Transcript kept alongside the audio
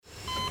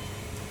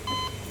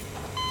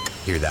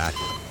Hear that?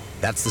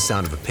 That's the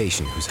sound of a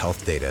patient whose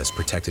health data is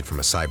protected from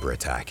a cyber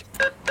attack.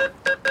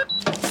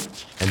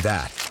 And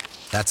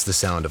that's the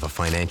sound of a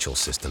financial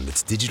system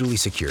that's digitally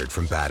secured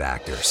from bad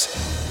actors.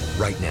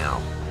 Right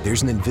now,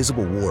 there's an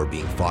invisible war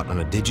being fought on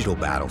a digital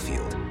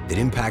battlefield that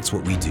impacts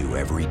what we do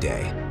every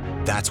day.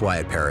 That's why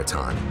at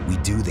Peraton, we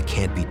do the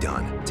can't be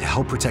done to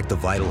help protect the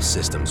vital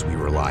systems we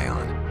rely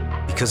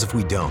on. Because if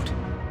we don't,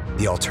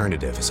 the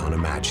alternative is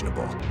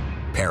unimaginable.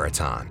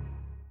 Peraton.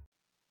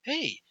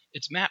 Hey,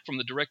 it's Matt from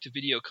the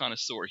Direct-to-Video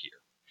Connoisseur here.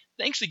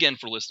 Thanks again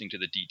for listening to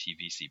the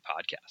DTVC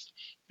podcast.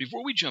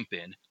 Before we jump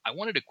in, I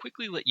wanted to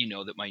quickly let you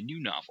know that my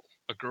new novel,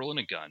 A Girl and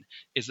a Gun,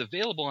 is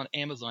available on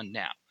Amazon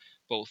now,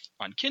 both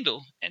on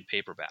Kindle and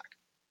paperback.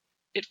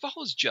 It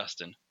follows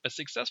Justin, a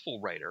successful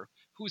writer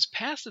whose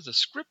past as a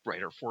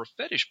scriptwriter for a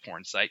fetish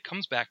porn site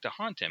comes back to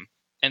haunt him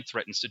and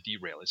threatens to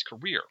derail his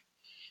career.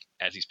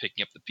 As he's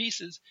picking up the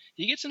pieces,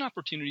 he gets an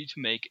opportunity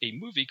to make a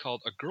movie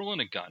called A Girl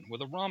and a Gun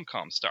with a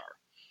rom-com star.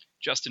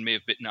 Justin may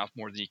have bitten off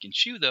more than he can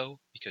chew, though,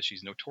 because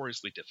she's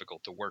notoriously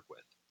difficult to work with.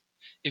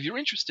 If you're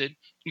interested,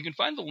 you can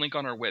find the link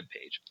on our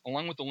webpage,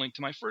 along with the link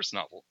to my first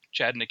novel,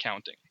 Chad in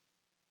Accounting.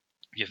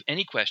 If you have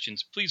any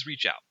questions, please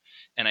reach out,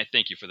 and I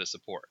thank you for the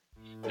support.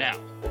 Now,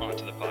 on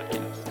to the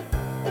podcast.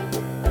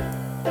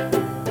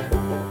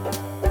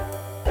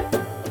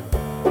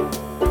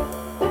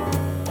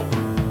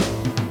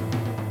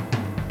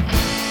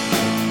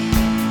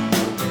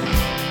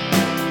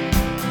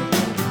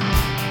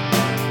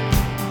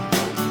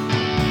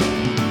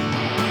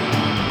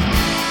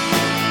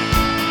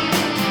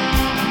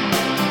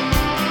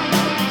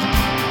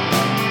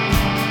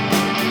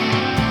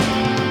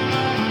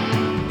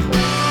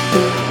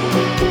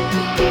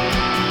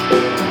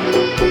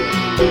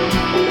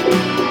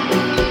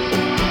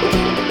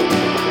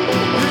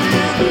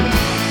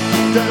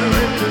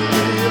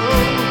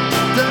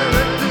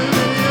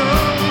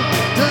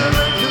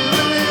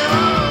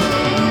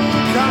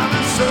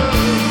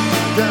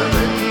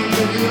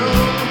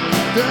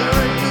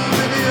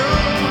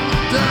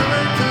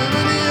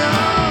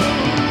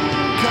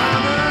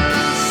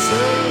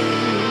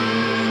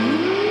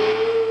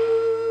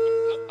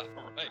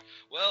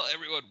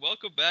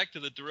 Back to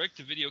the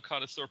Direct-to-Video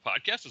Connoisseur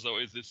podcast. As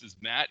always, this is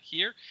Matt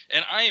here,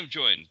 and I am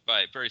joined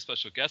by a very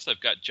special guest. I've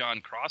got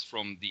John Cross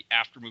from the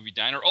After Movie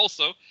Diner.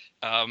 Also,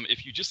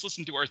 if you just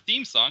listened to our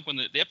theme song when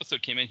the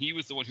episode came in, he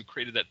was the one who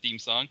created that theme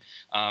song.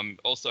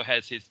 Also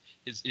has his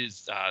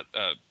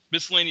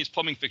miscellaneous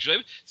plumbing fixture.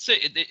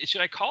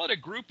 Should I call it a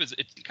group?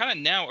 It's kind of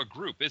now a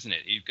group, isn't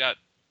it? You've got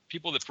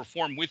people that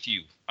perform with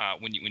you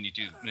when you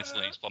do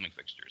miscellaneous plumbing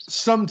fixtures.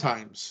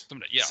 Sometimes.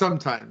 Yeah.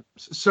 Sometimes.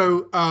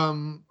 So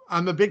I'm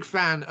a big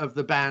fan of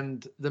the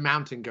band The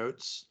Mountain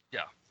Goats.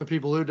 Yeah. For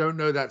people who don't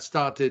know, that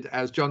started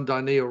as John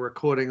Darnielle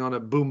recording on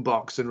a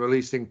boombox and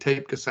releasing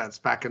tape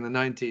cassettes back in the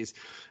 90s.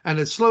 And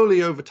it's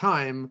slowly over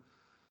time,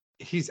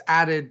 he's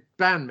added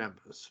band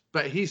members.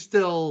 But he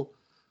still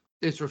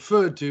is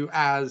referred to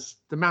as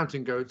The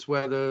Mountain Goats,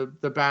 whether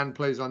the band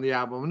plays on the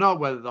album or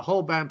not, whether the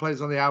whole band plays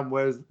on the album,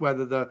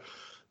 whether the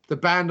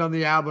band on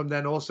the album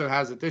then also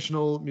has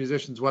additional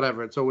musicians,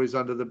 whatever. It's always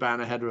under the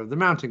banner header of The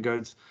Mountain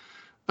Goats.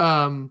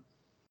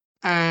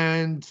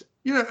 And,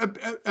 you know,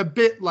 a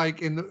bit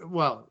like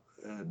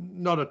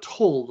not at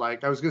all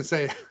like, I was going to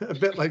say a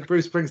bit like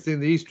Bruce Springsteen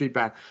and the E Street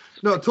Band.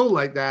 Not at all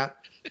like that.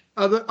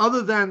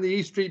 Other than the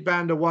E Street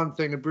Band are one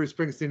thing and Bruce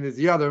Springsteen is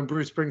the other, and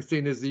Bruce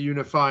Springsteen is the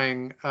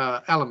unifying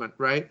element,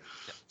 right?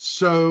 Yeah.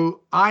 So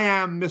I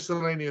am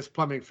Miscellaneous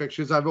Plumbing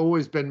Fixtures. I've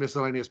always been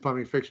Miscellaneous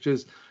Plumbing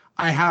Fixtures.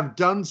 I have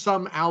done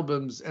some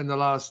albums in the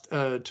last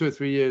 2 or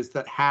 3 years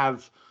that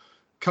have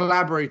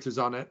collaborators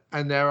on it.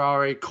 And there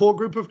are a core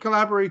group of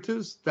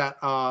collaborators that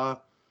are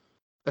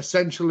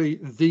essentially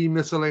the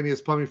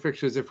Miscellaneous Plumbing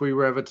Fixtures, if we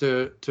were ever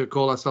to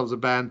call ourselves a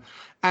band.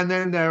 And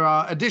then there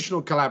are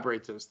additional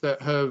collaborators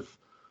that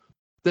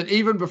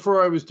even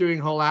before I was doing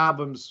whole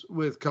albums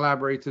with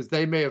collaborators,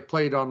 they may have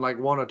played on like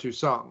 1 or 2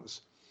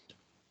 songs.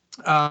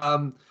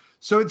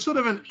 So it's sort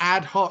of an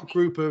ad hoc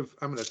group of,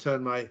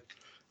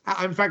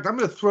 in fact, I'm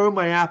going to throw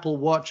my Apple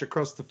Watch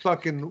across the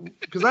fucking,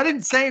 because I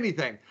didn't say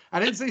anything.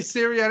 I didn't say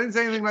Siri. I didn't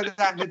say anything like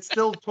that. And it's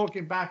still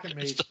talking back at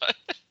me.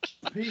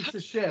 Piece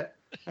of shit.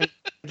 I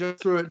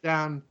just threw it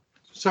down.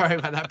 Sorry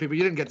about that, people.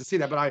 You didn't get to see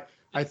that, but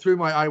I threw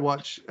my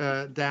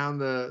iWatch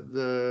down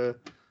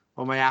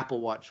on my Apple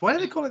Watch. Why do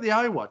they call it the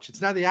iWatch?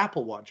 It's now the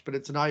Apple Watch, but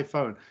it's an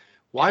iPhone.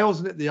 Why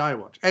wasn't it the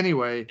iWatch?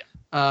 Anyway,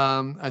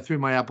 I threw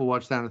my Apple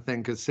Watch down the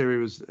thing because Siri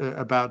was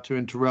about to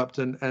interrupt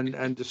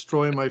and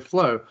destroy my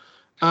flow.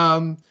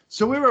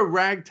 So we're a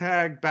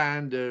ragtag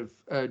band of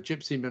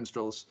gypsy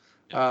minstrels.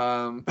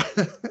 I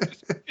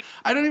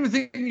don't even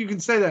think you can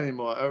say that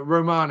anymore.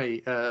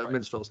 Romani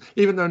minstrels,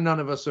 even though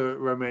none of us are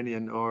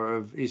Romanian or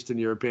of Eastern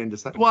European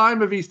descent. Well,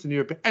 I'm of Eastern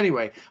European.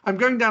 Anyway, I'm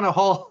going down a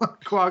whole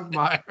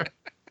quagmire.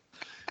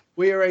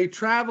 We are a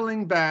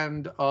traveling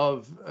band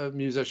of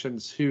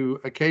musicians who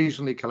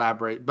occasionally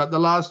collaborate, but the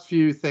last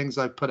few things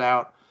I've put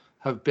out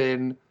have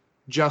been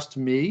just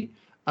me.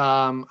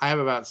 I have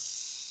about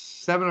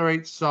 7 or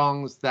 8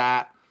 songs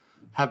that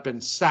have been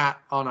sat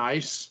on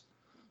ice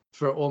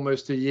for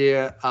almost a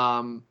year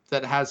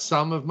that has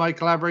some of my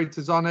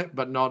collaborators on it,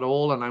 but not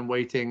all. And I'm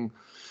waiting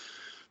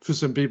for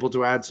some people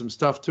to add some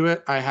stuff to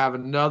it. I have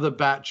another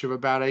batch of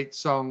about 8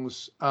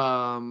 songs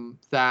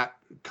that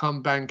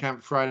come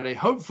Bandcamp Friday.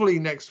 Hopefully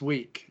next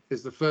week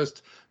is the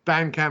first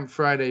Bandcamp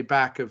Friday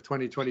back of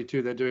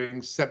 2022. They're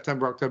doing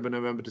September, October,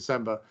 November,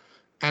 December.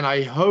 And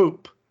I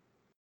hope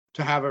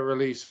to have a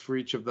release for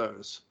each of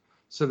those.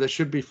 So there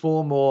should be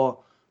 4 more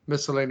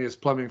Miscellaneous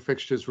Plumbing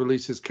Fixtures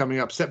releases coming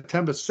up.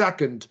 September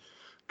 2nd,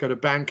 go to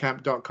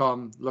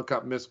bandcamp.com, look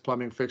up Miss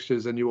Plumbing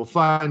Fixtures, and you will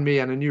find me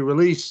and a new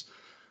release.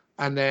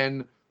 And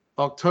then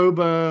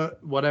October,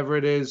 whatever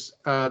it is,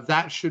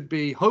 that should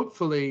be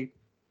hopefully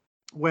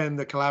when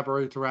the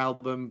Collaborator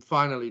album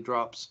finally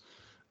drops.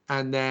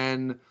 And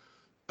then,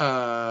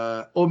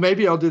 or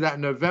maybe I'll do that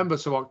in November.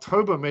 So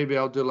October, maybe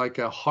I'll do like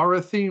a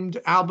horror-themed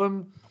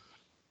album,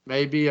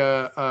 maybe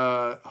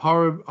a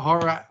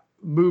horror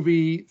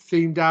movie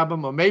themed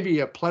album, or maybe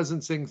a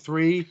Pleasant Sing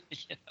 3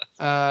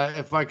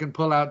 if I can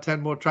pull out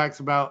 10 more tracks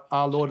about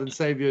our Lord and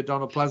Savior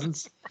Donald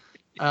Pleasance.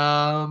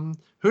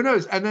 Who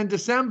knows? And then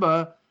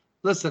December,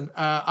 listen,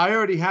 I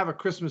already have a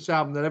Christmas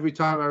album that every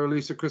time I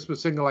release a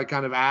Christmas single I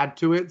kind of add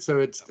to it, so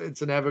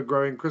it's an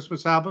ever-growing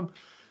Christmas album.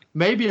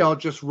 Maybe I'll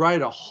just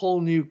write a whole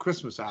new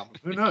Christmas album.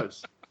 Who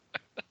knows?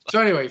 So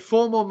anyway,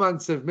 4 more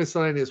months of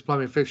Miscellaneous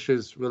Plumbing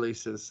Fixtures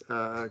releases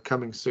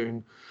coming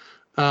soon.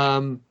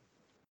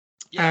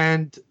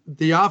 And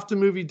the After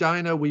Movie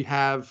Diner, we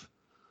have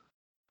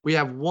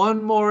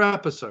 1 more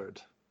episode.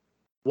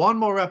 1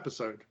 more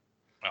episode.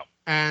 Wow.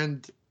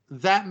 And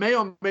that may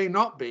or may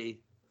not be,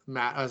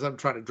 Matt, as I'm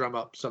trying to drum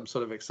up some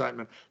sort of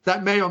excitement,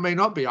 that may or may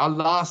not be our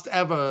last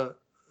ever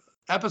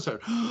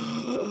episode.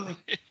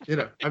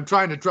 I'm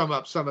trying to drum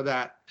up some of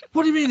that.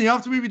 What do you mean the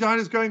After Movie Diner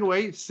is going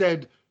away?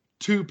 Said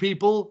 2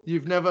 people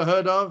you've never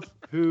heard of.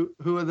 Who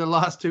are the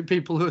last 2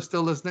 people who are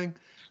still listening?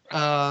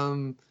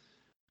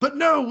 But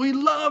no, we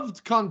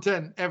loved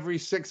content every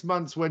 6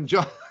 months when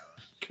John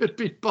could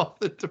be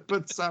bothered to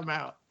put some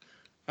out.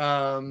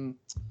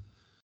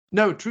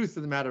 No, truth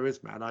of the matter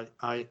is, Matt,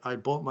 I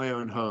bought my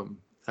own home.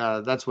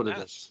 That's what it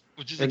is.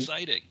 Which is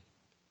exciting.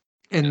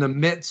 In the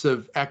midst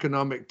of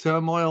economic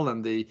turmoil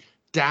and the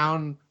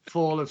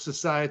downfall of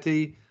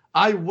society,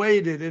 I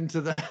waded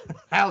into the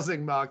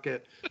housing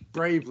market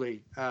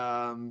bravely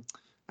and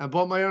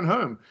bought my own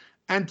home.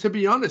 And to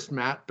be honest,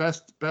 Matt,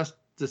 best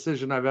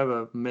decision I've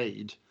ever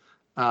made.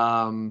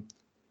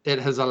 It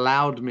has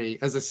allowed me,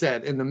 as I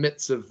said, in the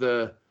midst of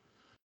the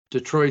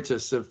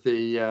Detroitus of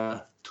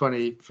the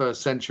 21st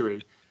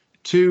century,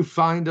 to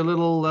find a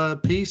little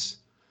peace.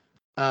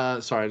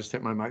 Sorry, I just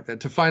hit my mic there.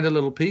 To find a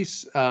little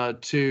peace,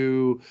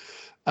 to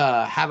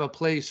have a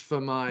place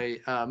for my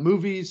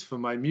movies, for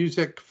my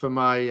music, for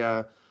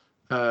my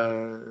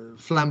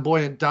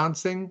flamboyant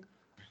dancing,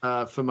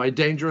 for my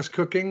dangerous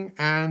cooking,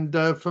 and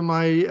for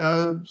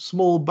my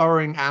small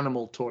burrowing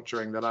animal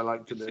torturing that I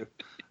like to do.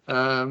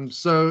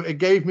 So it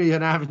gave me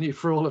an avenue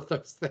for all of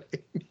those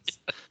things.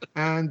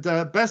 And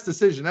best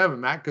decision ever,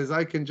 Matt, because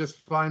I can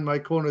just find my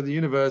corner of the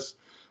universe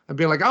and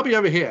be like, I'll be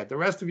over here. The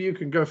rest of you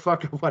can go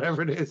fuck up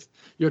whatever it is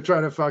you're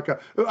trying to fuck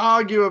up.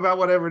 Argue about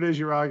whatever it is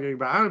you're arguing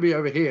about. I'm going to be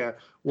over here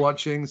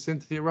watching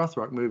Cynthia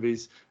Rothrock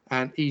movies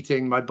and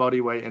eating my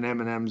body weight in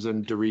M&Ms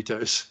and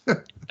Doritos.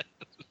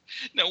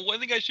 Now, one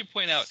thing I should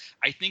point out,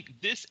 I think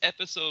this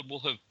episode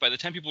will have, by the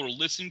time people are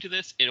listening to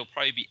this, it'll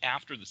probably be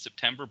after the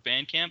September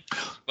Bandcamp.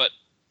 But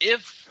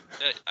if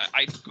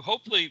I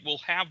hopefully will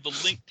have the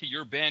link to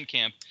your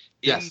Bandcamp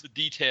in the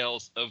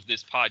details of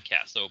this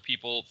podcast, so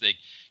people, if they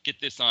get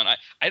this on,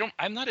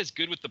 I'm not as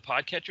good with the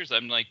podcatchers. I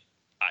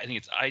think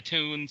it's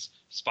iTunes,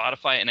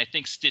 Spotify, and I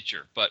think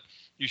Stitcher. But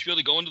you should be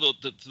able to go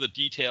into the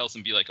details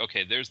and be like,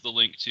 okay, there's the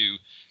link to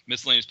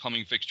Miscellaneous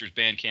Plumbing Fixtures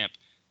Bandcamp.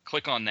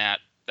 Click on that.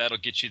 That'll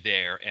get you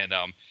there. And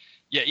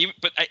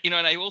and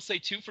I will say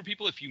too, for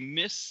people, if you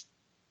miss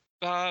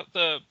the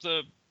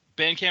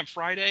Bandcamp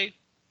Friday,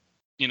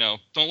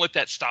 don't let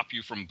that stop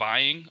you from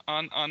buying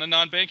on a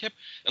non-Bandcamp,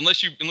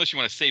 unless you want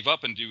to save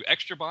up and do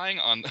extra buying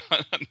on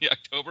the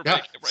October. Yeah,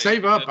 Bandcamp, right?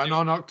 save up, and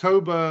on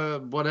October,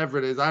 whatever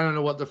it is, I don't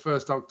know what the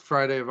first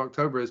Friday of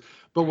October is,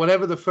 but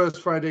whatever the first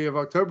Friday of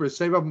October is,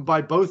 save up and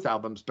buy both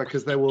albums,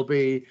 because there will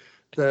be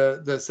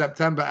the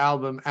September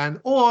album,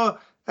 or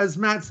as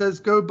Matt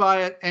says, go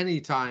buy it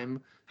anytime.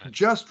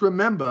 Just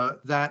remember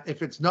that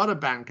if it's not a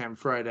Bandcamp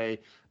Friday,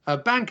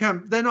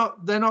 Bandcamp,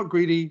 they're not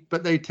greedy,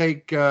 but they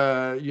take just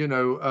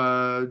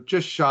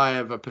shy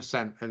of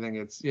 1%. I think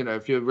it's,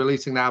 if you're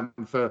releasing an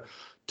album for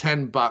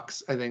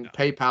 $10, I think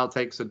PayPal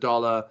takes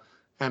 $1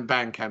 and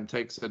Bandcamp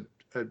takes a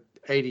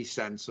 80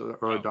 cents or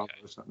 $1 or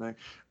something.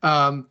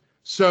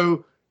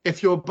 So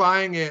if you're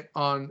buying it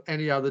on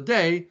any other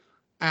day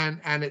and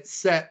it's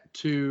set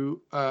to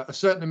a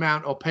certain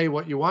amount or pay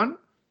what you want,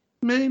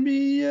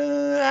 maybe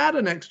add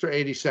an extra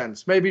 80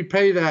 cents. Maybe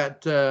pay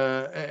that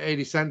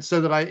 80 cents so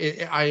that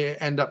I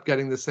end up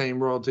getting the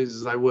same royalties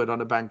as I would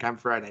on a Bandcamp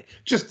Friday.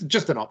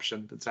 Just an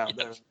option that's out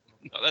there.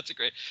 No, that's a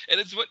great, and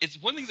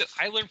it's one thing that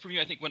I learned from you.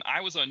 I think when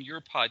I was on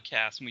your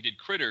podcast and we did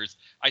Critters,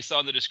 I saw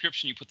in the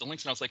description you put the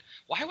links, and I was like,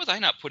 why was I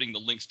not putting the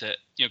links to,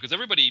 because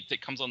everybody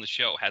that comes on the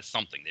show has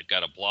something. They've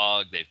got a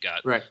blog, they've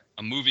got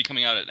a movie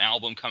coming out, an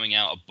album coming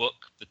out, a book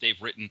that they've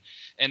written,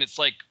 and it's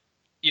like,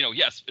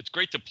 yes, it's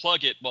great to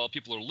plug it while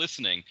people are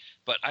listening.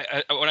 But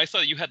I when I saw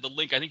that you had the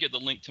link, I think you had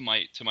the link to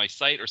my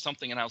site or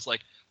something, and I was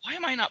like, why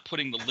am I not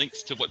putting the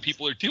links to what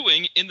people are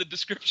doing in the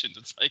descriptions?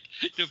 It's like,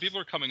 people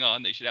are coming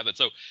on, they should have that.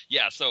 So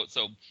yeah, so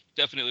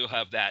definitely we'll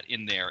have that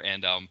in there.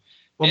 And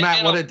well,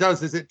 Matt, what it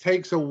does is it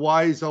takes a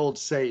wise old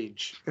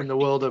sage in the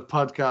world of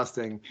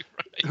podcasting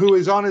who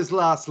is on his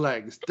last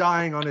legs,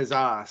 dying on his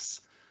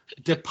ass,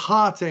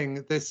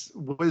 departing this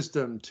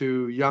wisdom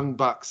to young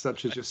bucks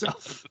such as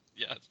yourself.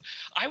 Yes.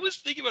 I was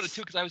thinking about it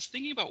too, because I was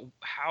thinking about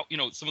how,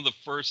 some of the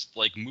first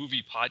like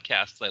movie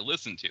podcasts I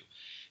listened to.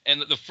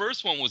 And the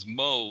first one was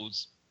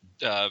Moe's,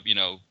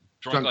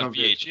 Drunk on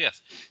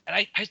VHS. And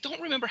I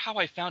don't remember how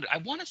I found it. I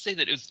want to say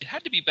that it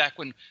had to be back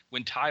when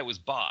Ty was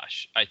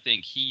Bosch. I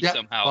think he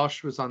somehow.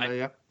 Bosch was on there,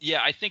 yeah.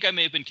 Yeah, I think I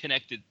may have been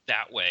connected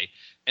that way.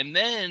 And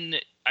then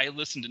I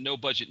listened to No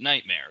Budget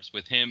Nightmares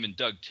with him and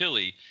Doug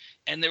Tilley.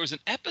 And there was an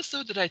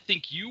episode that I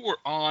think you were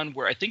on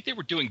where I think they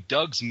were doing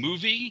Doug's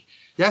movie.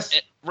 Yes.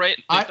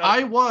 Right.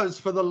 I was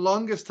for the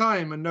longest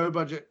time in No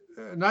Budget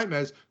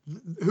Nightmares.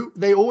 Who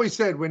they always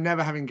said we're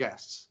never having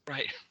guests.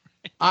 Right.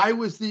 I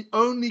was the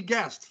only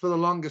guest for the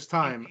longest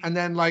time. And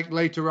then like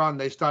later on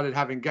they started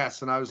having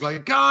guests and I was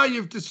like,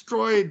 you've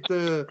destroyed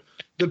the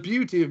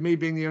beauty of me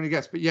being the only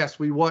guest. But yes,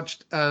 we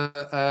watched I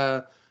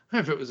don't know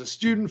if it was a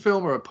student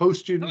film or a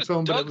post-student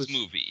film, but it was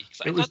movie.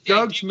 It was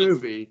Doug's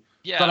movie.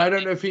 Yeah, but I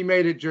don't know if he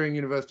made it during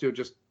university or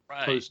just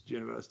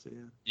post-university.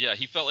 Yeah,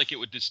 he felt like it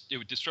would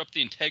disrupt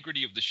the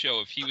integrity of the show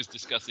if he was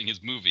discussing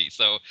his movie.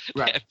 So,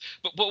 but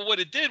what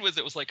it did was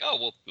it was like,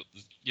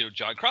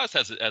 John Cross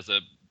has a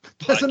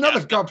there's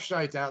another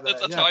gobshite out there.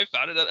 That's how I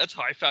found it. That's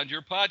how I found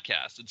your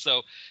podcast. And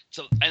so,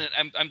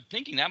 and I'm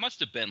thinking that must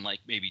have been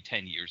like maybe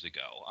 10 years ago.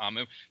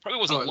 It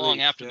probably wasn't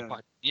long after the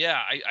podcast. Yeah,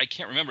 I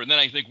can't remember. And then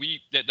I think we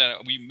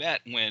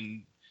met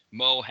when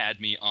Mo had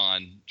me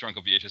on Drunk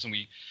on VHS, and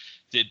we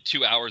did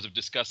 2 hours of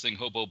discussing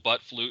hobo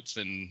butt flutes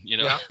and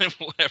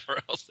whatever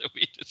else that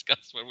we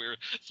discussed when we were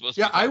supposed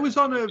to. Yeah, I was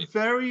on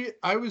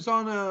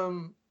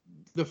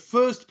the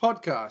first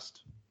podcast.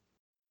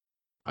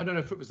 I don't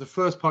know if it was the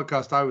first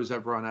podcast I was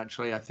ever on,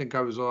 actually. I think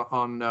I was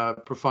on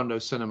Profondo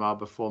Cinema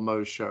before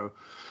Mo's show.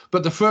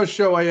 But the first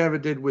show I ever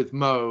did with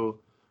Mo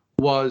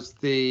was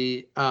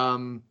the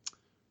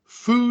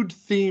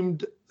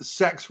food-themed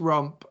sex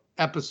romp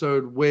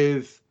episode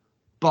with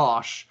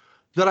Bosch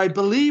that I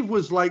believe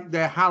was like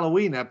their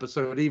Halloween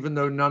episode, even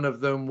though none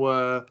of them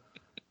were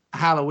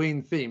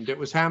Halloween-themed. It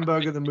was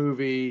Hamburger the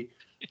movie,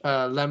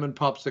 lemon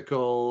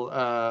popsicle,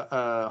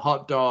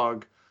 hot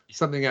dog,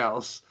 something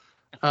else.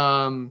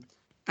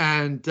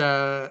 And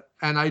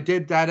I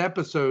did that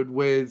episode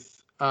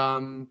with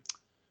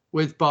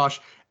Bosch.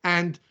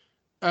 And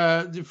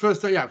the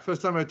first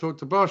time I talked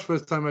to Bosch,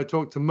 first time I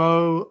talked to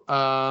Mo.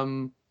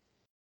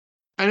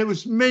 And it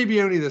was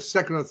maybe only the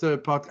second or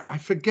third part. I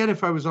forget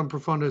if I was on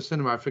Profondo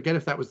Cinema. I forget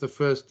if that was the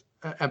first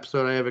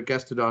episode I ever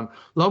guested on,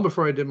 long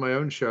before I did my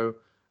own show.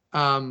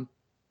 And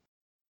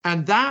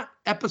that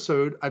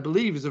episode, I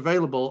believe, is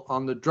available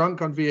on the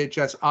Drunk on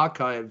VHS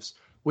archives,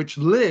 which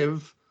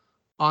live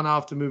on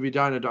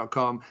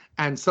aftermoviediner.com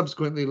and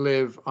subsequently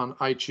live on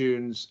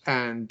iTunes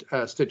and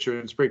Stitcher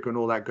and Spreaker and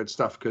all that good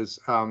stuff, because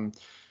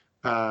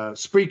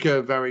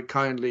Spreaker very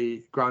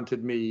kindly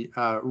granted me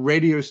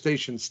radio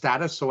station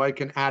status, so I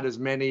can add as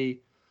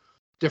many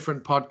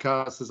different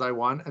podcasts as I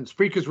want. And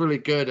Spreaker's really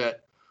good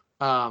at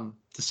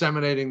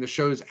disseminating the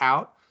shows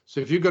out.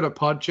 So if you go to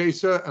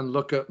Podchaser and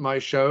look at my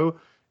show,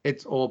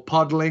 or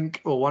Podlink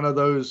or one of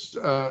those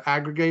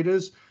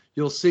aggregators,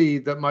 you'll see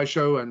that my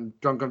show and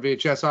Drunk on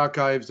VHS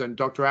archives and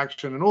Dr.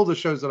 Action and all the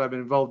shows that I've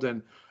been involved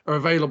in are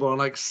available on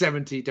like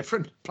 70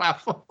 different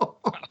platforms.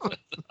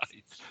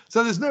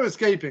 So there's no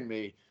escaping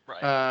me.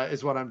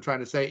 Is what I'm trying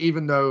to say,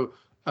 even though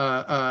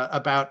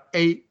about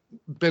 8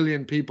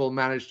 billion people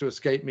manage to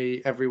escape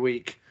me every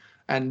week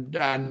and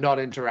not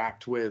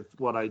interact with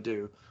what I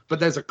do. But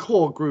there's a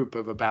core group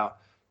of about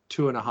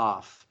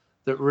 2.5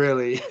 that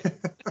really,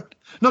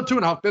 not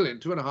 2.5 billion,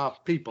 2.5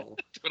 people.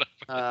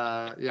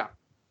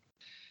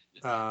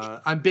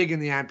 I'm big in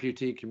the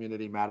amputee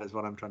community, Matt, is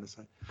what I'm trying to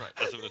say. Right,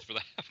 that's for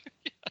that.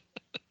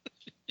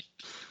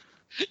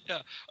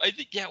 Yeah, I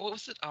think, what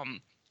was it?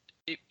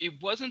 It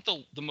wasn't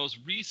the most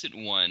recent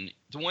one.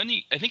 The one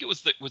I think it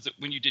was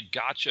when you did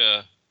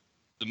Gotcha,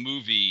 the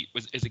movie.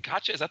 Is it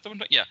Gotcha? Is that the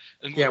one? Yeah.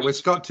 With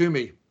Scott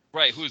Toomey.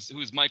 Right.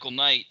 Who's Michael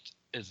Knight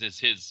is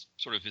his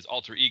sort of his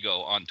alter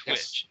ego on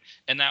Twitch.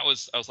 Yes. And I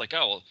was like,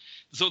 oh well.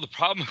 So the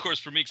problem, of course,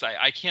 for me, because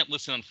I can't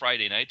listen on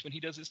Friday nights when he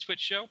does his Twitch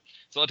show.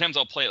 So a lot of times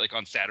I'll play it like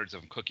on Saturdays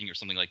if I'm cooking or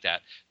something like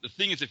that. The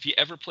thing is, if he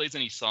ever plays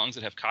any songs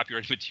that have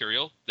copyrighted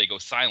material, they go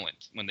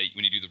silent when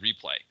you do the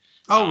replay.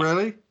 Oh,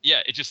 really?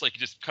 yeah, it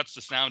just cuts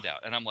the sound out,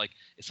 and I'm like,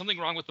 is something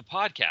wrong with the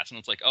podcast? And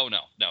it's like, oh no,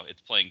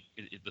 it's playing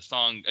the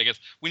song. I guess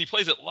when he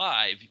plays it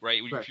live,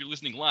 right? Right. If you're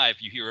listening live,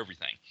 you hear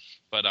everything,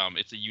 but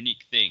it's a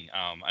unique thing.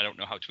 I don't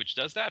know how Twitch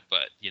does that,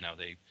 but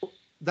they.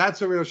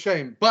 That's a real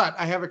shame. But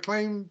I have a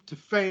claim to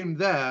fame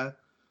there.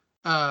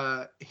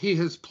 He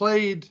has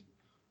played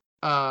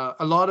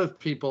a lot of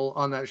people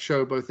on that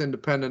show, both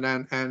independent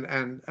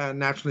and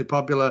nationally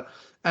popular,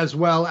 as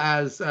well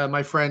as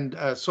my friend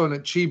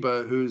Sonat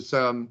Chiba, who's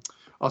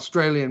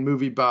Australian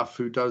movie buff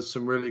who does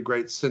some really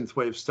great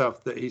synthwave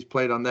stuff that he's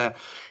played on there.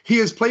 He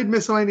has played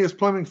Miscellaneous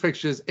Plumbing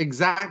Fixtures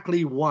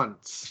exactly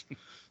once.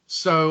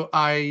 So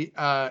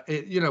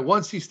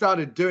once he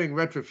started doing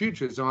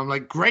Retrofuturism, I'm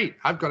like, great,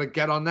 I've got to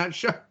get on that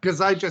show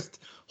because I just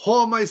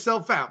whore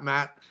myself out,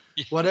 Matt,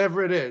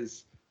 whatever it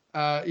is.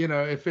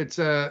 If it's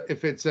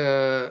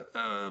a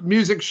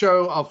music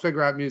show, I'll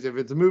figure out music. If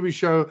it's a movie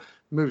show,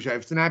 movie show.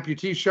 If it's an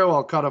amputee show,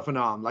 I'll cut off an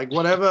arm. Like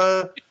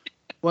whatever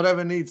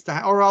needs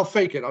to or I'll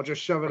fake it. I'll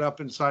just shove it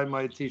up inside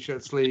my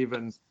t-shirt sleeve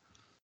and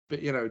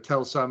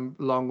tell some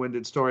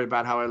long-winded story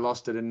about how I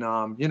lost it in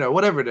Nam.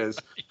 Whatever it is.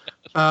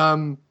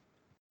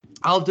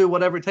 I'll do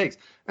whatever it takes.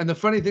 And the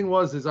funny thing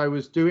is I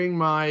was doing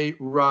my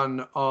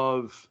run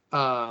of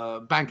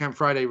Bandcamp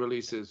Friday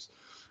releases,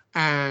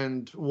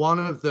 and one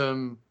of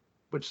them,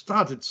 which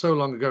started so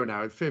long ago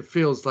now, it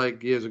feels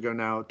like years ago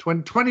now.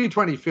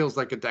 2020 feels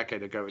like a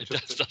decade ago. It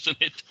does,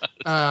 doesn't it?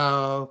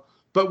 Does.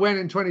 But when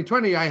in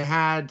 2020 I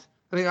had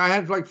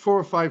like 4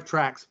 or 5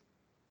 tracks,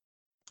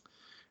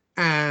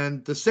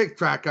 and the 6th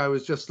track I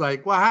was just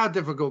like, well, how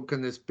difficult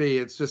can this be?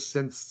 It's just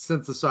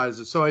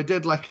synthesizers. So I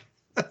did like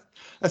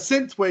a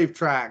synthwave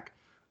track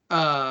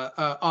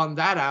on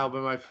that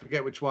album. I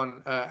forget which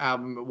one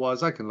album it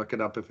was. I can look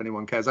it up if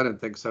anyone cares. I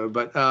don't think so,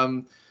 but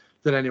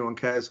that anyone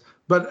cares.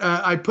 But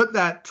I put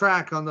that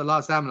track on the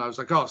last album. I was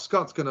like, oh,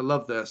 Scott's going to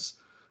love this.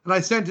 And I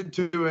sent it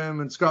to him,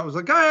 and Scott was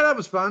like, oh, yeah, that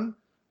was fun.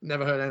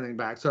 Never heard anything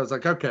back. So I was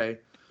like, okay.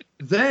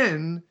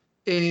 Then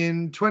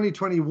in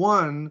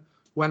 2021,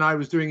 when I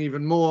was doing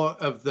even more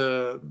of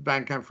the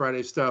Bandcamp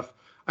Friday stuff,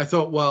 I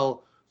thought,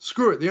 well,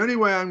 screw it. The only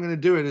way I'm going to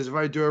do it is if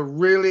I do a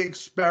really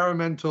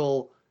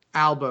experimental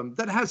album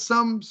that has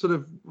some sort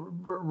of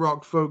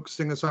rock, folk,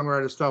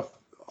 singer-songwriter stuff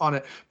on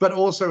it, but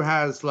also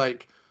has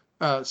like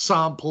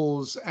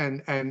samples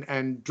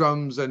and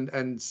drums and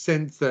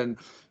synth and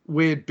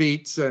weird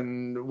beats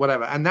and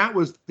whatever. And that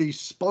was the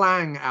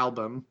Splang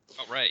album.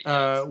 Oh,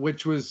 right.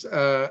 Which was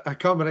a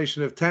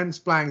combination of 10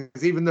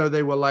 Splangs, even though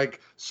they were like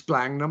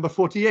Splang number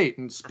 48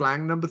 and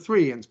Splang number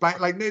 3 and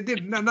Splang, like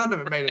none of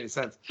it made any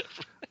sense.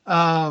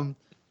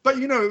 But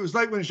it was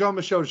like when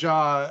Jean-Michel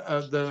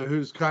Jarre,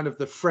 who's kind of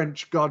the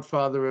French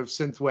godfather of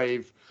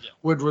synthwave,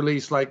 would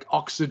release like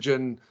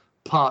Oxygen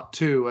Part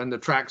 2, and the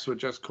tracks were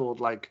just called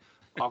like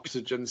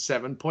Oxygen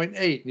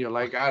 7.8, and you're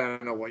like, I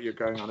don't know what you're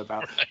going on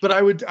about. Right.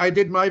 But I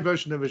did my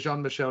version of a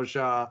Jean-Michel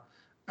Jarre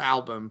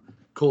album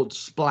called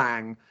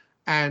Splang,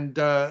 and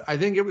I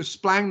think it was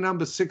Splang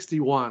number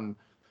 61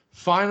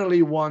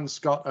 finally won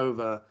Scott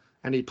over,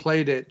 and he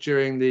played it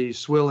during the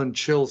Swill and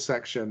Chill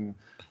section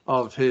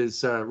of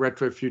his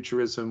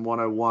Retrofuturism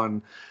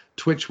 101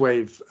 Twitch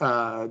Wave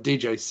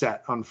DJ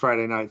set on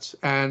Friday nights,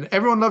 and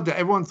everyone loved it.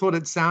 Everyone thought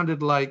it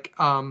sounded like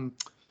Sonic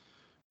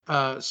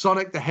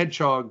the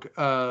Hedgehog,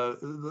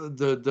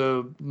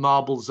 the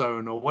Marble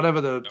Zone, or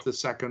whatever the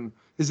second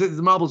is. It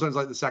the Marble Zone's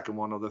like the second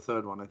one or the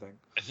third one, I think.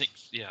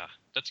 Yeah,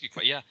 that's a good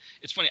question. Yeah,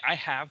 it's funny. I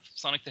have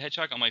Sonic the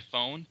Hedgehog on my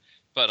phone,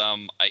 but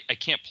I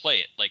can't play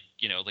it. Like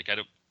I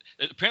don't.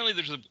 Apparently,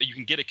 you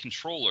can get a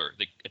controller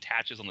that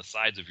attaches on the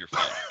sides of your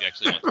phone if you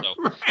actually want. So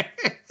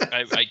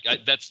Right.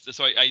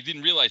 I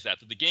didn't realize that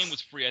the game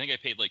was free. I think I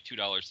paid like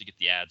 $2 to get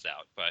the ads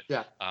out, but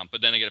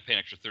but then I got to pay an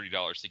extra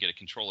 $30 to get a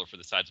controller for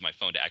the sides of my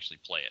phone to actually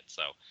play it.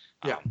 So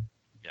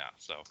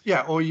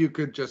or you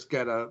could just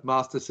get a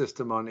Master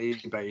System on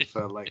eBay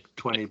for like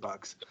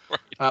 $20. Right.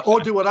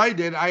 Or do what I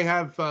did. I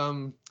have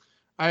the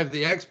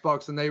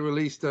Xbox, and they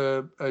released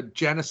a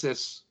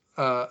Genesis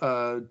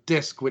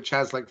disc which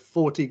has like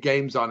 40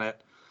 games on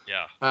it.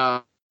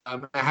 It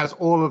has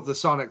all of the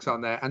Sonics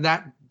on there, and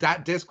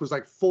that disc was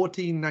like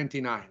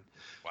 $14.99. Wow.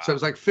 So it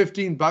was like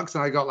 $15,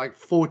 and I got like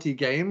 40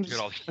 games,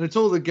 and it's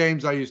all the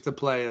games I used to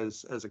play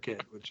as a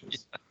kid, which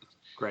is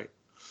great.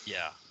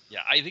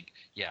 I think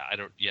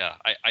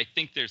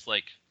there's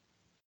like,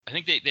 I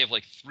think they have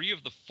like 3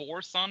 of the 4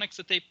 Sonics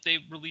that they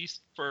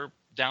released for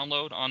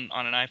download on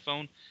an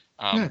iPhone.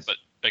 Nice. But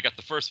I got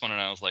the first one,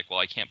 and I was like, well,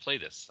 I can't play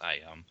this.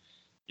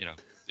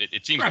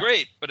 It seems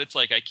great, but it's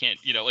like I can't,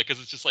 because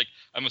it's just like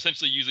I'm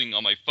essentially using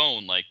on my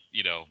phone, like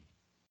I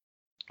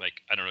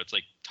don't know, it's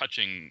like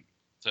touching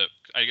to,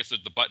 I guess the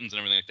buttons and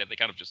everything like that. They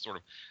kind of just sort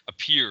of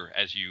appear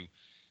as you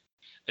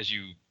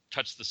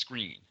touch the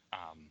screen.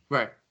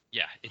 Right.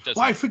 Yeah, it does.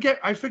 Well, I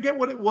forget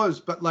what it was,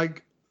 but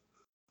like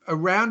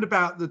around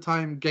about the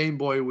time Game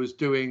Boy was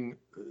doing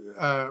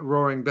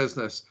roaring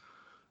business,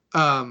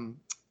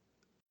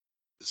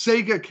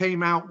 Sega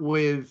came out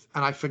with,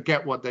 and I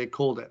forget what they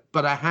called it,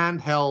 but a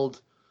handheld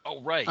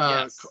Oh, right.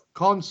 Yes.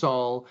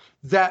 console,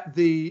 that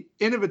the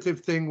innovative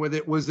thing with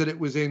it was that it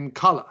was in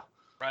color.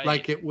 Right.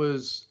 Like it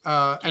was,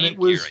 Game and it Gear,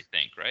 was I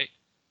think, right?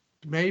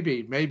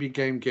 maybe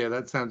Game Gear.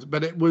 That sounds,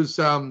 but it was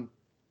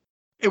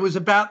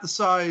about the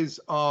size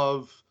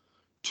of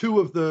two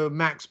of the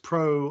Max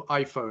Pro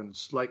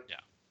iPhones, like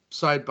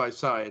side by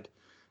side,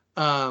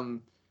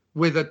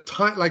 with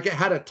like it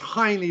had a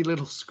tiny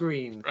little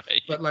screen,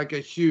 right. but like a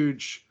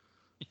huge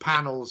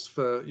panels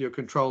for your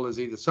controllers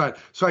either side.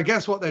 So I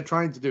guess what they're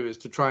trying to do is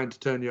to try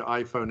and turn your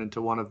iPhone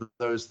into one of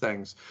those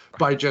things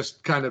by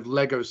just kind of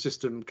Lego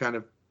system kind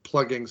of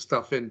plugging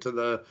stuff into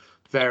the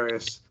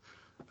various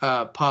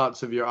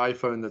parts of your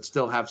iPhone that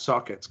still have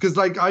sockets. Because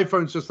like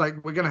iPhone's just like,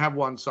 we're going to have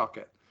one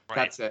socket. Right.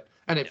 That's it.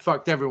 And it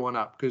fucked everyone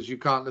up because you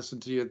can't listen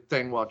to your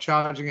thing while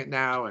charging it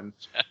now. And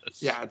it's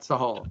the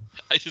whole.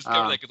 I just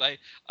covered that because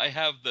I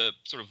have the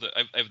sort of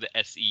I have the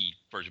SE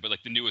version, but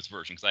like the newest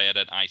version, because I had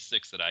an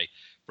i6 that I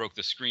broke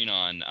the screen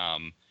on,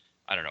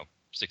 I don't know,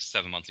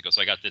 6-7 months ago.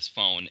 So I got this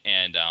phone,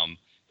 and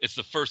it's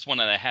the first one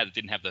that I had that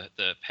didn't have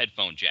the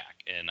headphone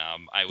jack. And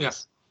I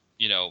was,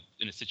 in a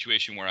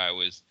situation where I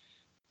was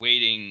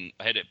waiting.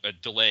 I had a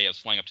delay. I was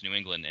flying up to New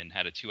England and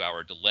had a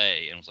 2-hour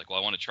delay, and I was like, well,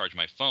 I want to charge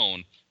my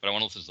phone, but I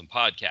want to listen to some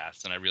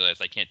podcasts, and I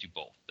realized I can't do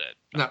both.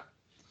 No. I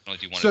only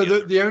do one. So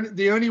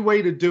the only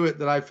way to do it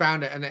that I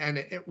found it,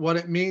 and what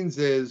it means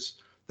is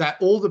that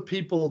all the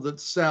people that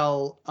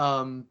sell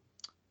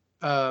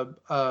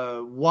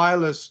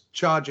wireless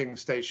charging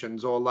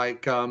stations, or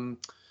like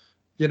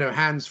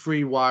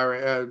hands-free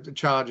wire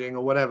charging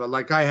or whatever.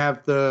 Like I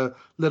have the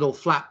little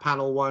flat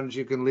panel ones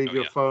you can leave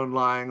your phone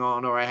lying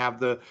on, or I have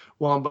the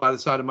one by the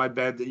side of my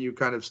bed that you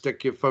kind of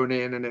stick your phone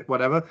in and it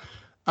whatever.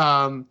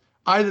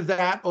 Either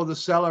that or the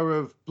seller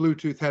of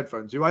Bluetooth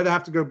headphones. You either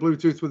have to go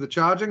Bluetooth with the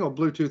charging or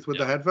Bluetooth with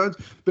the headphones.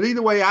 But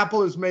either way,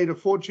 Apple has made a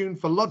fortune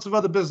for lots of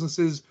other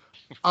businesses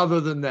other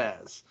than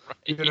theirs.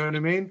 Right. You know what I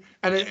mean?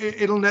 And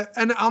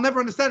and I'll never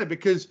understand it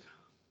because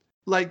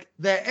like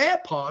their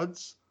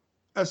AirPods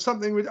are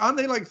something, aren't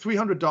they like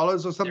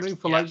 $300 or something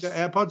for like the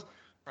AirPods?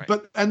 Right.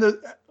 But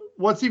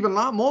what's even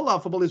more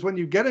laughable is when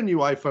you get a new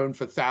iPhone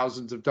for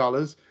thousands of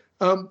dollars,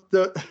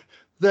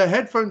 the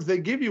headphones they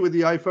give you with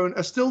the iPhone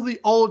are still the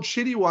old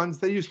shitty ones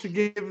they used to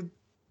give,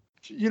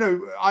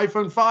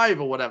 iPhone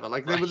 5 or whatever.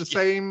 Like they were the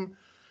same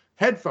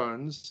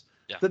headphones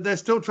that they're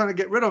still trying to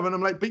get rid of. And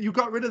I'm like, but you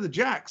got rid of the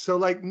jack. So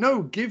like,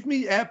 no, give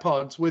me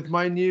AirPods with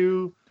my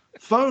new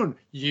phone,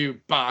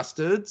 you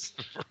bastards.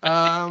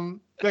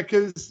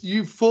 Because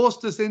you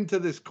forced us into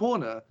this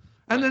corner.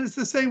 And then it's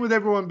the same with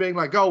everyone being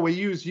like, oh, we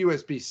use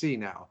USB-C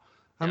now.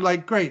 I'm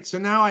like, great. So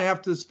now I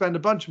have to spend a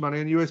bunch of money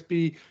on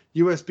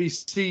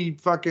USB-C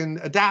fucking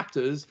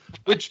adapters,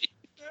 which,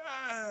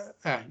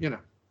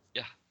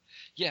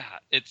 Yeah,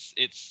 it's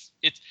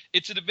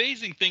an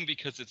amazing thing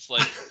because it's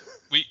like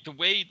the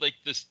way like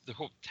the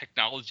whole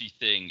technology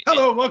thing.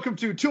 Hello, welcome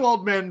to Two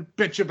Old Men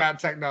Bitch About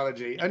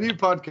Technology, a new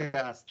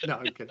podcast. No,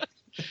 I'm kidding.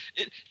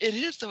 It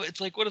is though. It's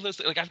like one of those.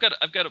 Like I've got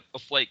a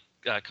flight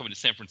coming to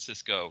San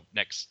Francisco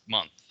next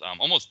month.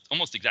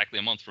 Almost exactly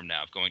a month from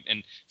now. Going,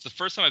 and it's the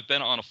first time I've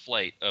been on a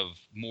flight of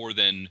more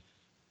than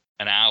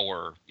an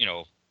hour.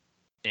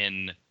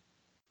 In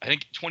I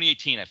think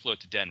 2018 I flew out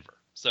to Denver.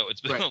 So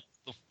it's been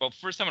the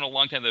first time in a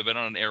long time that I've been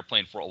on an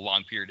airplane for a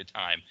long period of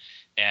time,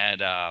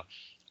 and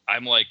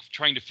I'm like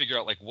trying to figure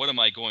out like what am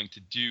I going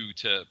to do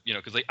to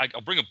because like,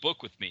 I'll bring a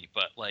book with me,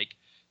 but like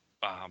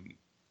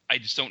I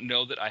just don't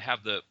know that I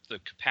have the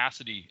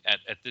capacity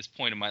at this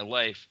point in my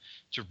life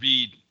to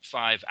read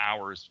 5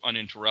 hours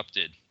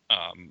uninterrupted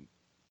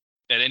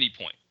at any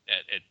point.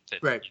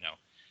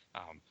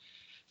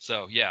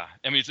 So yeah,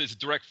 I mean it's a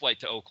direct flight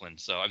to Oakland,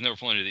 so I've never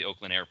flown to the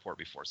Oakland airport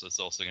before, so it's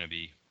also going to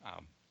be.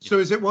 So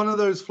is it one of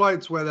those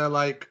flights where they're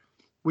like,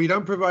 we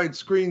don't provide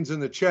screens in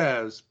the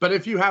chairs, but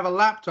if you have a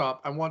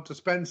laptop and want to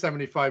spend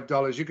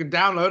 $75, you can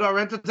download our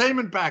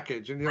entertainment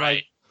package, and you're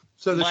like,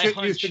 so the shit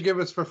you used to give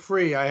us for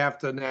free, I have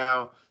to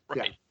now.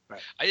 Right.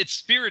 It's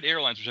Spirit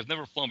Airlines, which I've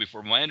never flown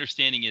before. My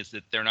understanding is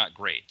that they're not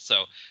great.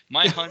 So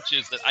my hunch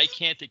is that I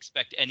can't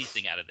expect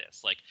anything out of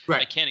this. Like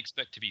I can't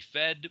expect to be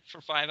fed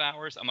for 5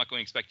 hours. I'm not going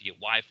to expect to get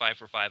Wi-Fi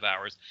for 5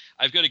 hours.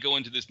 I've got to go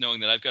into this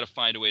knowing that I've got to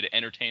find a way to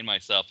entertain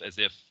myself as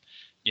if,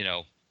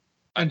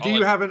 And do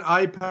you have an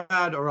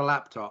iPad or a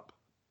laptop?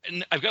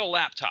 And I've got a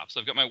laptop. So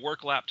I've got my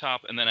work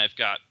laptop, and then I've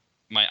got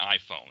my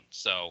iPhone.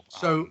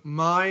 So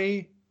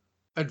my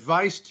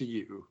advice to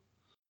you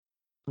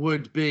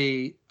would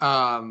be,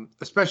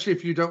 especially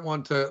if you don't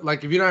want to,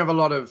 like if you don't have a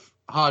lot of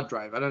hard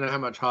drive, I don't know how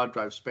much hard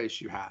drive space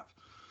you have,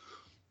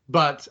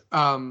 but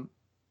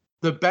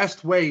the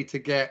best way to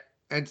get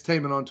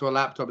entertainment onto a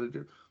laptop,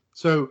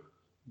 so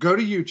go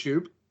to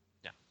YouTube,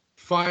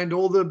 find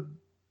all the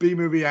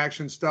B-movie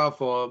action stuff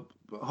or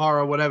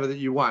horror, whatever that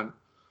you want,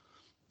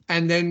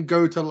 and then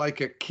go to like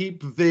a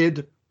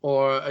KeepVid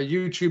or a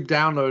YouTube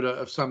downloader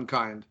of some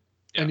kind.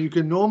 And you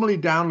can normally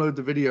download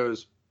the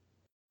videos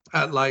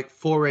at like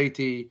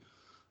 480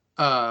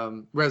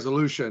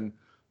 resolution.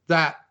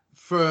 That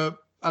for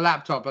a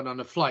laptop and on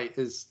a flight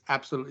is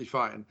absolutely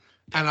fine.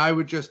 And I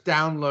would just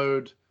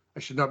download I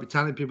should not be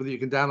telling people that you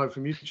can download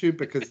from YouTube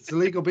because it's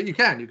illegal, but you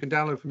can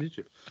download from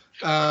YouTube.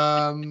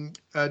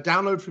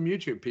 Download from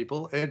YouTube,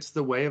 people. It's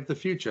the way of the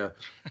future.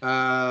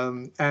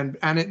 And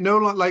it no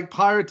longer, like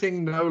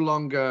pirating no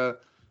longer,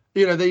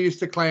 they used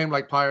to claim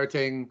like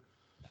pirating,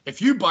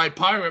 if you buy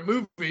pirate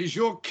movies,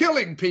 you're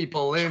killing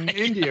people in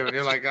India. And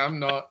you're like, I'm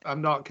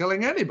not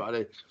killing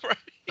anybody.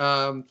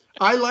 Right.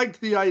 I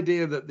liked the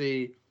idea that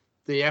the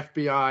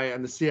FBI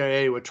and the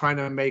CIA were trying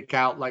to make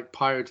out like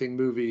pirating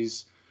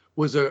movies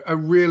was a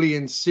really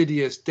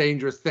insidious,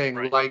 dangerous thing.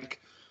 Right.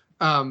 Like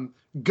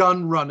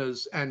gun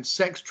runners and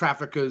sex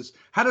traffickers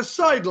had a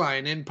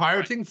sideline in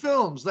pirating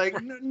films. Like,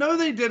 no,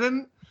 they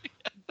didn't.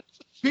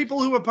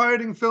 People who were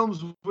pirating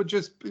films were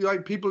just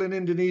like people in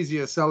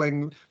Indonesia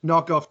selling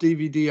knockoff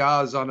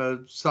DVDs on a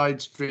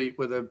side street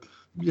with a,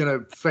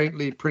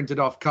 faintly printed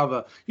off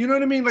cover. You know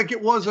what I mean? Like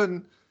it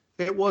wasn't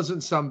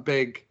some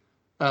big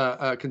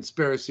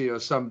conspiracy or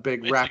some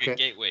big racket. Like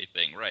a gateway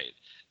thing, right?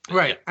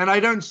 Right. Yeah. And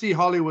I don't see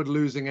Hollywood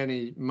losing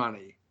any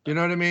money. You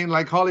know what I mean?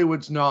 Like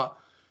Hollywood's not,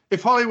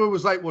 if Hollywood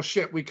was like, well,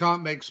 shit, we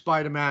can't make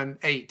Spider-Man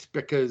 8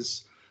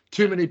 because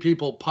too many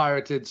people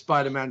pirated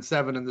Spider-Man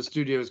 7 and the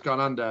studio has gone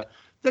under,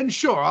 then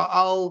sure,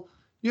 I'll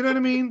you know what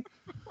I mean?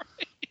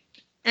 Right.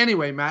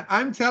 Anyway, Matt,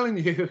 I'm telling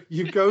you,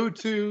 you go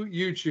to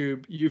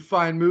YouTube, you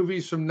find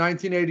movies from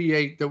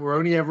 1988 that were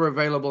only ever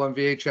available on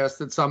VHS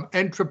that some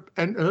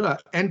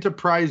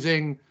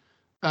enterprising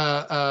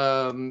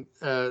Xennial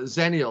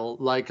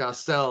like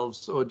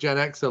ourselves or Gen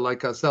Xer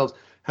like ourselves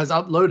has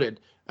uploaded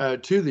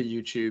to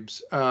the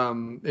YouTubes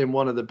in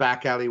one of the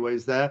back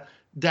alleyways there.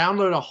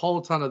 Download a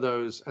whole ton of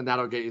those and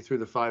that'll get you through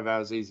the 5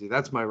 hours easy.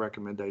 That's my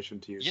recommendation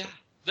to you. Yeah,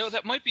 though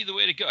that might be the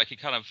way to go. I could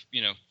kind of,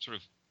 sort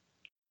of,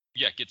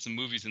 get some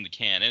movies in the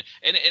can. And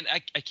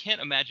I can't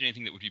imagine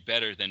anything that would be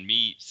better than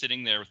me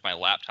sitting there with my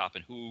laptop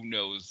and who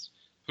knows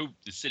who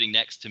is sitting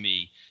next to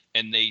me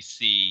and they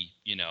see,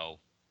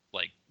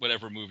 like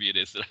whatever movie it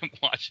is that I'm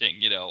watching,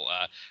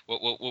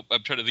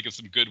 I'm trying to think of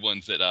some good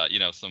ones that,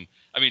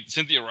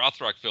 Cynthia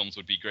Rothrock films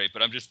would be great,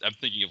 but I'm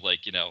thinking of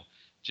like,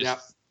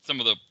 some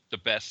of the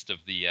best of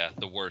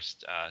the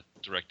worst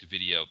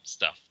direct-to-video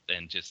stuff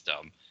and just,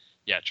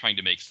 trying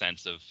to make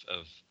sense of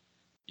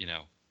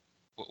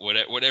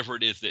whatever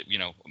it is that,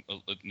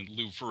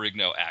 Lou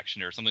Ferrigno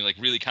action or something like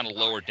really kind of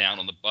lower down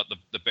on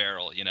the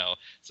barrel,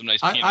 some nice.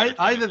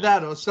 Either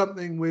that or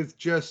something with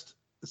just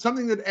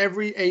something that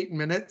every 8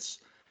 minutes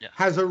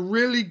has a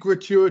really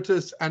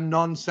gratuitous and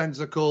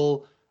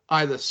nonsensical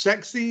either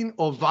sex scene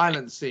or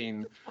violence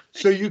scene.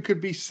 So you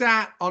could be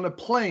sat on a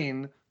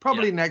plane,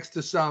 probably next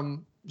to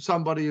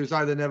somebody who's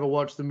either never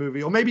watched the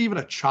movie or maybe even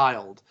a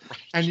child,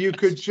 and you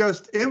could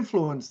just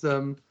influence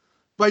them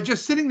by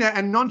just sitting there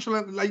and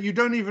nonchalant, like you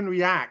don't even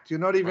react. You're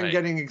not even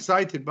getting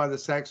excited by the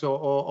sex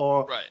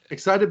or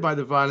excited by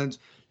the violence.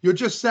 You're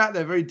just sat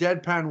there very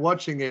deadpan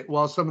watching it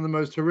while some of the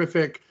most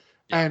horrific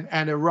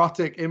and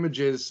erotic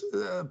images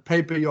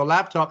paper your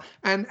laptop,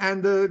 and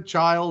the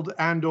child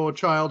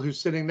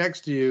who's sitting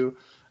next to you,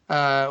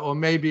 or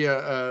maybe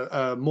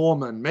a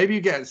Mormon. Maybe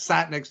you get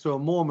sat next to a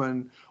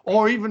Mormon,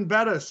 or even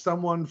better,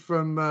 someone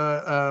from who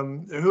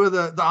are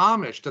the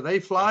Amish? Do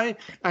they fly?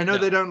 I know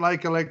they don't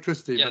like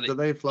electricity, but do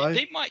they fly?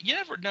 They might. You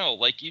never know.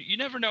 Like you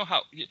never know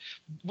how.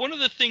 One of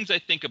the things I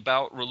think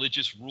about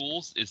religious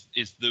rules is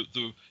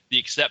the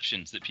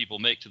exceptions that people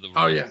make to the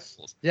religious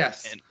rules.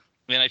 Yes.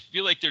 And I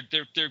feel like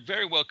there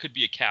very well could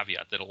be a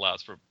caveat that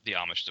allows for the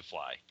Amish to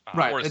fly,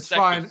 right? Or a sect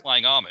of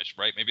flying Amish,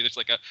 right? Maybe there's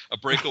like a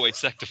breakaway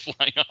sect of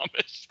flying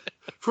Amish.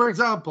 For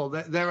example,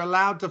 they're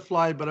allowed to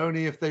fly, but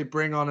only if they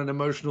bring on an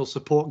emotional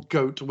support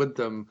goat with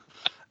them,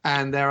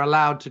 and they're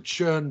allowed to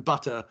churn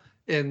butter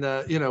in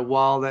the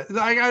while that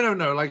I don't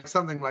know, like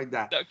something like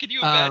that. Now, can you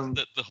imagine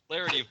the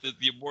hilarity of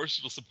the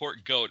emotional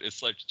support goat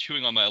is like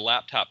chewing on my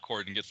laptop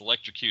cord and gets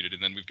electrocuted,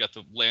 and then we've got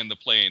to land the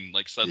plane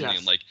like suddenly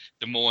in like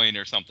Des Moines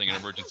or something, an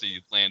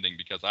emergency landing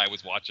because I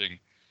was watching.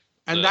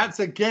 And that's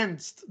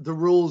against the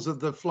rules of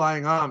the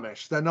Flying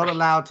Amish. They're not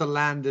allowed to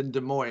land in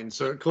Des Moines,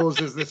 so it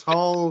causes this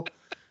whole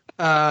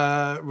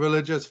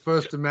religious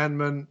First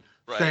Amendment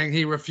thing.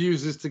 He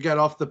refuses to get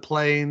off the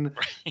plane.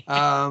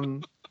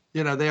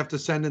 They have to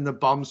send in the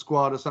bomb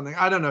squad or something.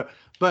 I don't know,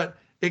 but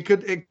it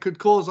could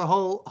cause a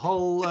whole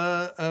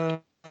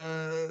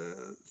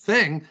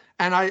thing.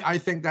 And I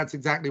think that's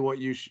exactly what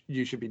you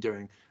should be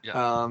doing.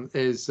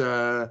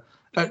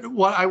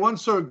 What I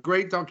once saw a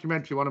great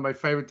documentary. One of my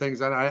favorite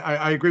things, and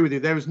I agree with you.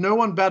 There is no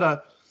one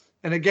better.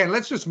 And again,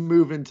 let's just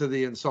move into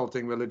the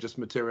insulting religious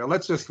material.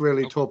 Let's just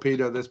really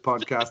torpedo this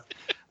podcast.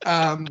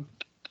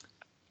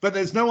 But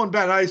there's no one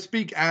better. I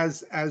speak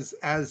as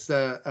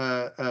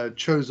a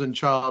chosen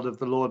child of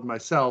the Lord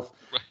myself.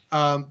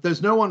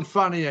 There's no one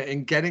funnier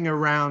in getting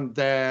around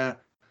their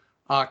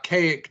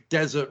archaic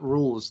desert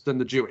rules than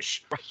the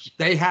Jewish.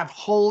 They have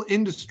whole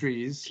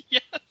industries.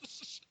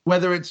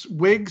 Whether it's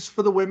wigs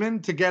for the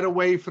women to get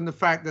away from the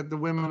fact that the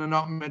women are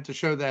not meant to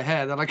show their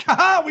hair. They're like,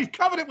 ha, we've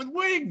covered it with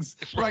wigs.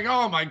 Like,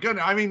 oh my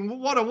goodness. I mean,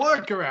 what a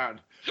workaround.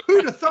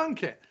 Who'd have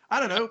thunk it?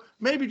 I don't know.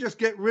 Maybe just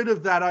get rid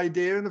of that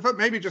idea.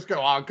 Maybe just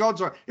go,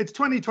 gods are, it's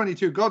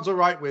 2022. God's all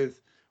right with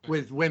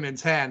with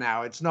women's hair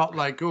now. It's not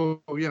like,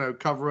 oh,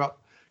 cover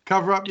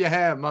up your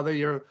hair, mother.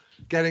 You're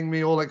getting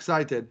me all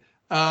excited.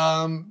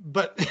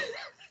 But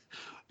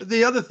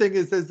the other thing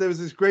is there was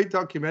this great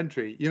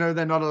documentary.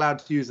 They're not allowed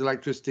to use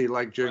electricity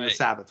like during the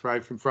Sabbath,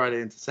 right? From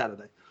Friday into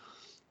Saturday.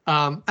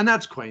 And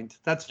that's quaint.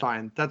 That's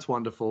fine. That's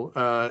wonderful.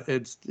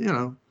 It's,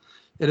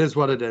 it is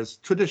what it is.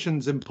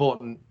 Tradition's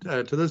important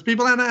to those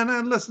people.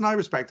 And listen, I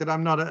respect it.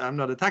 I'm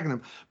not attacking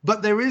them.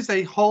 But there is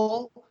a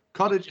whole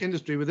cottage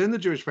industry within the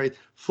Jewish faith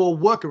for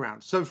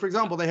workarounds. So, for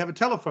example, they have a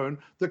telephone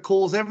that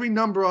calls every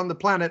number on the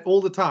planet all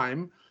the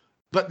time,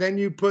 but then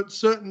you put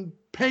certain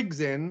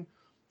pegs in,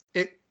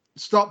 it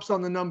stops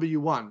on the number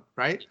you want,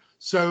 right?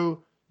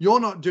 So you're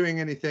not doing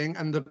anything,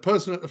 and the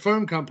person at the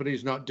phone company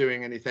is not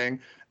doing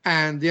anything,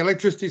 and the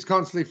electricity is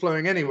constantly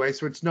flowing anyway,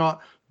 so it's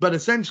not. But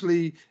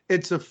essentially,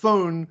 it's a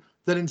phone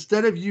that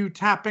instead of you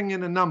tapping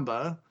in a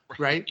number,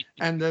 right,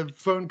 and the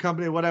phone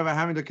company or whatever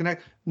having to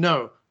connect,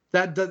 no.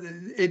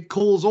 It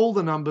calls all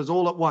the numbers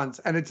all at once,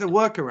 and it's a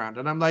workaround.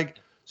 And I'm like,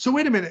 so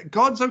wait a minute,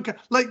 God's okay?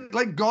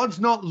 Like God's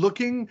not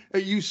looking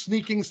at you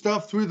sneaking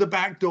stuff through the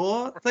back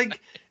door? Like,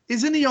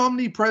 isn't he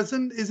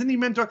omnipresent? Isn't he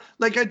meant to?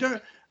 Like, I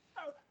don't.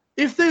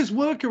 If there's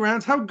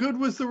workarounds, how good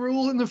was the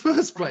rule in the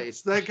first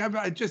place? Like,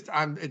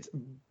 it's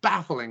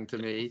baffling to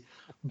me.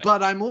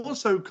 But I'm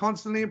also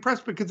constantly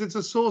impressed because it's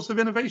a source of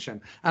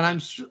innovation,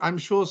 and I'm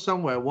sure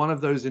somewhere one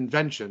of those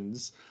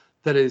inventions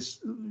that is,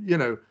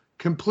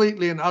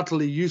 completely and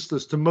utterly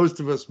useless to most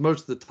of us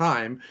most of the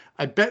time.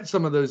 I bet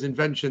some of those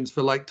inventions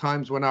for like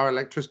times when our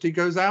electricity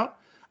goes out.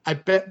 I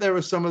bet there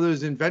are some of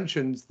those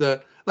inventions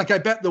that, like, I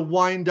bet the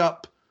wind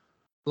up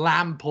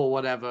lamp or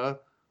whatever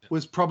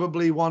was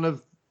probably one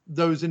of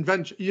those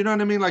inventions. You know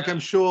what I mean? Like, I'm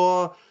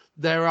sure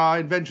there are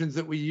inventions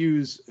that we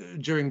use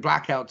during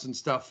blackouts and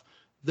stuff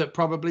that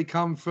probably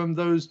come from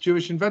those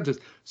Jewish inventors.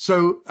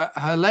 So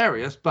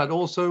hilarious, but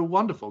also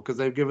wonderful because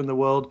they've given the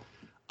world.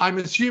 I'm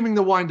assuming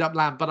the wind-up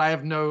lamp, but I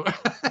have no.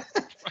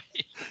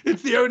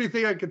 It's the only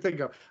thing I can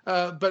think of.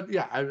 But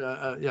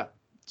yeah, yeah.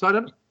 So I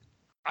don't.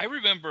 I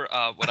remember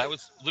when I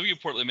was living in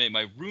Portland, Maine,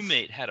 my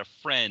roommate had a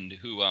friend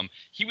who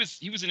he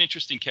was an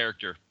interesting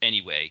character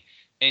anyway,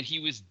 and he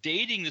was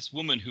dating this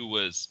woman who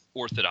was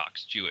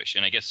Orthodox Jewish,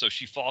 and I guess so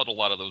she followed a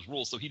lot of those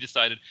rules. So he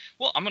decided,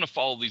 well, I'm going to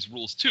follow these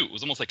rules too. It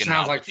was almost like a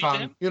sounds like fun.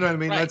 To him. You know what I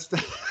mean? Right. That's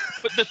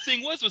But the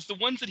thing was the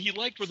ones that he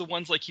liked were the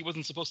ones like he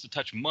wasn't supposed to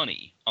touch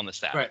money on the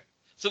Sabbath. Right.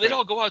 So they'd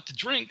all go out to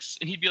drinks,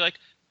 and he'd be like,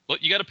 well,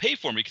 you got to pay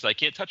for me because I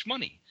can't touch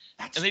money.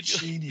 That's and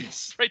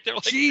genius. Right there,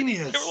 like,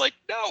 genius. They were like,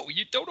 no,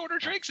 you don't order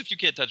drinks if you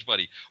can't touch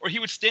money. Or he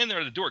would stand there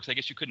at the door because I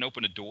guess you couldn't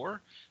open a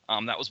door.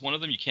 That was one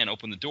of them. You can't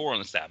open the door on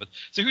the Sabbath.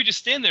 So he would just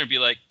stand there and be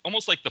like,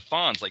 almost like the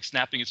Fonz, like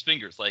snapping his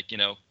fingers, like,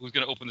 who's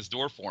going to open this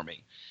door for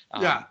me?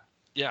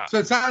 Yeah. So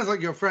it sounds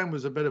like your friend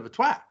was a bit of a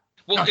twat.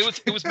 Well,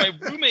 it was my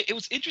roommate. It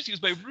was interesting.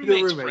 It was my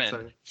roommate's friend.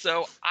 Sorry.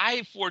 So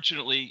I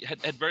fortunately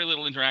had very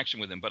little interaction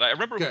with him. But I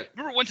remember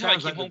one time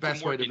I came home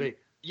from work.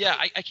 Yeah,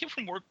 I came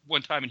from work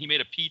one time and he made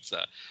a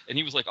pizza, and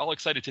he was like all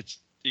excited to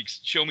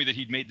show me that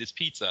he'd made this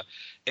pizza.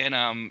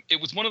 And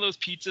it was one of those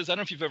pizzas. I don't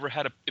know if you've ever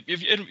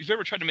if you've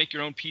ever tried to make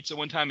your own pizza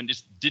one time and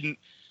just didn't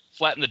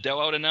flatten the dough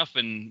out enough,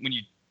 and when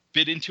you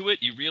bit into it,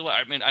 you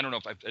realize, I mean, I don't know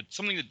if it's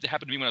something that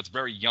happened to me when I was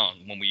very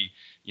young, when we,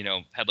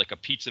 had like a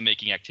pizza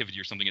making activity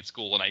or something at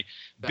school, and I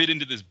bit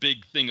into this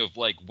big thing of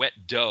like wet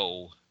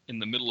dough in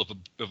the middle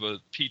of a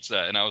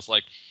pizza, and I was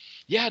like,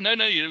 yeah, no,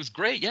 it was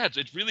great. Yeah,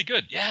 it's really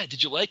good. Yeah,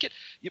 did you like it?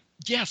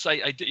 Yes,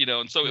 I did,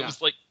 and so it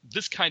was like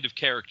this kind of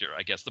character,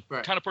 I guess, the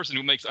kind of person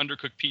who makes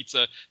undercooked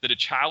pizza that a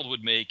child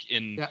would make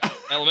in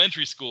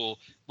elementary school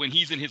when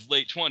he's in his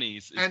late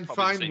 20s. And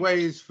find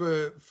ways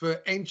for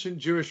ancient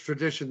Jewish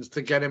traditions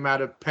to get him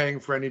out of paying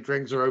for any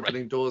drinks or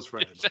opening doors for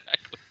anyone.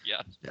 Exactly,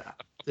 yeah.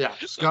 Yeah,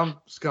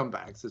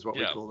 scumbags is what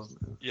we call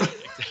them. Yeah,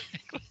 exactly.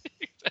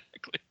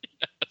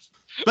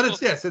 But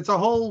it's a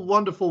whole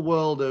wonderful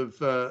world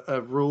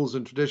of rules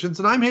and traditions.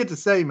 And I'm here to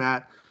say,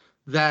 Matt,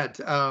 that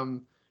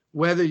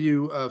whether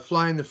you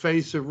fly in the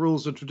face of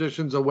rules and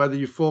traditions, or whether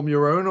you form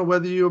your own, or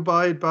whether you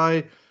abide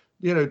by,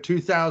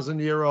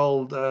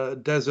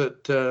 2,000-year-old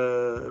desert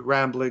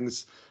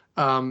ramblings,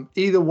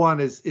 either one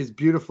is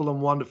beautiful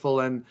and wonderful.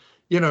 And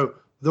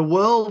the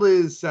world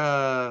is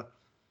the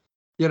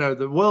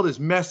world is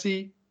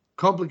messy,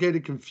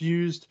 complicated,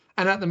 confused,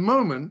 and at the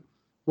moment,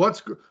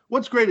 What's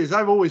great is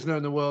I've always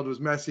known the world was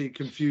messy,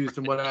 confused,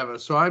 and whatever.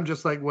 So I'm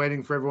just like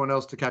waiting for everyone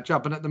else to catch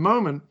up. And at the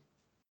moment,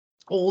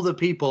 all the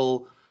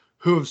people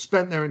who have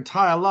spent their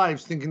entire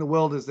lives thinking the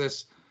world is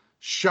this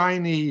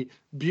shiny,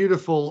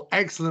 beautiful,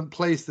 excellent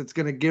place that's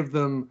going to give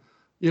them,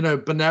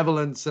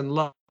 benevolence and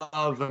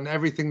love and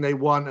everything they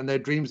want, and their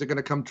dreams are going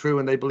to come true,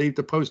 and they believe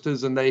the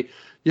posters, and they,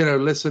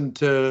 listen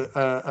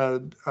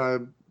to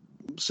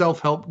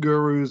self-help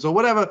gurus or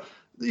whatever.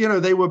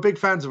 They were big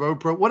fans of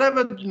Oprah,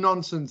 whatever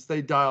nonsense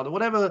they dialed,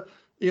 whatever,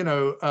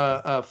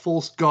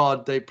 false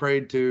god they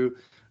prayed to.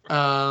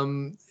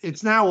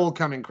 It's now all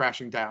coming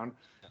crashing down.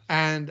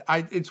 And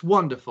it's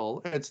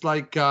wonderful. It's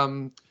like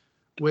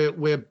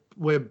we're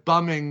we're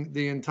bumming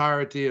the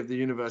entirety of the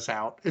universe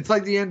out. It's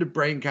like the end of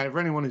Brain Candy. For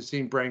anyone who's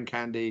seen Brain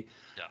Candy,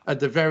 at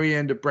the very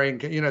end of Brain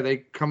Candy, they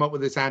come up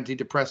with this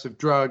antidepressive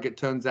drug. It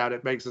turns out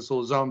it makes us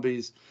all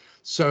zombies.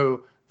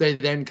 So they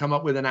then come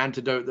up with an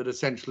antidote that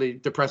essentially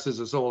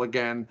depresses us all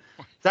again.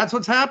 That's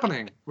what's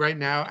happening right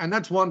now, and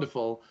that's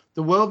wonderful.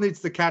 The world needs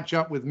to catch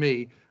up with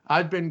me.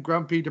 I've been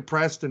grumpy,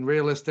 depressed, and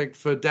realistic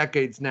for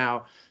decades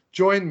now.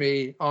 Join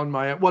me on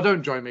my, well,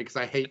 don't join me because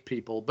I hate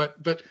people,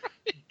 but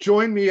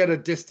join me at a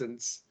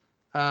distance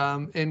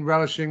in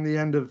relishing the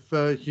end of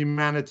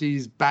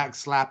humanity's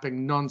backslapping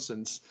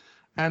nonsense.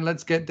 And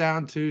let's get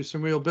down to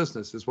some real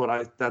business that's what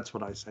I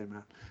say,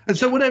 man. And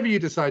so whatever you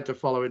decide to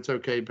follow, it's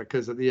okay,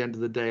 because at the end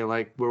of the day,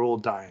 like, we're all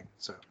dying.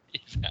 So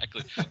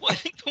exactly. Well, I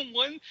think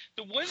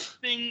the one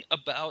thing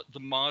about the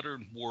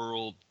modern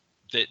world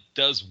that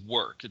does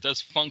work, it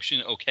does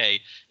function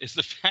okay, is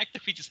the fact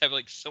that we just have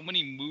like so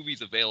many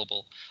movies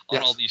available on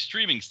all these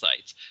streaming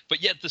sites.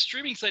 But yet the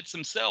streaming sites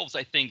themselves,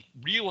 I think,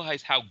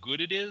 realize how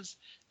good it is,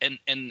 and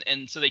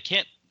so they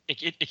can't.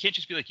 It can't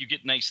just be like you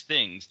get nice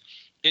things.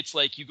 It's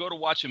like you go to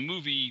watch a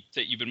movie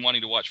that you've been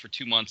wanting to watch for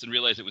 2 months and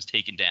realize it was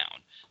taken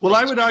down. Well,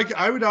 I would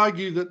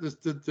argue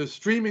that the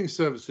streaming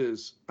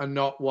services are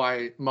not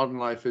why modern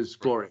life is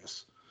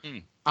glorious.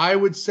 I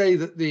would say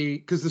that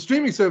because the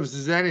streaming services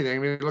is anything. I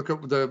mean, look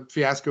at the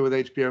fiasco with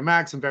HBO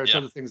Max and various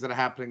other things that are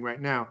happening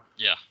right now.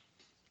 Yeah.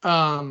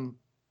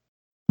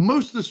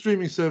 Most of the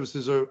streaming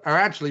services are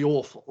actually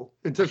awful,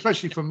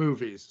 especially for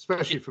movies,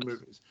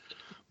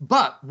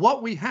 But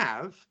what we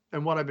have,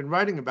 and what I've been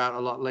writing about a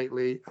lot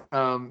lately,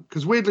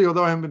 because weirdly,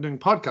 although I haven't been doing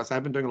podcasts,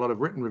 I've been doing a lot of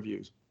written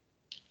reviews,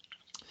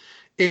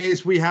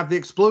 is we have the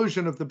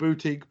explosion of the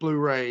boutique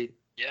Blu-ray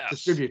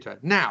distributor.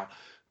 Now,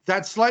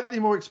 that's slightly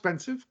more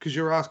expensive because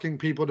you're asking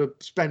people to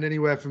spend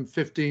anywhere from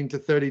 $15 to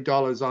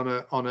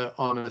 $30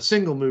 on a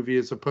single movie,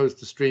 as opposed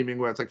to streaming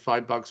where it's like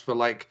 $5 for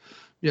like,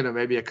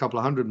 maybe a couple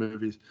of hundred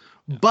movies.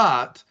 Yeah.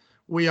 But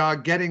we are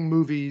getting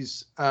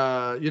movies,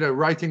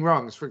 Righting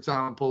Wrongs, for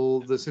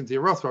example, the Cynthia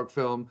Rothrock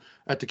film,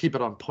 to keep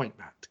it on point,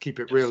 Matt, to keep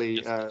it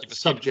really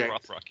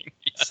subject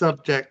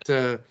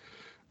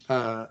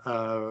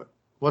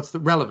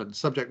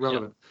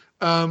relevant.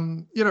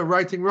 Yeah.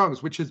 Righting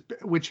Wrongs,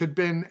 which had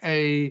been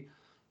a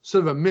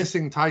sort of a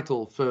missing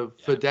title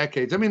for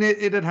decades. I mean,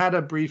 it had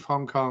a brief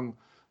Hong Kong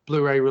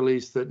Blu-ray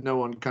release that no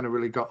one kind of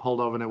really got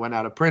hold of, and it went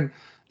out of print.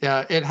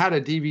 It had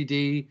a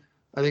DVD,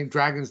 I think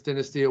Dragon's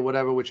Dynasty or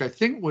whatever, which I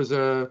think was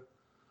I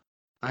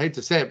hate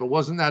to say it, but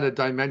wasn't that a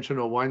Dimension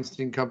or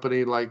Weinstein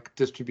Company like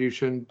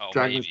distribution?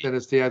 Dragon's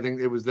Dynasty, I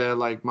think it was their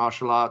like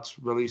martial arts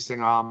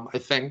releasing arm, I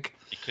think.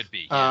 It could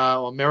be.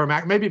 Or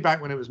Miramax, maybe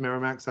back when it was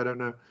Miramax, I don't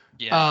know.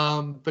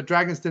 Yeah. But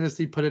Dragon's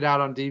Dynasty put it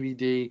out on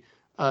DVD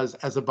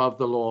as Above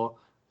the Law.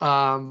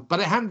 But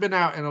it hadn't been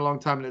out in a long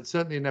time, and it's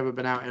certainly never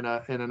been out in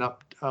an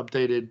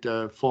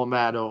updated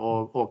format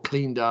or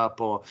cleaned up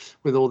or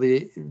with all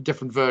the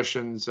different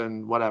versions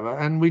and whatever.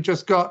 And we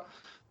just got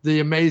the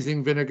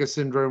amazing Vinegar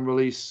Syndrome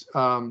release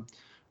a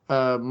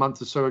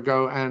month or so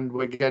ago, and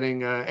we're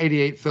getting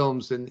 88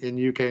 films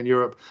in UK and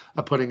Europe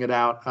are putting it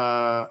out.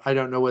 I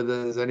don't know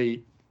whether there's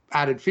any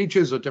added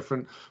features or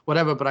different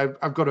whatever, but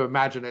I've got to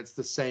imagine it's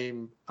the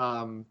same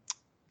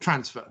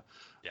transfer.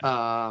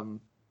 Yeah.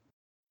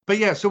 But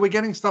yeah, so we're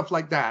getting stuff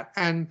like that.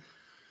 And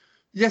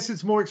yes,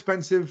 it's more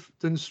expensive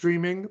than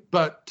streaming,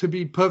 but to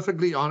be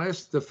perfectly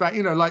honest, the fact,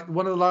 like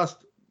one of the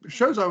last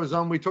shows I was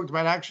on, we talked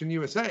about Action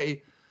USA.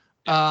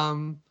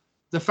 The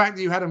fact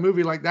that you had a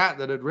movie like that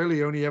had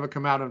really only ever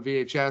come out on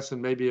VHS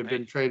and maybe had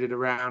been traded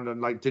around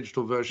and like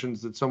digital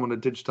versions that someone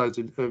had digitized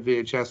a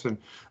VHS. And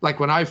like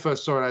when I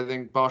first saw it, I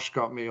think Bosch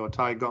got me or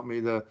Ty got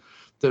me the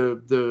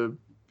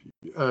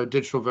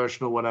digital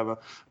version or whatever.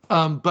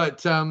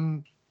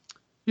 To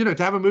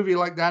have a movie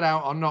like that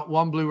out on not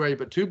one Blu-ray,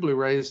 but two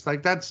Blu-rays,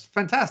 like that's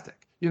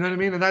fantastic. You know what I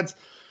mean? And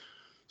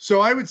so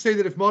I would say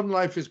that if modern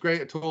life is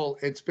great at all,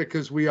 it's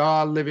because we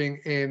are living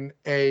in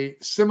a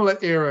similar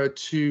era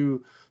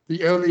to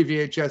the early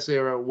VHS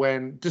era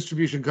when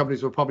distribution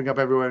companies were popping up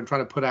everywhere and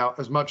trying to put out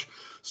as much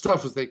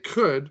stuff as they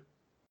could.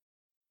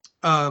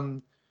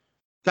 That's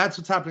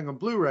what's happening on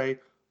Blu-ray.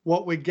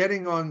 What we're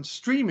getting on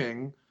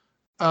streaming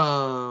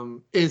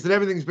is that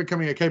everything's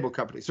becoming a cable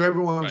company. So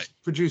everyone's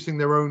producing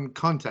their own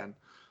content.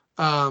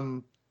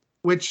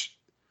 Which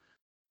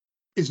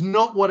is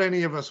not what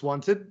any of us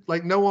wanted.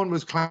 Like no one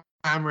was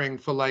clamoring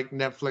for like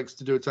Netflix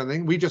to do its own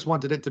thing. We just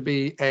wanted it to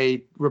be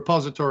a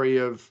repository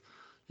of,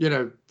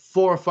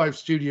 4 or 5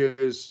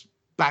 studios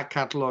back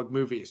catalog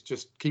movies.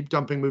 Just keep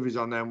dumping movies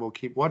on there and we'll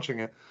keep watching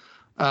it.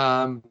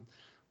 But,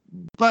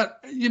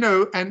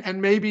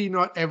 and maybe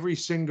not every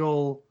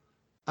single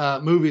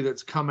movie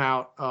that's come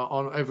out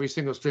on every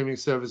single streaming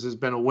service has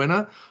been a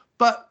winner,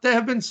 but there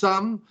have been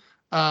some.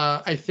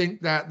 I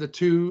think that the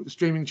 2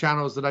 streaming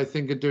channels that I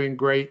think are doing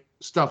great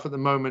stuff at the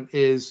moment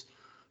is,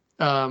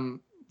 funnily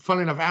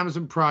enough,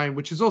 Amazon Prime,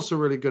 which is also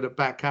really good at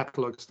back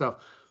catalog stuff.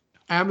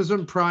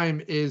 Amazon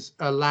Prime is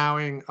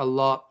allowing a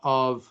lot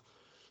of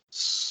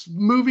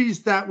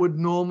movies that would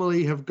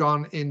normally have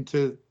gone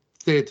into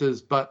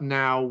theaters, but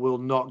now will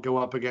not go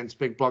up against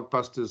big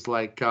blockbusters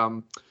like.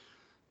 And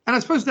I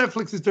suppose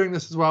Netflix is doing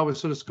this as well with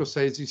sort of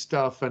Scorsese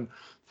stuff and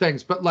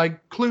things. But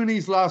like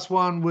Clooney's last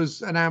one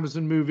was an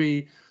Amazon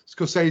movie.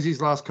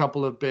 Scorsese's last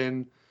couple have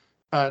been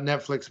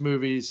Netflix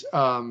movies.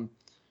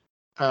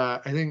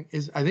 I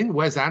think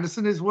Wes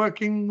Anderson is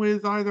working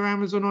with either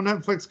Amazon or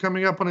Netflix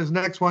coming up on his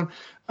next one.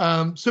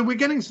 So we're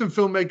getting some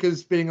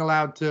filmmakers being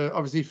allowed to,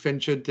 obviously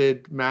Fincher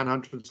did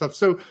Manhunter and stuff.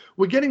 So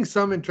we're getting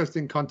some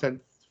interesting content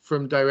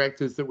from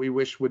directors that we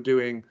wish were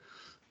doing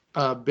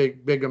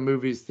bigger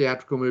movies,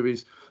 theatrical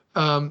movies.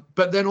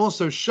 But then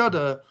also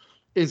Shudder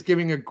is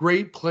giving a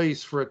great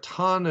place for a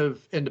ton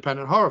of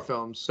independent horror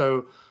films.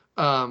 So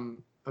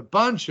a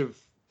bunch of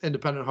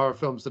independent horror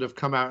films that have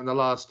come out in the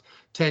last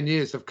 10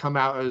 years have come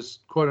out as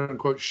quote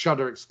unquote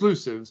Shudder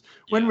exclusives,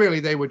 when really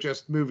they were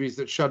just movies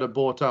that Shudder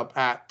bought up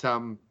at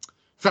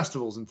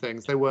festivals and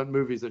things. They weren't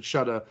movies that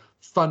Shudder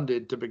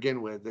funded to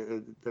begin with.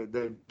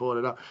 They bought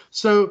it up.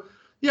 So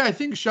yeah, I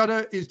think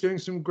Shudder is doing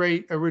some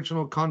great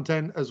original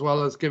content as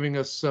well as giving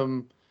us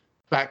some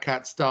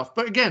Batcat stuff.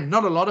 But again,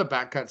 not a lot of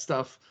Batcat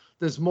stuff.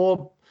 There's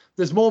more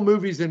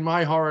movies in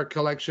my horror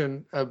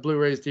collection of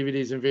Blu-rays,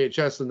 DVDs, and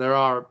VHS than there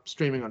are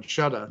streaming on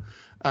Shudder.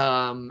 We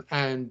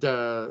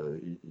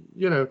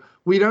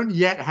don't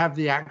yet have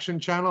the action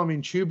channel. I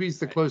mean, Tubi's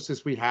the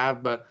closest we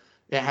have, but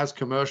it has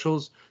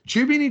commercials.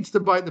 Tubi needs to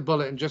bite the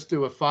bullet and just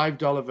do a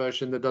 $5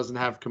 version that doesn't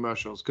have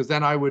commercials, because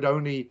then I would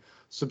only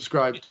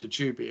subscribe to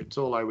Tubi. It's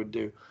all I would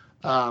do.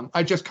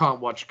 I just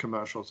can't watch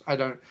commercials.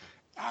 I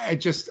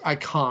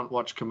can't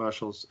watch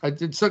commercials.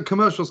 So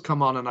commercials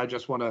come on and I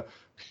just want to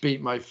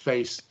beat my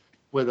face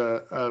with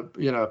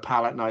a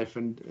palette knife,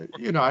 and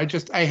I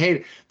hate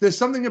it. There's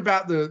something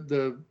about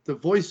the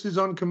voices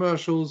on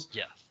commercials,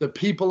 the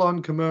people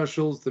on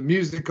commercials, the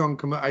music on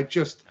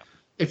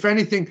if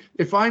anything,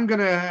 if I'm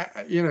gonna,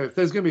 if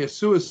there's gonna be a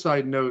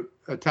suicide note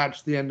attached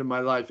to the end of my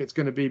life, it's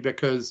gonna be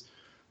because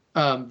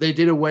they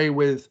did away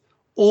with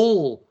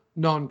all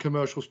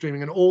non-commercial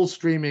streaming, and all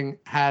streaming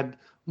had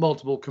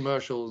multiple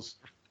commercials,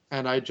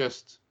 and I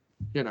just,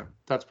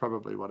 that's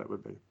probably what it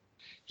would be.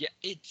 Yeah,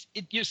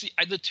 you see,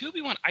 the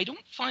Tubi one, I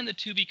don't find the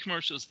Tubi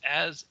commercials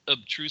as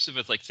obtrusive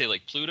as, like, say,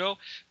 like Pluto,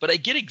 but I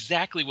get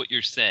exactly what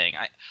you're saying.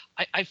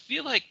 I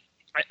feel like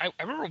I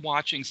remember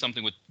watching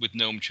something with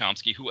Noam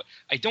Chomsky, who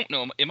I don't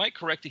know. Am I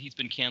correct that he's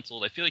been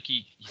canceled? I feel like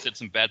he said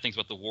some bad things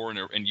about the war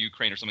in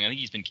Ukraine or something. I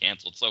think he's been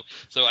canceled. So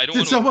I don't.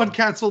 Did someone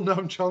cancel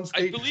Noam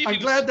Chomsky? I'm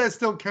glad they're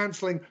still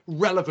canceling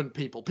relevant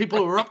people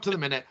who are up to the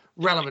minute,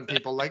 relevant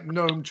people like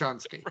Noam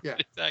Chomsky. Yeah,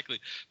 exactly.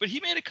 But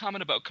he made a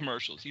comment about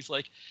commercials. He's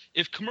like,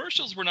 if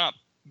commercials were not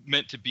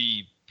meant to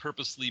be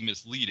purposely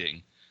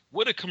misleading,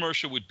 what a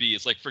commercial would be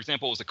is like, for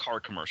example, it was a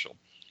car commercial.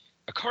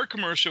 A car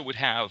commercial would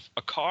have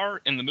a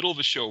car in the middle of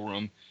a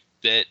showroom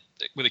that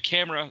with a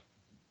camera,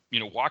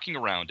 walking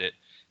around it,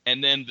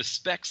 and then the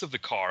specs of the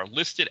car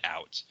listed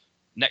out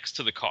next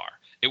to the car.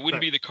 It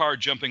wouldn't be the car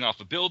jumping off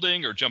a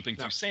building or jumping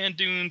through sand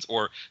dunes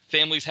or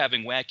families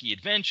having wacky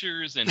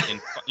adventures and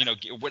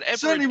whatever.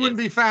 Certainly wouldn't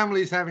be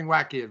families having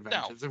wacky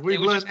adventures. No, if we've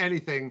learned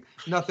anything,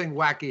 nothing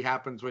wacky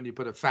happens when you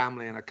put a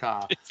family in a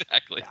car.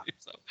 Exactly. Yeah.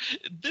 So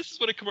this is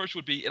what a commercial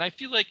would be, and I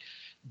feel like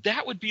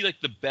that would be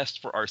like the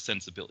best for our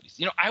sensibilities.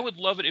 I would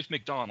love it if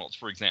McDonald's,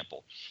 for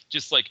example,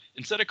 just like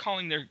instead of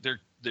calling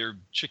their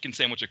chicken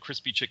sandwich a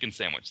crispy chicken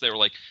sandwich, they were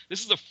like,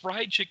 this is a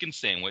fried chicken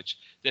sandwich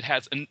that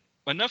has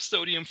enough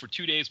sodium for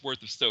 2 days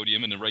worth of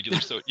sodium in a regular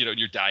in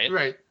your diet.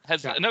 Right.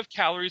 Has enough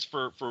calories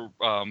for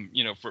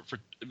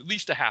at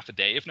least a half a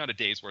day, if not a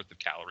day's worth of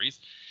calories.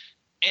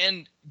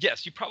 And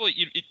yes, it's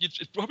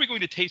probably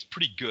going to taste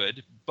pretty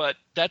good, but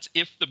that's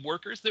if the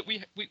workers that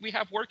we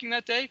have working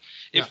that day,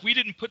 if we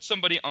didn't put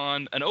somebody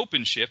on an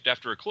open shift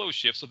after a closed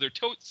shift, so they're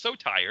so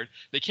tired,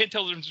 they can't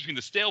tell the difference between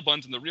the stale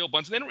buns and the real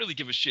buns, and they don't really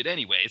give a shit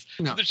anyways,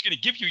 so they're just going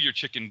to give you your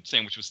chicken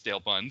sandwich with stale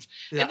buns,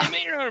 and they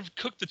may not have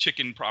cooked the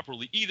chicken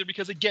properly either,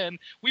 because again,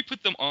 we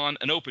put them on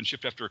an open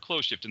shift after a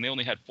closed shift, and they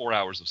only had 4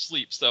 hours of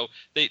sleep, so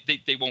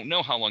they won't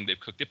know how long they've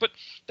cooked it, but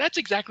that's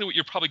exactly what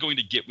you're probably going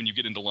to get when you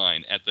get into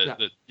line at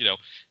the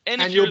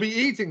and you'll be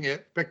eating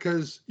it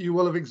because you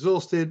will have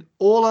exhausted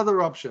all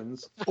other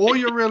options, or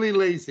you're really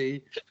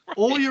lazy,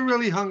 or you're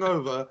really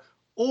hungover,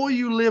 or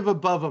you live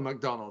above a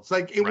McDonald's.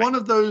 Like one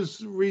of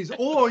those reasons,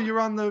 or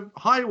you're on the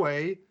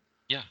highway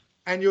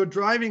and you're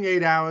driving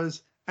 8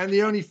 hours and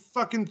the only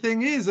fucking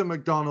thing is a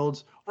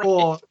McDonald's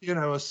or,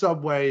 a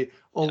Subway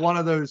or one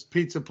of those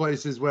pizza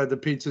places where the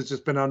pizza's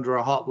just been under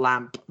a hot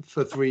lamp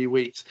for 3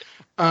 weeks.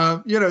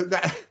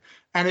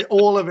 And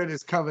all of it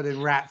is covered in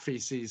rat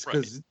feces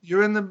because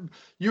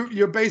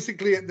you're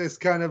basically at this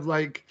kind of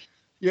like,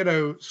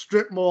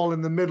 strip mall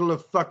in the middle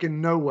of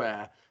fucking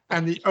nowhere.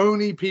 And the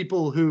only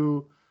people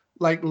who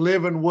like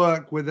live and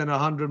work within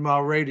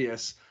 100-mile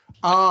radius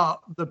are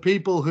the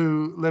people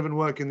who live and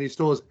work in these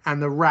stores and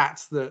the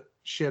rats that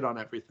shit on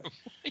everything.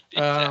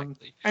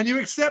 Exactly. And you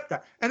accept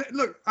that. And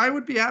look, I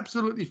would be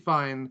absolutely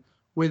fine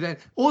with it.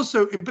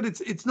 Also, but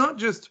it's not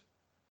just.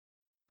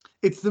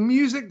 It's the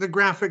music, the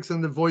graphics,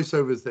 and the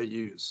voiceovers they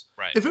use.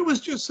 Right. If it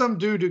was just some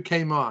dude who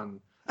came on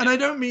And I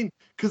don't mean,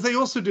 because they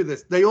also do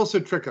this. They also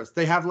trick us.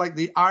 They have like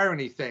the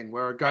irony thing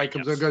where a guy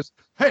comes and goes,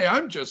 "Hey,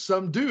 I'm just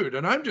some dude,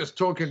 and I'm just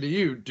talking to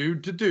you,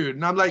 dude to dude."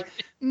 And I'm like,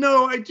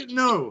 no,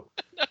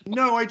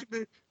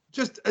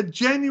 just a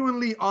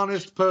genuinely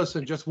honest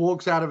person just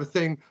walks out of a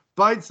thing,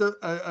 bites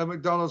a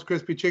McDonald's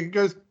crispy chicken,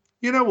 goes,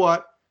 "You know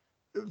what?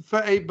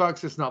 For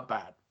 $8, it's not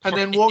bad," and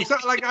then walks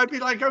out. Like, I'd be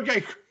like,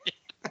 okay.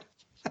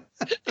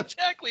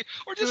 Exactly.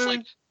 Or just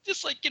like,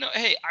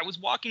 hey, I was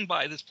walking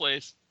by this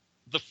place.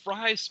 The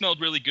fries smelled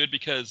really good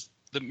because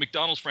the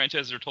McDonald's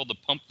franchises are told to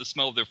pump the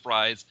smell of their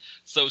fries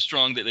so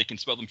strong that they can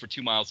smell them for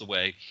 2 miles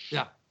away.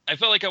 Yeah. I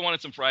felt like I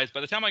wanted some fries.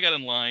 By the time I got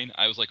in line,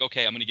 I was like,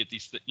 okay, I'm going to get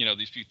these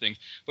few things.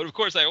 But of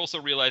course, I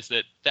also realized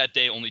that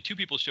day only 2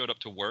 people showed up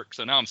to work.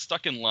 So now I'm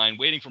stuck in line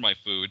waiting for my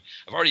food.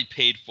 I've already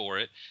paid for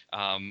it.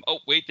 Oh,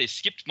 wait, they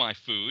skipped my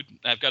food.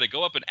 I've got to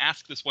go up and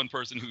ask this one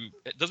person who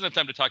doesn't have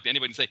time to talk to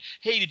anybody and say,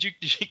 hey, did you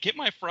get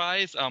my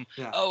fries?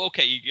 Oh,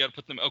 okay, you got to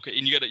put them. Okay,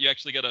 and you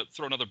actually got to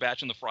throw another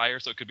batch in the fryer,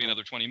 so it could be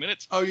another 20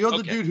 minutes. Oh, you're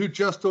the dude who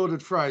just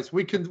ordered fries.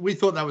 We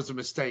thought that was a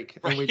mistake,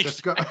 and we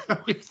just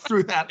we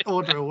threw that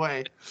order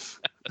away.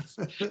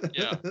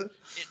 Yeah,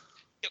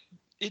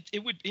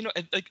 it would,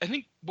 I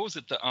think, what was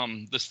it,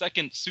 the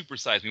second Super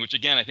Size Me, which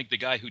again I think the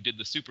guy who did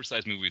the Super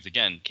Size Me was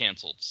again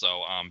canceled.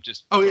 So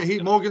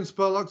Morgan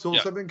Spurlock's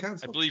also been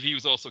canceled. I believe he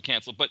was also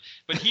canceled, but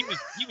he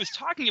was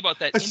talking about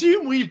that.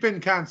 Assume we've been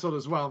canceled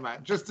as well,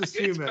 Matt. Just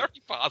assume it's very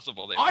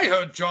possible. I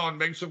heard John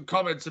make some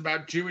comments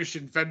about Jewish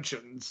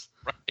inventions.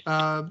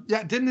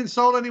 Right. Didn't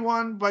insult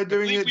anyone by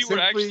doing it.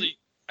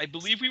 I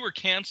believe we were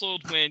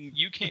canceled when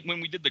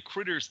we did the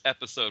Critters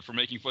episode for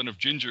making fun of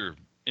ginger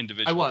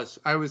individuals.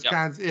 I was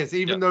canceled. Yes,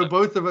 even though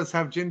both of us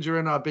have ginger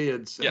in our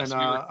beards. Yes, and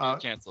we were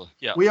canceled.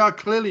 Yeah, we are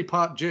clearly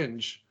part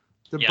ginge,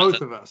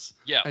 both of us.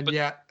 Yeah,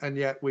 and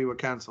yet we were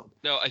canceled.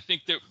 No, I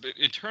think that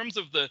in terms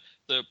of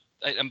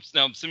I'm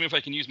now assuming if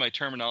I can use my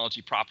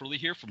terminology properly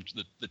here from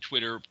the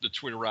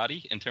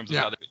Twitterati in terms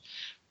of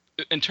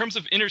in terms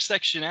of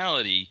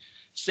intersectionality,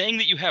 saying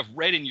that you have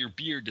red in your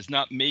beard does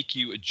not make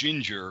you a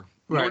ginger.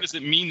 Nor does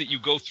it mean that you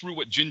go through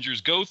what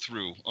gingers go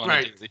through on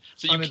a daily.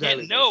 So you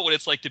can't know what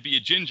it's like to be a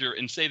ginger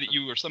and say that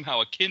you are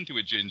somehow akin to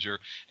a ginger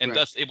and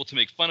thus able to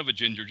make fun of a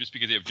ginger just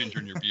because you have ginger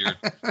in your beard.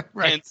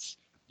 Hence,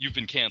 you've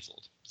been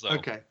canceled. So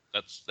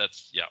that's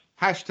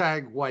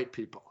Hashtag white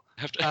people.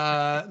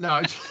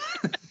 No,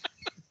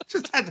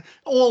 just had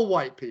all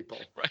white people.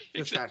 Right.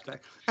 Just hashtag.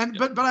 And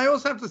but I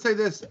also have to say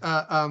this.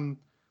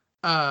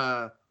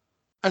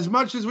 As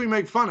much as we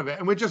make fun of it,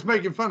 and we're just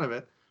making fun of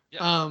it.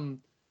 Yeah.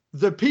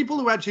 The people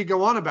who actually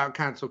go on about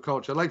cancel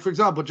culture, like, for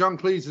example, John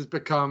Cleese has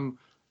become,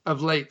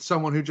 of late,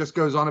 someone who just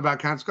goes on about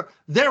cancel culture.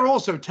 They're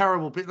also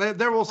terrible people.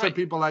 They're also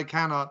people I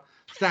cannot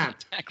stand.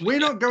 Exactly, we're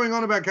not going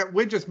on about,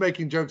 we're just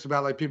making jokes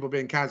about, like, people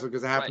being canceled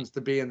because it happens to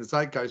be in the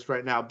zeitgeist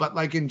right now. But,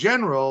 like, in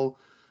general,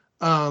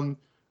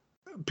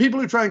 people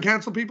who try and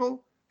cancel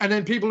people, and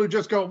then people who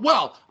just go,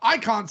 well, I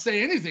can't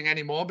say anything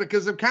anymore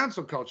because of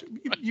cancel culture.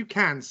 You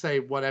can say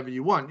whatever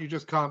you want. You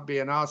just can't be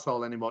an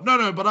asshole anymore.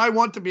 No, but I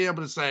want to be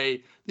able to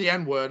say the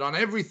N-word on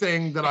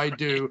everything that I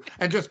do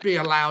and just be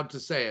allowed to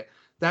say it.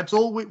 That's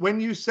all. When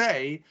you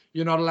say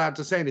you're not allowed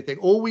to say anything,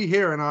 all we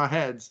hear in our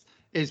heads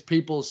is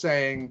people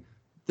saying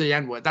the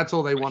N-word. That's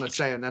all they want to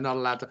say, and they're not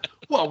allowed to.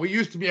 Well, we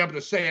used to be able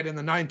to say it in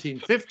the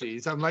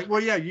 1950s. I'm like,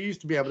 well, yeah, you used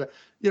to be able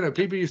to,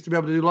 people used to be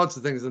able to do lots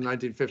of things in the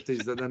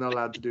 1950s that they're not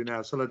allowed to do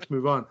now. So let's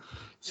move on.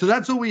 So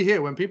that's all we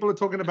hear when people are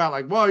talking about,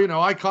 like,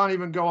 well, I can't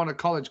even go on a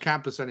college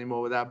campus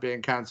anymore without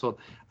being canceled.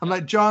 I'm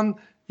like, John,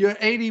 you're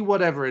 80,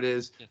 whatever it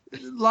is.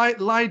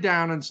 Lie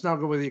down and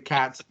snuggle with your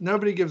cats.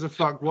 Nobody gives a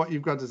fuck what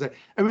you've got to say.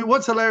 I mean,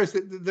 what's hilarious,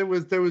 there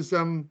was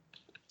a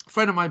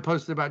friend of mine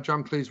posted about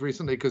John Cleese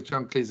recently, because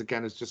John Cleese,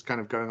 again, is just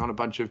kind of going on a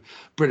bunch of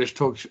British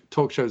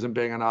talk shows and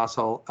being an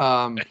asshole,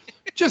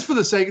 just for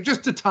the sake,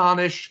 just to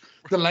tarnish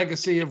the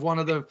legacy of one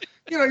of the,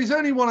 he's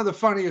only one of the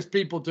funniest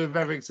people to have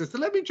ever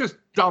existed. Let me just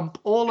dump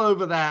all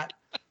over that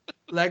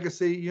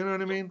legacy. You know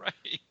what I mean?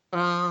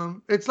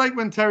 Right. It's like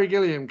when Terry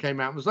Gilliam came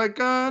out, it was like,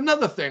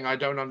 another thing I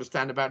don't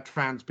understand about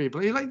trans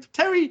people. You're like,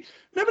 Terry,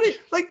 nobody,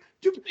 like,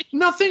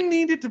 nothing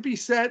needed to be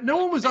said. No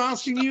one was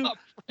asking you.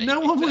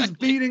 No one was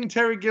beating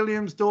Terry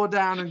Gilliam's door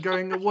down and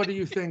going, what do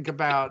you think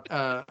about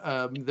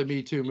the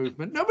Me Too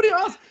movement? Nobody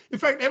asked. In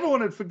fact,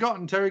 everyone had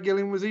forgotten Terry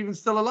Gilliam was even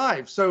still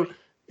alive. So,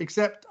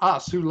 except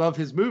us who love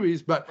his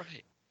movies. But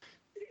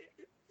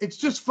it's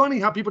just funny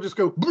how people just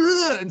go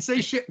and say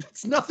shit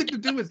that's nothing to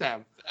do with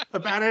them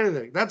about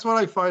anything. That's what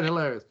I find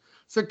hilarious.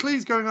 So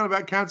Cleese going on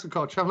about cancel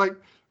culture. I'm like,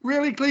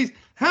 really, Cleese?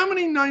 How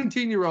many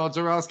 19-year-olds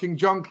are asking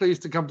John Cleese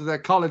to come to their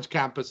college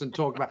campus and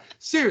talk about?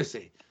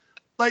 Seriously,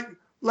 like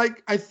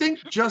I think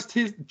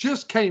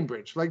just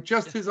Cambridge, like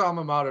just his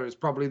alma mater is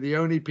probably the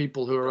only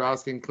people who are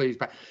asking Cleese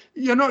back.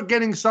 You're not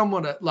getting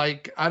someone at,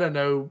 like, I don't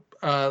know,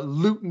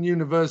 Luton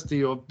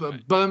University or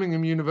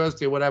Birmingham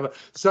University or whatever,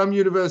 some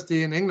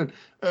university in England,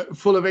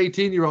 full of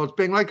 18-year-olds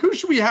being like, who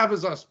should we have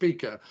as our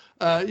speaker?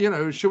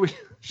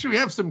 Should we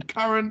have some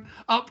current,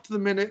 up to the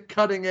minute,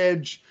 cutting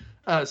edge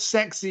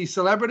sexy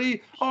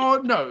celebrity.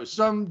 Oh no,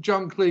 some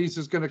John Cleese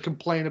is going to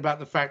complain about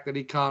the fact that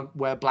he can't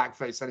wear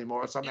blackface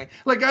anymore or something.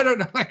 Like, I don't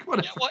know. Like,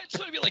 what? Yeah, well, it's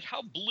going to be like,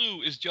 how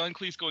blue is John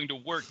Cleese going to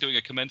work doing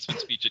a commencement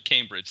speech at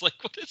Cambridge? Like,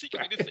 what is he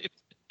going to say?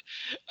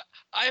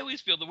 I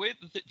always feel the way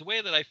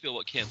that I feel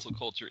about cancel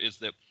culture is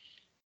that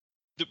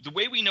the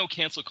way we know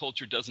cancel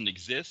culture doesn't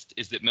exist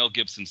is that Mel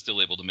Gibson's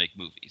still able to make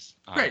movies.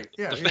 Right.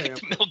 The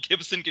fact that Mel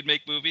Gibson can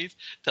make movies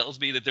tells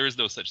me that there is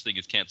no such thing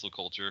as cancel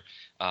culture.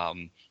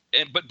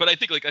 But I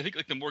think like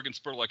the Morgan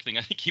Spurlock thing,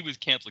 I think he was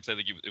canceled because I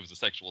think it was a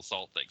sexual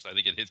assault thing. So I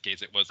think in his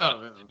case it really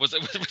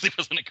wasn't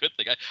a good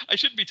thing. I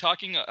shouldn't be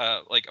talking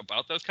like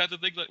about those kinds of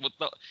things. Like,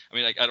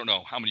 I don't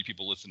know how many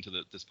people listen to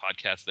this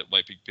podcast that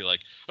might be like,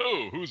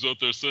 oh, who's out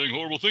there saying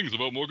horrible things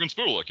about Morgan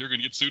Spurlock? You're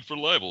going to get sued for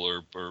libel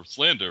or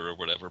slander or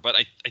whatever. But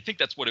I think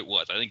that's what it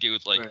was. I think it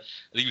was like I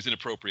think he was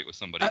inappropriate with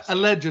somebody.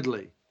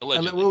 Allegedly.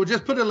 We'll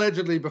just put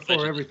allegedly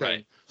before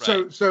everything.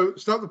 Right. So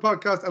stop the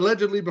podcast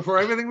allegedly before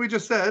everything we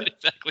just said.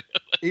 Exactly.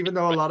 Even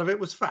though a lot of it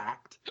was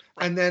fact,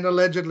 and then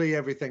allegedly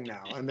everything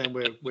now, and then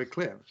we're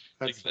clear.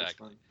 That's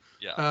fine.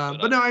 Yeah.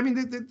 But no, I mean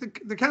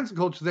the cancel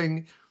culture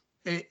thing,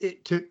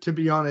 to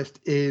be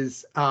honest,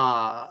 is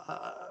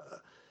the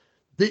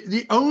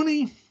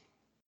only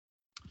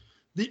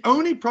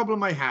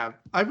problem I have.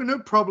 I have no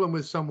problem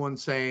with someone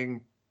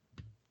saying,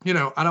 I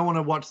don't want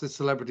to watch the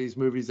celebrities'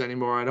 movies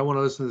anymore. I don't want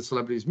to listen to the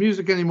celebrities'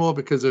 music anymore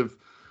because of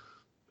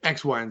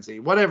X, Y, and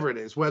Z. Whatever it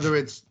is, whether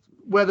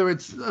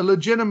it's a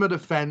legitimate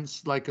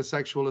offense like a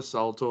sexual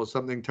assault or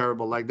something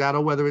terrible like that,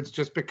 or whether it's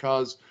just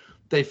because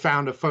they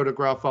found a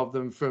photograph of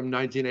them from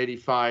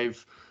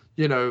 1985,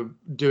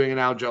 doing an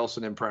Al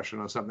Jolson impression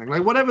or something.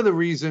 Like, whatever the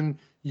reason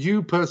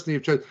you personally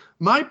have chosen.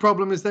 My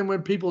problem is then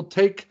when people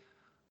take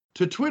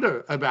to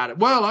Twitter about it.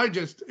 Well, I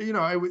just,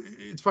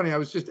 it's funny. I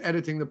was just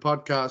editing the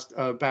podcast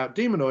about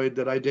Demonoid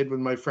that I did with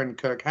my friend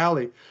Kirk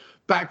Howley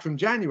back from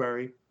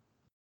January.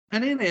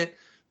 And in it,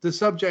 the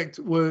subject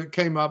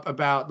came up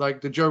about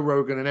like the Joe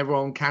Rogan and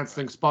everyone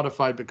canceling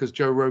Spotify because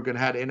Joe Rogan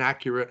had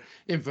inaccurate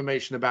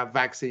information about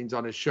vaccines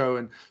on his show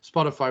and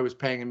Spotify was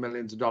paying him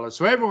millions of dollars.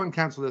 So everyone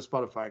canceled their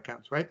Spotify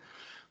accounts, right?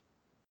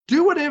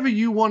 Do whatever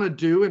you want to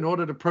do in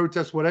order to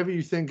protest whatever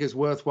you think is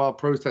worthwhile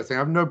protesting. I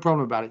have no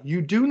problem about it.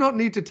 You do not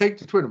need to take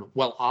to Twitter.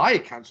 Well, I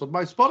canceled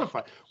my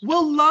Spotify.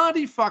 Well,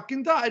 lardy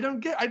fucking die. I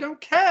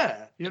don't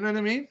care. You know what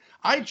I mean?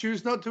 I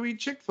choose not to eat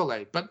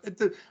Chick-fil-A, but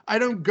I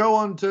don't go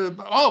on to,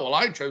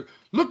 I chose,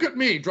 look at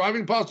me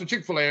driving past a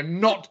Chick-fil-A and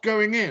not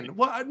going in.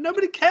 Well,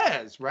 nobody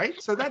cares,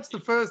 right? So that's the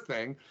first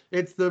thing.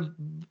 It's the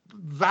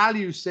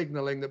value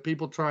signaling that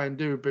people try and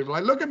do. People are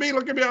like, look at me,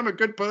 I'm a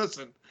good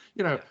person.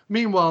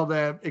 Meanwhile,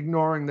 they're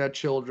ignoring their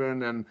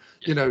children and,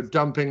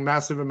 dumping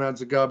massive amounts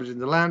of garbage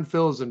into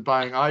landfills and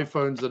buying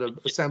iPhones that are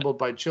assembled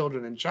by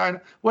children in China,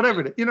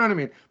 whatever it is. You know what I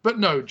mean? But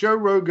no, Joe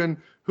Rogan,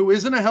 who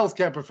isn't a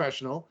healthcare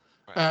professional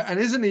and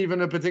isn't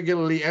even a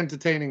particularly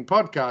entertaining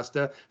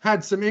podcaster,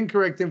 had some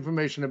incorrect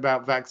information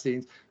about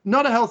vaccines.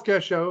 Not a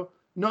healthcare show,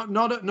 not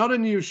a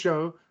news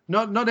show,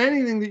 not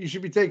anything that you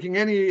should be taking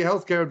any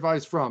healthcare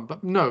advice from.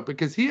 But no,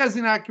 because he has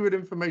inaccurate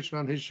information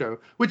on his show,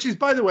 which is,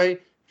 by the way,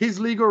 his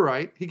legal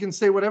right. He can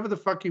say whatever the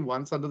fuck he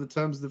wants under the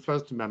terms of the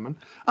First Amendment,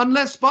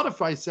 unless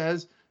Spotify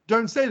says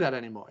don't say that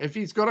anymore. If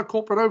he's got a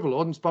corporate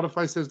overlord and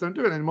Spotify says don't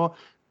do it anymore,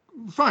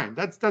 fine.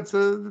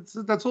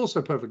 That's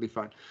also perfectly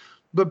fine.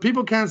 But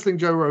people canceling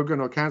Joe Rogan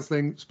or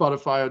canceling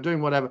Spotify or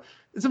doing whatever,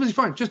 it's obviously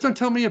fine. Just don't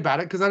tell me about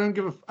it because I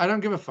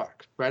don't give a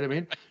fuck, right? I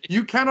mean,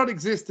 you cannot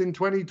exist in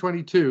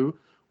 2022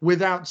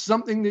 without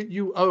something that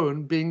you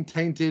own being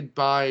tainted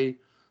by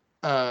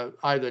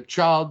either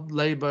child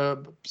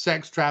labor,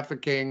 sex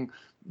trafficking,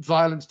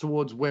 violence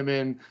towards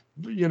women,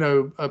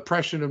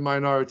 oppression of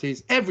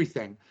minorities,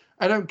 everything.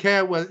 I don't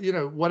care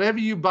whatever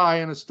you buy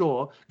in a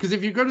store, because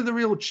if you go to the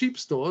real cheap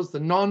stores, the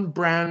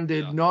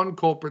non-branded,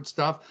 non-corporate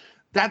stuff,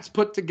 that's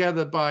put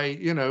together by,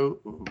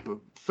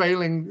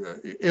 failing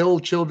ill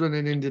children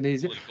in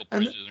Indonesia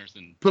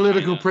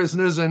political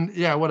prisoners and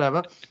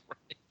whatever.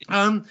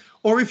 Right.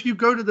 Or if you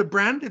go to the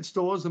branded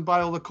stores and buy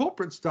all the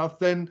corporate stuff,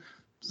 then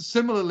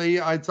similarly,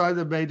 it's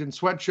either made in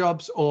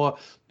sweatshops or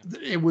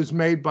it was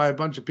made by a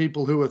bunch of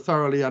people who are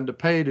thoroughly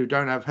underpaid, who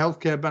don't have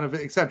healthcare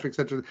benefit, et cetera, et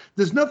cetera.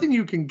 There's nothing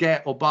you can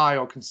get or buy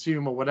or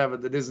consume or whatever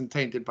that isn't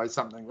tainted by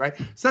something, right?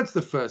 So that's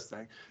the first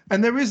thing.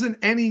 And there isn't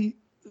any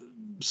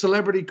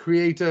celebrity,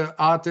 creator,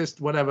 artist,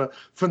 whatever,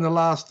 from the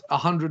last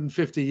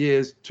 150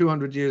 years,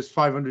 200 years,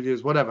 500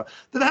 years, whatever,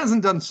 that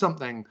hasn't done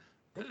something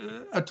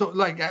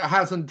like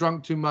hasn't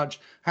drunk too much,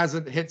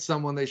 hasn't hit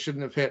someone they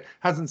shouldn't have hit,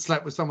 hasn't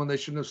slept with someone they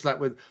shouldn't have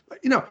slept with.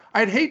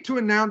 I'd hate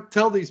to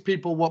tell these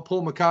people what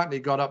Paul McCartney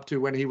got up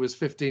to when he was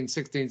 15,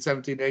 16,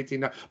 17,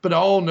 18. But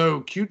no,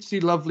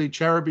 cutesy, lovely,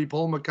 cheruby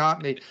Paul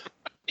McCartney,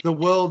 the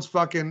world's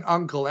fucking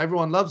uncle.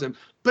 Everyone loves him.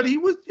 But he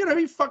was,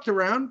 he fucked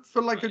around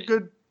for like a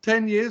good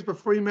 10 years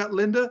before he met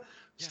Linda,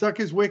 stuck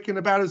his wick in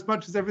about as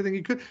much as everything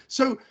he could.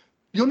 So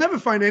you'll never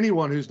find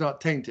anyone who's not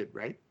tainted,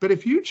 right? But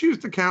if you choose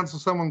to cancel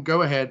someone,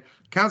 go ahead,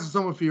 cancel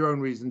someone for your own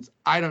reasons.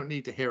 I don't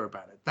need to hear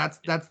about it.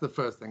 That's the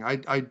first thing.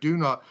 I do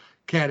not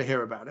care to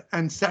hear about it.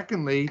 And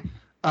secondly,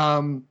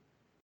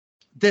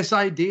 this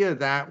idea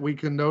that we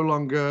can no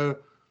longer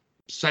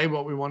say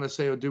what we want to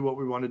say or do what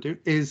we want to do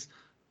is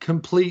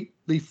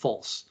completely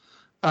false.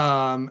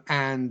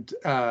 And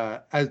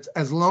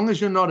as long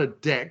as you're not a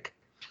dick,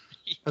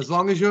 as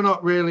long as you're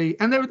not really,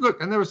 and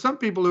there are some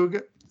people who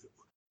get.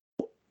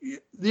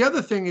 The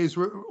other thing is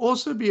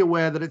also be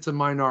aware that it's a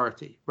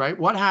minority, right?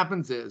 What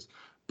happens is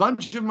a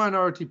bunch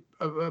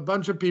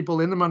of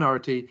people in the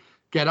minority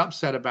get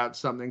upset about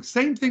something.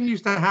 Same thing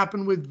used to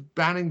happen with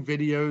banning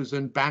videos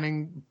and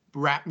banning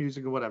rap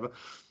music or whatever.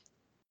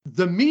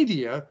 The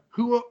media,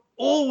 who are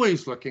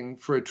always looking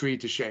for a tree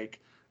to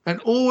shake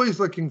and always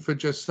looking for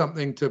just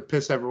something to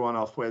piss everyone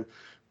off with,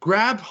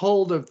 grabbed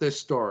hold of this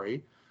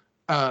story,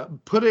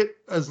 put it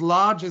as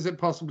large as it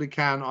possibly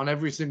can on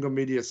every single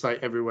media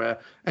site everywhere,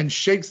 and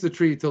shakes the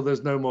tree till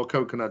there's no more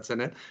coconuts in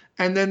it,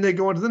 and then they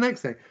go on to the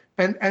next thing.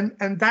 And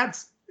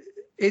that's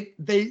it.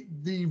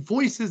 The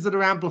voices that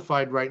are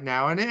amplified right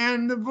now,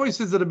 and the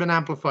voices that have been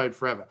amplified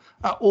forever,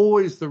 are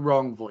always the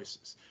wrong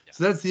voices. Yeah.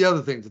 So that's the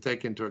other thing to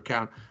take into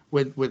account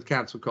with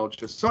cancel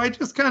culture. So I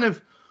just kind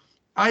of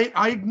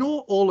I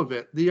ignore all of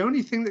it. The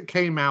only thing that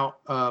came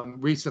out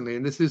recently,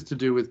 and this is to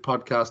do with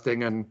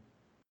podcasting and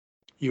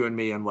you and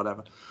me and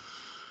whatever,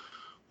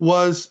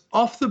 was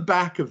off the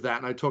back of that,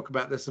 and I talk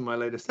about this in my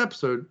latest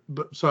episode,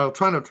 but so I'll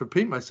try not to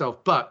repeat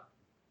myself, but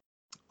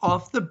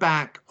off the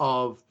back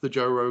of the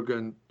Joe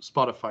Rogan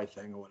Spotify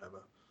thing or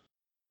whatever,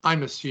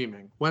 I'm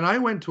assuming, when I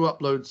went to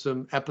upload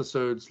some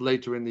episodes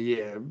later in the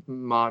year,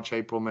 March,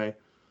 April, May,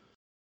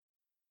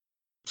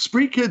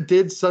 Spreaker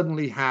did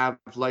suddenly have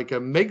like a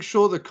make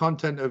sure the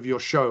content of your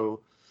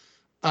show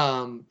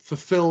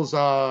fulfills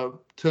our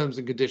terms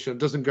and conditions,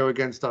 doesn't go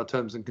against our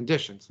terms and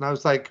conditions. And I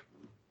was like,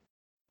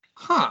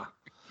 huh.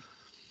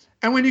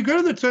 And when you go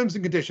to the terms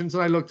and conditions,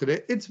 and I looked at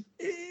it,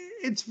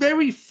 it's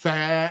very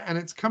fair, and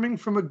it's coming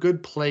from a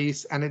good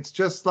place, and it's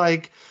just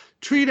like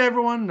treat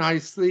everyone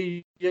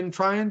nicely and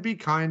try and be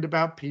kind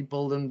about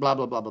people and blah,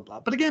 blah, blah, blah, blah.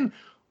 But again,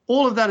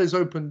 all of that is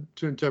open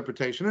to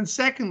interpretation. And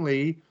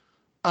secondly,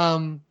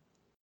 unless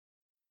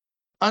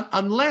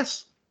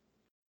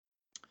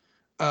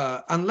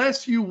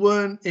you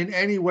weren't in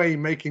any way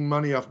making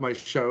money off my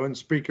show, and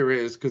Spreaker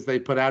is, because they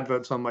put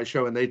adverts on my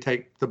show and they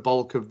take the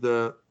bulk of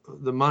the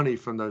money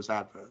from those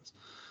adverts.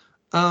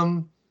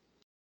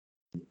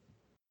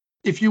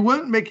 If you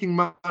weren't making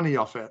money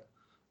off it,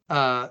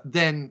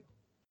 then,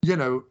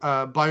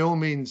 by all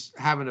means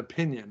have an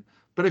opinion.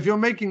 But if you're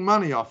making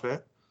money off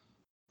it,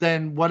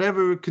 then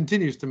whatever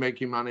continues to make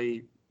you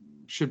money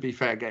should be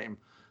fair game.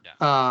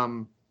 Yeah.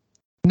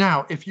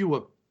 Now, if you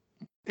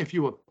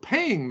were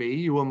paying me,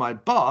 you were my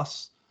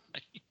boss,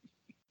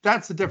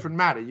 that's a different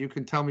matter. You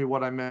can tell me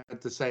what I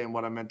meant to say and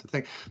what I meant to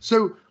think.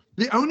 So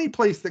the only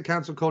place that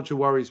cancel culture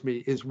worries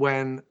me is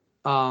when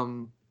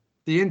the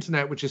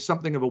internet, which is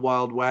something of a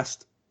Wild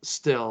West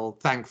still,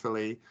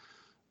 thankfully,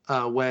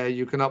 where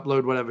you can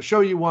upload whatever show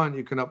you want,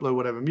 you can upload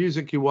whatever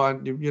music you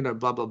want,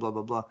 blah, blah, blah,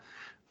 blah,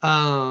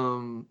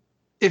 blah.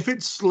 If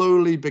it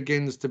slowly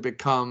begins to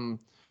become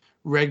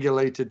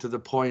regulated to the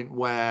point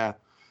where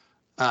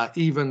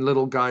even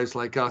little guys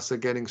like us are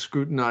getting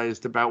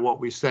scrutinized about what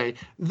we say,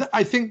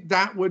 I think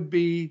that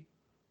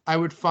I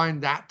would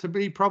find that to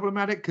be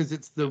problematic, because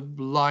it's the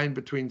line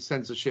between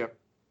censorship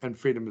and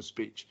freedom of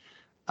speech.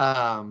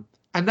 And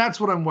that's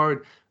what I'm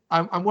worried.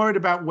 I'm worried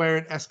about where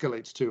it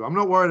escalates to. I'm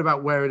not worried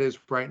about where it is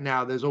right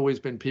now. There's always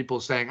been people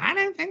saying, I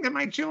don't think that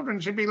my children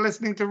should be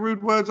listening to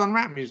rude words on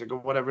rap music or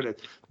whatever it is.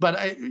 But,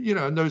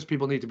 and those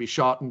people need to be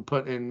shot and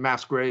put in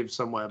mass graves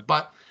somewhere.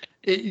 But,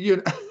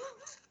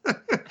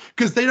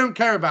 because they don't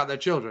care about their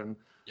children.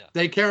 Yeah.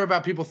 They care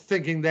about people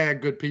thinking they're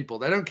good people.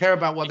 They don't care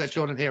about what their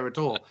children hear at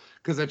all,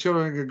 because their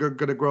children are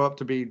going to grow up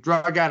to be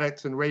drug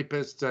addicts and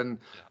rapists and,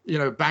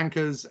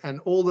 bankers and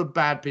all the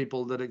bad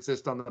people that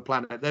exist on the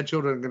planet. Their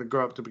children are going to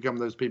grow up to become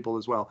those people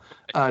as well.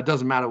 It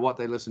doesn't matter what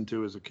they listened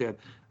to as a kid,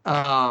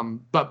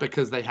 but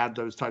because they had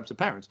those types of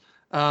parents.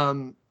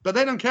 But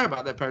they don't care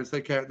about their parents.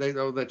 They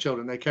know their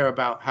children. They care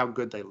about how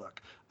good they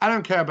look. I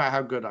don't care about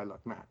how good I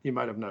look, Matt. You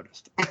might have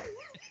noticed.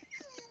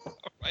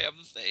 I'm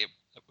the same.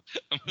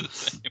 I'm the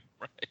same,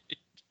 right?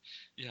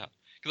 Yeah,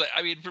 because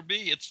for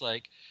me, it's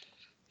like,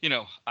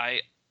 I,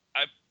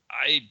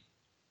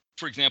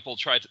 for example,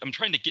 I'm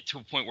trying to get to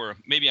a point where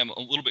maybe I'm a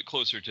little bit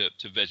closer to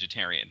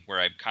vegetarian, where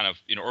I'm kind of,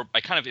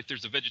 if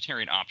there's a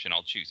vegetarian option,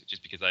 I'll choose it,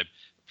 just because I'm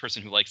a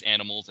person who likes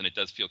animals, and it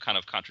does feel kind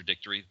of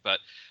contradictory. But,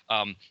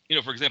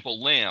 for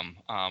example, lamb.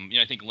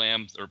 I think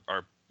lambs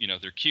are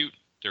they're cute.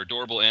 They're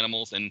adorable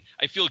animals, and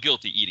I feel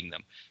guilty eating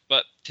them.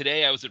 But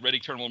today I was at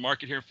Reading Terminal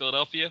Market here in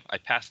Philadelphia. I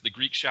passed the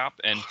Greek shop,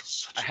 and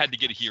I had to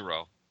get a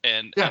hero.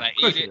 And I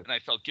ate it, and I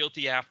felt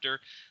guilty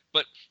after.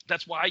 But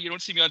that's why you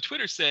don't see me on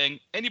Twitter saying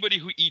anybody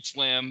who eats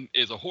lamb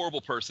is a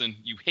horrible person.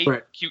 You hate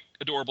cute,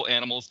 adorable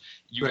animals.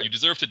 You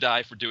deserve to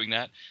die for doing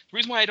that. The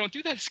reason why I don't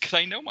do that is because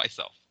I know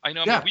myself. I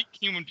know I'm a weak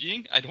human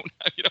being. I don't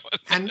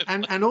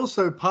And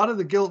also part of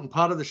the guilt and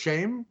part of the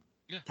shame,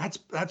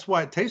 that's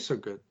why it tastes so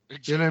good.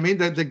 Exactly. You know what I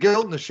mean? The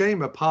guilt and the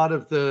shame are part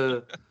of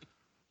the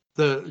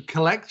the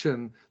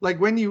collection, like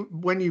when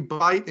you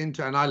bite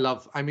into,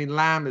 and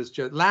lamb is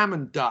just lamb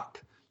and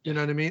duck, you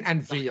know what I mean,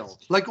 and veal,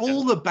 like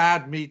all the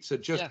bad meats are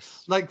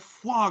just like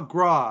foie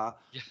gras.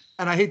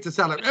 And I hate to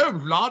sound like, oh,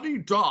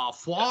 la-di-da,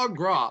 foie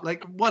gras,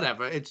 like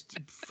whatever. It's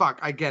fuck,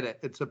 I get it.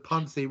 It's a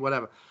punsy,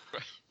 whatever.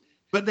 Right.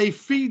 But they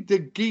feed the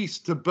geese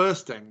to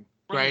bursting,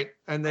 right?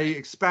 And they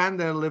expand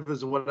their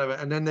livers or whatever,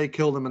 and then they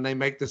kill them and they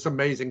make this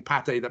amazing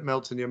pate that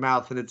melts in your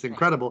mouth, and it's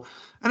incredible.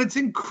 And it's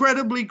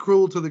incredibly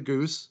cruel to the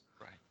goose.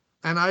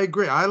 And I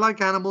agree. I like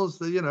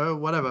animals,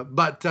 whatever.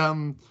 But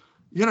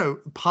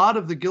part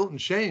of the guilt and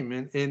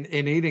shame in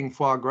eating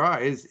foie gras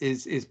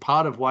is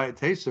part of why it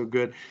tastes so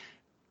good.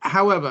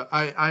 However,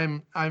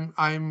 I'm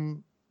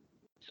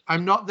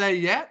not there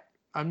yet.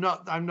 I've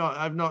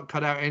not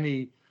cut out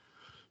any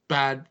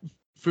bad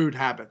food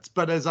habits.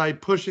 But as I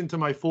push into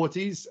my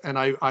 40s and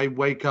I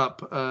wake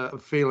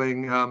up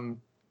feeling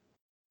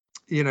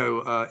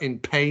in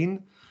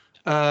pain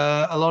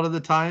a lot of the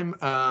time,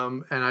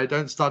 and I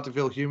don't start to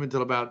feel human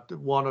till about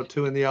 1 or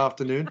 2 in the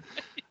afternoon,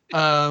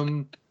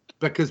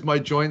 because my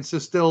joints are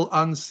still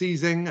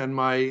unseizing and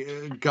my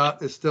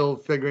gut is still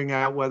figuring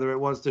out whether it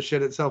wants to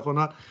shit itself or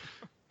not.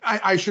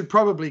 I should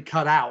probably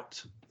cut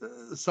out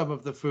some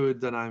of the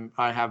food that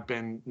I have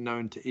been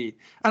known to eat,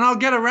 and I'll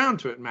get around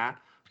to it, Matt,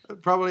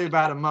 probably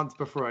about a month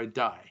before I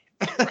die.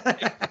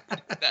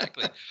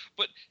 Exactly.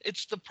 But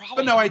it's the problem.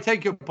 But no, I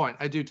take your point.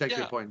 I do take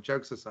your point.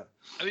 Jokes aside.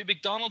 I mean,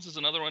 McDonald's is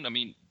another one. I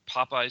mean,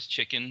 Popeye's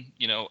chicken,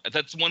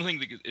 that's one thing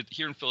that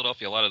here in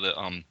Philadelphia, a lot of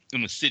the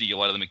in the city, a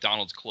lot of the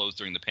McDonald's closed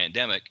during the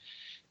pandemic,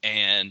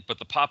 but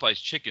the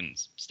Popeye's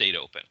chickens stayed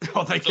open.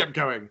 Oh, they kept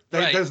going.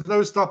 There's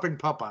no stopping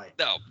Popeye.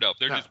 No,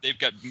 they've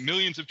got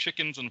millions of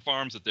chickens on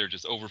farms that they're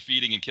just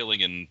overfeeding and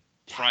killing and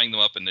frying them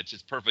up, and it's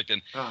just perfect.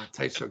 And it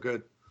tastes so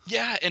good.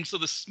 Yeah, and so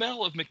the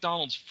smell of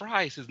McDonald's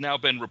fries has now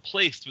been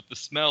replaced with the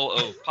smell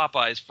of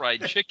Popeye's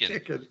fried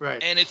chicken.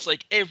 Right. And it's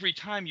like every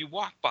time you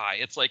walk by,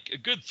 it's like a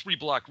good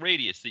 3-block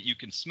radius that you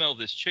can smell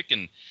this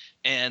chicken,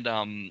 and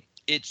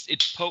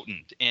it's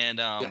potent. And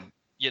I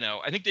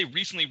think they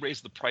recently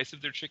raised the price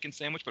of their chicken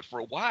sandwich, but for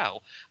a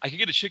while I could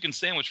get a chicken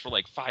sandwich for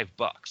like $5.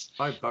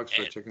 $5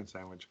 for a chicken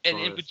sandwich.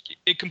 And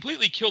it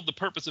completely killed the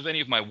purpose of any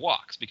of my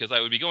walks, because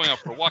I would be going out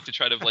for a walk to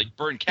try to like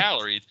burn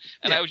calories,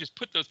 and I would just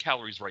put those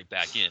calories right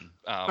back in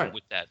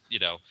with that,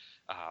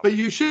 But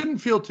you shouldn't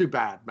feel too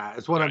bad, Matt,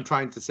 is what I'm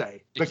trying to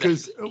say.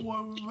 Because,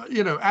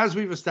 as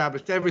we've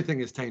established,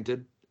 everything is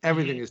tainted.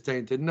 Everything is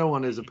tainted. No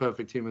one is a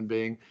perfect human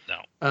being.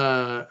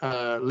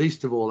 No.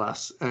 Least of all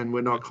us, and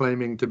we're not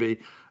claiming to be.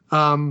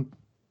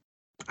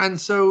 And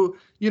so,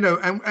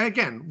 and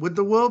again, with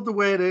the world the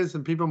way it is,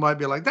 and people might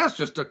be like, that's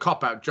just a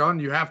cop-out, John.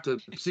 You have to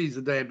seize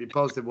the day and be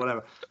positive,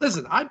 whatever.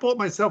 Listen, I bought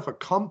myself a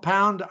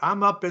compound.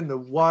 I'm up in the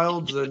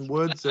wilds and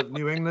woods of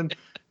New England,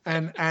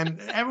 and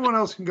everyone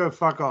else can go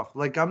fuck off.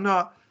 Like, I'm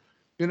not,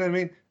 you know what I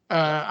mean?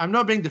 I'm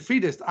not being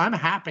defeatist. I'm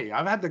happy.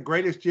 I've had the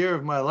greatest year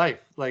of my life.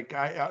 Like,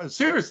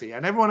 seriously,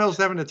 and everyone else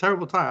having a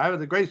terrible time. I had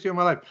the greatest year of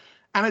my life.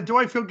 And do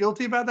I feel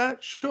guilty about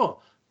that? Sure.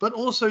 But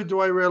also,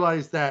 do I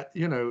realize that,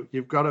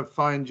 you've got to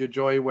find your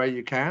joy where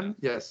you can?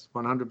 Yes,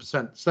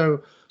 100%.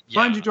 So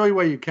find your joy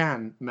where you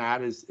can,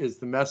 Matt, is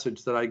the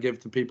message that I give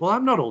to people.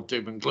 I'm not all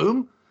doom and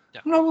gloom.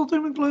 Yeah. I'm not all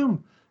doom and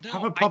gloom. No,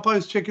 Have a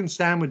Popeye's chicken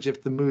sandwich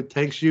if the mood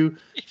takes you,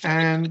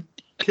 and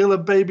kill a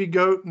baby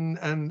goat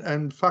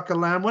and fuck a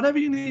lamb, whatever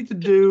you need to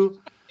do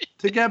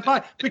to get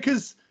by.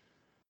 Because,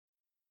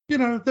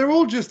 they're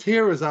all just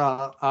here as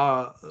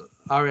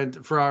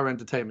for our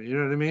entertainment. You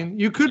know what I mean?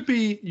 You could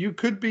be,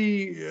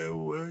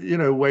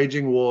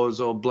 waging wars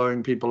or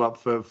blowing people up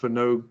for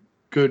no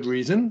good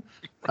reason.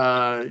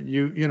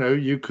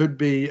 You could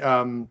be.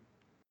 One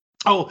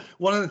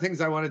of the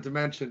things I wanted to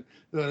mention,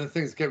 the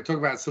things kept talking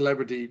about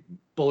celebrity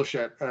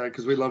bullshit,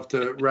 because we love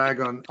to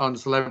rag on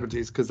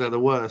celebrities because they're the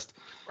worst.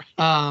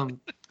 I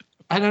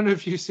don't know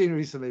if you've seen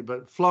recently,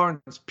 but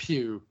Florence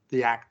Pugh,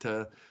 the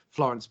actor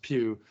Florence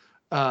Pugh,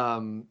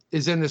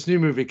 is in this new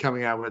movie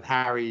coming out with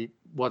Harry.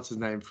 What's his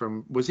name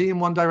was he in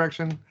One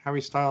Direction?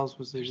 Harry Styles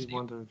was he in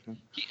One Direction?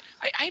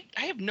 I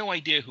have no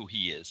idea who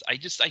he is. I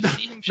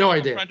see him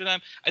showing up in front of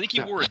them. I think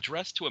he wore a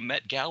dress to a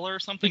Met Gala or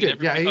something. And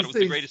everybody thought it was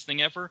the greatest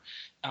thing ever.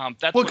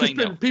 That's what I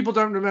know. People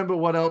don't remember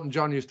what Elton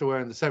John used to wear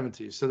in the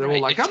 70s. So they're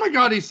all like, oh my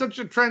God, he's such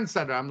a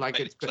trendsetter. I'm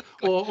like,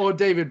 or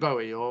David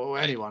Bowie or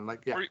anyone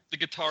like, Or the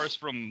guitarist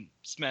from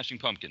Smashing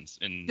Pumpkins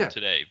in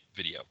Today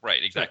video.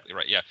 Right, exactly,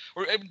 right, yeah.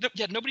 Or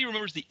nobody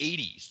remembers the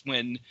 80s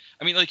when,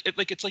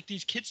 it's like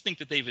these kids think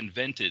that they've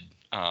invented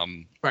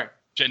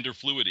gender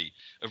fluidity.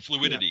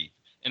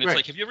 And it's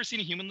like, have you ever seen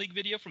a Human League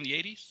video from the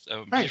 80s?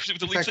 What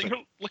the lead singer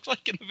looked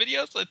like in the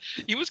videos? And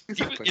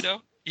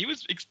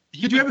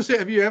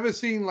have you ever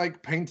seen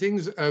like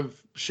paintings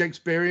of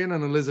Shakespearean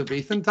and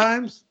Elizabethan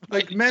times?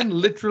 Like men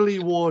literally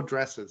wore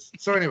dresses.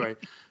 So anyway,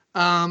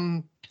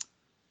 but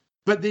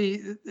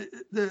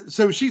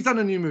so she's done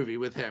a new movie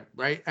with him,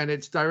 right? And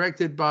it's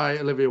directed by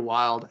Olivia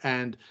Wilde,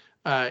 and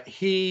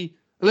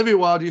Olivia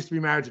Wilde used to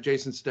be married to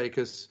Jason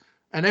Sudeikis.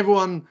 And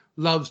everyone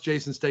loves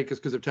Jason Sudeikis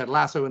because of Ted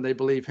Lasso, and they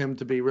believe him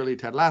to be really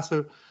Ted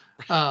Lasso.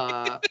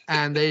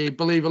 And they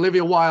believe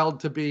Olivia Wilde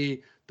to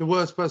be the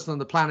worst person on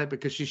the planet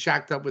because she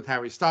shacked up with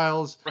Harry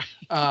Styles,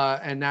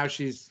 and now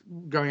she's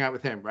going out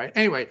with him, right?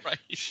 Anyway,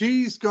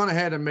 she's gone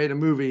ahead and made a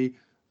movie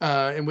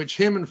in which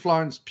him and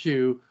Florence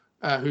Pugh,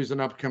 who's an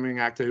upcoming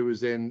actor who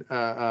was in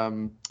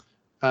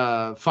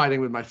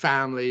Fighting with My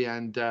Family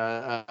and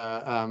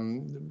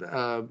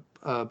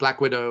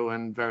Black Widow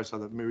and various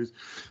other movies,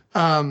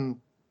 and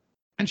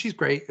she's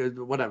great,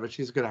 whatever,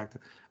 she's a good actor.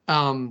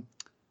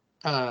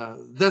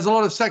 There's a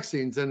lot of sex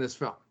scenes in this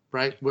film,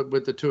 right,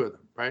 with the two of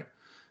them, right?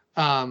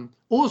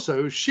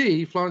 Also,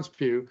 Florence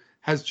Pugh,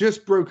 has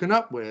just broken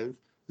up with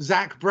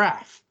Zach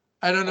Braff.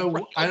 I don't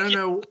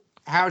know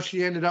how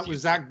she ended up with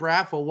Zach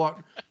Braff or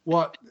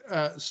what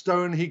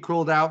stone he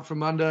crawled out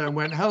from under and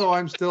went, hello,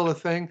 I'm still a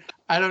thing.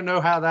 I don't know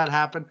how that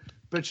happened,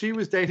 but she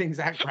was dating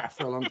Zach Braff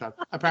for a long time,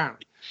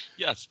 apparently.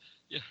 Yes.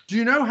 Yeah. Do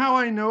you know how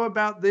I know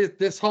about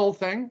this whole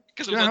thing?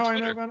 Because it was on Twitter. I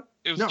know about it?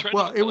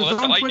 It was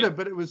on Twitter,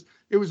 but it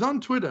was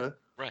on Twitter.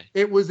 Right.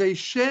 It was a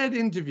shared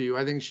interview.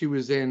 I think she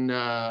was in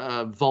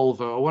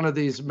Vulva or one of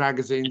these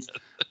magazines.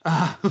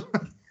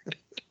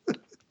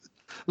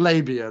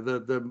 Labia,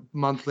 the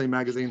monthly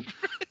magazine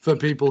for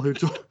people who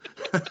talk,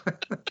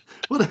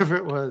 whatever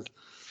it was.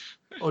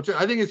 Or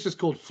I think it's just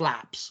called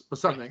Flaps or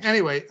something.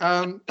 Anyway,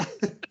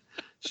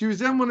 she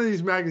was in one of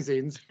these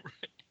magazines,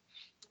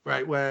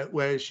 right,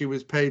 where she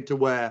was paid to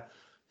wear,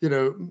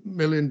 $1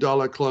 million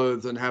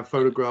clothes and have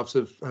photographs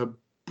of her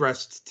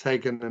breasts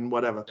taken and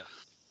whatever. Yeah.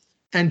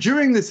 And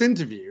during this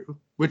interview,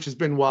 which has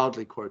been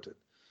widely quoted,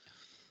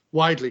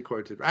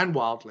 quoted.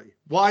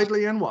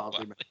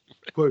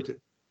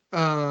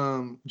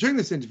 During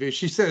this interview,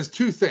 she says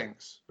two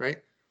things, right?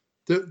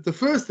 The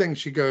first thing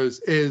she goes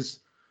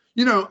is,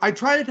 I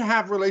tried to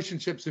have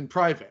relationships in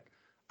private.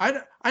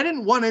 I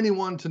didn't want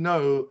anyone to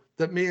know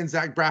that me and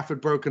Zach Braff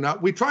had broken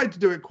up. We tried to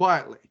do it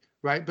quietly,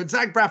 right? But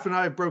Zach Braff and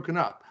I have broken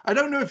up. I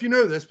don't know if you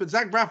know this, but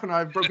Zach Braff and I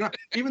have broken up,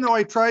 even though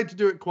I tried to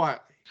do it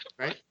quietly,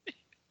 right?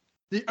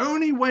 The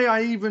only way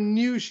I even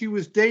knew she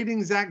was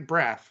dating Zach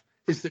Braff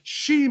is that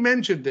she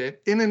mentioned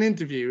it in an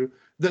interview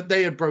that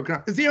they had broken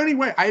up. It's the only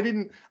way. I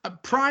didn't,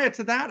 prior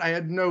to that, I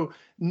had no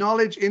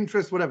knowledge,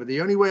 interest, whatever. The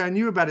only way I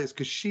knew about it is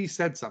because she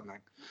said something.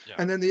 Yeah.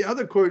 And then the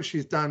other quote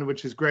she's done,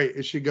 which is great,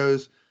 is she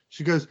goes,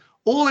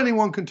 all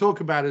anyone can talk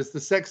about is the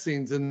sex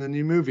scenes in the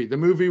new movie. The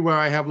movie where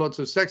I have lots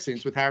of sex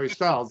scenes with Harry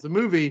Styles. The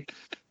movie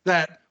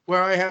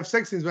where I have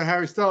sex scenes with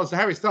Harry Styles. So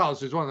Harry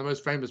Styles is one of the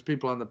most famous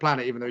people on the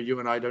planet, even though you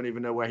and I don't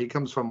even know where he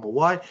comes from or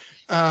why.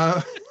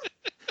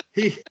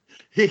 He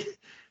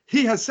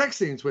has sex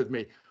scenes with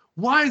me.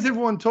 Why is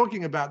everyone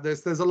talking about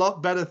this? There's a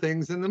lot better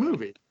things in the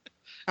movie.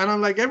 And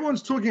I'm like,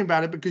 everyone's talking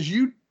about it because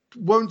you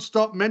won't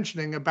stop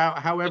mentioning about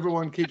how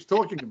everyone keeps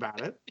talking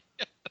about it.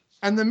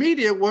 And the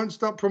media won't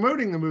stop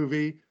promoting the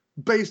movie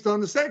based on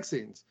the sex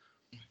scenes.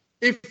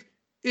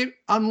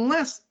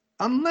 Unless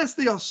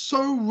they are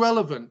so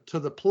relevant to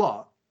the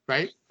plot,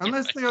 right?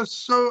 Unless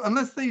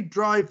they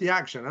drive the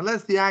action,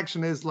 unless the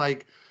action is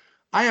like,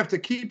 I have to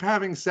keep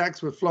having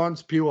sex with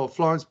Florence Pugh or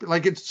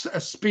like it's a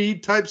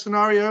Speed type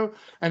scenario.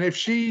 And if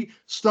she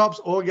stops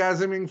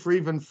orgasming for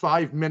even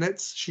 5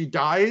 minutes, she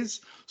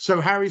dies.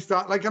 So Harry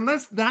Styles, like,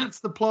 unless that's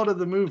the plot of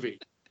the movie,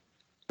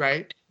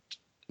 right?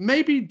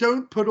 Maybe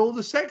don't put all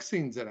the sex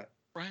scenes in it.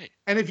 Right.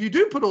 And if you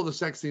do put all the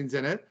sex scenes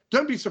in it,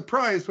 don't be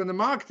surprised when the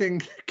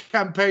marketing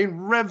campaign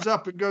revs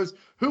up and goes,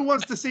 who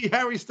wants to see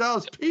Harry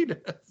Styles' penis?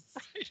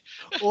 Right.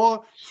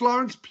 Or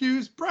Florence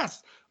Pugh's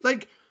breasts?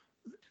 Like,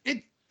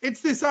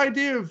 it's this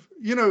idea of,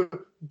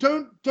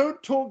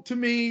 don't talk to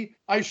me.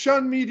 I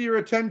shun media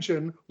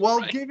attention while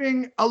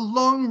giving a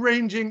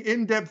long-ranging,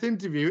 in-depth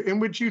interview in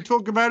which you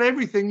talk about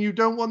everything you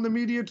don't want the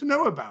media to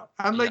know about.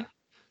 And like,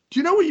 do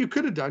you know what you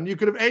could have done? You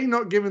could have A,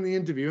 not given the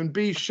interview, and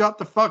B, shut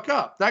the fuck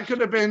up. That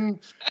could have been,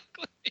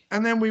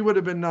 and then we would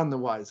have been none the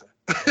wiser.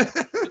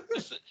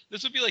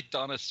 This would be like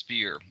Donna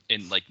Spear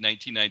in like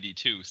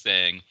 1992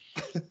 saying,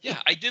 yeah,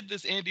 I did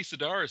this Andy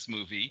Sidaris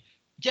movie.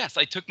 Yes,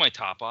 I took my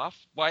top off.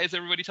 Why is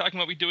everybody talking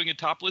about me doing a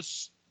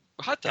topless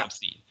hot tub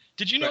scene?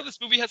 Did you know this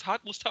movie has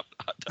hotless tub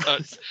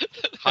scene?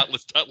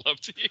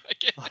 I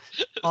can't.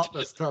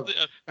 Hotless tub.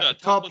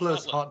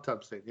 Topless hot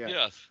tub scene. Yeah.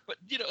 Yeah, but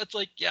it's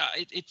like,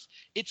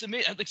 it's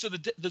amazing. Like, so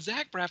the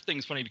Zach Braff thing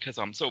is funny because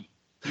so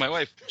my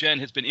wife Jen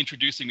has been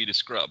introducing me to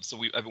Scrubs. So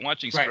I've been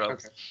watching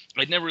Scrubs. Okay.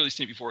 I'd never really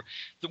seen it before.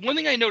 The one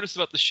thing I noticed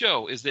about the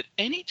show is that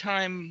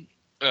anytime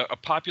a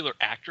popular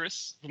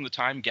actress from the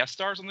time guest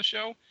stars on the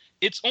show,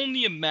 it's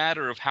only a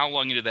matter of how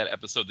long into that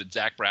episode that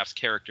Zach Braff's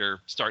character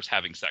starts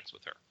having sex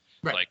with her.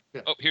 Right.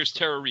 Like, oh, here's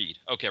Tara Reid.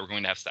 Okay, we're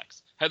going to have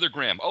sex. Heather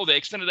Graham. Oh, they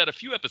extended that a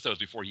few episodes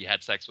before he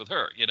had sex with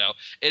her, And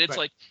it's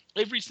like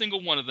every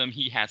single one of them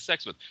he has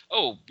sex with.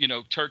 Oh,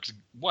 Turk's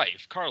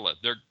wife, Carla.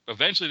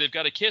 Eventually they've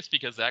got to kiss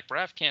because Zach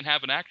Braff can't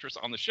have an actress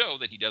on the show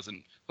that he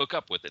doesn't hook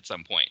up with at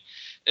some point.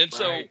 And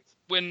so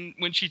when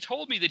she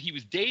told me that he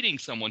was dating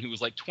someone who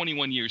was like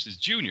 21 years his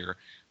junior,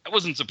 I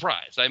wasn't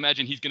surprised. I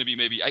imagine he's going to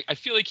be I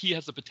feel like he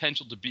has the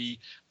potential to be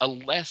a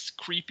less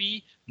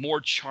creepy, more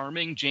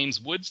charming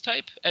James Woods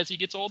type as he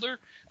gets older.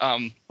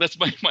 That's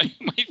my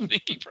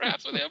thinking, perhaps.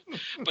 photographs with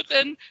him. But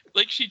then,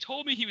 like, she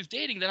told me he was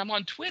dating. Then I'm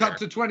on Twitter. Cut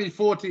to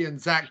 2040, and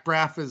Zach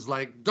Braff is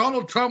like,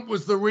 Donald Trump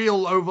was the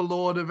real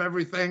overlord of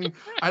everything. Right.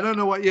 I don't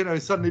know what,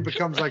 suddenly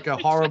becomes like a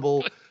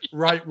horrible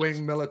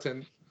right-wing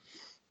militant.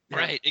 Yeah.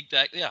 Right,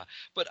 exactly, yeah.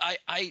 But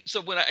so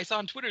when I saw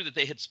on Twitter that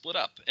they had split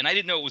up, and I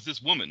didn't know it was this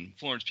woman,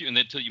 Florence Pugh,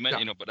 until you met,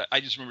 but I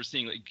just remember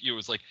seeing, like, it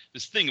was like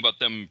this thing about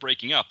them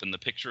breaking up, and the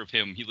picture of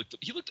him, he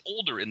looked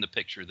older in the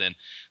picture than,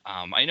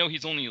 I know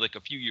he's only like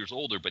a few years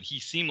older, but he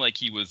seemed like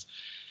he was,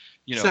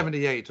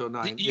 78 or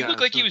 9. He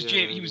looked like he was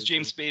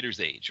James Spader's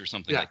age or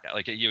something like that.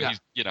 Like, he's,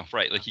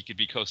 right, like he could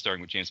be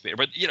co-starring with James Spader.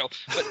 But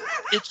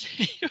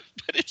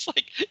but it's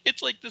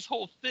like this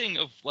whole thing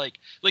of like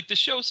the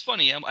show's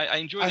funny. I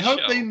enjoy the show. I hope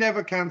they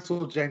never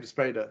cancel James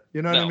Spader.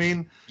 You know what I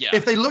mean? Yeah.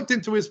 If they looked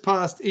into his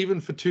past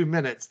even for 2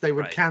 minutes, they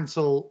would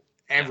cancel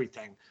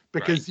everything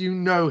because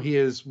he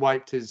has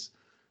wiped his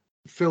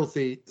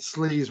filthy,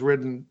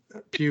 sleaze-ridden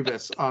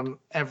pubis on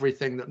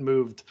everything that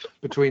moved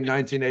between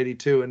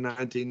 1982 and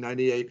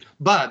 1998.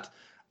 But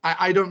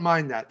I don't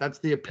mind that. That's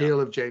the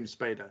appeal of James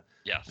Spader.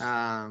 Yes.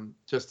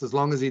 Just as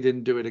long as he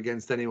didn't do it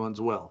against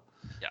anyone's will.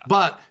 Yeah.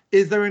 But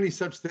is there any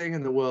such thing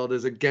in the world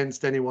as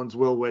against anyone's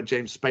will where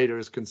James Spader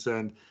is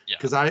concerned?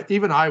 Because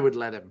I would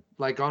let him.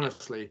 Like,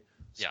 honestly.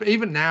 Yeah.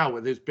 Even now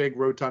with his big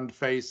rotund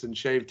face and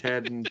shaved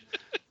head and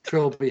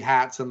trilby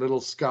hats and little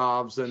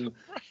scarves and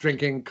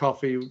drinking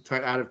coffee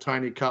out of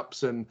tiny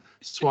cups and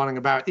swanning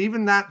about,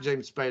 even that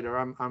James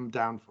Spader I'm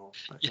down for.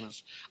 But,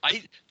 yes.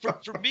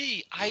 For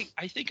me, I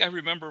think I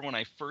remember when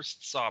I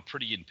first saw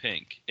Pretty in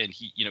Pink, and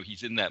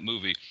he's in that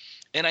movie,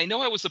 and I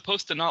know I was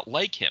supposed to not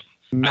like him.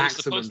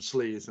 Maximum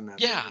sleaze in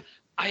that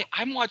movie.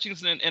 I'm watching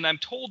this and I'm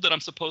told that I'm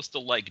supposed to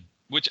like,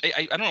 which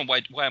I don't know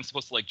why I'm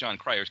supposed to like John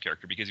Cryer's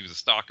character, because he was a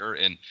stalker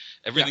and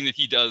everything that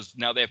he does.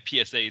 Now they have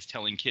PSAs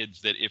telling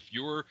kids that if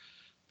your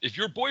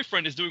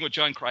boyfriend is doing what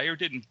John Cryer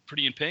did in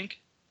Pretty in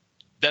Pink,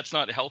 that's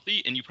not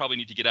healthy, and you probably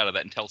need to get out of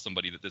that and tell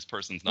somebody that this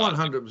person's not.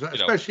 100%,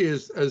 especially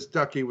as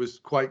Ducky was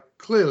quite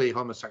clearly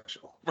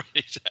homosexual. Right,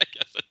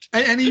 exactly.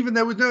 And even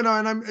there was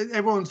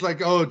everyone's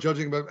like, oh,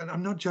 judging, but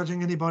I'm not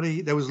judging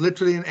anybody. There was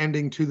literally an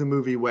ending to the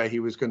movie where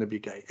he was going to be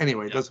gay.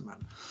 Anyway, it doesn't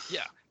matter.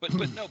 Yeah, but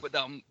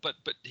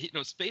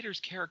Spader's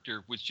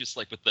character was just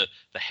like with the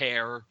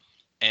hair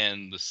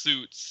and the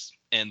suits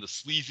and the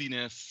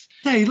sleaziness.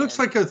 Yeah, he looks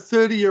like a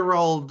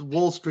 30-year-old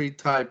Wall Street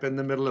type in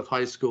the middle of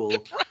high school.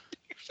 Right,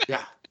 exactly.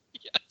 Yeah.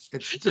 Yes.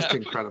 It's just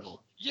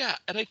incredible. Yeah,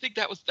 and I think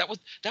that was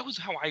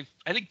how I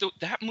think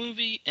that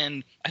movie,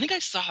 and I think I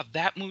saw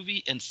that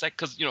movie and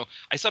because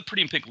I saw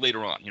Pretty in Pink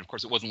later on. Of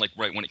course, it wasn't like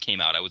right when it came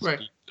out. I was a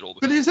bit older.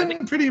 But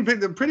isn't Pretty in Pink?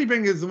 The Pretty in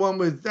Pink is the one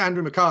with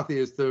Andrew McCarthy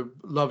as the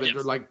love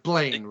interest, like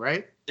Blaine,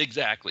 right?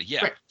 Exactly.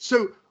 Yeah. Right.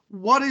 So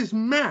what is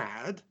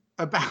mad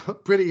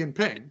about Pretty in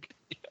Pink?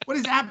 What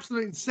is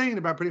absolutely insane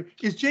about Pretty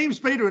is James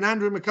Spader and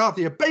Andrew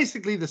McCarthy are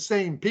basically the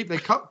same people.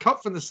 They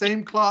cut from the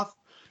same cloth.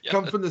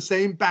 Come from the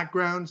same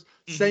backgrounds,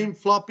 same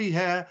floppy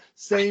hair,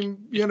 same,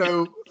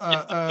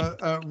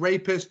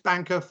 rapist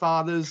banker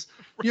fathers,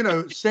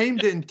 same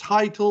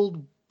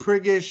entitled,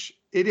 priggish,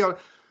 idiot.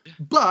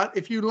 But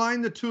if you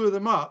line the two of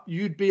them up,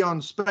 you'd be on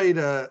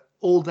Spader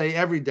all day,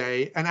 every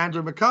day. And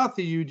Andrew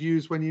McCarthy you'd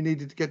use when you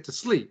needed to get to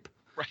sleep.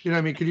 Right. You know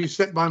what I mean? Could you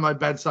sit by my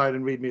bedside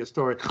and read me a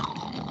story?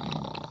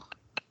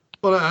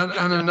 Well,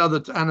 and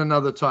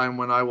another time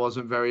when I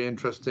wasn't very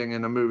interesting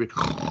in a movie.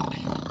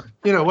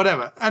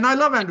 Whatever. And I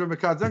love Andrew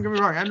McCarthy. Don't get me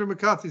wrong. Andrew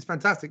McCarthy's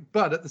fantastic.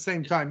 But at the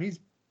same time, he's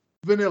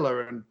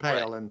vanilla and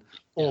pale and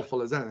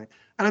awful as anything.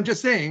 And I'm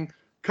just saying,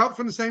 cut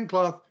from the same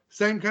cloth,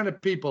 same kind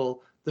of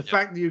people. The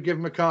fact that you give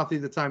McCarthy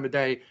the time of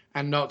day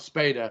and not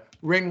Spader.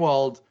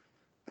 Ringwald,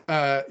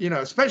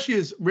 especially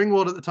as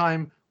Ringwald at the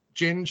time,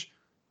 Ginge,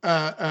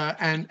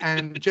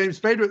 and James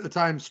Spader at the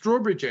time,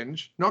 Strawberry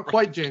Ginge. Not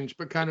quite Ginge,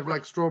 but kind of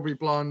like strawberry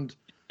blonde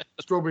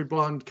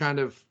kind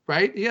of,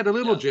 right? He had a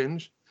little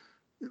Ginge.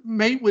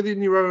 Mate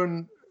within your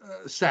own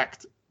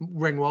sect,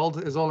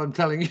 Ringwald, is all I'm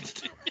telling you.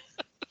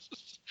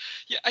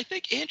 Yeah, I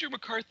think Andrew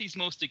McCarthy's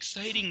most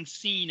exciting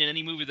scene in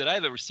any movie that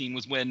I've ever seen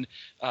was when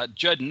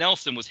Judd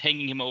Nelson was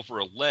hanging him over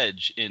a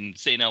ledge in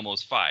St.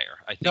 Elmo's Fire.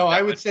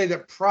 I would say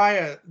that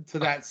prior to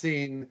that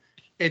scene,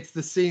 it's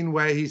the scene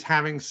where he's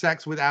having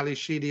sex with Ali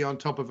Sheedy on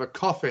top of a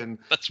coffin,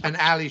 and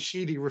Ali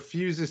Sheedy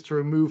refuses to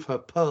remove her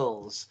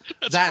pearls.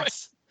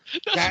 That's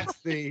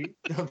the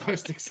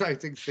most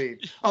exciting scene.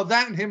 Oh,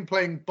 that and him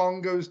playing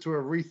bongos to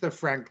Aretha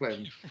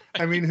Franklin.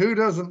 I mean, who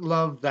doesn't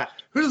love that?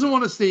 Who doesn't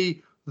want to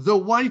see the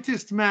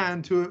whitest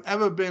man to have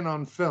ever been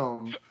on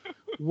film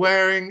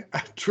wearing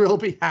a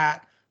trilby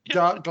hat,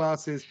 dark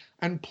glasses,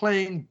 and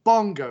playing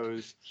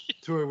bongos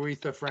to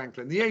Aretha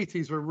Franklin? The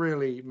 80s were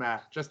really,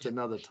 Matt, just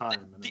another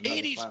time. The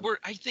 80s were,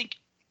 I think,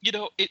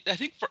 I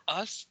think for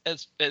us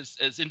as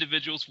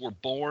individuals who were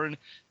born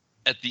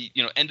at the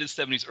end of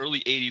the 70s,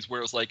 early 80s,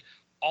 where it was like,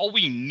 all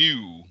we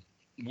knew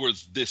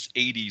was this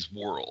 80s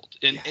world.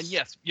 And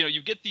yes,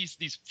 you get these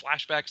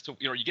flashbacks to,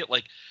 you get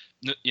like,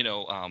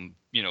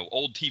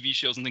 old TV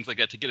shows and things like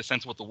that to get a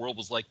sense of what the world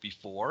was like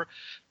before.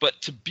 But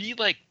to be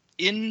like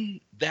in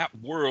that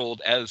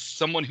world as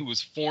someone who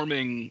was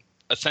forming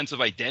a sense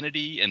of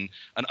identity and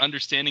an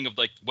understanding of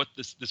like what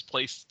this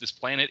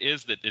planet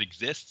is, that it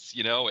exists,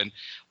 and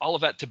all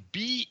of that, to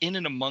be in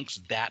and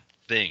amongst that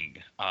thing.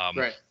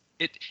 Right.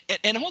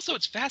 And also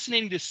it's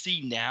fascinating to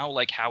see now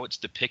like how it's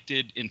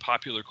depicted in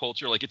popular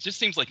culture. Like it just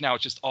seems like now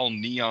it's just all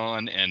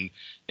neon and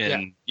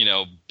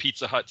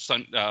Pizza Hut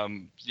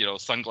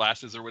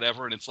sunglasses or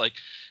whatever, and it's like,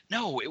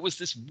 no, it was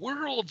this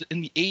world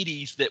in the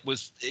 80s that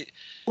was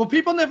Well,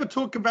 people never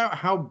talk about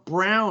how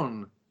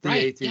brown the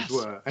 80s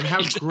were and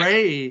how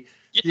gray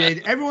the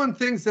 80s. Everyone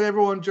thinks that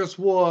everyone just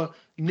wore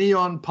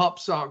neon pop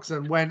socks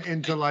and went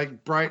into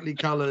like brightly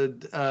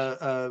colored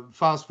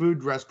fast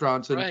food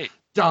restaurants and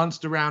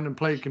danced around and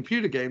played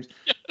computer games.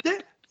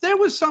 There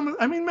was some,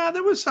 Matt,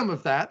 there was some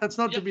of that. That's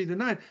not to be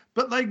denied.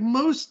 But like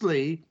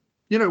mostly,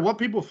 what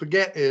people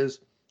forget is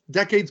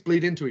decades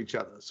bleed into each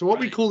other. So what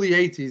we call the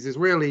 80s is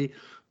really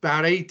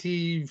about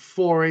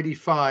 84,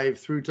 85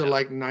 through to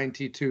like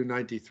 92,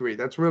 93.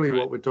 That's really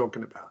what we're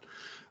talking about.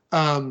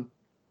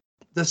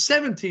 The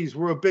 70s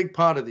were a big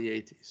part of the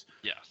 80s.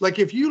 Yeah. Like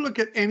if you look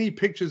at any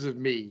pictures of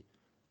me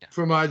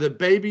from either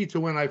baby to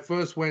when I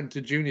first went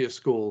to junior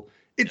school,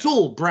 it's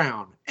all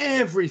brown.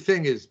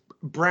 Everything is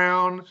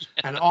brown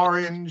and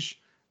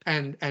orange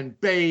and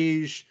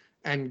beige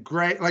and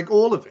gray, like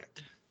all of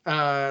it.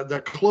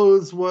 The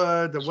clothes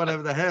were, the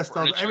whatever, the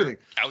hairstyle, everything.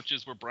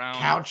 Couches were brown.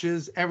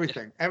 Couches,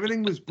 everything.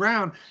 Everything was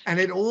brown, and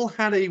it all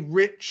had a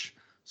rich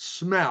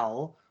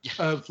smell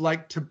of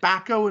like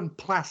tobacco and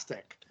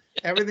plastic.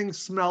 Everything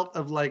smelt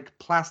of like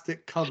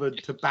plastic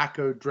covered,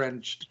 tobacco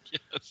drenched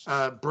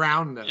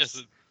brownness.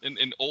 Yes.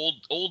 And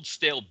old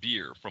stale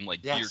beer from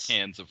like beer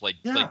cans of like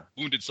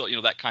Wounded Soul,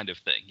 that kind of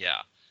thing.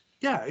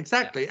 Yeah,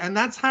 exactly. And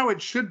that's how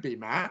it should be,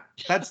 Matt.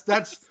 That's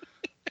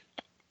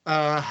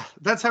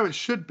how it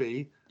should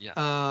be. Yeah.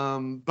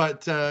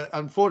 But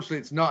unfortunately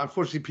it's not.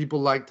 Unfortunately,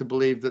 people like to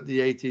believe that the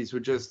 80s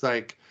were just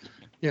like,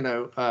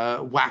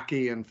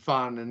 wacky and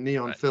fun and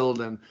neon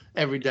filled, and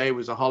every day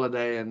was a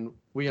holiday, and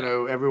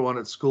everyone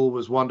at school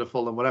was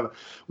wonderful and whatever.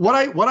 What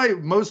I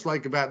most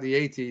like about the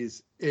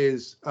 80s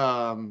is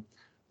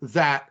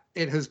that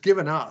it has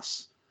given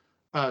us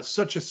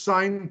such a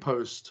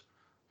signpost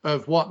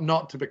of what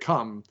not to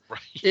become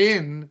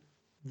in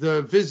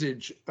the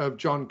visage of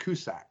John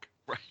Cusack.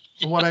 Right.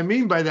 And what I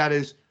mean by that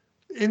is,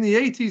 in the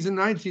 80s and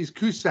 90s,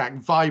 Cusack,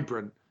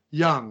 vibrant,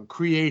 young,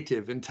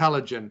 creative,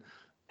 intelligent,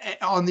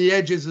 on the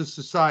edges of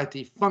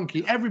society,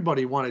 funky.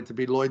 Everybody wanted to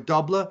be Lloyd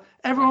Dobler.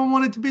 Everyone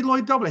wanted to be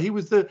Lloyd Dobler. He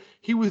was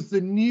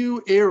the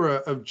new era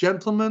of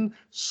gentleman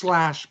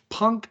 /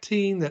 punk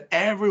teen that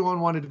everyone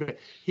wanted to be.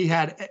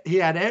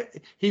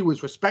 He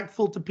was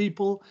respectful to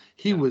people.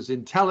 He was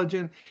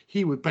intelligent.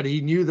 But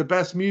he knew the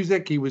best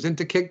music. He was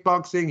into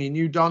kickboxing. He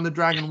knew Don the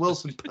Dragon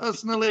Wilson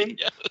personally.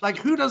 Like,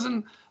 who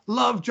doesn't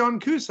love John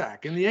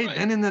Cusack in the 80s?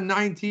 And in the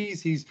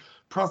 90s, he's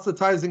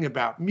proselytizing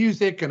about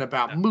music and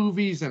about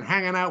movies and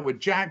hanging out with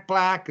Jack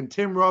Black and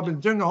Tim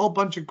Robbins, doing a whole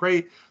bunch of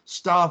great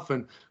stuff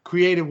and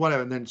creative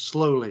whatever. And then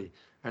slowly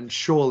and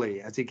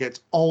surely, as he gets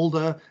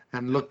older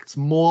and looks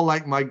more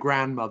like my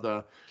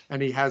grandmother,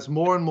 and he has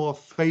more and more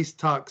face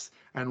tucks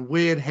and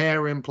weird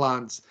hair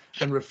implants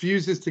and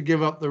refuses to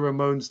give up the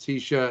Ramones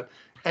t-shirt,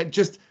 and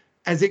just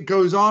as it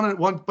goes on,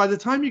 and by the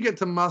time you get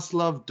to Must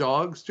Love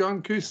Dogs,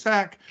 John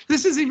Cusack,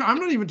 I'm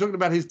not even talking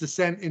about his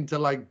descent into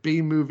like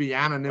B-movie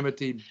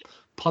anonymity,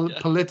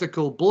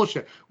 political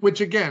bullshit, which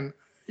again,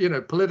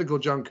 political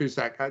John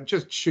Cusack,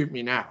 just shoot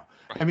me now.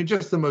 I mean,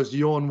 just the most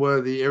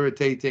yawn-worthy,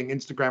 irritating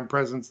Instagram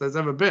presence there's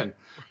ever been.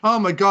 Oh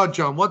my God,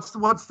 John,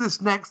 what's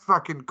this next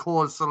fucking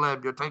cause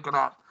celeb you're taking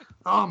out?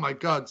 Oh my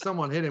God,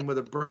 someone hit him with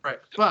a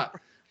brick. But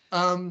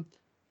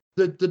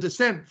the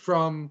descent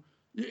from,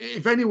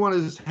 if anyone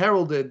has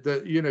heralded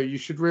that, you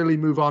should really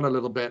move on a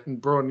little bit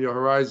and broaden your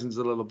horizons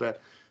a little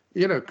bit,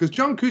 because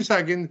John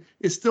Cusack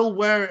is still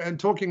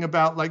talking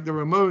about like the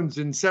Ramones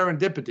in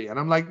Serendipity. And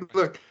I'm like,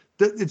 look,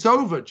 it's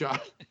over, John.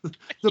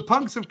 The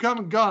punks have come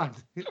and gone.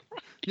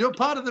 You're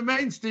part of the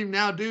mainstream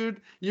now,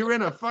 dude. You're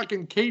in a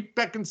fucking Kate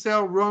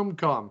Beckinsale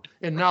rom-com.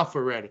 Enough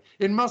already.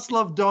 In Must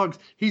Love Dogs,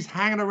 he's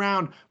hanging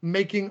around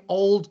making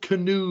old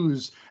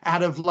canoes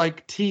out of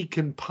like teak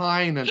and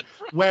pine and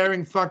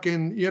wearing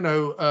fucking,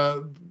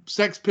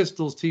 Sex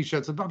Pistols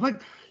t-shirts. I'm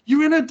like,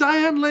 you're in a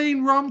Diane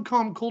Lane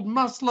rom-com called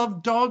Must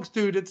Love Dogs,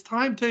 dude. It's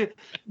time to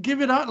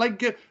give it up.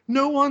 Like,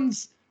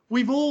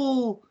 we've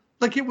all,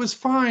 like, it was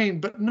fine,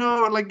 but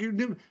no, like,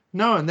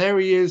 no, and there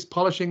he is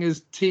polishing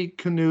his teak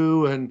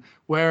canoe and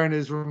wearing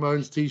his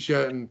Ramones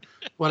t-shirt and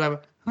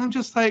whatever. And I'm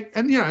just like,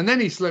 and then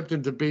he slipped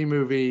into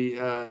B-movie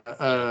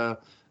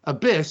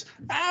Abyss,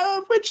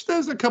 which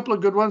there's a couple of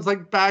good ones.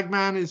 Like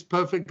Bagman is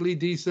perfectly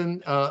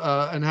decent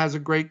and has a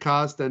great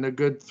cast and a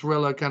good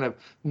thriller kind of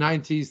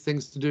 90s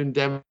things to do in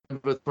Denver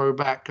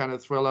throwback kind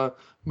of thriller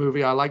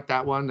movie. I like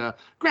that one.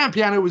 Grand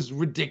Piano was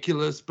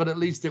ridiculous, but at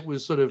least it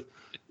was sort of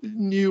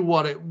knew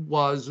what it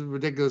was,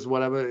 ridiculous,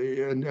 whatever,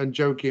 and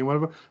jokey and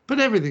whatever. But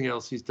everything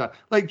else he's done,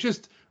 like,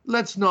 just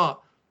let's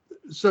not.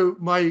 So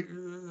my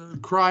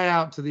cry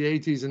out to the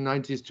 80s and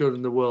 90s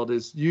children of the world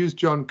is use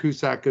John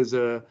Cusack as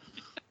a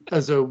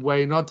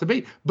way not to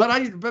be.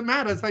 But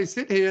Matt, as I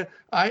sit here,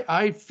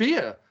 I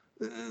fear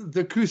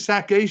the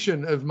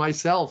Cusackation of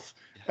myself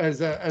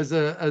as a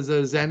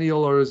Xennial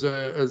or as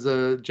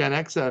a Gen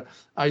Xer.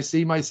 I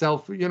see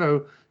myself,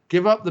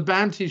 give up the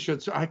band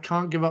T-shirts. I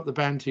can't give up the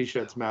band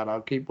T-shirts, Matt.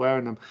 I'll keep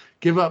wearing them.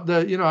 Give up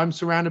I'm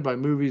surrounded by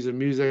movies and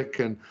music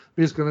and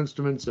musical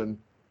instruments and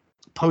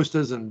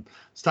posters and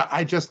stuff.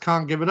 I just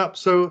can't give it up.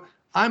 So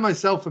I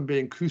myself am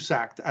being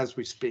Cusacked as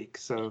we speak.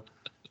 So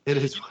it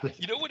is.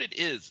 You know what it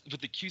is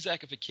with the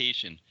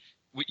Cusackification?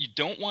 What you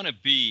don't want to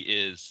be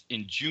is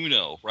in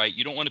Juno, right?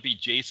 You don't want to be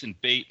Jason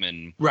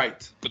Bateman,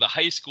 right, with a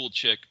high school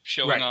chick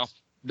showing off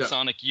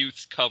Sonic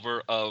Youth's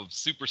cover of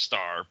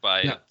Superstar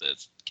by the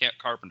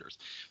Carpenters.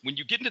 When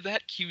you get into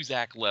that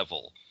Cusack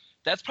level,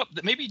 that's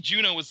probably maybe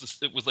Juno was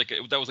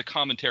a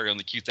commentary on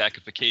the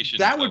Cusackification.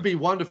 That would be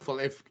wonderful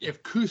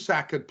if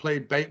Cusack had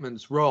played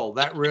Bateman's role.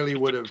 That really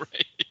would have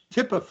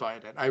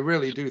typified it. I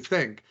really do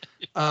think,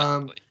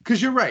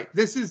 because you're right.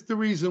 This is the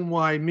reason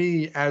why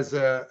me, as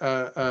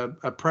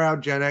a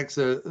proud Gen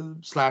Xer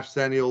 /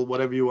 Xennial,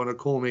 whatever you want to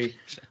call me,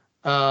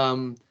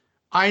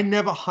 I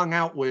never hung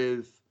out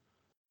with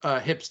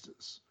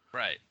hipsters.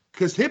 Right.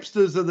 Because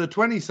hipsters are the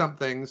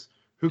 20-somethings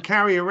who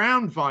carry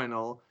around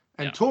vinyl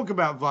and talk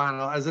about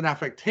vinyl as an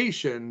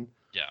affectation.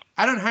 Yeah.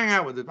 I don't hang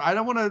out with it. I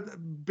don't want to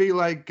be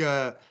like,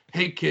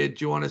 hey, kid,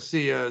 do you want to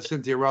see a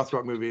Cynthia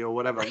Rothrock movie or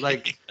whatever?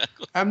 Like,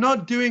 exactly. I'm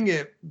not doing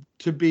it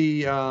to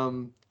be,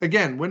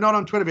 again, we're not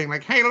on Twitter being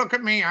like, hey, look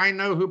at me. I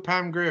know who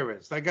Pam Grier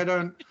is. Like,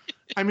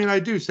 I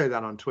do say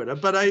that on Twitter,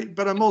 but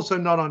I'm also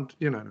not on,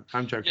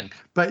 I'm joking. Yeah.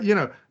 But,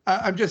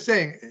 I'm just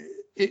saying,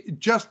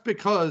 just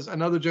because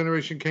another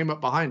generation came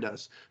up behind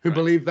us who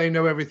believe they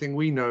know everything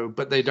we know,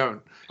 but they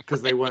don't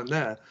because they weren't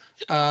there.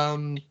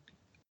 And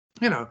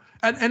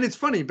it's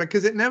funny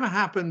because it never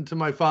happened to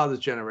my father's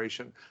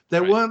generation.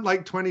 There weren't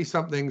like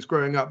 20-somethings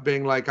growing up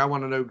being like, I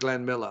want to know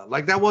Glenn Miller.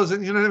 Like that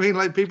wasn't, you know what I mean?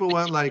 Like people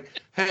weren't like,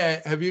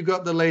 hey, have you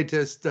got the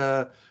latest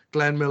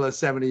Glenn Miller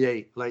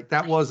 78? Like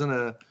that wasn't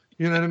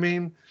you know what I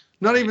mean?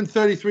 Not even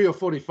 33 or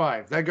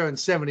 45. They're going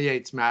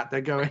 78s, Matt.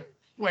 They're going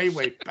way,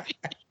 way back.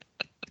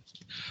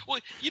 Well,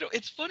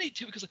 it's funny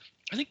too, because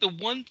I think the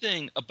one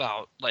thing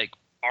about like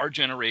our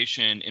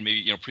generation and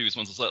maybe, previous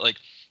ones is like,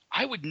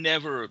 I would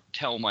never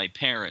tell my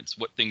parents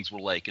what things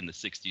were like in the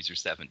 60s or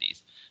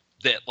 70s.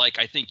 That like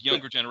I think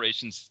younger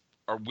generations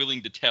are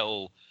willing to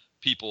tell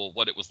people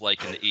what it was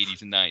like in the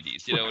 80s and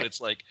 90s. And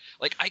it's like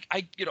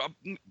I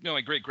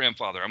my great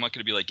grandfather. I'm not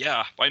going to be like,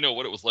 yeah, I know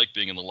what it was like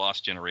being in the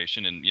lost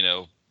generation and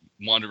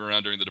wandering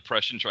around during the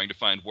Depression trying to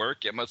find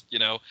work. It must, I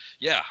know,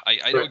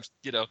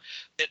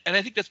 and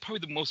I think that's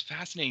probably the most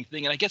fascinating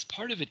thing. And I guess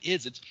part of it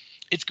is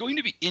it's going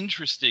to be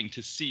interesting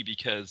to see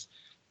because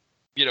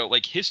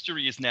like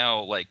history is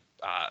now like,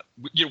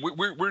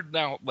 we're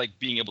now like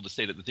being able to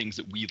say that the things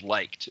that we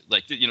liked,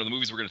 like, the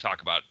movies we're going to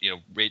talk about,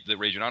 the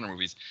Rage and Honor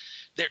movies,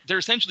 they're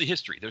essentially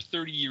history. They're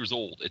 30 years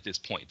old at this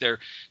point. They're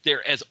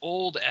as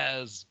old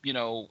as,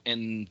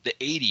 in the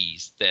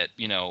 80s that,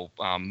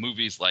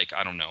 movies like,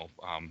 I don't know,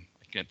 I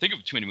can't think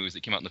of too many movies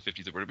that came out in the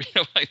 50s that were,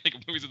 I think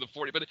of movies in the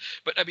 40s,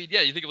 but I mean,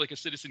 yeah, you think of like a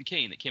Citizen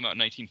Kane that came out in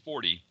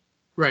 1940.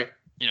 Right.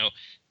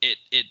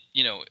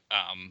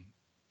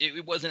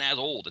 It wasn't as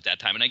old at that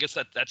time. And I guess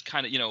that's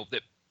kind of,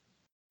 that.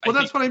 Well,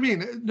 that's what I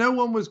mean. No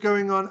one was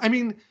going on. I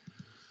mean,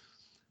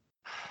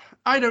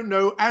 I don't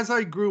know. As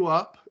I grew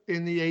up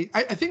in the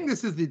I think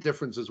this is the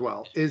difference as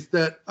well, is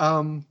that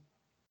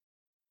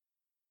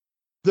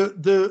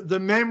the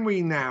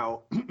memory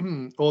now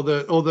or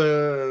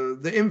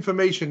the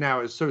information now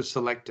is so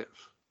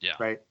selective. Yeah.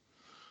 Right.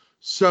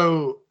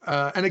 So,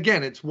 and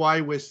again, it's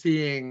why we're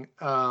seeing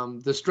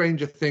the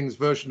Stranger Things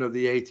version of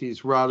the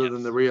 80s rather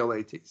than the real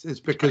 80s. It's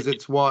because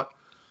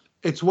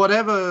it's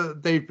whatever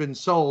they've been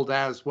sold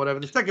as, whatever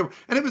the second.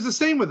 And it was the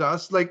same with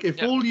us. Like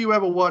if all you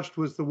ever watched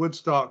was the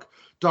Woodstock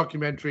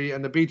documentary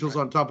and the Beatles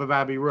on top of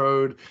Abbey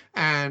Road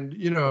and,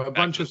 a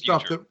bunch of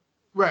stuff that,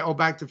 or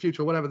Back to the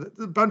Future, whatever,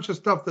 the bunch of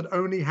stuff that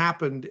only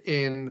happened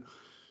in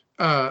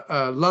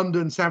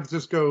London, San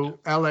Francisco,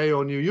 LA,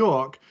 or New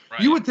York,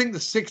 you would think the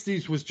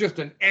 60s was just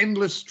an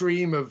endless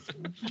stream of,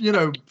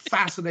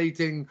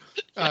 fascinating,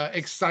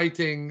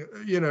 exciting,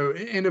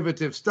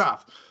 innovative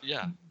stuff.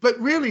 Yeah. But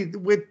really,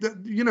 with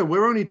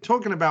we're only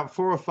talking about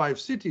 4 or 5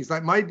 cities.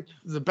 Like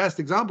the best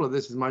example of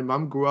this is my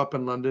mom grew up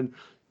in London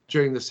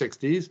during the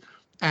 60s,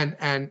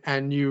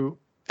 and knew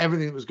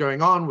everything that was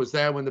going on, was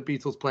there when the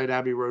Beatles played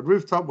Abbey Road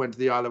Rooftop, went to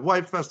the Isle of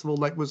Wight Festival,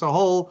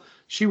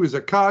 she was a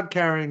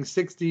card-carrying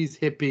 60s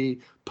hippie,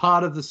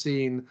 part of the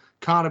scene,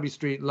 Carnaby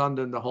Street,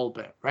 London, the whole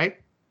bit,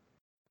 right?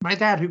 My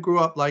dad, who grew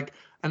up like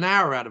an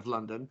hour out of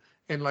London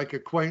in like a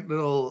quaint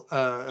little,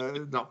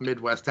 not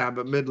Midwest town,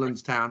 but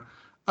Midlands town,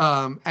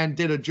 and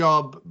did a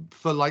job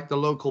for like the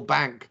local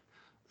bank,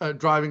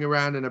 driving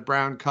around in a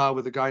brown car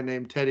with a guy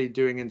named Teddy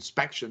doing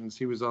inspections.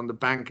 He was on the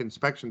bank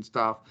inspection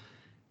staff.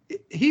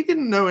 He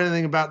didn't know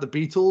anything about the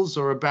Beatles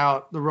or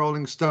about the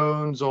Rolling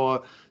Stones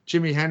or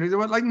Jimi Hendrix.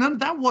 Like none,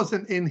 that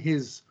wasn't in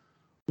his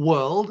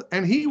world.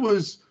 And he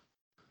was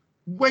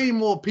way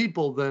more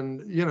people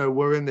than, you know,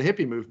 were in the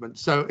hippie movement.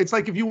 So it's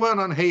like if you weren't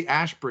on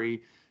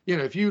Haight-Ashbury, you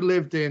know, if you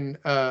lived in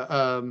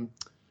I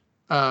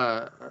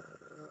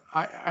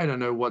don't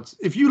know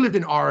if you lived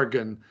in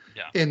Oregon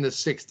in the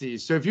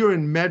 60s. So if you're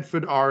in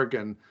Medford,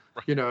 Oregon,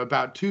 you know,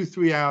 about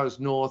 2-3 hours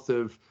north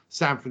of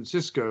San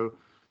Francisco,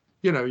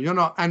 you know, you're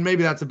not, and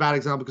maybe that's a bad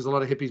example because a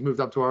lot of hippies moved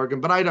up to Oregon,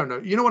 but I don't know.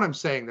 You know what I'm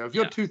saying, though? If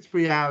you're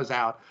 2-3 hours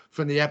out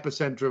from the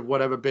epicenter of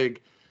whatever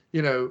big,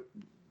 you know,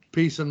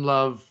 peace and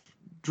love,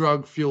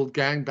 drug-fueled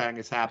gangbang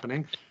is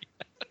happening,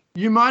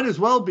 you might as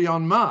well be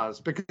on Mars,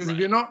 because if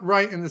you're not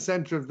right in the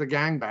center of the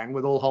gangbang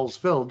with all holes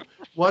filled,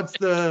 what's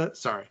the,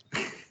 sorry.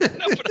 No,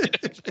 but I know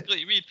exactly what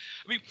you mean.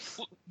 I mean,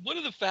 one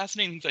of the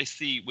fascinating things I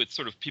see with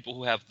sort of people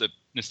who have the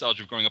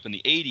nostalgia of growing up in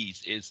the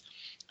 80s is,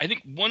 I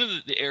think one of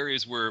the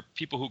areas where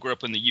people who grew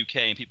up in the UK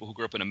and people who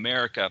grew up in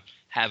America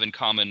have in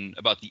common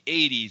about the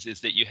 80s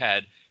is that you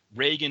had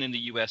Reagan in the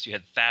US, you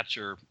had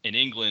Thatcher in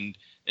England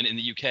and in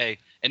the UK,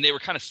 and they were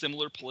kind of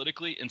similar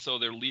politically, and so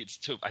there leads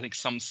to, I think,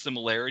 some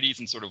similarities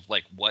in sort of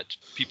like what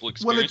people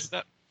experienced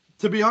that.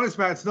 To be honest,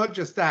 Matt, it's not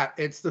just that.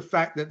 It's the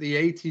fact that the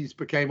 80s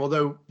became,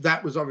 although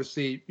that was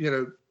obviously, you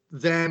know,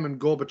 them and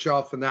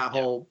Gorbachev and that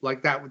whole,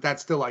 like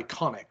that's still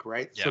iconic,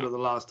 right? Yeah. Sort of the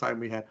last time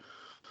we had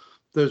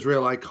those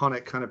real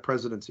iconic kind of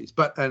presidencies,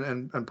 but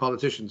and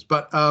politicians.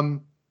 But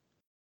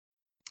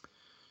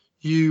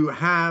you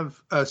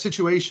have a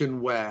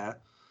situation where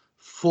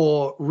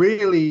for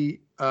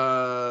really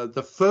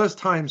the first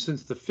time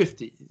since the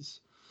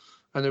 50s,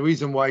 and the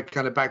reason why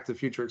kind of Back to the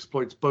Future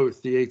exploits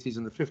both the 80s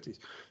and the 50s,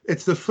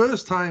 it's the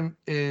first time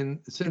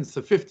since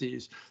the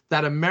 50s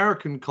that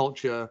American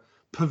culture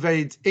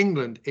pervades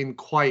England in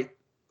quite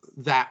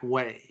that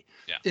way.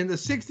 Yeah. In the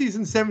 60s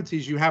and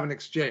 70s, you have an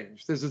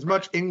exchange. There's as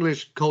much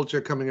English culture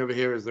coming over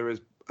here as there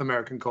is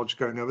American culture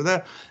going over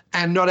there.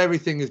 And not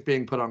everything is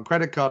being put on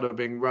credit card or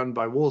being run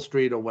by Wall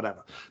Street or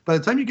whatever. By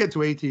the time you get to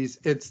 80s,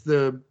 it's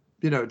the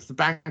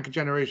bank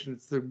generation,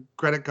 it's the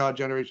credit card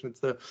generation,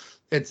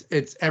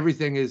 it's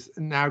everything is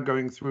now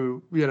going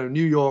through, you know,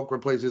 New York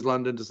replaces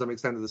London to some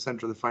extent at the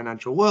center of the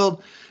financial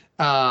world.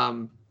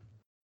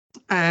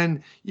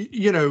 And,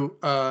 you know,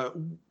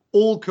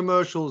 all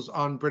commercials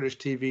on British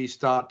TV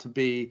start to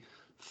be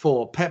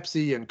for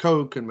Pepsi and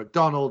Coke and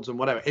McDonald's and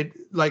whatever. It,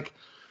 like,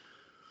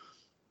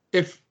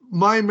 if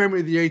my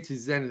memory of the 80s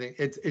is anything,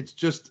 it's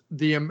just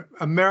the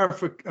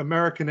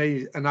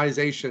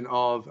Americanization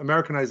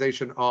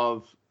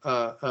of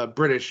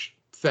British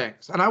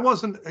things. And I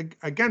wasn't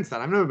against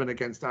that. I've never been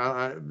against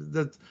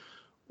that.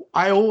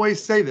 I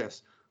always say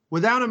this.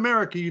 Without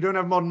America, you don't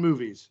have modern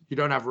movies. You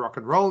don't have rock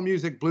and roll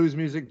music, blues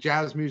music,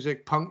 jazz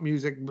music, punk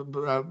music,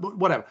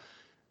 whatever.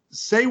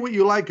 Say what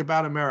you like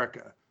about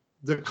America.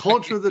 The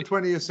culture of the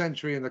 20th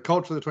century and the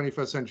culture of the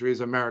 21st century is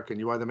American.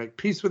 You either make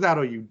peace with that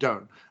or you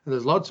don't. And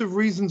there's lots of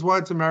reasons why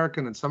it's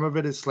American, and some of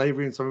it is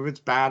slavery and some of it's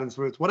bad and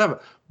some of it's whatever.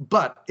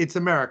 But it's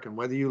American,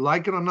 whether you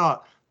like it or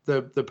not.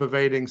 The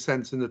pervading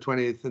sense in the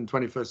 20th and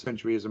 21st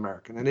century is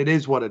American, and it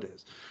is what it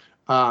is.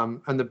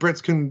 And the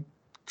Brits can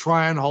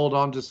try and hold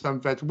on to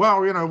some vets.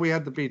 Well, you know, we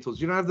had the Beatles.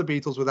 You don't have the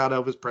Beatles without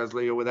Elvis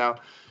Presley or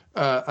without,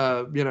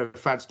 you know,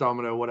 Fats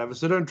Domino or whatever.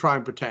 So don't try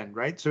and pretend,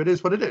 right? So it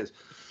is what it is.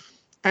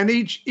 And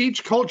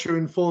each culture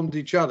informed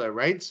each other,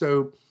 right?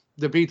 So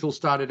the Beatles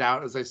started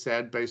out, as I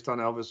said, based on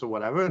Elvis or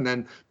whatever, and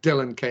then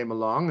Dylan came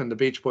along, and the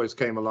Beach Boys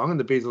came along, and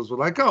the Beatles were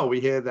like, oh, we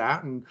hear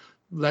that, and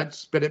let's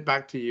spit it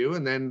back to you.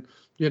 And then,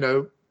 you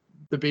know,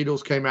 the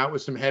Beatles came out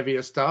with some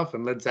heavier stuff,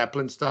 and Led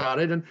Zeppelin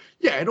started, and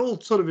yeah, it all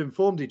sort of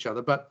informed each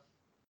other. But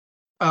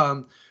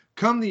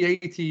come the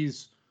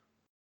 80s,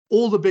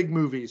 all the big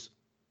movies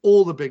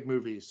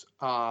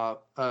are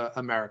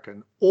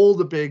American. All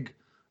the big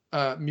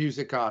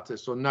music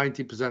artists, or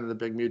 90% of the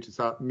big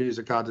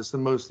music artists, are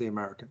mostly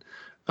American.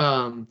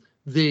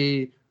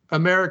 The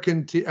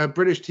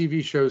British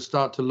TV shows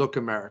start to look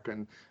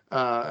American.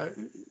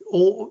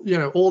 All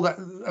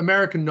that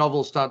American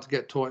novels start to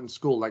get taught in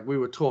school, like we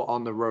were taught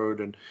On the Road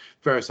and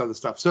various other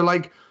stuff. So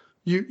like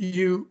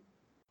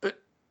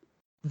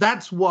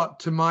that's what,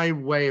 to my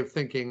way of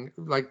thinking,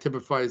 like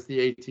typifies the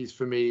 80s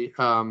for me,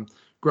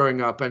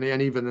 growing up, and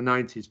even the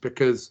 90s,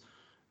 because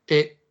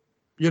it,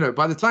 you know,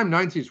 by the time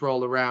 90s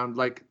roll around,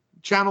 like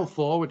Channel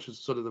 4, which was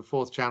sort of the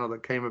fourth channel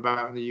that came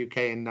about in the UK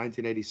in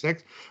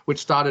 1986, which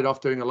started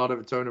off doing a lot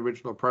of its own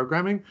original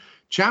programming.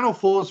 Channel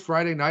 4's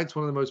Friday nights,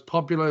 one of the most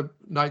popular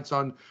nights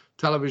on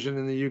television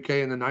in the UK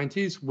in the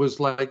 90s, was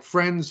like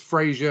Friends,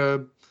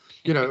 Frasier,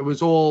 you know, it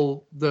was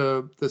all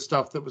the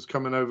stuff that was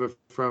coming over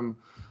from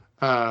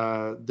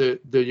the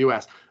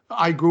US.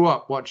 I grew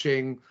up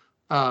watching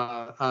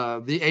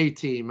the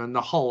A-Team and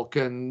the Hulk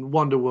and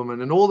Wonder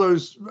Woman and all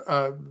those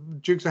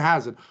Dukes of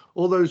Hazzard,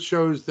 all those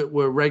shows that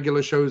were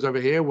regular shows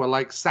over here were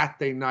like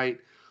Saturday night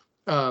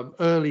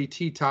early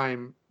tea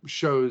time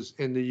shows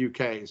in the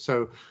UK.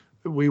 So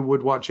we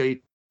would watch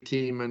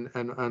A-Team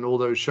and all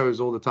those shows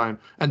all the time.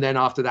 And then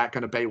after that,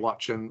 kind of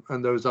Baywatch and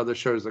those other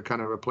shows that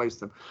kind of replaced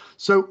them.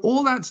 So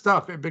all that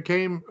stuff, it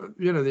became,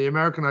 you know, the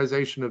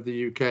Americanization of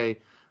the UK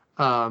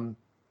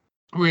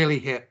really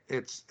hit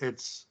its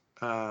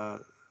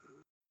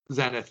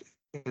zenith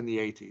in the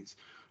 80s.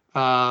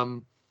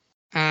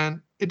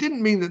 And it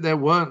didn't mean that there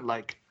weren't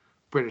like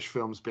British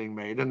films being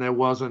made and there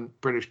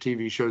wasn't British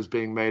TV shows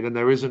being made and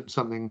there isn't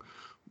something,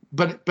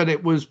 but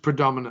it was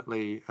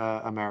predominantly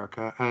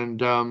America, and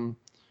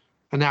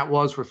that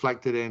was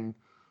reflected in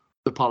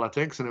the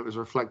politics, and it was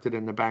reflected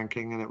in the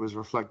banking, and it was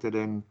reflected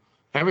in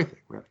everything,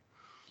 really.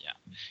 Yeah.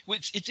 Well,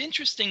 it's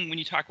interesting when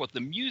you talk about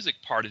the music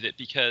part of it,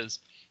 because,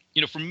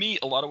 you know, for me,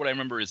 a lot of what I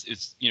remember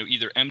is you know,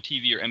 either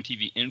MTV or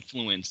MTV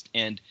influenced.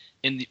 And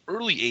in the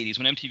early 80s,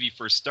 when MTV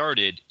first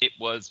started, it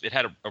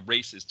had a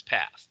racist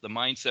past. The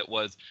mindset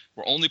was,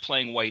 we're only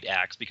playing white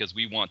acts because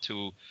we want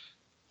to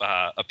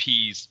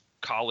appease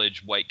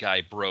college white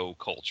guy bro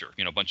culture.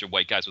 You know, a bunch of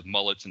white guys with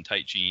mullets and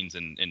tight jeans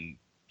and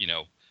you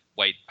know,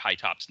 white high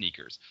top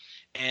sneakers.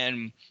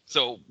 And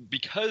so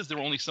because there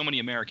were only so many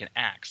American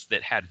acts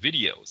that had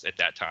videos at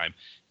that time,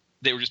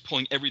 they were just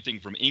pulling everything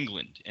from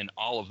England and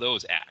all of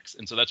those acts.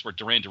 And so that's where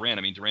Duran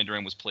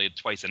Duran was played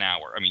twice an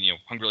hour. I mean, you know,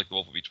 Hungry Like the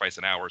Wolf would be twice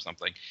an hour or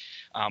something.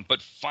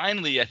 But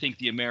finally, I think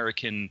the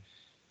American,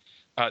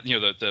 you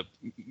know, the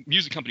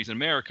music companies in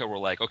America were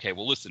like, okay,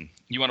 well, listen,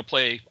 you want to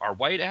play our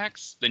white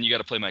acts, then you got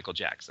to play Michael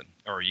Jackson,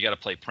 or you got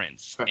to play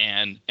Prince. Right.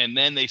 And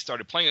then they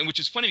started playing, which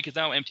is funny because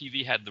now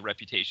MTV had the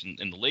reputation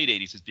in the late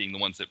 80s as being the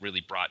ones that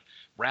really brought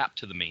rap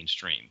to the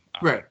mainstream.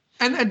 Right.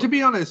 And to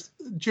be honest,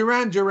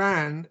 Duran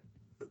Duran,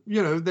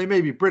 you know, they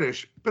may be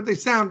British, but they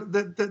sound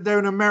that they're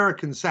an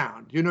American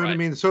sound. You know what I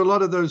mean? So a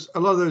lot of those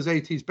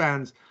 80s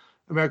bands,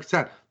 American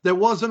sound. There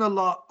wasn't a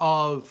lot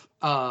of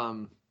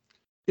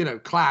you know,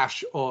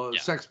 Clash or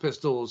Sex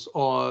Pistols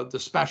or the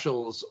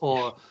Specials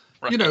or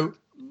you know,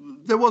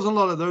 there wasn't a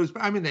lot of those.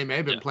 I mean, they may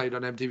have been played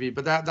on MTV,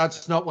 but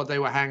that's not what they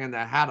were hanging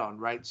their hat on,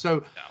 right?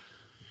 So,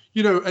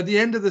 you know, at the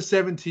end of the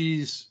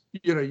 70s,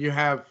 you know, you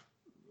have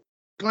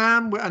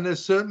glam, and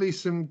there's certainly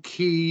some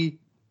key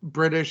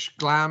British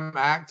glam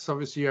acts.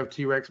 Obviously, you have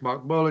T-Rex,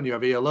 Mark Bolan, you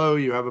have ELO,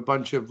 you have a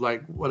bunch of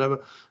like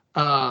whatever,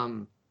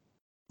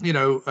 you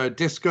know,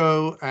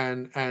 disco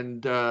and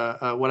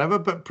whatever,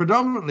 but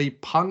predominantly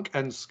punk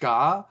and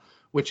ska,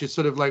 which is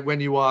sort of like when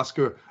you ask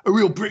a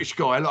real British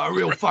guy, like a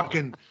real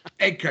fucking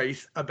egg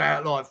case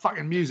about like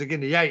fucking music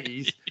in the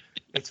 80s,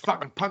 it's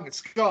fucking punk and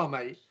ska,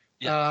 mate.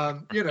 Yeah.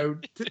 You know,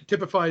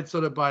 typified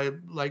sort of by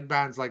like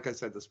bands, like I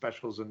said, the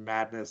Specials and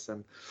Madness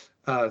and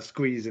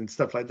Squeeze and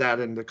stuff like that,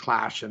 and the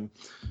Clash and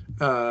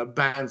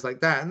bands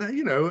like that. And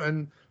you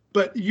know,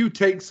 but you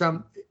take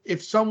some,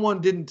 if someone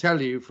didn't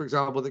tell you, for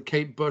example, that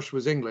Kate Bush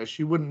was English,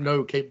 you wouldn't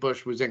know Kate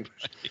Bush was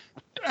English.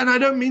 And I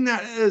don't mean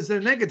that as a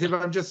negative.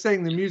 I'm just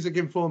saying the music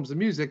informs the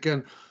music,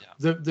 and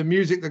the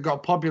music that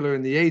got popular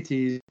in the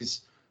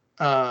 80s,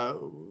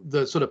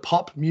 the sort of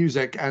pop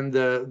music and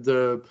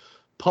the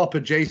pop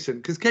adjacent,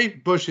 because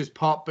Kate Bush is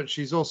pop, but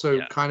she's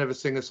also kind of a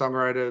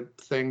singer-songwriter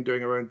thing,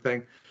 doing her own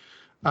thing.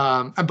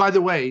 And by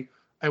the way,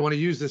 I want to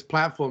use this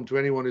platform to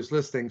anyone who's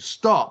listening.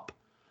 Stop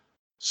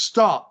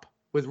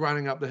with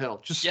Running Up the Hill.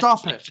 Just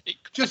stop it.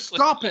 Just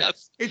stop it.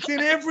 It's in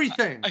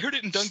everything. I heard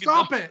it in Dunkin'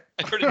 Stop Donuts.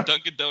 it. I heard it in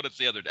Dunkin' Donuts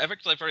the other day. I've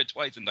heard it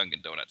twice in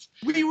Dunkin' Donuts.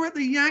 We were at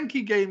the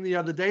Yankee game the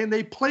other day, and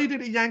they played it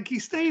at Yankee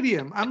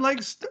Stadium. I'm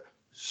like,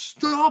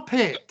 stop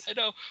it. I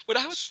know. But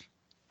I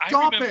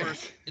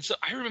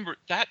remember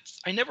that.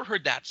 I never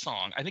heard that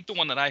song. I think the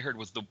one that I heard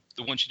was the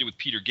one she did with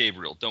Peter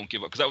Gabriel, "Don't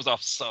Give Up," because that was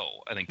off So.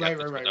 I think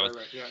that's what that was.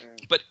 Right. Yeah.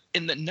 But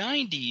in the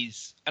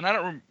 90s, and I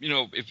don't, you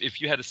know, if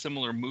you had a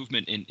similar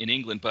movement in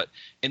England, but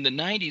in the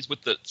 90s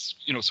with the,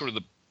 you know, sort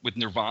of with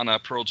Nirvana,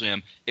 Pearl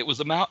Jam, it was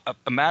a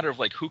matter of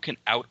like who can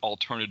out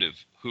alternative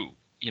who.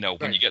 You know,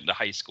 when you get into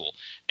high school.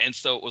 And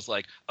so it was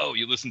like, oh,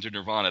 you listen to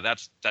Nirvana,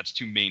 that's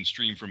too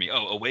mainstream for me.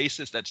 Oh,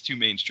 Oasis, that's too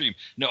mainstream.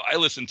 No, I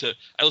listen to,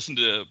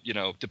 you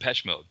know,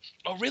 Depeche Mode.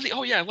 Oh, really?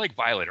 Oh, yeah, I like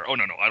Violator. Oh,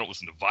 no, I don't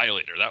listen to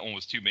Violator. That one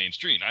was too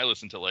mainstream. I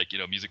listen to, like, you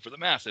know, music for the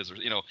masses, or,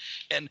 you know.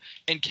 And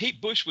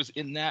Kate Bush was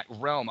in that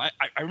realm. I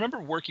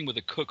remember working with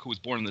a cook who was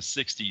born in the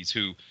 60s, who,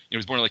 you know,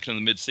 was born like in the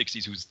mid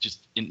 60s, who was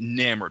just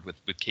enamored with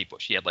Kate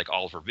Bush. He had like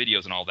all of her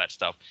videos and all that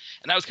stuff.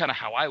 And that was kind of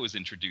how I was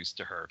introduced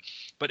to her.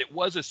 But it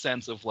was a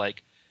sense of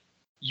like,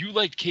 you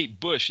liked Kate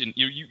Bush, and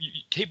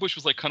Kate Bush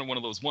was like kind of one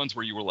of those ones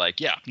where you were like,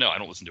 yeah, no, I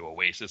don't listen to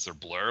Oasis or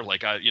Blur.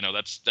 Like that's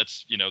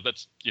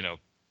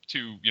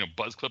too, you know,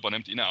 Buzz Clip on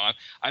empty. No,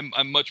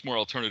 I'm much more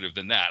alternative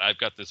than that. I've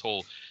got this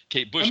whole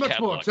Kate Bush. I'm much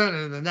catalog. more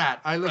alternative than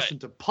that. I listen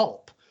to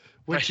Pulp,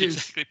 which is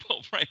exactly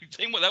Pulp. Right,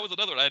 same one. That was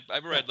another one.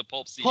 I've read the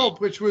Pulp CD. Pulp,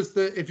 which was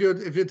if you're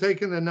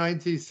taking the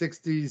 90s,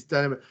 60s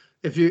dynamic,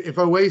 if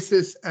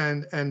Oasis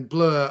and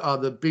Blur are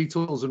the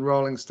Beatles and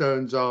Rolling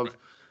Stones of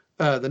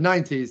the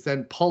 90s,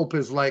 then Pulp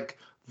is like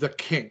the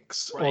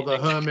Kinks or the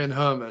Herman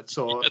Hermits,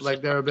 or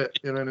like they're a bit,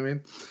 you know what I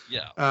mean?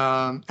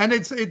 Yeah. And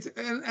it's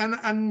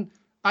and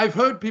I've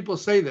heard people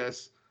say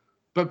this,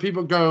 but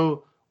people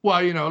go,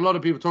 well, you know, a lot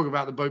of people talk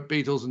about the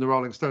Beatles and the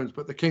Rolling Stones,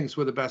 but the Kinks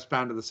were the best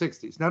band of the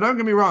 60s. Now, don't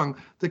get me wrong,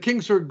 the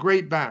Kinks are a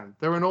great band.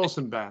 They're an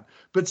awesome band.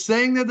 But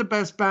saying they're the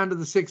best band of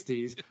the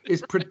 60s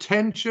is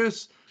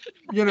pretentious,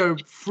 you know,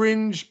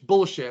 fringe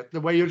bullshit, the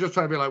way you're just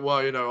trying to be like,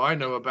 well, you know, I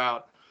know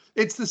about.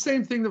 It's the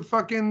same thing that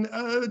fucking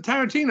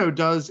Tarantino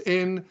does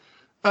in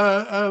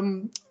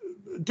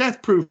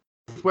Death Proof,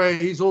 where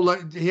he's all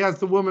like, he has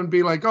the woman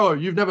be like, "Oh,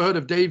 you've never heard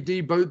of Dave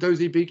D,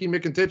 Dozy, Beaky,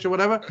 Mick and Titch or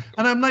whatever,"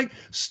 and I'm like,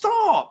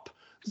 "Stop,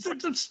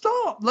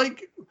 stop!"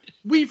 Like,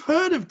 we've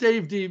heard of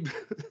Dave D,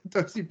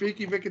 Dozy,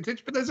 Beaky, Mick and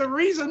Titch, but there's a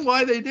reason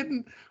why they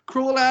didn't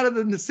crawl out of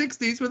it in the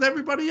 '60s with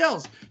everybody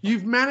else.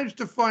 You've managed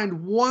to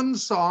find one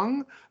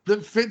song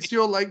that fits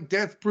your like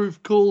Death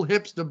Proof cool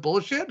hipster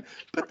bullshit,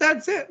 but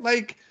that's it.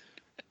 Like,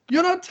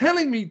 you're not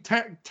telling me,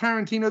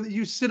 Tarantino, that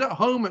you sit at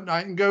home at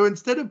night and go,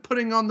 instead of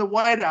putting on the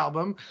White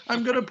Album,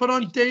 I'm going to put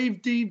on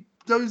Dave D,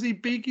 Dozy,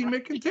 Beaky,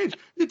 Mick and Titch.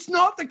 It's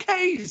not the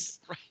case.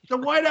 The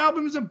White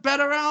Album is a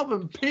better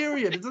album,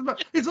 period.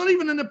 It's not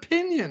even an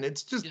opinion.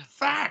 It's just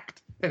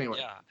fact. Anyway.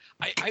 Yeah.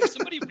 I have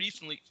somebody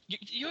recently,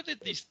 you know that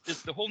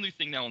the whole new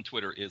thing now on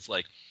Twitter is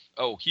like,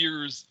 oh,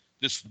 here's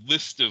this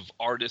list of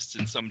artists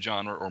in some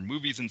genre or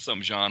movies in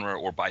some genre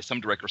or by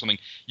some director or something.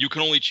 You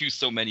can only choose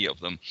so many of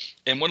them.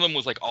 And one of them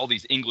was like all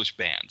these English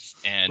bands.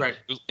 And,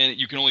 and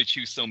you can only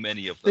choose so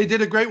many of them. They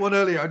did a great one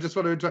earlier. I just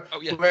want to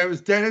where it was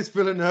Denis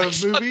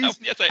Villeneuve movies.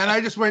 And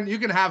I just went, you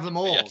can have them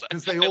all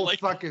because they all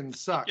fucking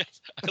suck.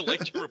 Yes, I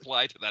liked your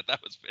reply to that.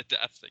 That was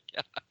fantastic.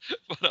 Yeah.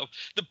 But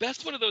the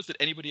best one of those that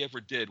anybody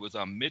ever did was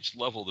Mitch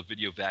Lovell, the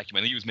Video Vacuum.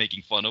 I think he was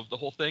making fun of the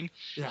whole thing.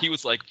 Yeah. He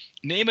was like,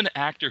 name an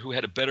actor who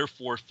had a better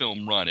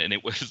 4-film run. And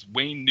it was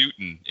Wayne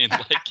Newton in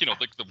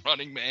like The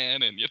Running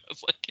Man, and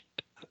it's like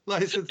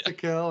License to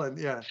Kill, and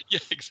yeah,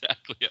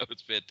 exactly. That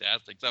was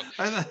fantastic.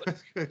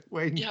 So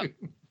Wayne Newton.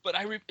 But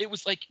it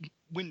was like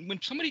when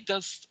somebody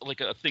does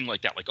like a thing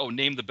like that, like, oh,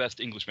 name the best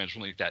Englishman or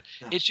something like that.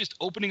 Yeah. It's just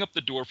opening up the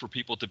door for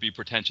people to be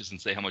pretentious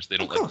and say how much they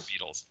don't like the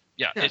Beatles.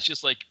 Yeah, it's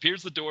just like,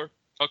 here's the door.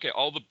 Okay,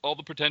 all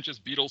the pretentious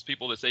Beatles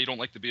people that say you don't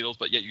like the Beatles,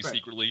 but yet you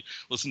secretly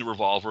listen to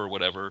Revolver or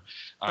whatever.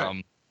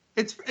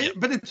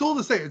 But it's all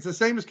the same. It's the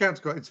same as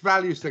Counterculture. It's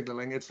value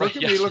signaling. It's look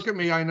at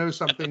me, I know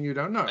something you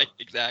don't know. Right,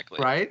 exactly.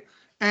 Right?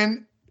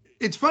 And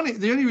it's funny.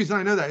 The only reason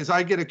I know that is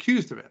I get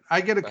accused of it.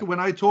 When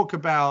I talk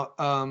about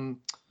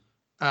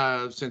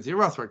Cynthia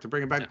Rothrock, to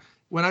bring it back. Yeah.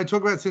 When I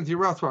talk about Cynthia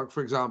Rothrock,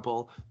 for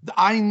example,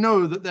 I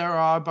know that there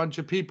are a bunch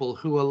of people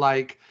who are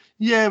like,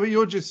 yeah, but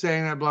you're just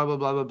saying that blah, blah,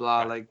 blah, blah,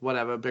 blah, like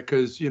whatever,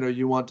 because,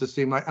 you want to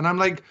seem like, and I'm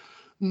like,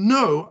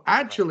 no,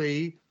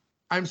 actually,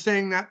 I'm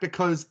saying that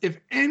because if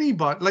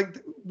anybody, like,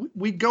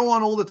 we go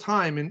on all the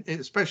time, and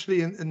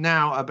especially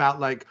now about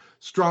like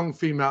strong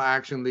female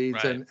action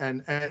leads,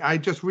 and I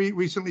just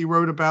recently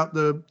wrote about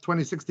the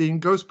 2016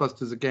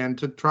 Ghostbusters again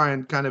to try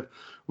and kind of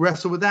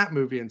wrestle with that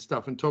movie and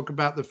stuff, and talk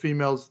about the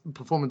females'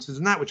 performances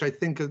in that, which I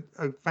think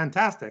are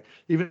fantastic.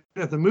 Even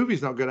if the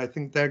movie's not good, I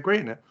think they're great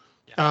in it.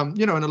 Yeah. And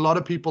a lot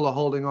of people are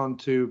holding on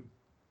to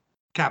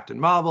Captain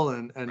Marvel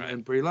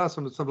and Brie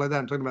Larson and stuff like that,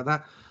 and talking about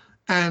that,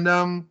 and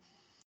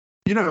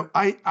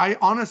I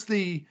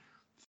honestly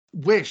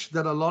wish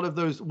that a lot of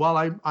those, while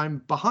I'm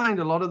behind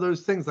a lot of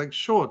those things, like,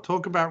 sure,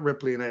 talk about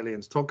Ripley and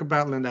Aliens, talk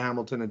about Linda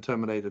Hamilton and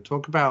Terminator,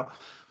 talk about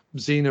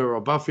Xena or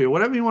Buffy or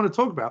whatever you want to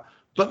talk about,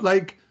 but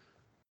like,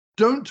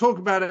 don't talk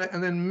about it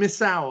and then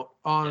miss out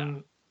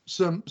on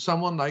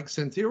someone like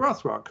Cynthia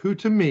Rothrock, who,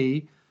 to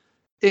me,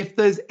 if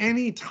there's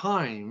any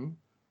time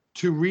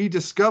to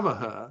rediscover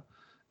her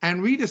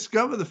and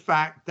rediscover the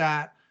fact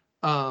that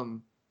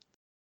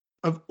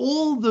of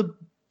all the,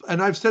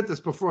 and I've said this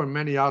before in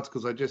many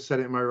articles, I just said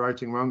it in my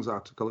Writing Wrongs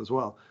article as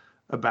well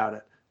about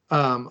it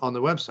on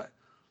the website.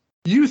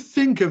 You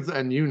think of,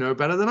 and you know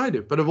better than I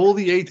do, but of all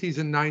the 80s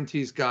and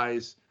 90s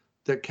guys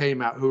that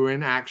came out who were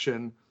in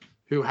action,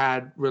 who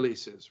had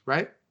releases,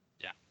 right?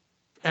 Yeah.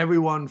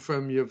 Everyone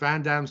from your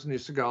Van Dammes and your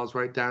Segals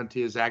right down to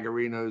your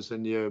Zagarinos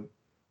and your,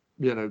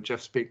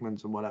 Jeff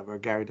Speakmans and whatever,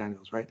 Gary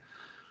Daniels, right?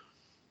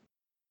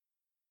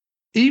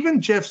 Even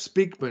Jeff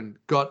Speakman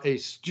got a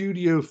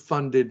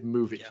studio-funded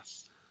movie.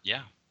 Yes.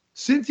 Yeah.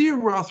 Cynthia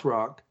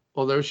Rothrock,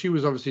 although she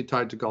was obviously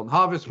tied to Golden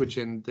Harvest, which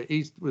in the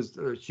East was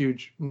a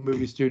huge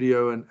movie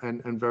studio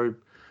and very,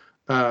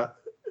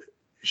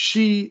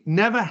 she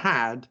never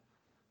had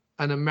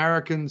an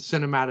American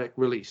cinematic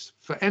release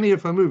for any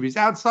of her movies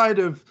outside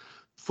of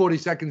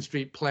 42nd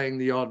Street playing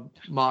the odd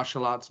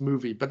martial arts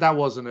movie, but that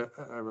wasn't a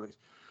release.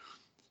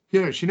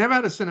 She never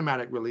had a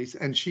cinematic release,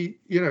 and she,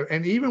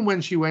 and even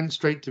when she went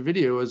straight to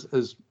video,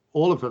 as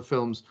all of her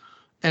films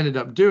ended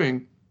up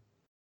doing,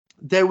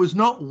 there was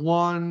not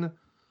one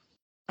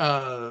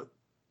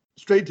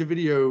straight to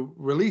video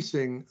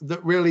releasing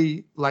that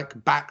really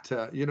like backed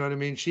her. You know what I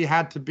mean? She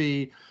had to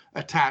be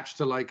attached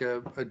to like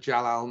a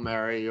Jalal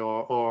Mary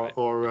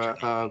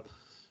or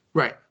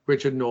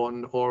Richard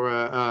Norton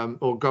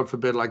or God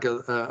forbid like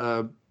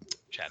a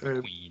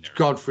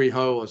Godfrey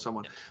Ho or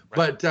someone.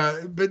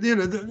 Yeah, but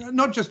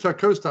not just her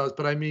co-stars,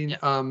 but I mean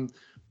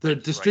the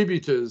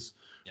distributors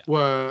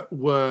were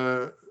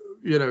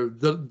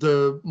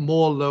the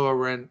more lower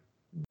rent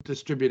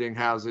distributing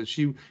houses.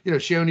 She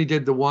only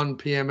did the one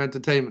PM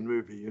Entertainment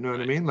movie. You know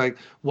what I mean? Like,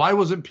 why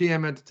wasn't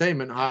PM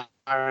Entertainment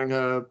hiring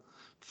her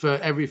for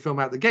every film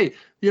out the gate?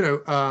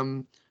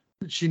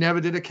 She never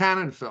did a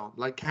Canon film.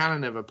 Like, Canon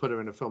never put her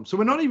in a film. So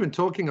we're not even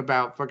talking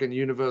about fucking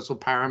Universal,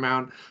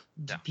 Paramount,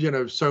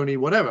 Sony,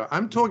 whatever.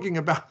 I'm talking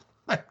about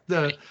like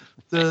the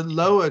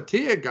lower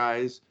tier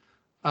guys.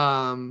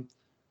 And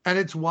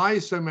it's why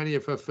so many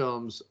of her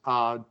films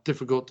are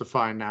difficult to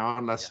find now,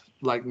 unless,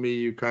 like me,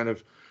 you kind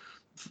of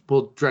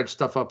will dredge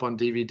stuff up on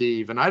DVD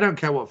even. I don't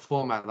care what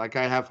format. Like,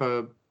 I have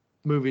her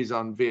movies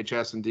on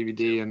VHS and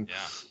DVD and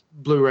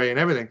Blu-ray and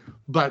everything.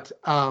 But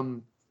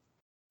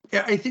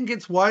I think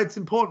it's why it's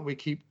important we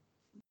keep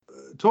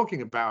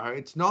talking about her.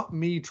 It's not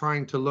me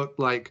trying to look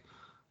like,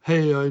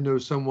 hey, I know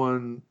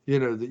someone,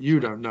 that you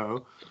don't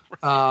know.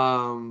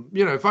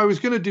 If I was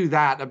going to do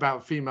that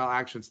about female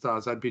action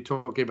stars, I'd be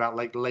talking about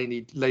like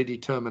Lady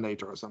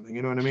Terminator or something,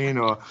 you know what I mean?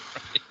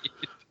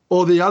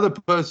 Or the other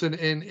person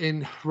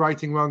in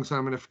Righting Wrongs, and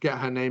I'm going to forget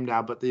her name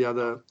now, but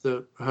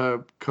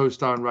her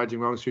co-star in Righting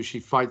Wrongs, who she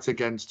fights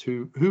against,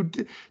 who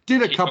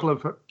did a couple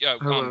of her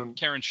own.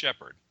 Karen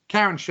Shepard.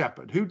 Karen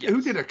Shepard, who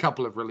did a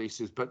couple of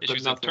releases, but she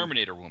was nothing. a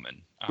Terminator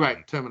woman.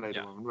 Right,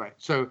 Terminator woman, right.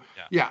 So,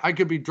 I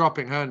could be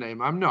dropping her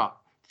name. I'm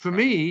not. For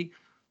me,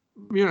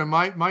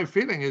 my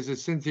feeling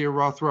is Cynthia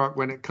Rothrock,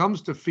 when it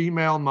comes to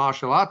female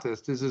martial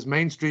artists, is as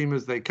mainstream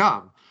as they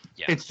come.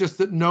 Yeah. It's just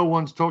that no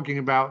one's talking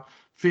about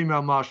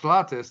female martial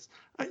artists,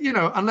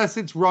 unless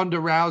it's Ronda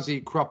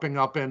Rousey cropping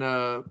up in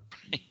a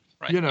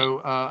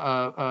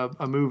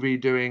movie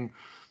doing,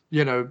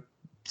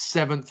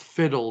 seventh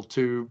fiddle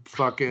to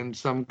fucking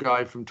some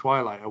guy from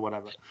Twilight or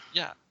whatever.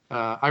 Yeah.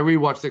 I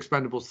rewatched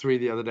Expendables 3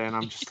 the other day, and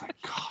I'm just like,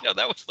 God. Yeah,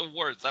 that was the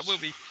worst. That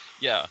movie,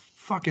 yeah.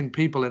 Fucking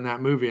people in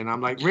that movie, and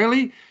I'm like,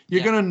 really?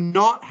 You're gonna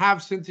not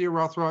have Cynthia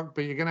Rothrock,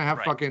 but you're gonna have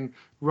fucking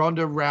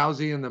Ronda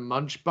Rousey and the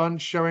Munch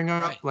Bunch showing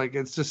up? Right. Like,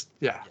 it's just,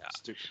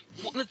 stupid.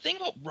 Well, the thing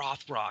about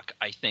Rothrock,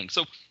 I think,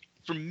 so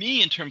for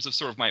me, in terms of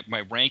sort of my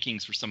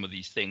rankings for some of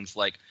these things,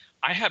 like,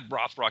 I had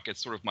Rothrock as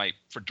sort of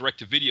for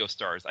direct-to-video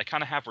stars. I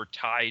kind of have her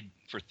tied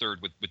for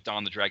third with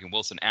Don the Dragon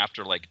Wilson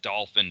after, like,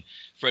 Dolph and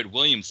Fred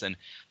Williamson.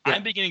 Yeah.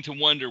 I'm beginning to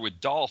wonder with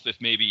Dolph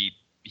if maybe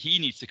he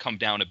needs to come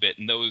down a bit,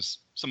 and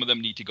some of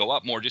them need to go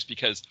up more, just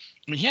because,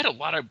 I mean, he had a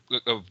lot of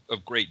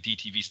great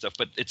DTV stuff,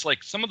 but it's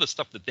like some of the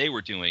stuff that they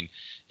were doing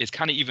is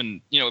kind of even,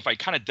 if I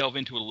kind of delve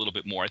into it a little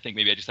bit more, I think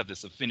maybe I just have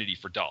this affinity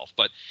for Dolph.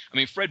 But I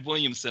mean, Fred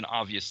Williamson,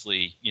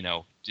 obviously,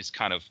 just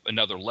kind of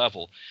another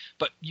level.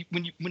 But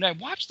when I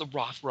watch the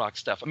Rothrock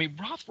stuff, I mean,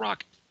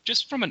 Rothrock,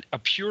 just from a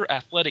pure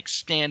athletic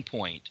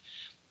standpoint,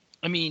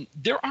 I mean,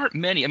 there aren't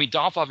many. I mean,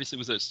 Dolph obviously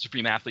was a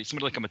supreme athlete.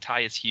 Somebody like a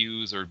Matthias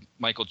Hughes or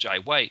Michael Jai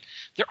White.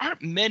 There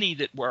aren't many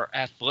that were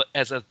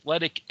as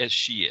athletic as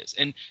she is.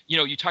 And,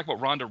 you talk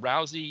about Ronda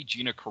Rousey,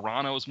 Gina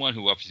Carano is one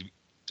who obviously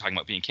talking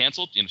about being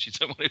canceled. She's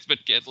someone who's been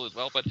canceled as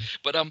well. But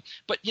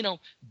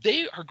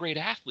they are great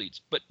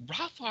athletes. But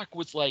Rothrock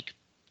was like,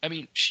 I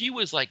mean, she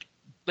was like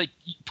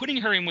putting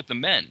her in with the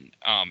men,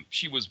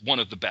 she was one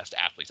of the best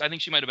athletes. I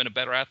think she might have been a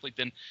better athlete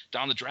than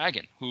Don the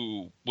Dragon,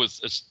 who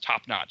was as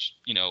top-notch,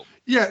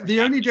 Yeah,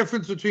 the only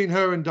difference between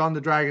her and Don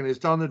the Dragon is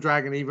Don the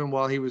Dragon, even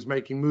while he was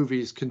making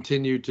movies,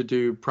 continued to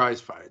do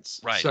prize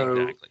fights. Right,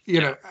 so,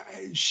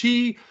 exactly.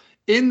 She,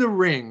 in the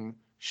ring,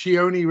 she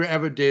only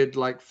ever did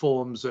like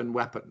forms and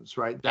weapons,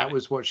 right? That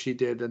was what she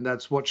did, and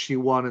that's what she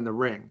won in the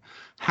ring.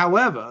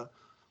 However,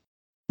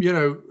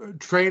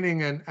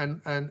 training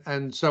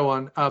and so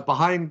on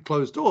behind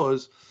closed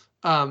doors,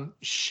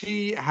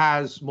 she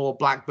has more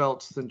black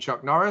belts than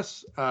Chuck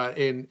Norris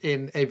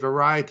in a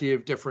variety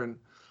of different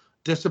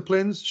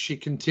disciplines. She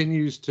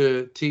continues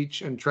to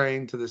teach and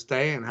train to this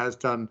day and has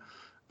done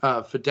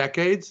for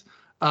decades.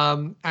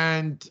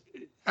 And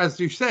as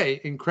you say,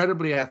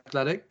 incredibly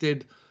athletic,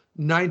 did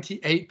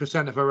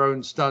 98% of her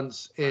own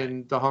stunts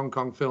in the Hong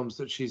Kong films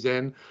that she's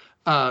in.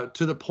 To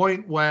the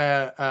point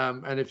where,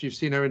 and if you've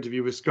seen her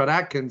interview with Scott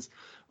Adkins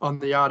on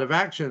The Art of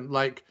Action,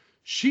 like,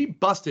 she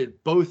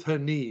busted both her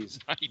knees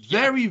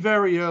very,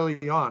 very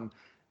early on.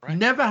 Right.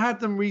 Never had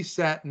them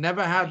reset,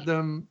 never had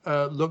them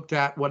looked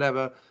at,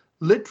 whatever.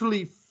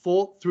 Literally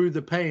fought through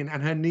the pain,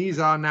 and her knees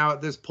are now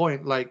at this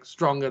point like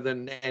stronger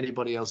than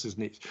anybody else's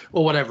knees,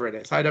 or whatever it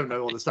is. I don't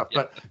know all the stuff,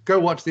 but go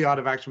watch The Art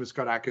of Action with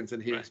Scott Adkins,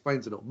 and he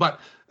explains it all. But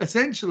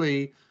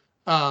essentially,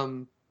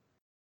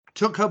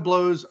 took her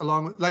blows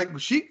along. Like,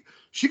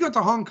 she got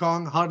to Hong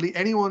Kong, hardly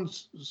anyone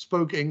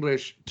spoke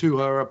English to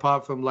her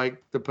apart from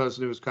like the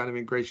person who was kind of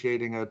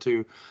ingratiating her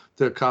to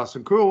the cast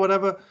and crew or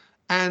whatever.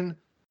 And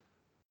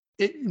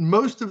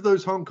most of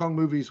those Hong Kong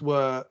movies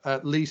were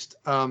at least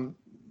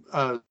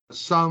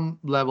some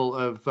level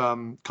of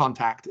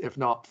contact, if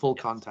not full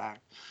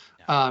contact.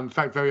 In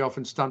fact, very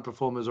often stunt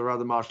performers or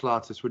other martial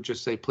artists would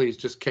just say, please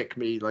just kick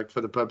me, like,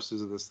 for the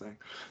purposes of this thing.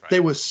 Right. They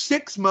were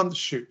 6-month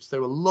shoots. They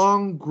were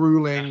long,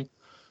 grueling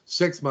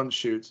 6-month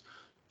shoots.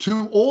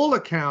 To all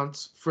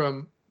accounts,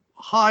 from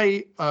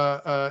high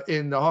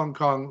in the Hong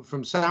Kong,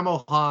 from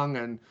Sammo Hung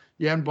and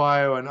Yan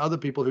Bio and other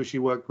people who she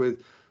worked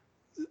with,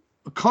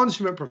 a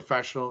consummate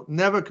professional,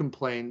 never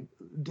complained,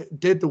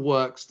 did the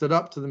work, stood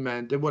up to the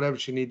men, did whatever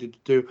she needed to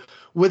do,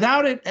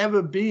 without it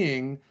ever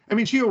being, I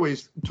mean, she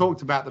always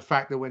talked about the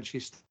fact that when she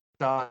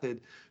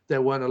started,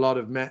 there weren't a lot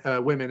of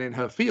women in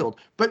her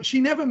field, but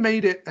she never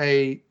made it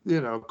a,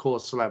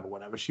 course celeb or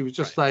whatever. She was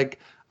just like,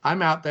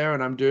 I'm out there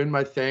and I'm doing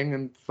my thing,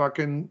 and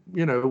fucking,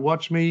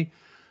 watch me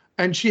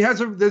And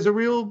there's a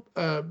real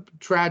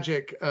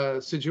tragic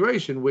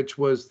situation, which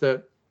was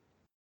that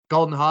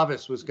Golden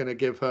Harvest was going to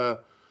give her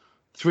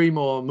 3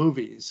 more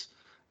movies,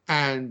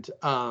 and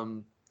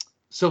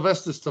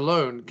Sylvester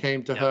Stallone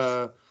came to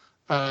her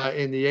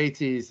in the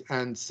 80s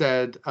and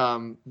said,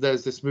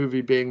 there's this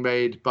movie being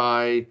made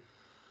by,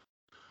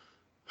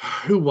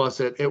 who was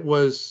it? It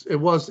was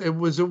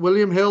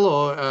William Hill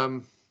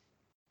or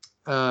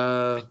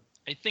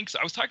I think so.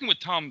 I was talking with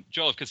Tom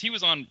Jolliffe because he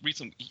was on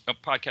recent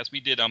podcast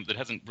we did that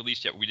hasn't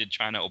released yet. We did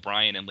China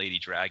O'Brien and Lady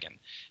Dragon,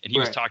 and he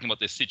was talking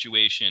about this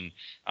situation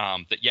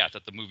that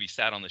the movie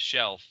sat on the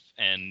shelf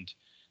and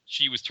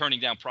she was turning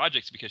down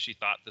projects because she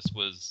thought this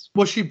was.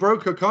 Well, she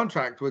broke her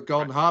contract with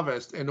Golden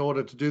Harvest in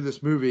order to do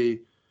this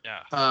movie.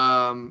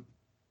 Yeah.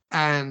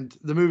 And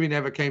the movie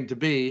never came to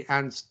be,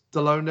 and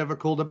Stallone never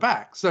called her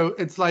back. So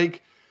it's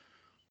like,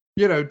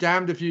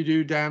 damned if you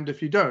do, damned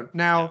if you don't.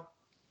 Now,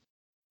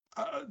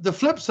 the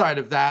flip side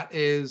of that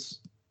is,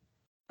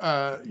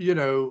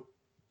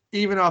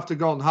 even after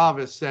Golden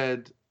Harvest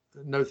said,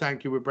 no,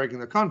 thank you, we're breaking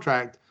the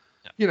contract,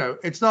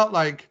 it's not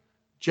like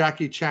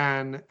Jackie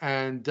Chan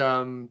and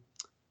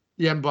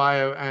Yen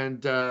Bio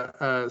and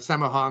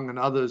Sammo Hung and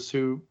others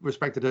who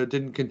respected her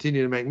didn't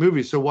continue to make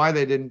movies. So why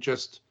they didn't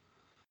just,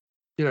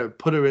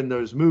 put her in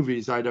those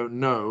movies, I don't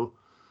know.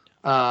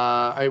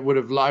 I would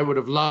have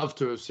loved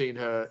to have seen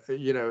her,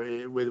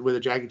 with a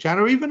Jackie Chan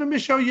or even a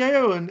Michelle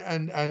Yeoh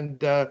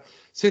and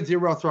Cynthia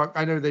Rothrock.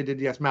 I know they did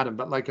Yes, Madam,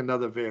 but like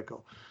another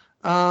vehicle.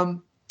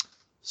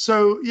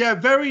 So yeah,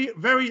 very,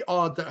 very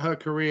odd that her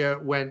career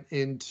went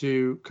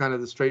into kind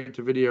of the straight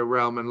to video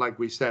realm, and like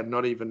we said,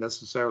 not even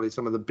necessarily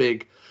some of the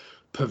big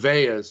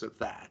purveyors of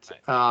that,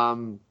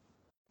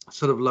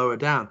 sort of lower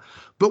down.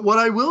 But what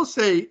I will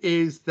say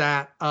is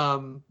that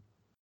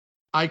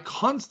I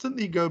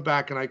constantly go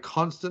back and I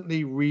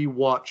constantly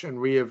rewatch and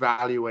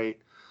reevaluate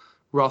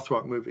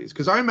Rothrock movies,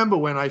 because I remember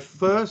when I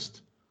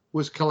first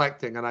was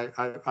collecting, and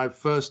I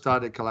first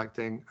started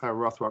collecting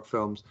Rothrock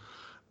films.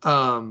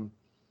 And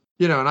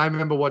I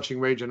remember watching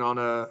Rage and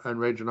Honor and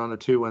Rage and Honor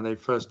 2 when they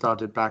first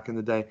started back in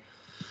the day.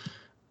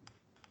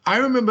 I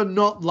remember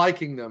not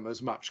liking them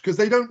as much because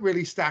they don't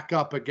really stack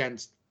up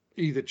against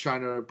either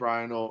China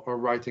O'Brien or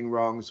Righting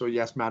Wrongs or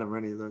Yes, Madam or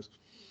any of those.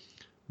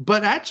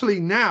 But actually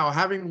now,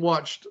 having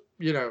watched,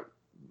 a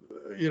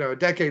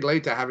decade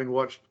later, having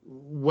watched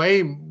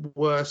way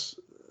worse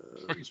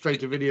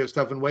straight-to-video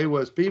stuff and way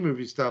worse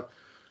B-movie stuff,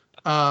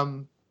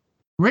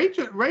 Rage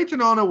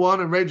and Honor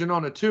 1 and Rage and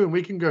Honor 2, and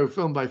we can go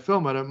film by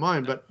film, I don't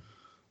mind, but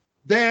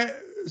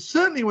they're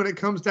certainly, when it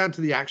comes down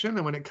to the action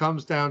and when it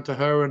comes down to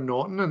her and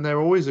Norton, and they're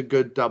always a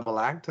good double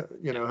act,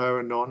 her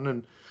and Norton,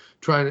 and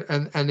trying,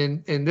 and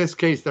in this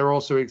case, they're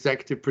also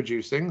executive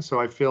producing, so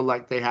I feel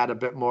like they had a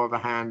bit more of a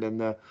hand in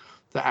the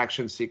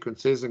action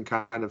sequences and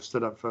kind of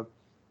stood up for.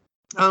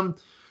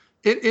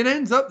 It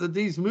ends up that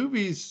these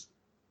movies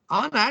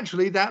aren't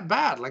actually that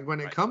bad. Like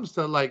when it comes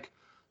to like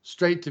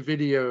straight to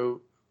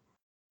video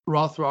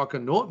Rothrock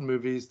and Norton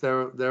movies,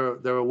 there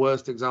are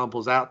worst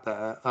examples out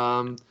there.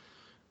 I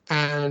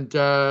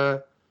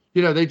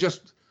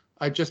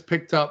just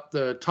picked up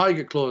the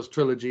Tiger Claws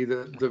trilogy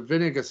that the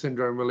Vinegar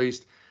Syndrome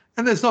released,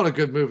 and there's not a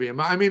good movie.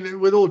 I mean,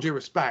 with all due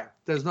respect,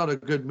 there's not a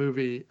good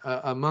movie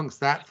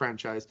amongst that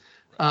franchise.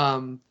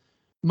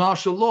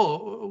 Martial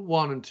Law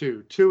 1 and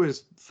 2. 2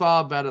 is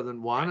far better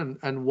than 1,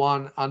 and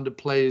 1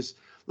 underplays.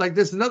 Like,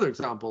 there's another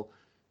example.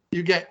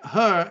 You get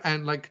her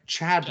and like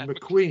Chad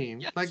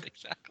McQueen. Yes, like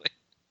exactly.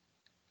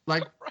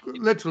 Like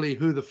literally,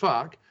 who the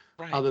fuck,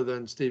 other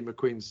than Steve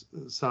McQueen's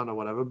son or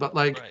whatever. But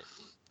like,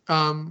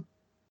 and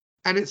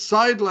it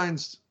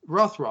sidelines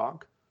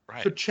Rothrock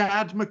for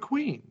Chad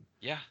McQueen.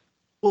 Yeah.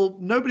 Well,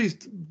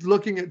 nobody's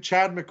looking at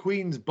Chad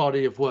McQueen's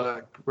body of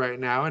work right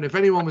now, and if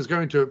anyone was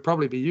going to, it'd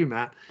probably be you,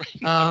 Matt.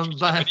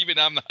 But even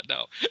I'm not.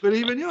 No. But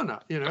even you're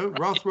not.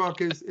 Rothrock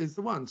is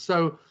the one.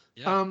 So,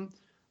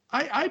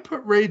 I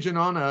put Rage and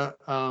Honor.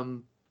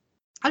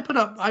 I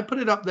put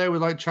it up there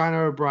with like China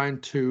O'Brien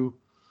 2.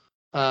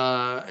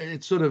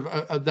 It's sort of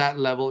at that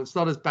level. It's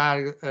not as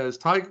bad as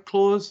Tiger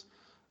Claws.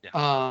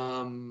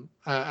 And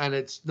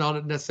it's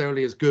not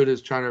necessarily as good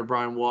as China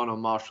O'Brien 1 or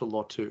Martial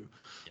Law 2.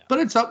 But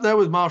it's up there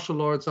with Martial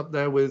Law. It's up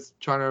there with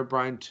China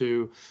O'Brien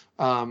 2.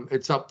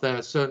 It's up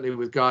there certainly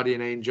with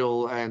Guardian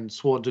Angel and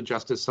Sworn to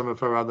Justice, some of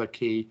her other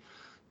key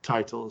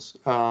titles.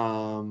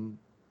 And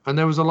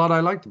there was a lot I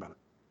liked about it.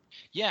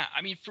 Yeah,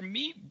 I mean, for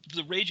me,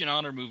 the Rage and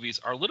Honor movies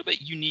are a little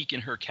bit unique in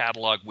her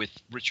catalog with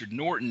Richard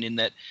Norton in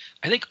that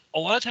I think a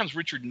lot of times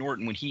Richard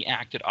Norton, when he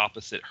acted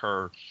opposite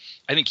her,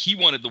 I think he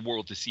wanted the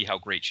world to see how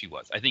great she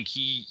was. I think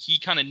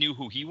he kind of knew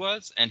who he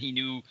was, and he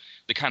knew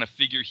the kind of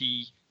figure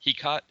he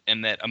cut,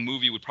 and that a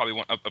movie would probably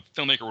want, a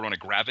filmmaker would want to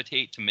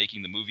gravitate to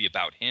making the movie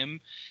about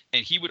him.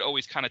 And he would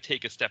always kind of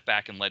take a step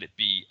back and let it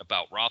be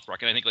about Rothrock.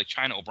 And I think like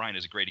China O'Brien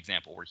is a great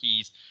example where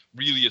he's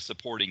really a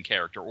supporting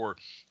character, or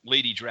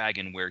Lady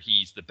Dragon where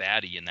he's the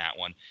baddie in that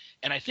one.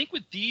 And I think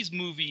with these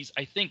movies,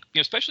 I think,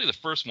 especially the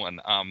first one,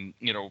 oh,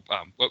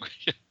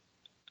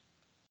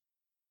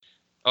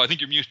 I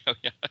think you're muted. Oh,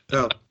 yeah.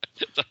 Oh,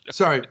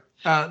 sorry.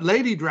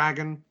 Lady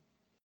Dragon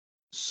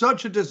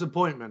such a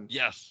disappointment.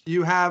 Yes.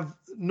 You have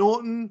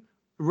Norton,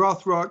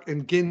 Rothrock,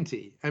 and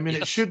Ginty. I mean,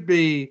 Yes. it should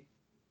be,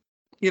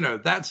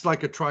 that's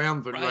like a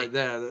triumvirate right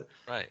there.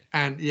 Right.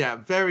 And yeah,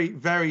 very,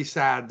 very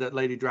sad that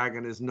Lady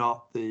Dragon is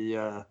not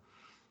the,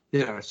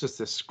 it's just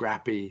a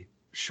scrappy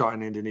shot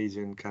in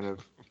Indonesian kind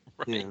of,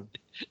 Right.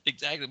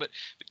 Exactly. But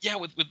yeah,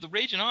 with the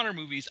Rage and Honor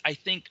movies, I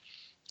think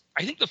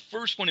the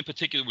first one in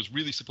particular was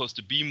really supposed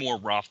to be more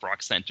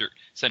Rothrock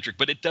centric,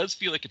 but it does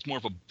feel like it's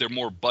they're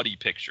more buddy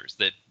pictures,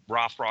 that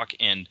Rothrock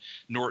and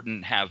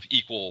Norton have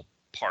equal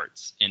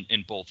parts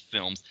in both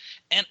films,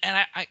 and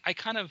I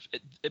kind of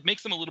it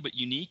makes them a little bit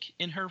unique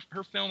in her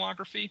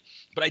filmography,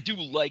 but I do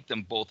like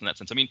them both in that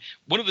sense. I mean,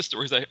 one of the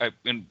stories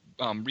I've been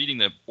reading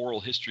the oral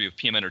history of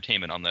PM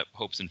Entertainment on the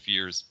Hopes and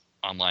Fears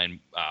online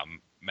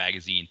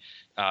magazine.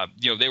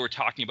 They were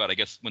talking about, I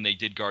guess, when they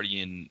did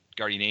Guardian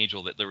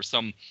Angel, that there was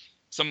some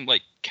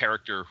like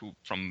character who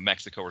from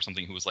Mexico or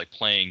something who was like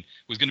playing,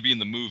 who was going to be in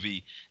the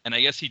movie, and I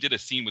guess he did a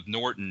scene with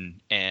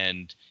Norton,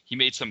 and he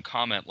made some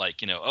comment like,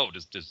 oh,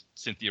 does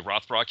Cynthia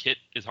Rothrock hit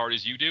as hard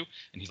as you do?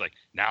 And he's like,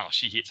 no,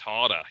 she hits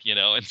harder,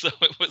 and so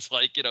it was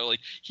like, like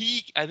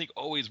he, I think,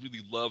 always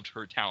really loved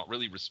her talent,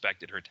 really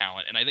respected her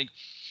talent, and I think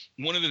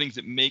one of the things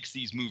that makes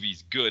these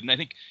movies good, and I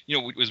think,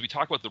 as we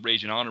talk about the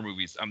Rage and Honor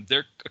movies,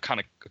 they're a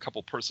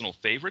couple personal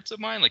favorites of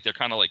mine. Like they're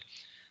kind of like,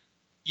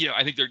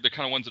 I think they're the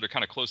kind of ones that are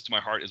kind of close to my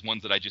heart, as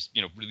ones that I just,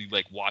 really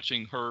like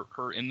watching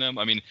her in them.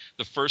 I mean,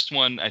 the first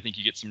one, I think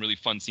you get some really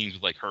fun scenes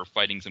with like her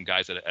fighting some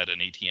guys at an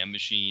ATM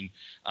machine,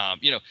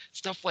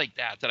 stuff like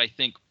that I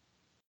think.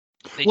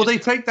 They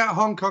take that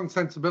Hong Kong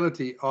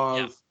sensibility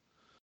of,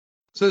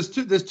 so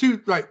there's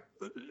two, like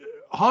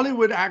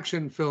Hollywood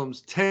action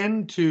films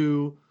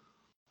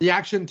the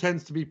action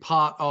tends to be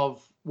part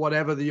of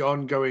whatever the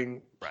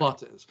ongoing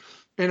plot is.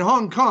 In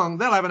Hong Kong,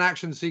 they'll have an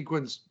action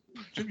sequence,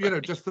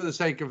 just for the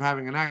sake of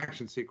having an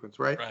action sequence,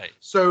 right? Right.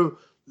 So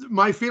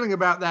my feeling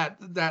about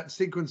that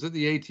sequence at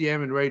the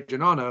ATM in Rage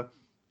and Honor,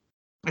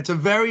 it's a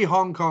very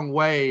Hong Kong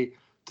way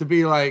to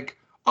be like,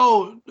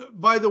 oh,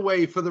 by the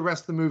way, for the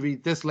rest of the movie,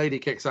 this lady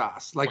kicks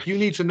ass. Like, you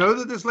need to know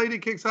that this lady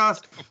kicks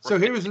ass. So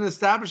here is an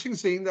establishing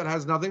scene that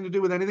has nothing to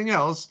do with anything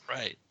else,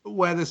 right,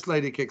 where this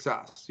lady kicks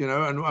ass,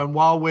 and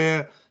while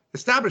we're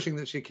establishing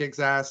that she kicks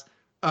ass,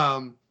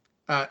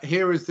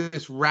 here is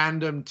this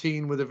random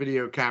teen with a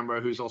video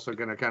camera who's also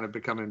going to kind of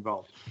become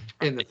involved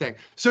in the thing.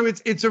 So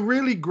it's a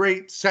really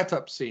great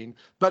setup scene.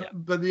 But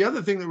the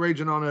other thing that Rage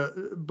and Honor,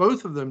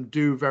 both of them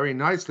do very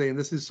nicely, and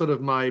this is sort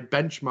of my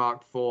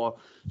benchmark for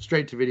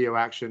straight to video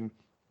action,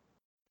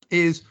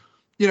 is,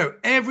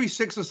 every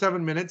 6 or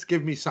 7 minutes,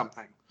 give me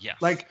something. Yes.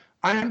 Like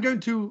I'm going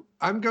to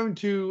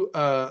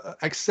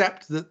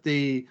accept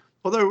that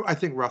although I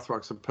think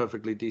Rothrock's a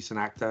perfectly decent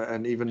actor,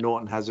 and even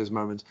Norton has his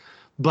moments,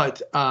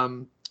 but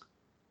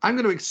I'm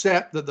going to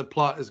accept that the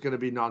plot is going to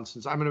be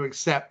nonsense. I'm going to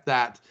accept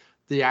that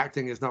the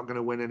acting is not going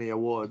to win any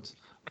awards.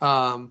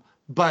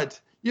 But,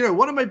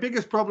 one of my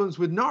biggest problems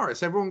with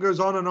Norris, everyone goes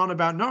on and on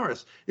about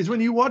Norris, is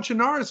when you watch a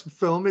Norris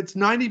film, it's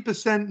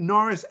 90%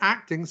 Norris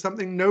acting,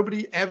 something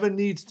nobody ever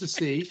needs to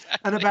see, exactly,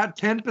 and about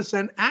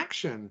 10%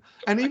 action.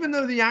 And even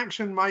though the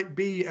action might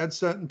be at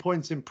certain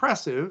points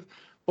impressive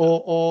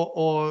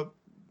or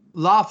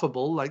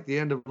laughable, like the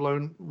end of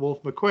Lone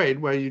Wolf McQuade,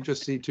 where you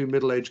just see two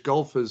middle-aged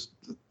golfers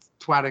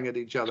twatting at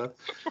each other.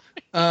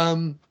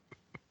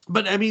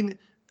 But I mean,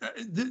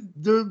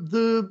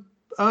 the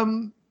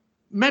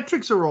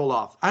metrics are all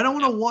off. I don't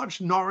want to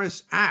watch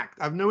Norris act.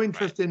 I have no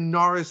interest in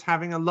Norris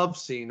having a love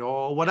scene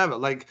or whatever.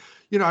 Like,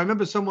 I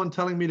remember someone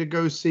telling me to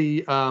go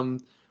see,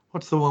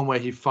 what's the one where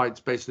he fights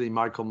basically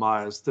Michael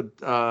Myers?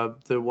 The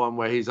one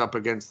where he's up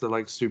against the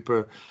like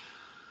super.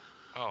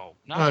 Oh,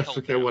 I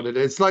forget what it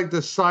is. It's like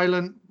the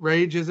Silent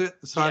Rage, is it?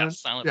 Silent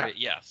Rage,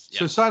 yes.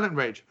 So Silent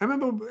Rage. I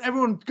remember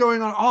everyone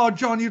going on, oh,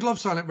 John, you'd love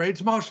Silent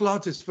Rage. Martial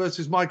artist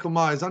versus Michael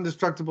Myers,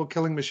 Indestructible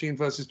Killing Machine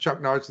versus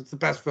Chuck Norris. It's the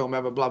best film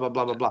ever, blah, blah,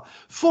 blah, blah, blah.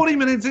 40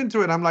 minutes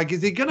into it, I'm like,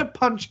 is he going to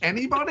punch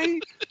anybody?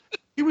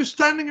 He was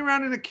standing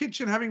around in a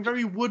kitchen having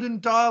very wooden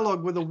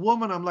dialogue with a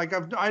woman. I'm like,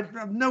 I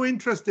have no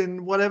interest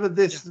in whatever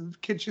this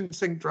kitchen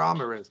sink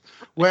drama is.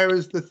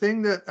 Whereas the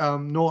thing that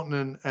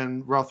Norton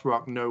and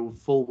Rothrock know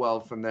full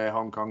well from their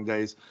Hong Kong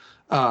days,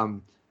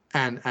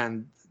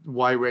 and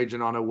why Rage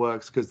and Honor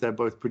works, because they're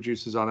both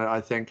producers on it,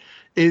 I think,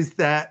 is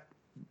that,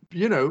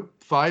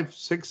 5,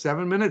 6,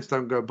 7 minutes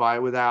don't go by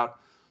without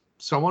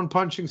someone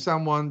punching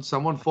someone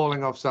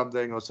falling off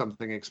something, or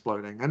something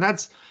exploding. And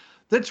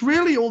that's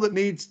really all that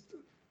needs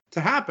to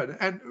happen.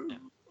 And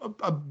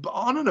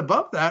on and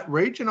above that,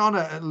 Rage and Honor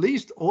at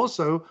least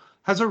also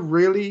has a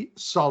really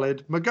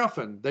solid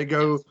MacGuffin. They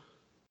go,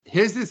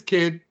 here's this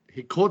kid,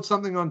 he caught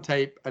something on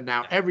tape, and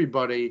now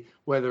everybody,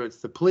 whether it's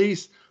the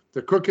police,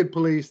 the crooked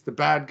police, the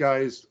bad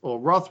guys, or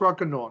Rothrock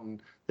or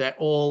Norton, they're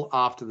all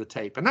after the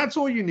tape. And that's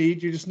all you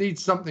need. You just need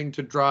something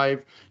to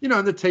drive,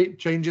 and the tape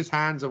changes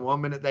hands, and 1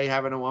 minute they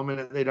have it, and 1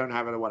 minute they don't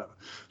have it, or whatever.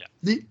 Yeah.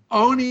 The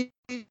only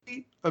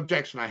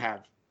objection I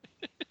have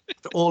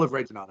to all of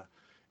Rage and Honor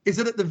is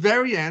that at the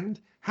very end,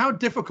 how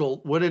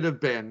difficult would it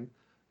have been,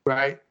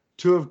 right,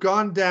 to have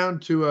gone down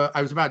to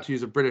I was about to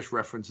use a British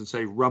reference and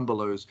say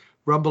Rumbelows.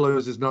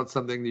 Rumbelows is not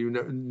something you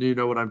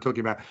know what I'm talking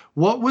about.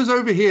 What was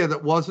over here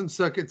that wasn't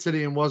Circuit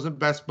City and wasn't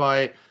Best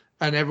Buy,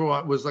 and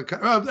everyone was like,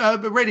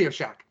 Radio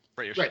Shack.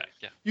 Radio Right. Shack,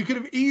 yeah. You could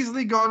have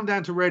easily gone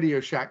down to Radio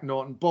Shack,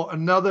 Norton, bought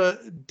another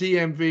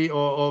DMV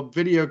or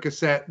video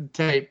cassette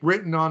tape,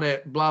 written on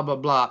it, blah, blah,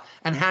 blah,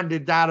 and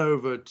handed that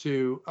over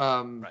to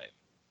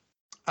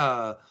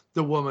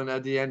the woman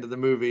at the end of the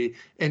movie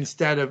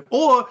instead of,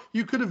 or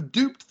you could have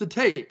duped the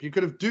tape. You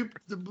could have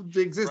duped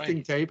the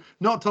existing tape,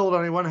 not told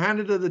anyone,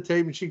 handed her the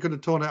tape, and she could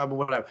have torn it up or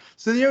whatever.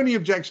 So the only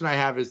objection I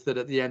have is that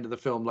at the end of the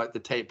film, like, the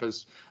tape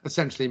has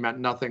essentially meant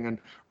nothing, and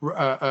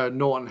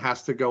Norton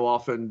has to go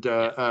off and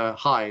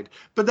hide.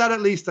 But that at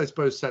least, I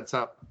suppose, sets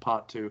up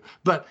part 2.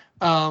 But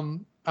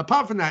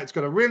apart from that, it's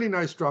got a really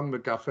nice, strong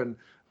MacGuffin,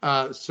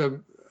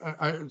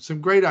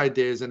 some great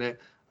ideas in it,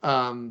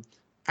 and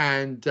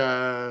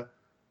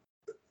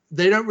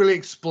they don't really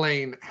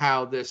explain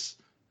how this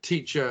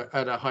teacher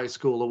at a high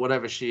school, or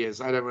whatever she is,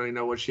 I don't really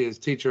know what she is,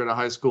 teacher at a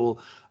high school,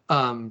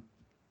 can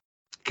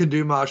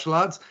do martial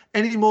arts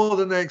any more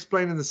than they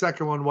explain in the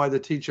second one why the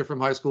teacher from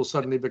high school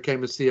suddenly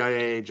became a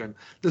CIA agent.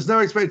 There's no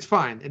explanation. It's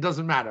fine. It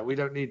doesn't matter. We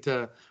don't need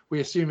to.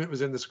 We assume it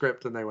was in the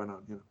script and they went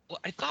on. Well,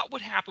 I thought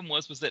what happened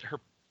was that her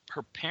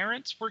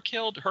parents were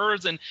killed,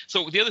 hers, and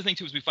so the other thing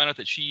too is we find out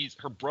that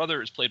her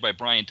brother is played by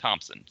Brian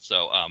Thompson.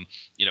 So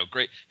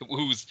great,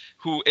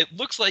 who it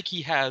looks like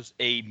he has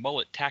a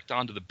mullet tacked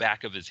onto the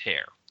back of his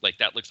hair. Like,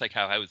 that looks like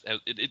it's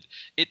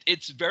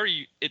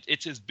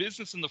his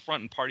business in the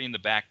front and party in the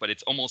back, but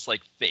it's almost like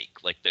fake.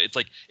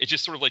 It's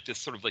just sort of like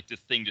this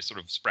thing just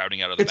sort of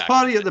sprouting out of the back. It's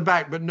party at the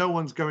back, but no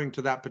one's going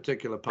to that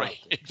particular party.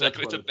 Right,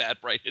 exactly. It's a bad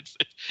right.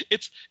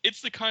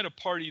 It's the kind of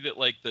party that,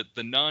 like,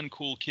 the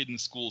non-cool kid in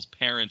school's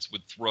parents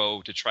would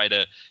throw to try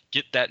to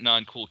get that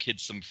non-cool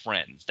kid some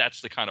friends. That's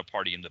the kind of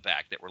party in the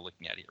back that we're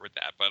looking at here with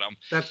that. But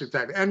that's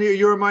exactly. And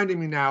you're reminding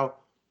me now.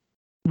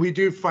 We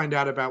do find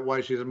out about why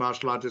she's a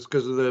martial artist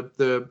because of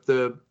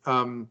the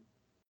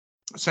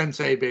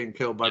sensei being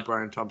killed by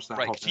Brian Thompson.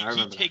 Right,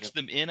 he takes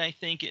them in, I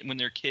think, when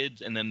they're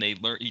kids, and then they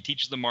learn. He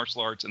teaches them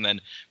martial arts, and then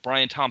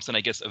Brian Thompson,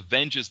 I guess,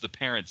 avenges the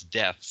parents'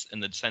 deaths,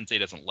 and the sensei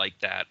doesn't like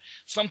that.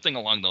 Something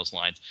along those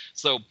lines.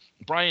 So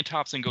Brian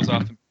Thompson goes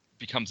off and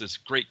becomes this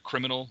great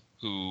criminal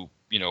who,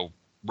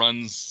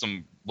 runs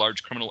some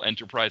large criminal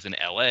enterprise in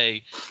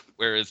L.A.,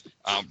 whereas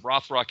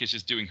Rothrock is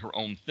just doing her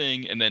own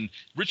thing. And then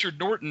Richard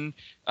Norton,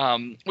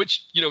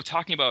 which,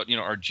 talking about,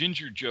 our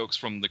ginger jokes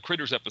from the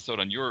Critters episode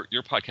on your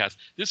podcast,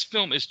 this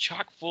film is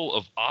chock full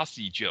of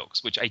Aussie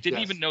jokes, which I didn't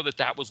even know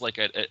that was like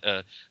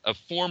a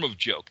form of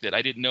joke, that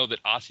I didn't know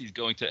that Aussie's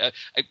going to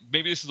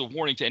maybe this is a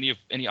warning to any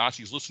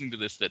Aussies listening to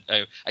this, that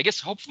I guess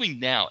hopefully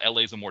now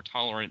LA is a more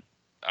tolerant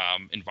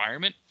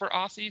environment for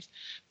Aussies,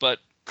 but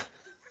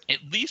at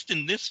least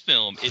in this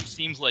film, it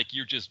seems like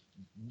you're just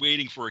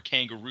waiting for a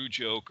kangaroo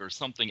joke or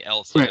something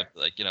else. Right.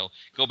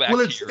 Go back.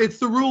 Well, it's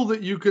the rule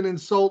that you can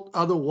insult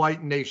other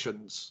white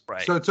nations.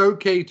 Right. So it's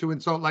okay to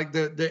insult, like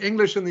the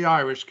English and the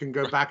Irish can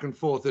go back and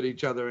forth at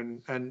each other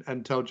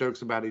and tell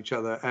jokes about each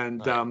other.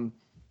 And,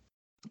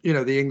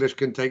 the English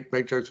can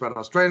make jokes about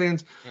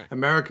Australians. Right.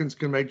 Americans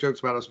can make jokes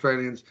about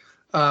Australians.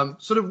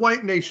 Sort of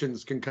white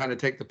nations can kind of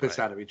take the piss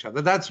out of each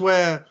other. That's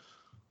where...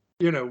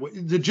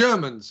 the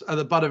Germans are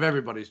the butt of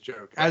everybody's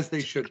joke, as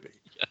they should be,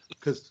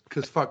 because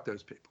fuck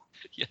those people.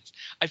 Yes,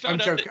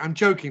 I'm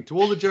joking to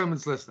all the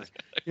Germans listening.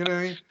 You know what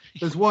I mean?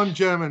 There's one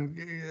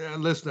German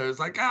listener who's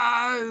like,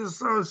 it's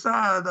so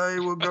sad. I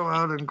will go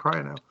out and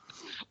cry now.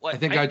 Well, I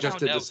think I just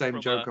did the same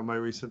joke on my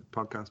recent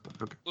podcast.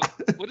 But okay.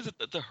 What is it?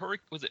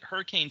 Was it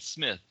Hurricane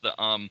Smith?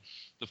 The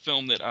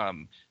film that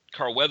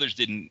Carl Weathers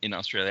did in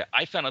Australia.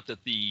 I found out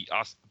that the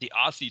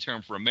Aussie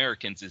term for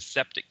Americans is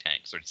septic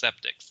tanks or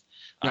septics.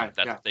 That's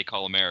what they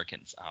call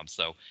Americans.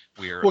 So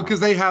we're because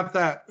they have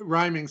that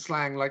rhyming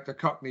slang like the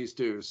Cockneys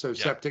do. So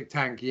septic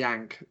tank,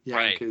 yank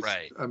is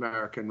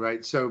American,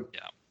 right? So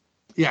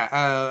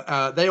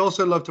they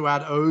also love to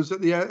add O's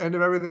at the end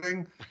of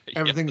everything.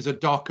 Everything's a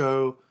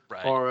doco.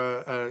 Right. Or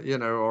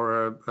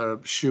a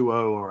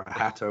shoe-o or a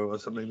hat-o or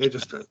something. They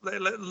just they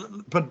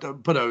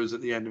put O's at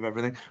the end of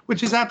everything,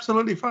 which is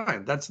absolutely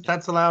fine.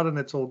 That's allowed and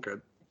it's all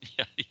good.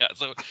 Yeah.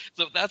 So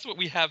that's what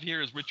we have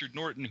here is Richard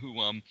Norton, who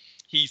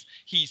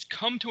he's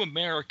come to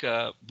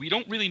America. We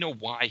don't really know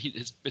why.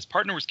 His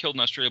partner was killed in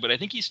Australia, but I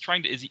think he's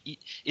trying to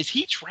is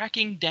he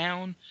tracking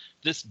down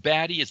this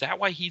baddie? Is that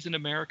why he's in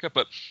America?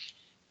 But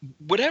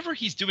whatever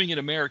he's doing in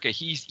America,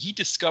 he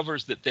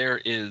discovers that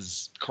there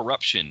is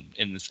corruption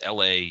in this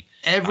L.A.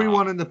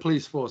 Everyone in the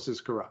police force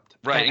is corrupt,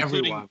 right?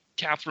 Including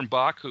Catherine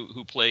Bach,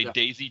 who played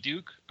Daisy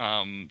Duke.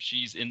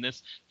 She's in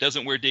this.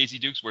 Doesn't wear Daisy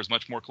Dukes. Wears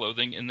much more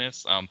clothing in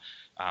this.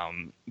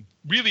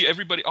 Really,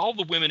 everybody, all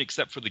the women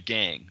except for the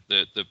gang,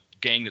 the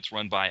gang that's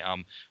run by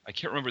I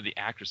can't remember the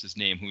actress's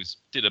name, who's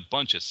did a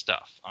bunch of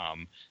stuff.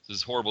 This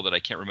is horrible that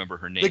I can't remember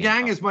her name. The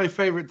gang is my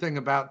favorite thing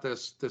about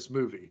this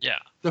movie. Yeah,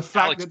 the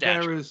fact that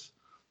there is.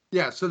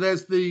 Yeah, so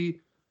there's the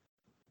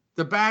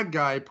bad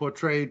guy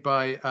portrayed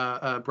by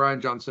Brian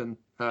Johnson.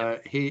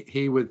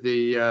 He with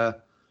the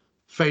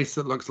face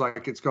that looks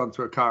like it's gone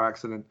through a car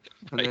accident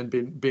and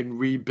then been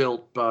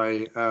rebuilt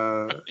by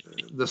the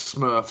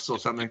Smurfs or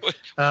something.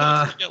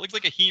 It looks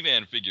like a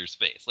He-Man figure's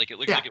face. Like it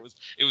looks like it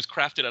was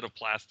crafted out of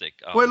plastic.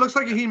 Well, it looks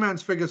like a He-Man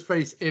figure's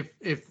face if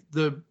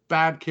the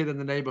bad kid in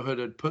the neighborhood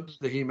had put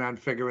the He-Man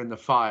figure in the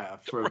fire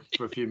for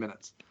a few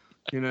minutes.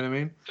 You know what I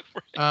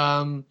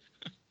mean?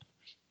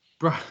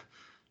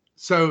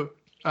 So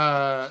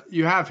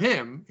you have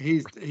him.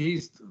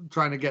 He's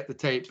trying to get the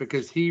tape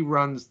because he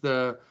runs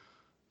the.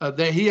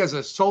 He has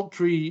a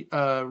sultry,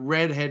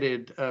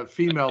 redheaded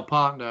female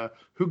partner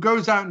who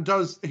goes out and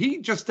does. He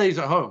just stays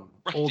at home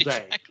all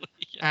day, exactly,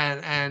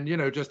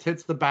 and just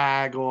hits the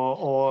bag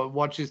or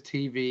watches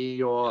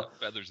TV or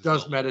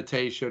does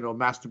meditation or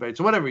masturbates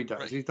or whatever he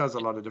does. Right. He does a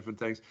lot of different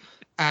things,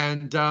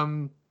 and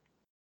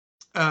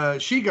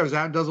she goes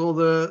out and does all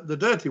the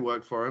dirty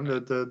work for him.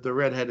 The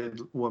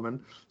redheaded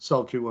woman,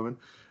 sultry woman,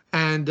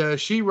 and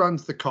she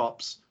runs the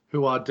cops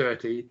who are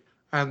dirty.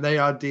 And they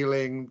are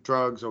dealing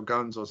drugs or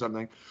guns or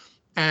something.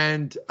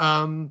 And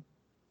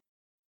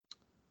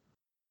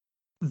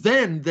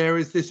then there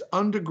is this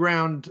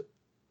underground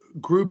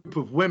group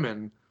of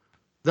women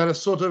that are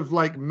sort of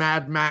like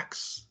Mad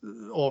Max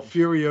or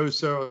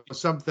Furiosa or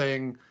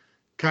something,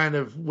 kind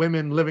of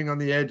women living on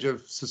the edge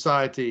of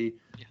society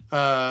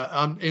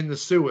in the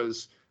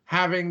sewers,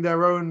 having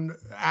their own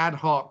ad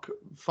hoc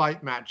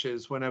fight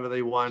matches whenever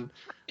they want.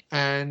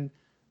 And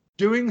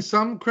doing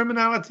some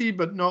criminality,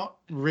 but not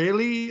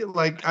really.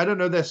 Like, I don't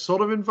know, they're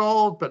sort of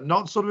involved, but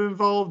not sort of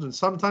involved. And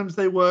sometimes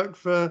they work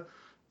for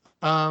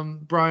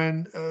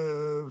Brian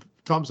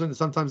Thompson, and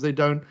sometimes they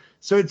don't.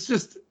 So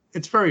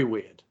it's very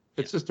weird.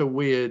 It's just a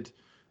weird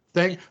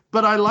thing.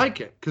 But I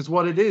like it, because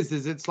what it is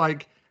it's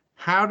like,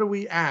 how do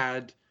we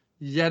add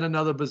yet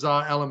another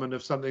bizarre element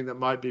of something that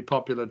might be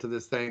popular to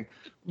this thing?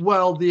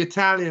 Well, the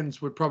Italians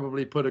would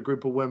probably put a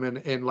group of women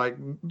in, like,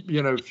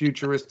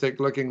 futuristic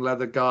looking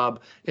leather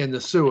garb in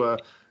the sewer.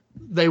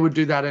 They would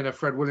do that in a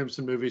Fred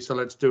Williamson movie, so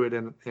let's do it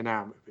in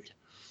our movie.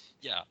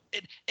 Yeah,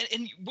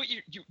 and what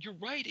you're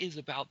right is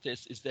about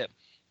this is that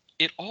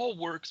it all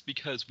works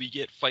because we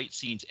get fight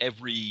scenes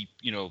every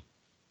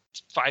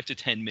 5 to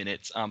 10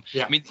 minutes. I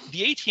mean,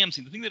 the ATM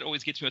scene. The thing that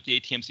always gets me about the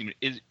ATM scene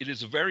is it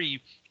is a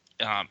very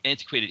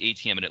antiquated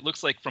ATM, and it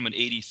looks like from an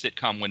 80s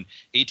sitcom when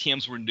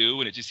ATMs were new,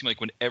 and it just seemed like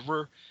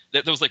whenever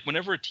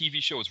a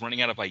TV show was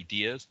running out of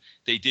ideas,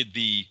 they did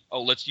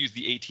let's use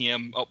the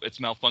ATM, it's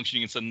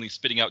malfunctioning and suddenly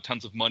spitting out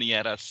tons of money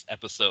at us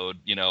episode,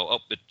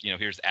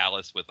 here's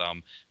Alice with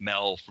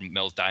Mel from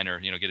Mel's Diner,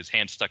 get his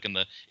hand stuck in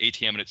the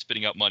ATM and it's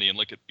spitting out money, and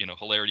look at,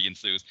 hilarity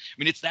ensues. I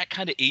mean, it's that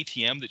kind of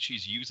ATM that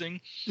she's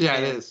using. Yeah,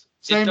 it is.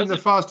 Same in the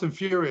Fast and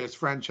Furious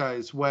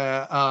franchise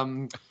where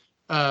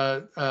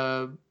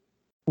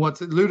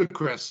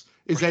Ludacris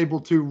is able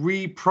to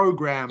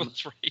reprogram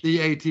the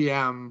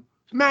ATM,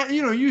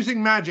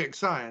 using magic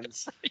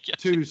science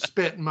to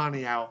spit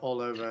money out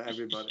all over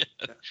everybody.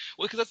 Yeah.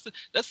 Well, because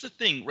that's the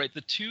thing, right?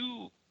 The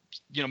two,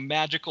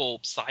 magical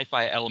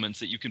sci-fi elements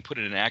that you can put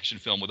in an action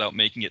film without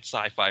making it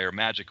sci-fi or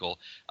magical.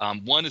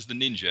 One is the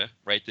ninja,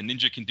 right? The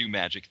ninja can do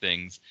magic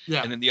things,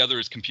 and then the other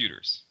is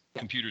computers. Yeah.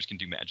 Computers can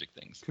do magic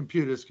things.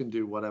 Computers can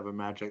do whatever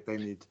magic they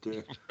need to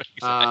do.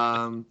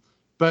 Exactly.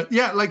 But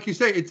yeah, like you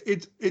say,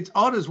 it's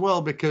odd as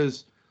well,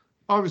 because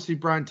obviously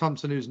Brian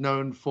Thompson, who's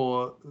known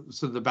for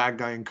sort of the bad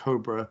guy in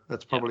Cobra,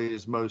 that's probably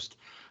his most.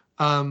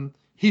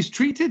 He's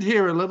treated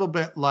here a little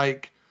bit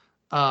like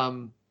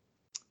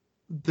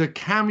the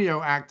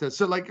cameo actor.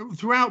 So like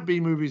throughout B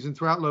movies and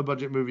throughout low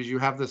budget movies, you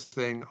have this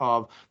thing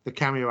of the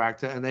cameo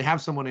actor, and they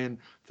have someone in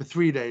for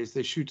 3 days.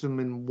 They shoot them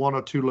in 1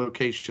 or 2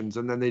 locations,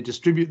 and then they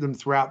distribute them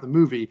throughout the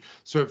movie,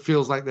 so it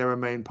feels like they're a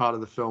main part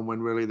of the film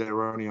when really they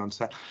were only on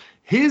set.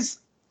 His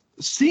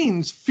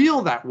scenes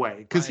feel that way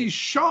because he's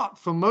shot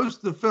for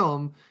most of the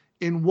film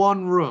in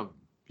one room.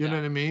 You know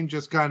what I mean?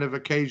 Just kind of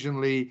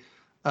occasionally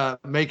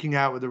making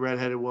out with a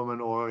redheaded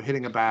woman or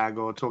hitting a bag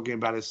or talking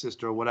about his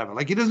sister or whatever.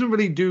 Like, he doesn't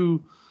really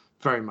do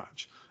very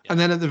much. And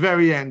then at the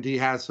very end, he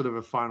has sort of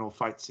a final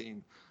fight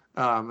scene.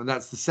 And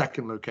that's the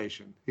second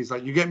location. He's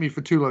like, you get me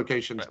for 2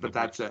 locations, but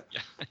that's it.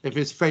 Yeah. If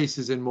his face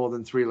is in more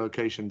than 3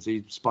 locations,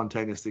 he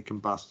spontaneously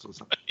combusts or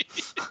something.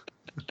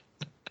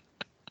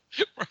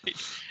 Right.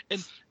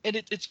 And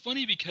it's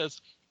funny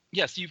because,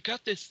 so you've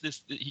got this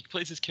he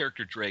plays his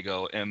character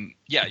Drago, and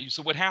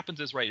so what happens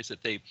is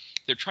that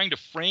they're trying to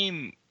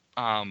frame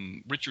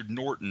Richard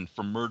Norton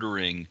for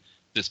murdering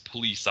this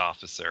police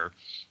officer,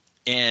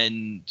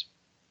 and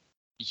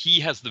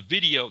he has the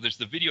video. There's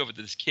the video of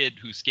this kid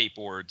who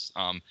skateboards,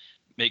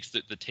 makes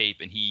the tape,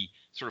 and he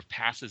sort of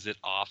passes it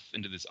off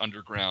into this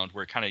underground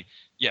where kind of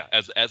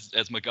as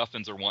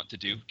MacGuffins are wont to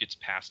do, gets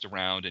passed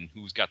around, and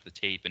who's got the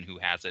tape and who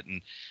has it,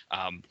 and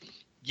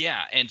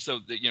and so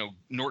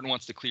Norton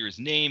wants to clear his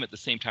name. At the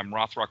same time,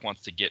 Rothrock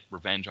wants to get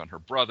revenge on her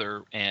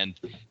brother, and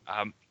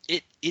I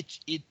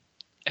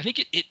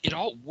think it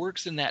all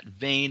works in that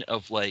vein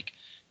of, like,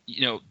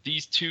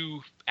 these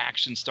two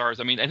action stars.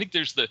 I mean, I think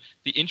there's the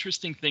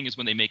interesting thing is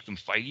when they make them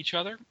fight each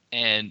other,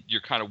 and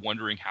you're kind of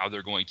wondering how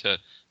they're going to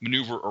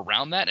maneuver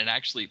around that. And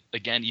actually,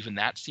 again, even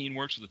that scene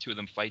works where the two of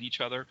them fight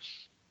each other.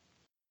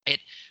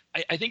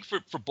 I think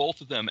for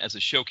both of them as a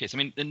showcase. I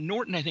mean, and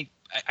Norton, I think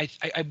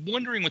I'm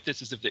wondering what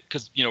this is, if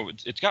because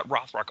it's got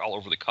Rothrock all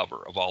over the cover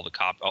of all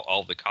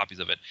the copies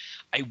of it.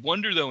 I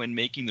wonder though, in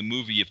making the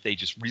movie, if they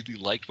just really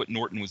liked what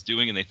Norton was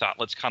doing and they thought,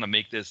 let's kind of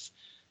make them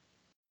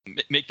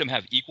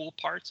have equal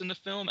parts in the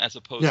film as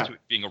opposed to it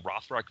being a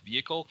Rothrock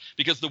vehicle.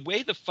 Because the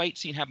way the fight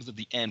scene happens at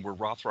the end where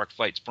Rothrock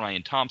fights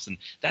Brian Thompson,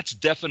 that's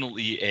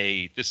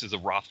definitely this is a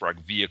Rothrock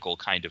vehicle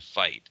kind of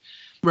fight.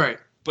 Right.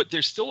 But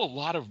there's still a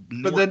lot of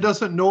Norton. But then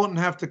doesn't Norton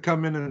have to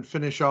come in and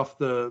finish off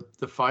the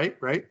fight,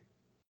 right?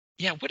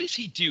 Yeah, what does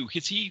he do?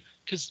 He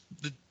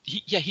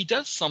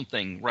does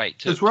something, right?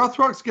 Because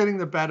Rothrock's getting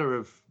the better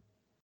of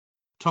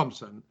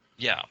Thompson.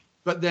 Yeah.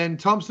 But then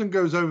Thompson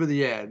goes over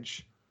the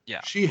edge.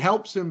 Yeah. She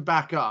helps him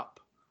back up.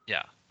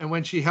 Yeah. And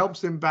when she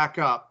helps him back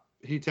up,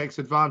 he takes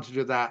advantage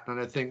of that and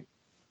I think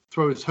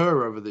throws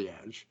her over the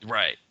edge.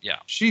 Right. Yeah.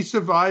 She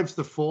survives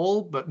the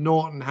fall, but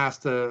Norton has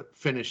to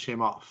finish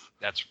him off.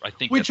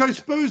 Which I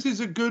suppose is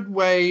a good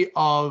way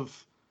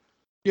of,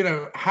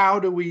 how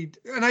do we?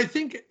 And I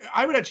think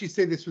I would actually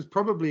say this was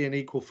probably an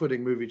equal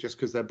footing movie just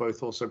because they're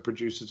both also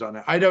producers on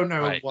it. I don't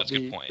know what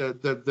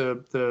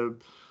the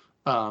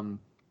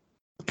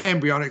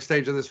embryonic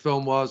stage of this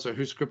film was or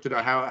who scripted it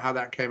or how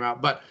that came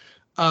out, but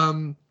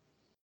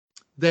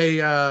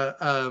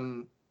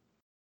it's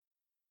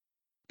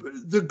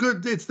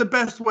the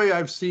best way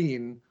I've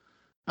seen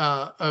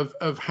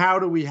of how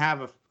do we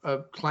have a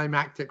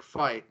climactic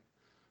fight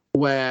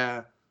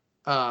where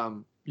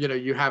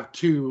you have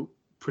two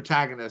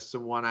protagonists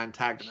and one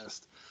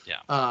antagonist.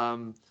 Yeah.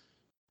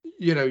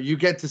 You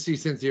get to see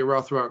Cynthia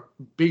Rothrock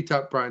beat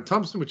up Brian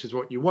Thompson, which is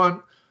what you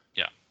want.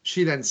 Yeah.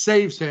 She then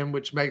saves him,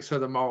 which makes her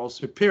the moral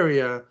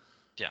superior.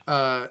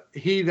 Yeah.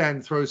 He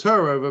then throws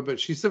her over, but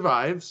she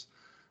survives.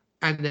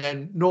 And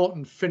then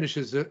Norton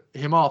finishes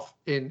him off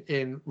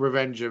in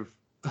revenge of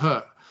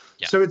her.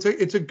 Yeah. So it's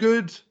a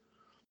good.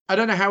 I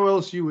don't know how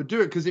else you would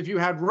do it, because if you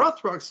had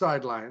Rothrock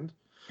sidelined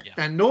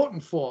and Norton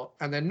fought,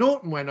 and then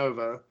Norton went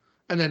over,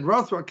 and then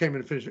Rothrock came in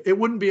and finished, it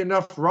wouldn't be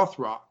enough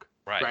Rothrock,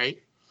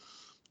 right?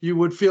 You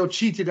would feel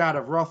cheated out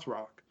of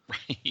Rothrock.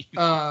 Right.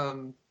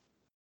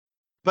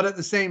 But at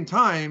the same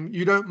time,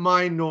 you don't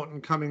mind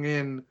Norton coming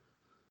in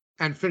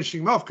and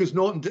finishing him off because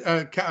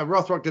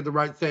Rothrock did the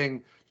right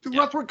thing.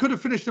 Yeah. Rothrock could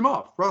have finished him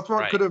off.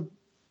 Rothrock could have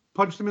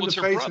punched him in the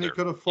face and he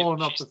could have fallen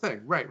off the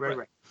thing. Right.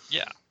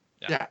 Yeah.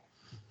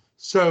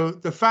 So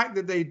the fact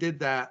that they did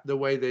that the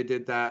way they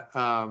did that,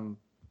 I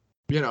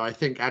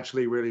think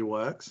actually really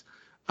works.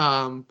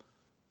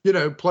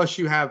 Plus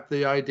you have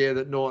the idea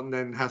that Norton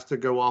then has to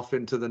go off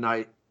into the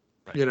night,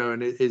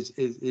 and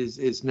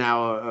is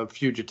now a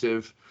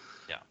fugitive.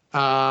 Yeah.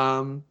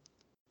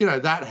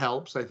 That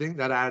helps. I think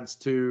that adds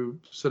to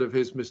sort of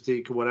his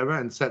mystique or whatever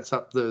and sets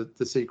up the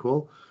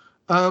sequel.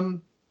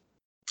 And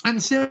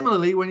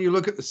similarly, when you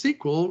look at the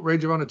sequel,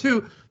 Rage of Honor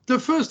 2, the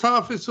first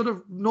half is sort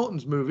of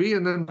Norton's movie,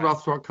 and then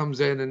Rothrock comes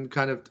in and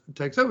kind of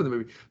takes over the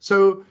movie.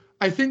 So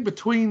I think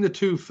between the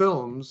two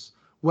films,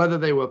 whether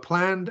they were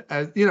planned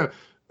as, Rage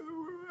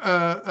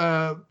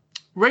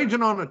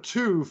and Honor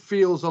 2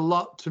 feels a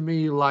lot to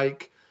me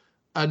like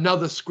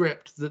another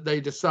script that they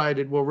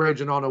decided, well,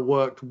 Rage and Honor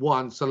worked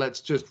once, so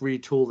let's just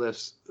retool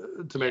this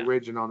to make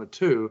Rage and Honor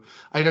 2.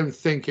 I don't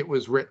think it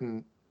was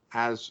written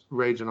as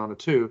Rage and Honor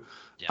 2.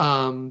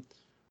 Yeah.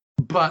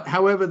 But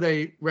however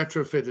they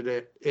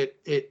retrofitted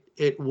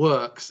it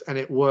works, and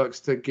it works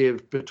to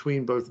give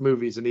between both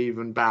movies an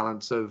even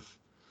balance of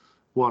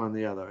one and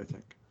the other, I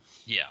think.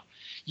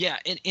 Yeah,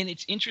 and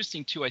it's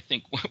interesting too. I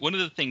think one of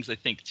the things I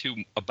think too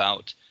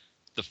about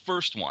the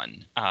first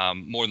one,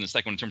 more than the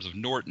second one in terms of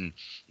Norton,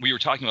 we were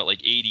talking about like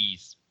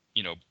 80s,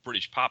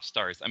 British pop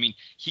stars. I mean,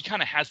 he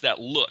kind of has that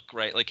look,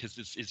 right? Like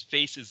his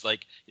face is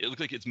like, it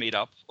looks like it's made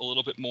up a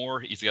little bit more.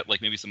 He's got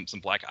like maybe some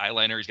black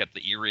eyeliner. He's got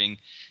the earring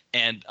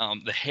and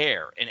the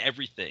hair and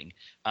everything.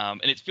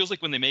 And it feels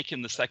like when they make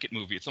him the second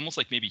movie, it's almost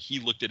like maybe he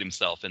looked at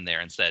himself in there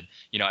and said,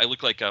 I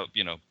look like a,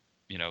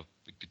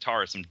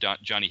 guitarist from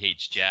Johnny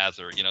Hates Jazz,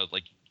 or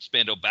like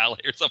Spandau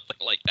Ballet or something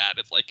like that.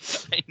 It's like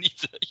I need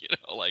to,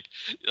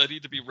 I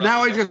need to be.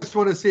 Now I just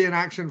want to see an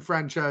action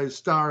franchise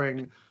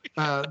starring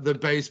the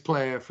bass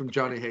player from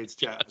Johnny Hates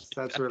Jazz. Yes,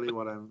 that's really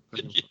what I'm.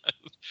 Yes.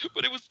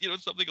 But it was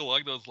something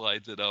along those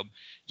lines, and so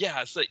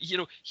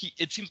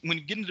it seems when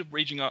you get into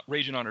Rage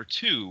and Honor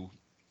 2,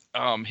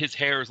 his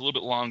hair is a little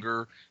bit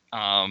longer.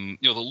 The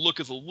look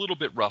is a little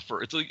bit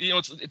rougher. It's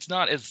it's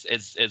not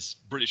as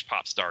British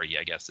pop star-y,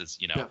 I guess, as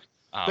Yeah.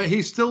 But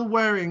he's still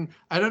wearing,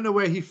 I don't know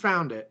where he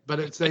found it, but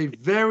it's a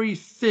very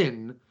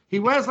thin, he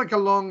wears like a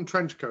long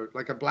trench coat,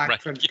 like a black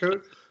trench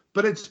coat,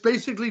 but it's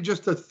basically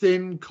just a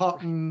thin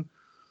cotton,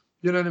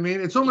 you know what I mean?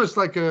 It's almost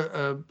like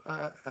I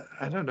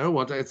don't know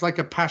what, it's like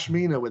a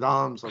pashmina with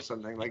arms or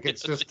something. Like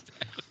it's just,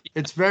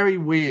 it's very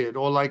weird,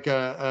 or like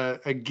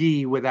a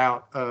gi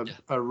without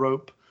a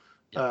rope.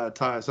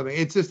 tie or something.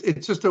 It's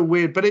just a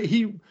weird, but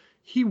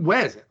he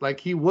wears it, like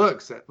he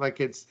works it, like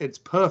it's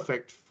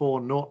perfect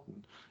for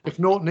Norton. If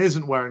Norton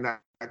isn't wearing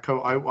that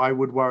coat, I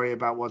would worry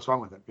about what's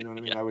wrong with him. You know what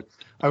I mean? Yeah.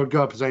 I would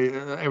go up and say,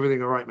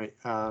 everything all right, mate.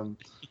 So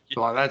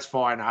like, that's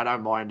fine. I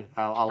don't mind.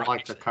 I'll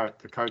like the coat.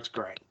 The coat's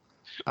great.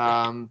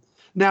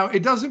 Now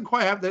it doesn't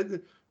quite have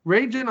the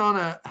Rage and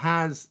Honor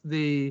has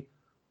the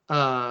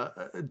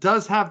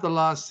does have the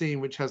last scene,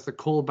 which has the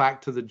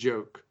callback to the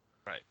joke,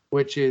 right?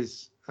 Which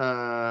is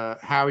how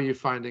are you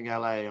finding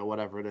LA or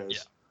whatever it is.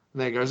 Yeah.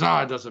 And they goes,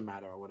 it doesn't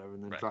matter or whatever,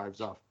 and then drives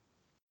off.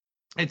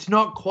 It's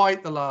not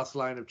quite the last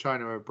line of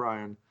China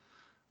O'Brien,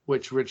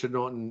 which Richard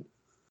Norton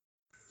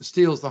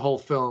steals the whole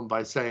film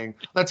by saying,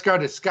 let's go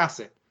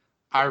discuss it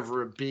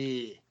over a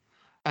beer.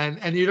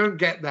 And you don't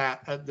get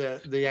that at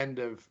the end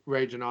of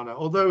Rage and Honor,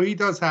 although he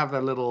does have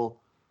a little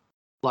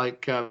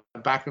like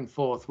back and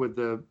forth with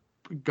the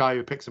guy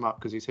who picks him up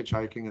because he's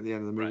hitchhiking at the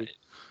end of the movie.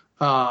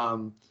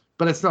 Right.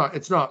 But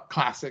it's not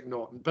classic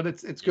Norton, but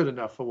it's good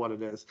enough for what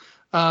it is.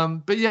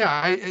 But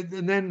yeah,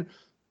 and then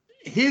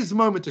his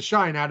moment to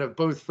shine out of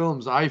both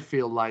films, I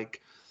feel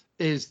like,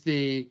 is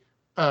the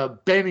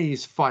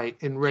Benny's fight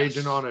in Rage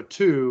and Honor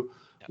 2,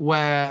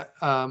 where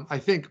I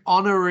think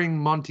honoring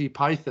Monty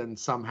Python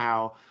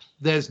somehow,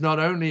 there's not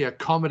only a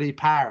comedy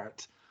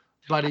parrot,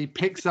 but he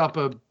picks up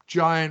a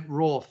giant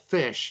raw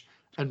fish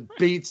and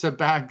beats a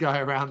bad guy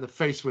around the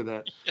face with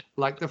it,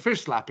 like the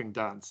fish slapping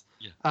dance.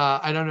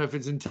 I don't know if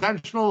it's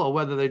intentional or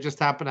whether they just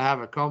happen to have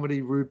a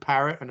comedy rude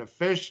parrot and a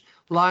fish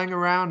lying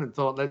around and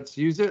thought, let's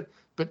use it.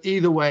 But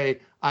either way,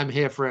 I'm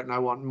here for it, and I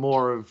want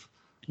more of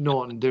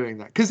Norton doing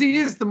that. Because he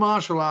is the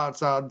martial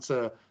arts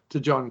answer to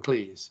John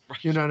Cleese. Right.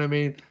 You know what I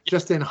mean? Yeah.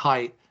 Just in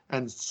height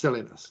and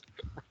silliness.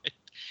 Right.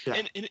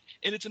 Yeah.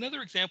 And it's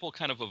another example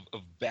kind of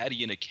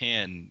baddie in a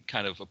can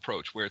kind of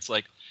approach, where it's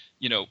like,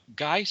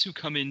 guys who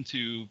come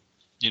into,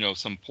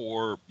 some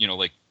poor,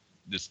 like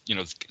this,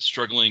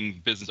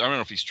 struggling business. I don't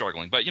know if he's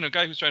struggling, but,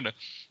 guy who's trying to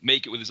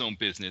make it with his own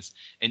business.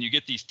 And you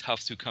get these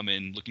toughs who come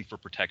in looking for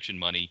protection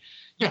money.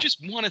 You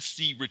just want to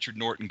see Richard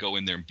Norton go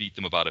in there and beat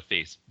them about a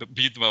face with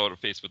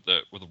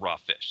the raw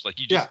fish. Like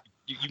you just,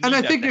 you and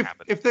I think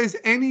if there's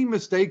any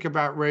mistake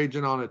about Rage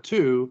and Honor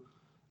 2,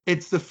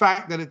 it's the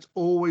fact that it's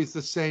always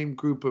the same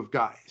group of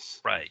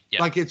guys. Right. Yeah.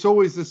 Like it's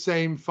always the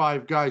same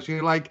 5 guys.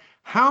 You're like,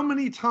 how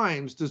many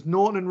times does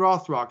Norton and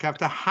Rothrock have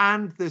to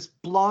hand this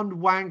blonde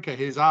wanker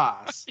his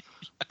ass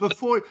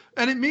before?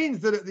 And it means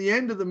that at the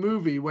end of the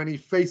movie, when he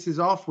faces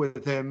off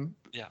with him,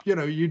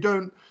 you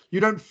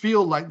don't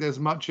feel like there's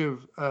much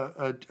of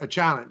a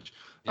challenge.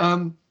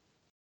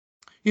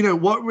 Yeah.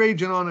 What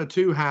Rage and Honor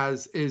 2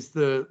 has is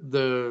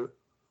the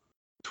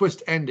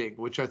twist ending,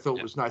 which I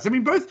thought was nice. I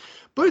mean, both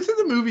of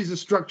the movies are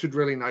structured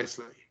really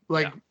nicely.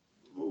 Like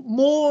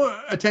more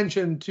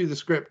attention to the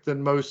script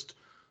than most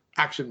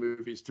action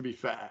movies, to be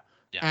fair.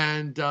 Yeah.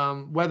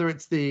 And whether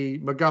it's the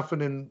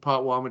MacGuffin in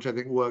part 1, which I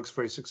think works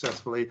very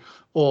successfully,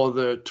 or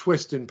the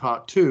twist in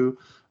part 2,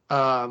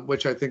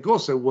 which I think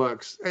also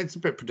works. It's a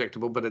bit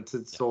predictable, but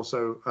it's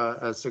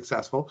also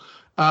successful.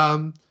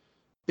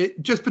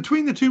 It just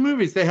between the two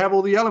movies, they have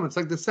all the elements.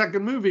 Like the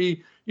second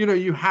movie,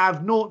 you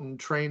have Norton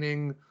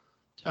training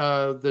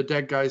the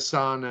dead guy's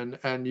son,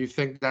 and you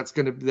think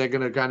they're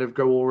gonna kind of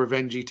go all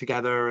revengey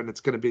together, and it's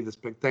gonna be this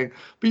big thing.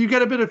 But you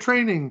get a bit of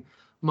training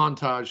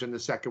montage in the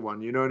second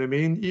one. You know what I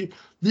mean?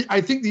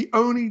 I think the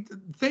only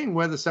thing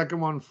where the second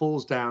one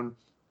falls down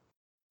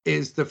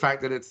is the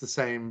fact that it's the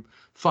same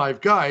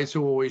 5 guys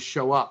who always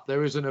show up.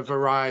 There isn't a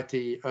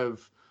variety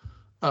of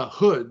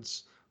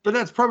hoods, but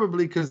that's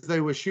probably because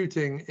they were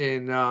shooting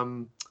in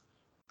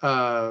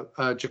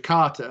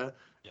Jakarta,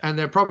 and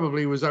there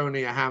probably was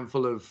only a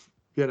handful of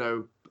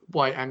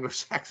white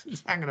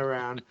Anglo-Saxons hanging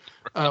around,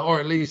 or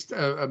at least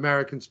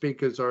American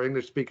speakers or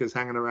English speakers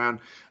hanging around.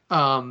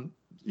 And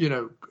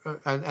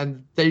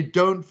they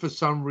don't, for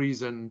some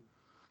reason,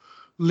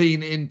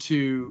 lean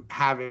into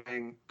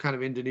having kind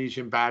of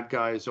Indonesian bad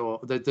guys, or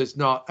that there's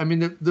not. I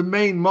mean, the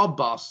main mob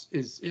boss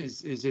is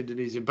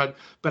Indonesian, but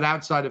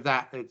outside of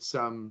that, it's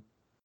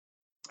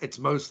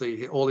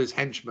mostly all his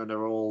henchmen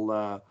are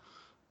all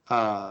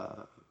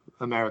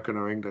American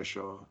or English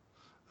or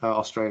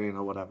Australian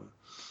or whatever.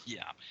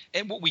 Yeah,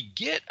 and what we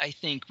get, I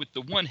think, with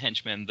the one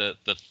henchman, the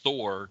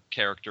Thor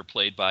character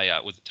played by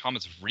was it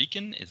Thomas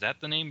Vreeken? Is that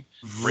the name?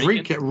 Ron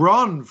Vreeken.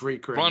 Ron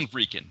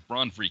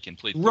Vreeken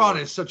played. Ron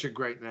Thor. Is such a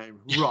great name.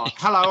 Ron.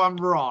 Hello, I'm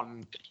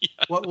Ron. Yeah.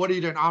 What are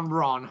you doing? I'm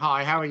Ron.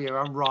 Hi, how are you?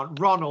 I'm Ron.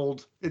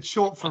 Ronald. It's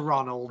short for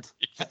Ronald.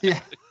 Yeah.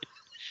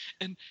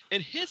 And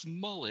his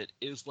mullet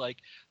is like,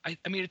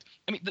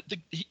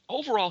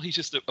 overall he's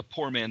just a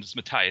poor man's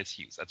Matthias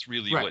Hughes. That's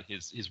really what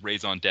his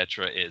raison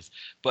d'etre is.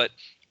 But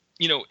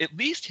at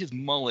least his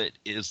mullet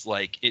is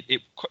like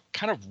it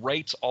kind of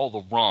rights all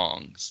the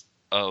wrongs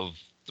of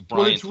the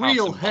Brian Thompson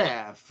real mullet.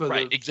 Hair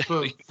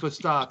for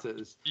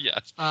starters.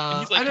 Yes.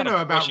 I don't know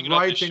about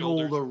righting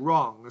all the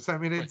wrongs. I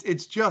mean,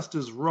 it's just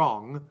as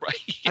wrong. Right.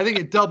 Yeah. I think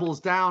it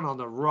doubles down on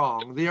the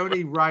wrong. The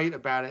only right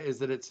about it is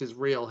that it's his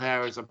real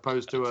hair as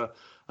opposed to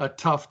a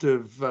tuft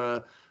of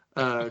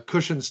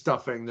cushion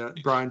stuffing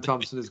that Brian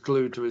Thompson is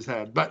glued to his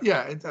head. But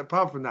yeah,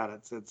 apart from that,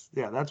 it's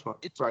that's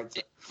what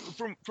right.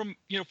 From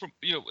in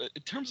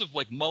terms of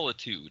like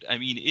mullitude, I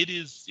mean,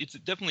 it's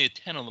definitely a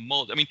 10 on the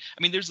mullet. I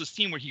mean, there's a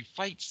scene where he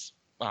fights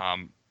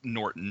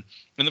Norton,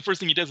 and the first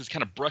thing he does is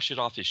kind of brush it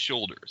off his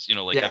shoulders. You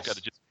know, like, I've got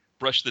to just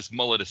brush this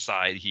mullet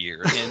aside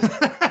here,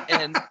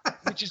 and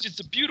which is just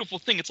a beautiful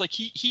thing. It's like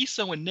he's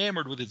so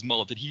enamored with his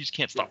mullet that he just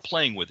can't stop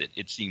playing with it.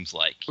 It seems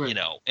like,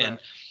 and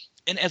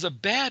as a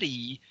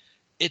baddie,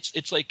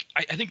 it's like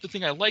I think the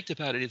thing I liked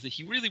about it is that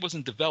he really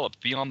wasn't developed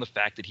beyond the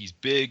fact that he's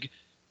big,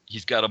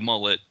 he's got a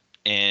mullet,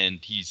 and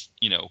he's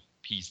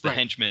the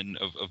henchman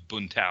of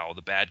Bun Tao,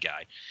 the bad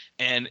guy,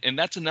 and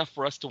that's enough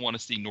for us to want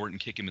to see Norton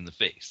kick him in the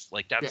face.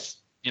 Like that's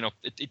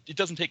it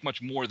doesn't take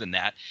much more than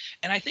that,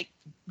 and I think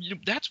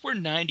that's where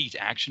 90s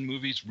action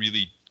movies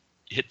really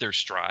hit their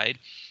stride,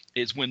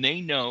 is when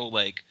they know,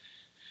 like,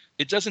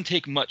 it doesn't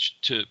take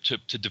much to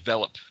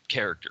develop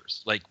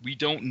characters. Like, we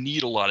don't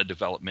need a lot of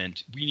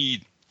development. We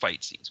need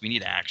fight scenes. We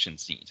need action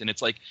scenes. And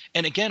it's like,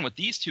 and again, with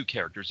these two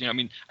characters, I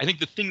mean, I think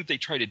the thing that they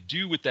try to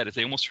do with that is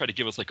they almost try to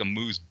give us like a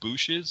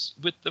Moose-Bouches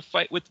with the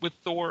fight with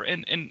Thor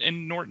and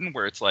Norton,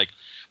 where it's like,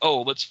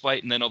 oh, let's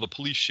fight, and then the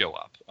police show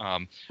up.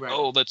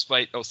 Oh, let's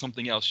fight. Oh,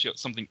 something else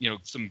something,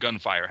 some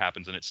gunfire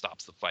happens and it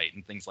stops the fight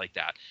and things like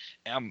that.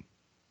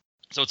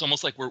 So it's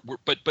almost like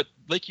but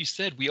like you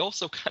said, we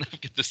also kind of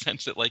get the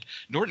sense that like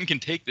Norton can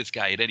take this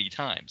guy at any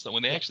time. So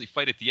when they actually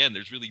fight at the end,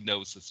 there's really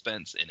no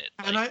suspense in it.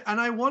 Like, and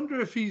I wonder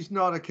if he's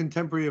not a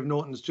contemporary of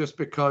Norton's just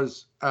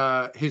because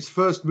his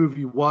first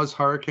movie was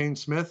Hurricane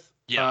Smith,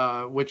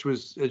 which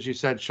was, as you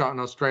said, shot in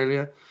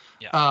Australia.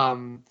 Yeah.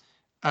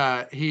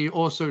 He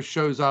also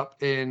shows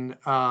up in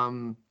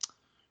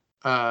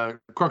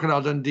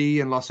Crocodile Dundee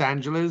in Los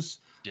Angeles.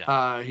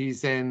 Yeah.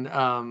 He's in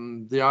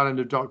The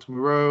Island of Dr.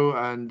 Moreau,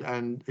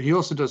 and he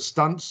also does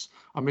stunts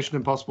on Mission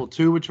Impossible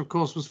 2, which of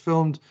course was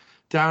filmed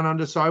down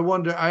under. So I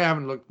wonder, I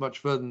haven't looked much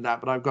further than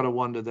that, but I've got to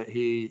wonder that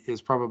he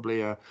is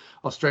probably a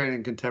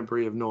Australian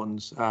contemporary of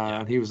Norton's.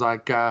 And he was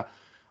like, oh,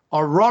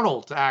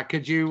 Ronald,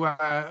 could you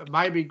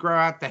maybe grow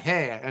out the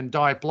hair and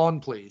dye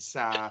blonde, please?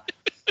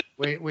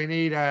 We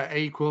need a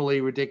equally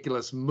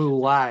ridiculous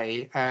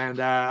mullet, and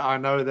I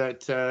know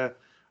that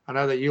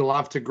you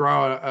love to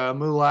grow a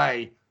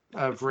mullet.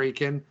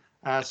 Freaking.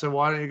 So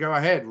why don't you go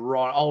ahead,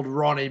 old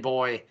Ronnie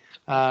boy?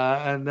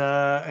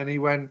 And he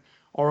went,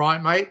 all right,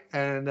 mate,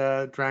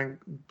 and drank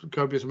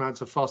copious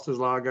amounts of Foster's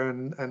Lager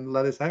and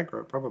let his hair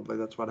grow. Probably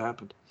that's what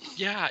happened.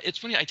 Yeah, it's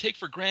funny. I take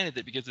for granted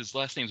that because his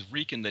last name's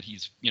Rieken that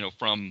he's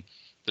from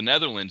the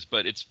Netherlands,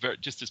 but it's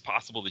just as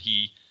possible that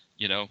he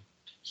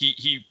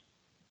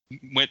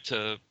went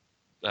to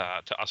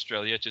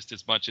Australia just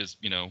as much as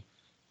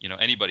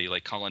anybody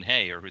like Colin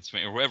Hay or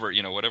whoever,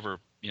 whatever,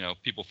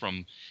 people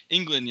from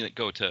England that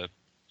go to,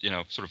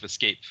 sort of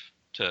escape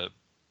to,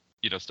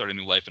 start a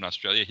new life in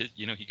Australia.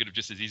 He could have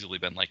just as easily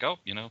been like, oh,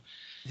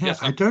 Yeah,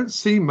 I don't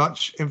see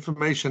much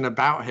information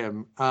about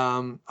him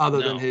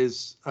other than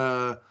his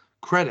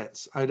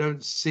credits. I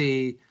don't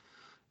see,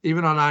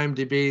 even on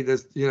IMDb,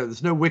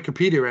 there's no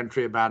Wikipedia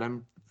entry about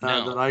him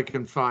that I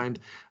can find.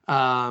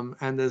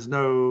 And there's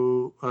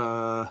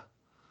no...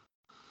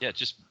 Yeah,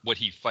 just what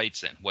he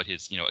fights in, what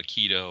his,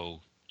 Aikido,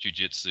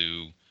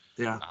 Jiu-Jitsu.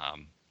 Yeah.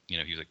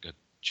 He's like a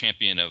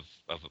champion of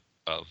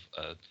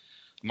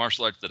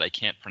martial arts that I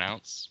can't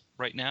pronounce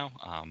right now.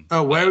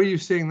 Where are you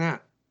seeing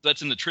that?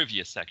 That's in the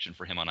trivia section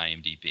for him on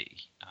IMDb.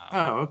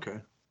 Okay.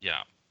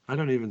 Yeah. I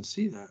don't even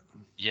see that.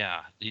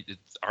 Yeah.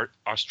 It's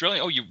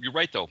Australian. Oh, you're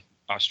right, though.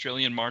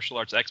 Australian martial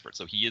arts expert.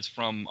 So he is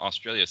from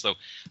Australia. So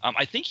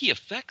I think he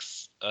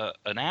affects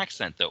an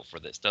accent, though,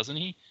 for this, doesn't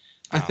he?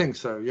 I think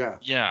so, yeah.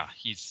 Yeah,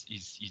 he's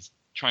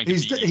trying to.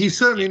 He's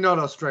certainly not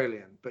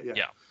Australian, but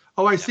yeah.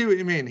 Oh, I see what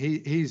you mean.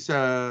 He's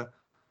Kyoku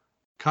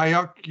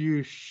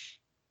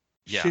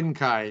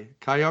Shinkai,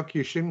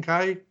 Kyoku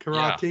Shinkai,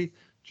 karate,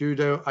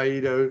 judo,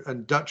 aikido,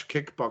 and Dutch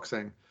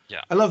kickboxing.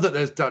 Yeah, I love that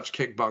there's Dutch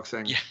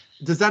kickboxing. Yeah.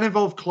 Does that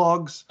involve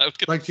clogs?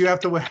 Like, do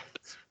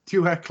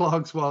you wear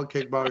clogs while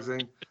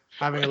kickboxing?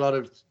 Having a lot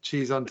of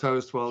cheese on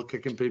toast while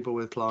kicking people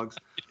with clogs.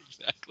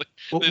 Exactly.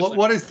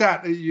 What is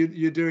that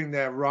you're doing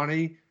there,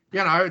 Ronnie?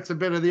 It's a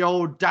bit of the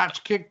old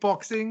Dutch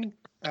kickboxing.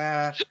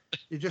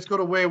 You just got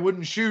to wear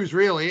wooden shoes,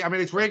 really. I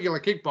mean, it's regular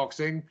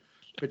kickboxing,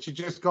 but you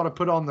just got to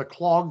put on the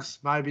clogs,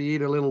 maybe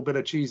eat a little bit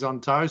of cheese on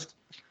toast,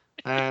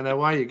 and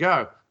away you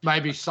go.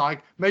 Maybe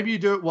you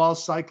do it while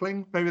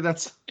cycling. Maybe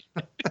that's...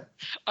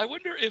 I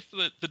wonder if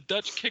the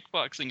Dutch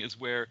kickboxing is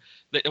where...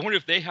 I wonder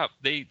if they're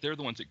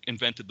the ones that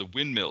invented the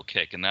windmill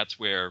kick, and that's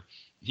where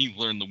he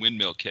learned the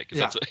windmill kick.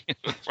 That's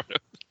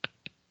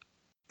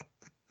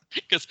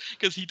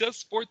because he does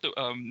sport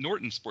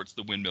Norton sports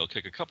the windmill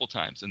kick a couple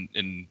times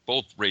in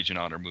both Rage and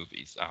Honor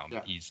movies. Of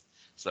course,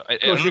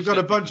 you've got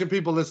a bunch of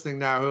people listening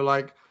now who are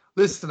like,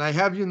 listen, I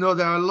have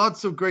there are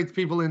lots of great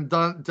people in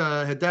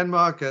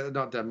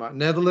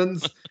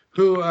Netherlands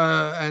who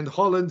and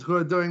Holland who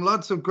are doing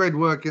lots of great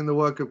work in the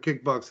work of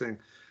kickboxing,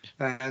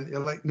 and you're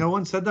like, no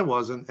one said there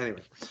wasn't.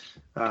 Anyway,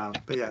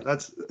 but yeah,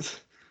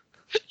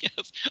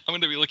 Yes, I'm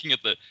going to be looking at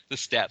the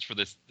stats for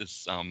this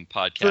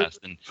podcast,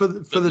 and for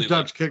the suddenly,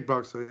 Dutch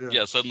kickboxer.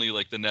 yeah, suddenly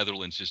like the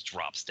Netherlands just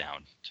drops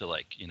down to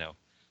like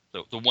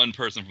the one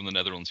person from the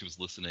Netherlands who was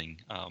listening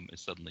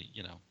is suddenly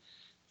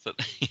so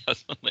yeah,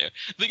 suddenly,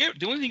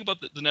 the only thing about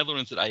the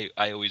Netherlands that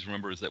I always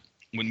remember is that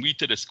when we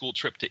did a school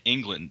trip to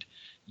England,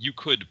 you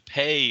could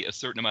pay a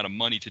certain amount of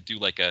money to do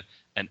like a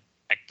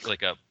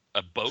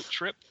boat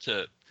trip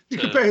to. You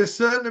could pay a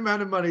certain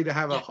amount of money to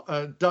have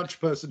a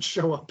Dutch person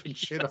show up and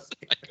shit on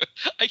you.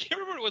 I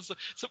can't remember what it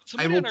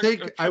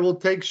was. I will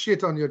take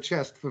shit on your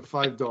chest for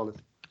 $5.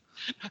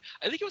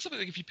 I think it was something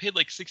like if you paid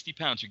like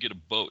 £60, you get a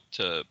boat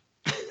to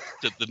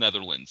the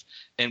Netherlands,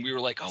 and we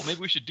were like, oh, maybe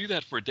we should do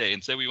that for a day,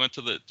 and say we went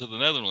to the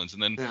Netherlands,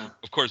 and then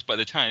of course by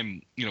the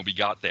time we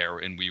got there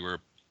and we were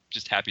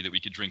just happy that we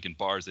could drink in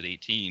bars at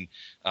 18,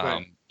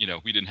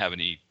 we didn't have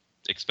any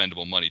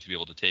expendable money to be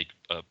able to take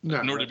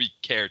nor to be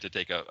care to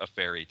take a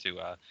ferry to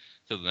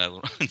the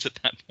Netherlands at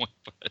that point.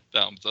 But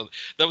so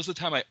that was the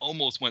time I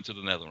almost went to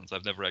the Netherlands.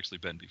 I've never actually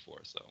been before,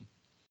 so.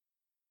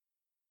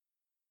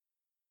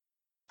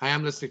 I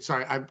am listening.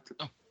 Sorry, can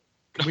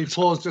we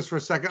pause just for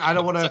a second? I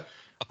don't want to.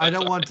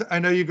 I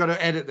know you got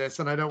to edit this,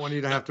 and I don't want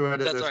you to have to edit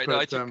this. That's all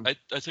right. No,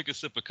 I took a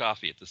sip of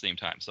coffee at the same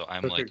time, so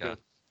I'm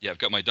I've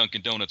got my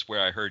Dunkin' Donuts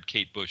where I heard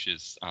Kate Bush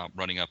is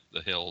running up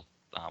the hill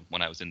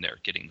when I was in there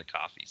getting the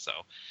coffee. So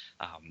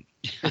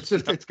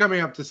it's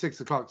coming up to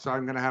 6:00, so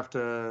I'm going to have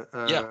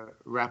to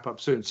wrap up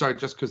soon. Sorry,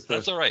 just because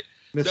that's all right.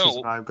 Mrs.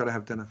 and I've got to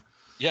have dinner.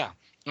 Yeah,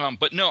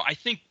 but no, I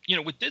think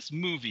with this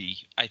movie,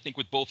 I think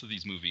with both of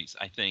these movies,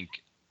 I think.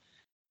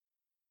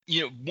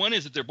 One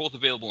is that they're both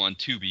available on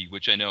Tubi,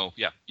 which I know,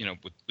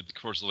 with the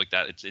commercials like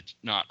that, it's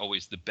not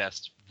always the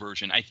best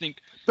version. I think.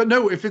 But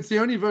no, if it's the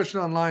only version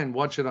online,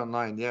 watch it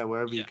online. Yeah,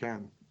 wherever you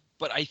can.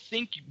 But I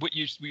think what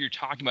you're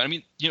talking about, I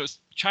mean,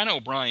 China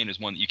O'Brien is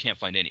one that you can't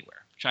find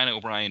anywhere. China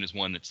O'Brien is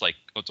one that's like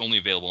it's only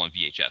available on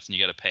VHS, and you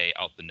got to pay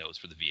out the nose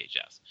for the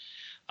VHS.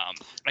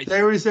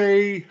 There is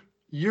a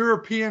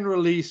European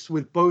release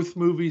with both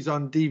movies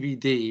on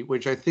DVD,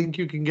 which I think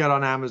you can get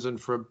on Amazon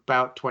for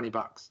about $20.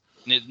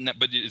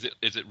 But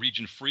is it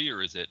region free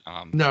or is it?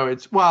 No,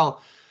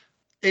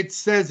 it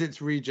says it's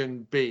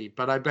region B,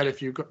 but I bet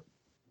if you got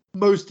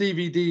most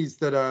DVDs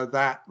that are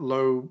that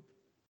low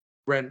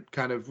rent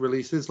kind of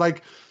releases,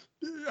 like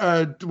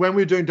when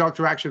we were doing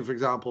Dr. Action, for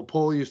example,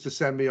 Paul used to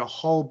send me a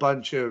whole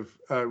bunch of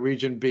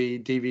region B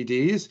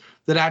DVDs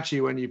that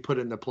actually, when you put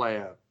in the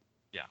player,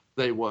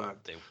 they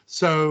weren't.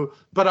 So,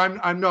 but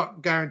I'm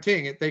not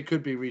guaranteeing it. They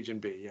could be region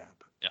B,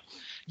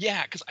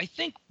 yeah, because I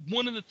think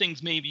one of the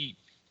things maybe.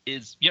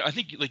 Is I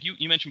think like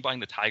you mentioned buying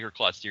the Tiger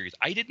Claw series.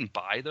 I didn't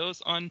buy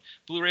those on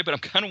Blu-ray, but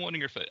I'm kind of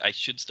wondering if I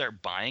should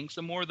start buying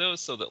some more of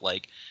those so that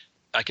like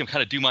I can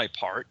kind of do my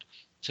part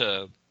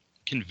to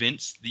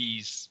convince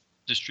these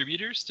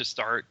distributors to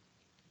start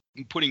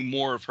putting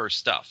more of her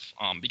stuff.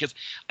 Because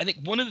I think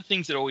one of the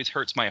things that always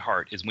hurts my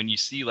heart is when you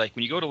see like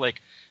when you go to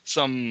like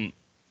some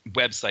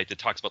website that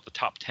talks about the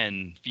top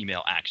 10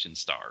 female action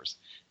stars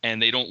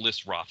and they don't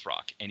list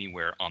Rothrock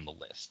anywhere on the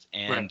list.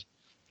 And right.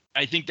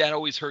 I think that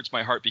always hurts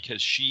my heart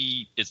because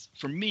she is,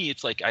 for me,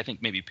 it's like, I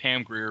think maybe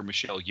Pam Grier,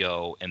 Michelle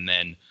Yeoh, and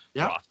then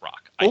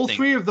Rothrock. All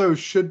three of those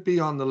should be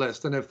on the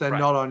list. And if they're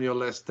not on your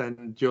list,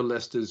 then your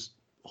list is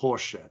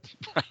horseshit.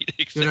 Right,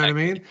 exactly. You know what I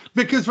mean?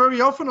 Because very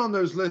often on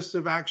those lists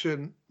of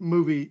action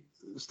movie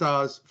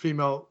stars,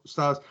 female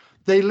stars,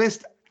 they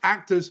list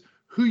actors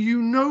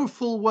who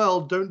full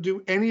well don't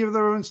do any of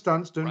their own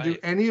stunts, don't do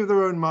any of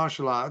their own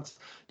martial arts,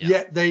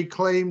 yet they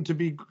claim to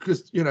be,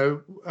 because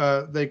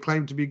they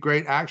claim to be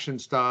great action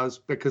stars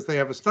because they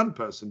have a stunt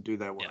person do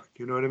their work.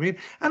 You know what I mean?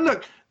 And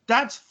look,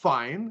 that's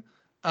fine.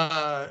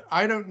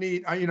 I don't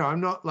need,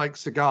 I'm not like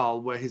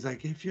Seagal where he's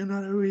like, if you're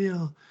not a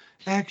real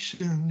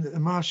action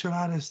martial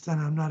artist, then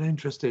I'm not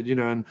interested,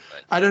 and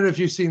I don't know if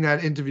you've seen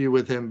that interview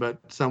with him, but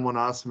someone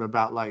asked him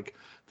about like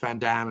Van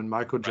Damme and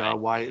Michael J.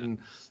 White and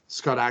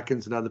Scott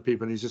Adkins and other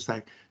people, and he's just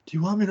like, do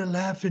you want me to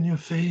laugh in your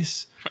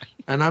face? Right.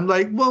 And I'm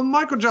like, well,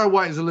 Michael J.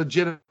 White is a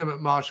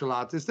legitimate martial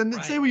artist, and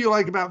say what you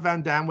like about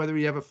Van Damme, whether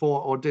he ever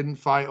fought or didn't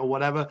fight or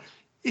whatever,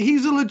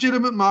 he's a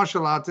legitimate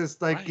martial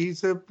artist. Like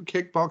he's a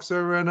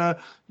kickboxer and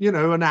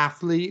an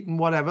athlete and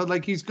whatever.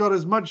 Like he's got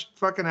as much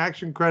fucking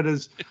action cred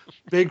as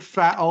big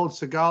fat old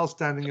Seagal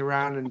standing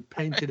around and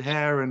painted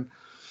hair and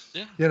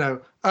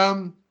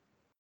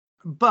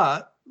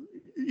but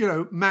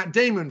Matt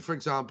Damon, for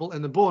example,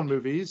 in the Bourne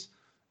movies,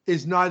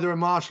 is neither a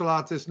martial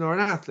artist nor an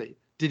athlete.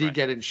 Did he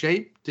get in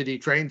shape? Did he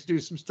train to do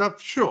some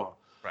stuff? Sure.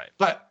 Right.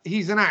 But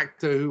he's an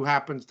actor who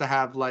happens to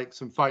have like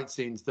some fight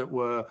scenes that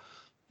were,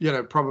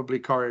 probably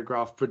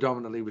choreographed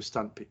predominantly with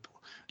stunt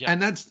people. Yeah.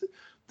 And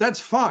that's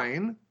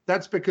fine.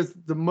 That's because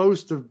the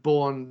most of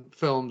Bourne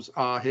films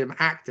are him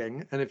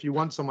acting. And if you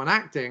want someone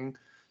acting,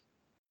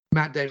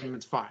 Matt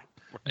Damon's fine.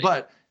 Right.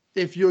 But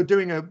if you're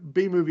doing a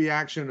B-movie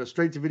action, a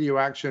straight-to-video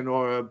action,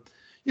 or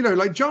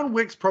like John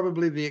Wick's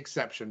probably the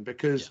exception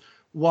because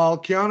while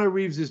Keanu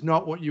Reeves is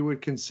not what you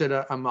would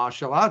consider a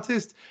martial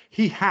artist,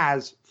 he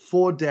has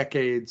 4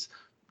 decades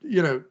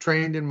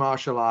trained in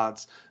martial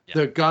arts. Yeah.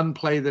 The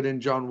gunplay that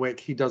in John Wick,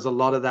 he does a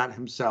lot of that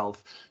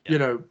himself.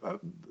 Yeah.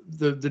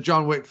 The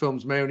John Wick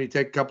films may only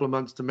take a couple of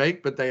months to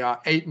make, but they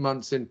are 8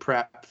 months in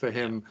prep for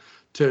him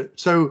to.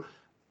 So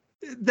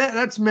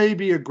that's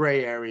maybe a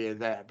gray area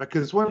there,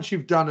 because once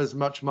you've done as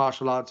much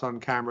martial arts on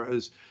camera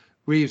as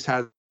Reeves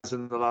has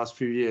in the last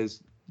few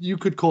years, you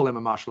could call him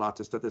a martial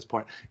artist at this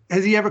point.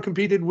 Has he ever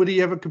competed? Would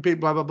he ever compete?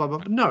 Blah, blah, blah,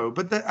 blah. No,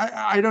 but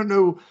I don't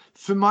know.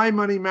 For my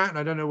money, Matt, and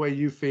I don't know where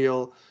you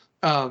feel,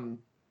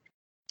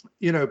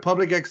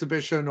 public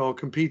exhibition or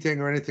competing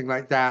or anything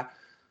like that,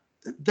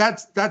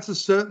 that's a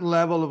certain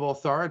level of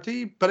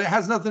authority, but it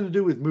has nothing to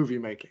do with movie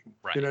making.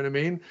 Right. You know what I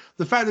mean?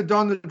 The fact that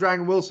Don the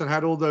Dragon Wilson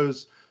had all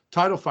those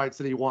title fights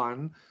that he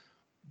won,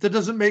 that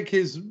doesn't make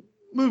his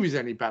movies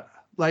any better.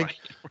 Like right.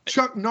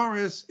 Chuck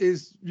Norris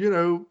is,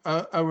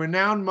 a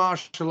renowned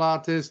martial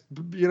artist,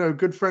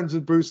 good friends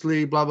with Bruce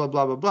Lee, blah, blah,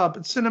 blah, blah, blah.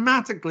 But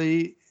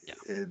cinematically,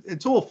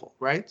 it's awful,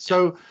 right?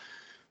 So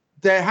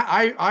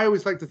I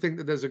always like to think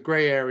that there's a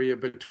gray area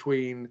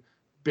between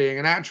being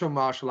an actual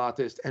martial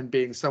artist and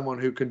being someone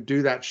who can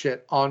do that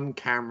shit on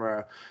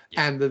camera.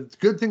 Yeah. And the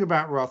good thing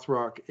about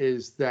Rothrock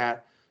is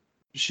that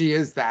she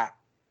is that.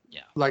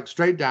 Yeah. Like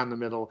straight down the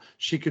middle.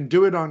 She can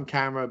do it on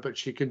camera, but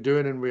she can do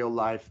it in real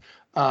life.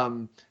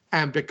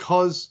 And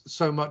because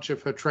so much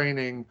of her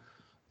training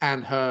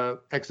and her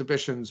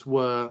exhibitions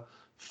were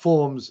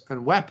forms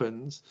and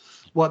weapons,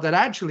 what that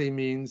actually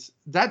means,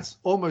 that's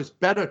almost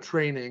better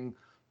training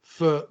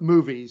for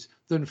movies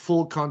than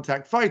full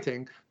contact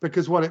fighting,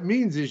 because what it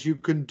means is you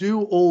can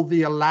do all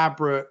the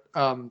elaborate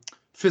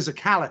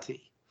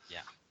physicality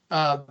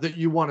that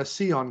you want to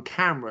see on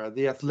camera,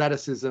 the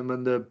athleticism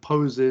and the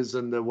poses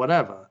and the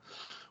whatever,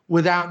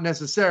 without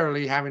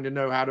necessarily having to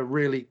know how to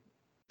really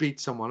beat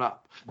someone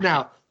up. Right.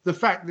 Now, the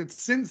fact that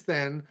since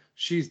then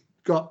she's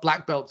got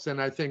black belts in,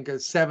 I think,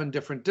 7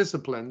 different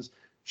disciplines,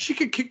 she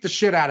could kick the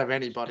shit out of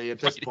anybody at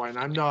this point.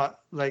 I'm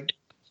not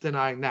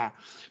denying that.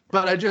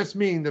 But I just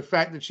mean the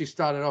fact that she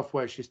started off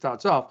where she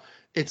starts off,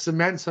 it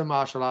cements her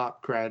martial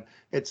art cred.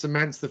 It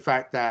cements the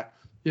fact that,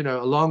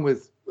 along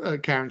with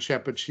Karen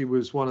Shepard, she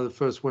was one of the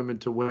first women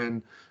to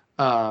win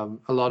a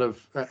lot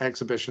of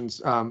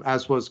exhibitions,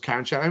 as was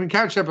Karen Shepard. I mean,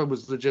 Karen Shepard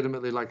was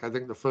legitimately, I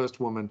think, the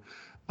first woman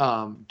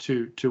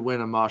to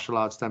win a martial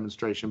arts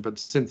demonstration, but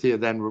Cynthia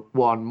then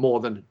won more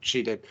than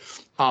she did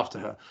after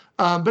her.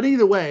 But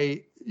either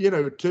way,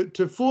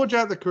 to forge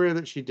out the career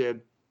that she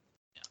did,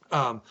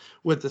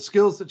 with the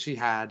skills that she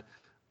had,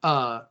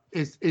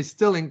 is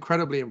still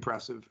incredibly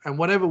impressive. And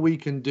whatever we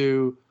can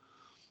do,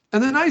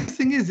 and the nice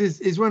thing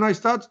is when I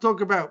start to talk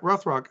about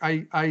Rothrock,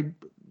 I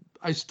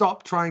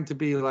stop trying to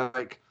be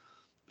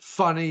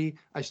funny.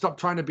 I stopped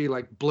trying to be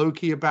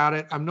blokey about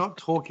it. I'm not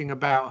talking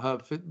about her,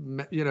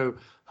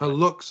 her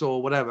looks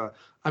or whatever.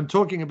 I'm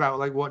talking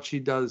about what she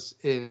does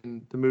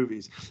in the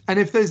movies. And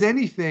if there's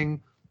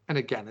anything, and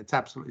again, it's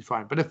absolutely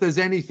fine, but if there's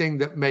anything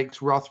that makes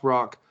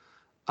Rothrock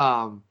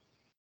a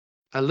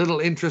little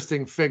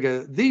interesting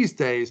figure these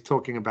days,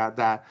 talking about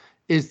that,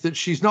 is that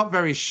she's not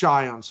very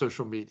shy on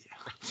social media.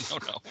 No.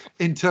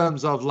 In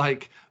terms of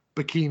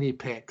bikini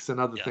pics and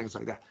other things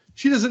like that.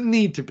 She doesn't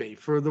need to be.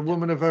 For the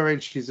woman of her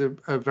age, she's a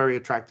very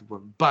attractive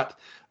woman. But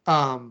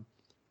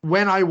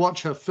when I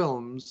watch her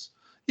films,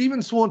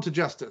 even Sworn to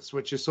Justice,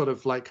 which is sort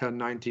of like her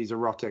 90s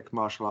erotic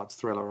martial arts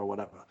thriller or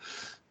whatever,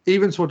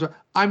 even Sworn to,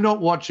 I'm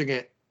not watching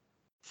it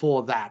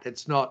for that.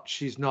 It's not,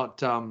 she's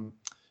not,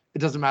 it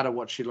doesn't matter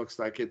what she looks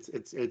like.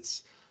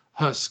 It's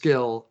her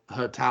skill,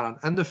 her talent.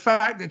 And the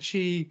fact that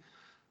she,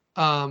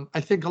 I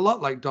think a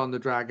lot like Don the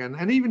Dragon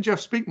and even Jeff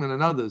Speakman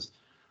and others,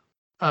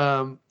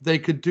 they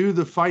could do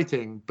the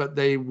fighting, but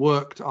they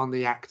worked on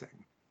the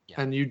acting.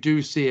 Yeah. And you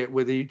do see it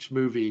with each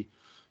movie.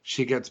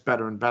 She gets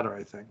better and better,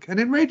 I think. And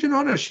in Rage and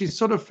Honor, she's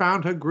sort of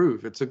found her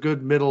groove. It's a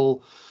good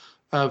middle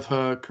of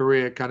her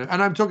career kind of.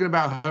 And I'm talking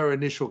about her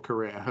initial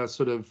career, her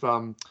sort of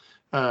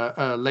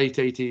late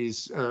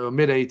 80s,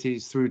 mid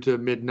 80s through to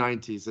mid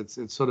 90s.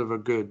 It's sort of a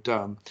good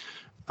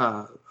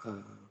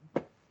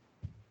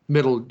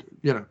middle,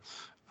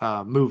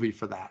 movie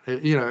for that.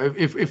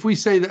 If we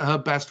say that her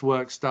best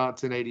work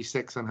starts in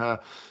 86 and her,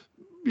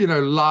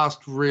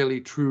 last really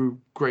true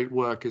great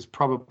work is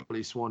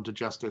probably Sworn to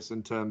Justice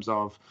in terms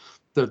of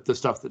the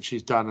stuff that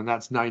she's done, and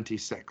that's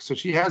 96. So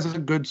she has a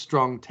good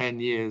strong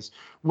 10 years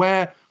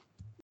where,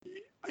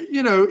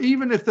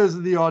 even if there's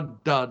the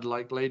odd dud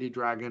like Lady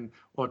Dragon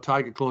or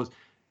Tiger Claws,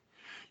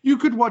 you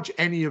could watch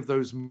any of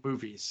those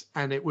movies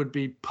and it would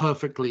be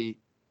perfectly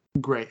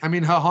great. I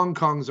mean, her Hong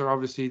Kongs are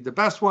obviously the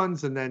best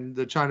ones, and then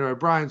the China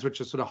O'Briens, which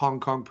are sort of Hong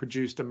Kong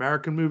produced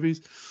American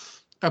movies,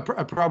 are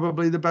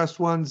probably the best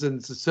ones,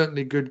 and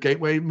certainly good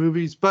gateway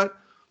movies. But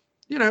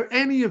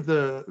any of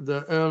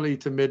the early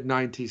to mid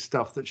 90s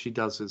stuff that she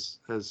does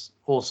is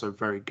also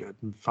very good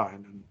and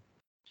fine. And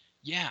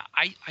yeah,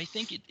 I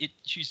think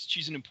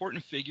she's an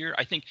important figure.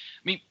 I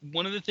mean,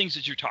 one of the things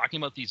that you're talking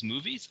about these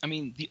movies, I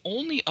mean, the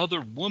only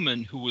other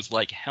woman who was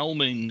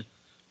helming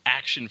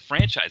action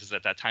franchises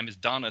at that time is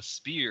Donna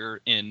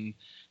Spear in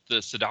the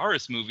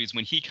Sedaris movies,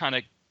 when he kind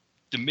of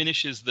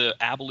diminishes the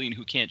Abilene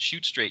who can't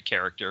shoot straight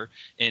character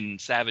in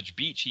Savage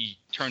Beach. He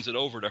turns it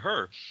over to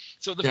her.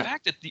 So the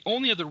fact that the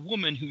only other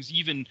woman who's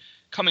even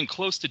coming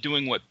close to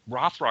doing what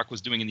Rothrock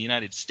was doing in the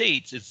United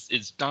States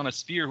is Donna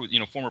Spear, who, you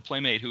know, former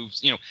Playmate,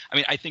 who's, you know, I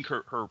mean, I think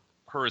her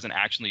as an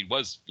action lead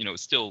was, you know,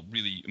 still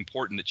really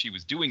important that she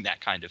was doing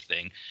that kind of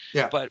thing.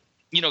 Yeah. But,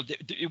 you know,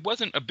 it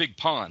wasn't a big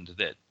pond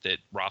that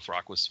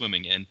Rothrock was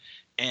swimming in.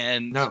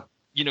 And,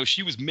 you know,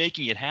 she was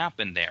making it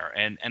happen there.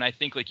 And I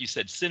think, like you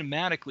said,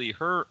 cinematically,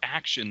 her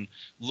action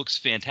looks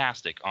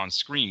fantastic on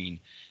screen.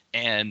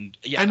 And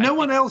no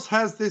one else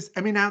has this.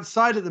 I mean,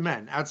 outside of the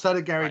men, outside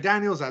of Gary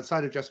Daniels,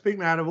 outside of Jess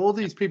Pinkman, out of all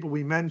these people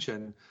we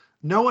mentioned,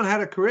 no one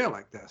had a career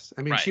like this.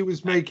 I mean, she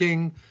was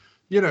making,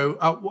 you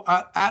know,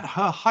 at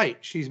her height,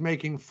 she's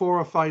making 4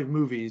 or 5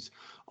 movies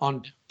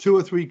on 2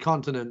 or 3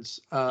 continents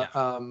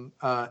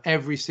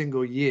every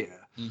single year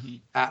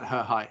at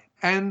her height.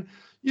 And,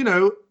 you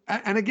know,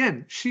 and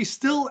again, she's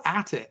still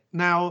at it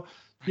now.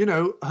 You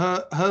know,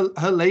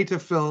 her later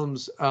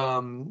films,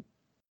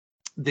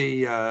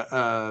 the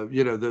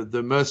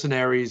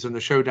Mercenaries and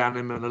the Showdown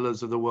in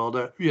Manilas of the world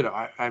are, you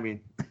know, I mean,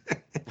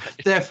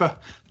 they're for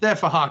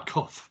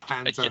hardcore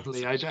fans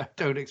only. I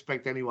don't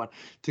expect anyone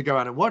to go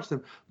out and watch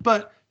them.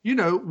 But, you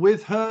know,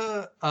 with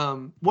her,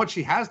 what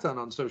she has done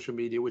on social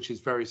media, which is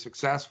very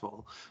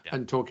successful,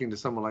 and talking to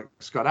someone like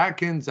Scott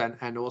Adkins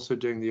and also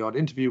doing the odd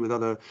interview with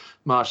other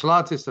martial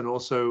artists, and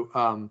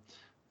also,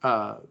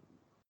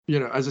 you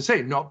know, as I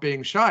say, not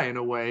being shy in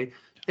a way,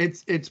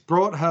 it's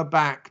brought her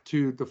back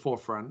to the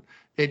forefront.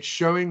 It's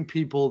showing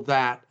people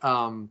that,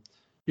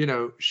 you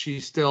know,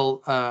 she's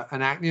still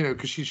an act, you know,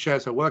 because she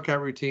shares her workout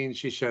routine,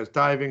 she shares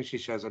diving, she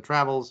shares her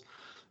travels,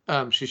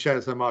 she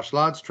shares her martial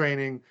arts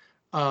training.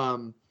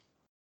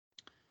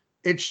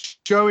 It's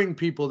showing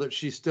people that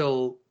she's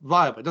still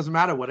viable. It doesn't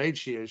matter what age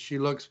she is. She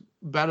looks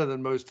better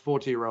than most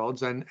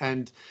 40-year-olds,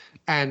 and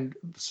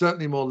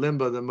certainly more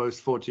limber than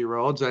most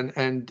 40-year-olds,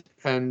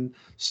 and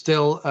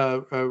still a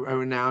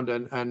renowned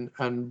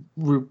and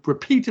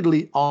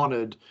repeatedly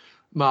honored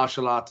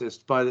martial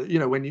artist by the, you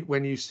know,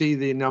 when you see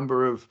the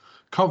number of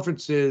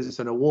conferences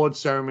and award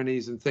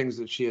ceremonies and things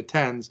that she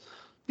attends,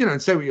 you know,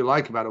 and say what you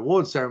like about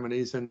award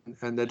ceremonies, and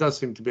there does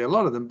seem to be a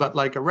lot of them, but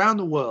like around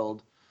the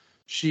world,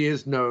 she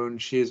is known,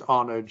 she is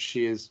honored,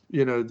 she is,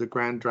 you know, the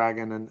Grand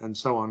Dragon and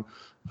so on,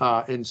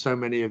 in so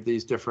many of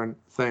these different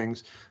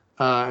things,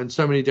 and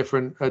so many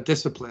different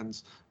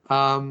disciplines.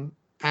 And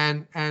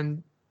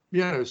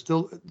you know,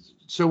 still,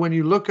 so when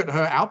you look at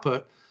her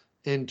output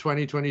in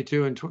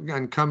 2022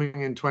 and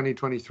coming in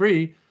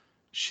 2023,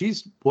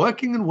 she's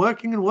working and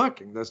working and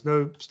working. There's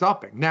no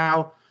stopping.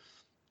 Now,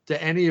 will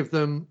any of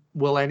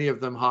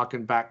them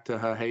harken back to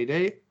her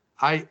heyday?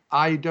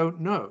 I don't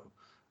know.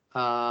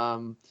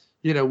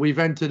 You know, we've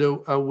entered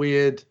a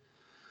weird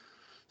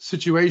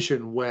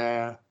situation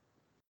where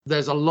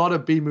there's a lot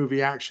of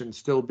B-movie action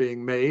still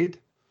being made,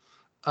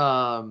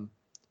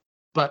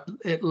 but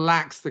it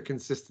lacks the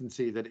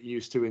consistency that it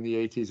used to in the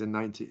 80s and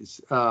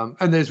 90s.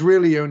 And there's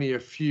really only a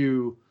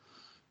few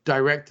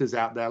directors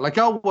out there. Like,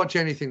 I'll watch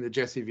anything that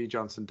Jesse V.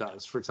 Johnson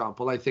does, for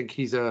example. I think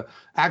he's a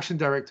action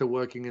director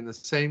working in the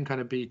same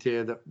kind of B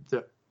tier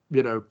that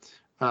you know,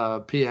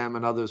 PM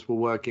and others were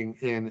working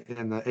in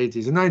the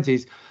 80s and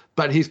 90s,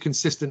 but he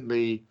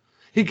consistently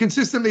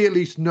at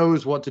least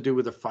knows what to do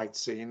with a fight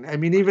scene. I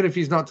mean, even if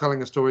he's not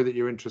telling a story that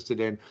you're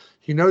interested in,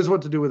 he knows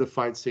what to do with a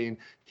fight scene.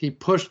 He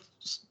pushed,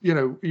 you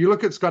know, you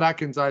look at Scott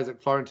Adkins'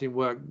 Isaac Florentine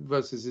work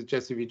versus his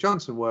Jesse V.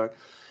 Johnson work.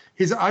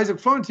 His Isaac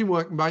Florentine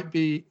work might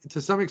be,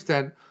 to some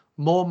extent,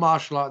 more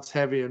martial arts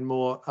heavy and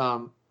more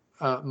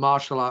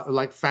martial art,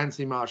 like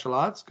fancy martial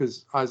arts,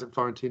 because Isaac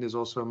Florentine is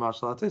also a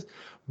martial artist.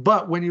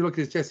 But when you look at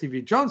his Jesse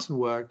V. Johnson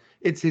work,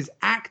 it's his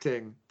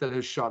acting that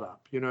has shot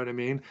up. You know what I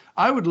mean?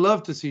 I would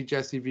love to see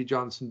Jesse V.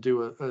 Johnson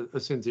do a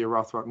Cynthia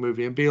Rothrock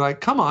movie and be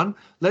like, come on,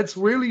 let's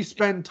really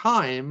spend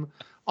time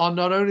on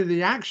not only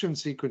the action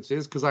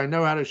sequences, because I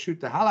know how to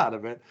shoot the hell out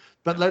of it,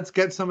 but let's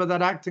get some of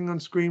that acting on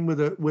screen with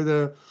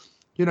a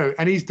you know,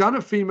 and he's done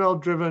a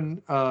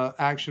female-driven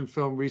action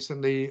film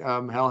recently,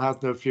 Hell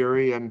Hath No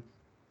Fury, and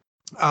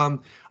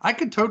I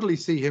could totally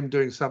see him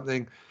doing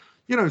something.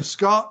 You know,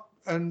 Scott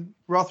and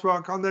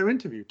Rothrock on their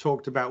interview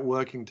talked about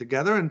working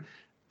together. And,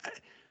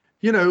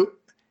 you know,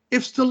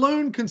 if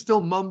Stallone can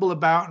still mumble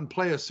about and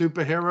play a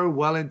superhero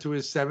well into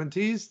his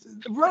 70s,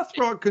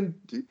 Rothrock can.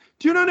 Do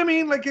you know what I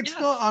mean? Like, it's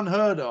not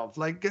unheard of.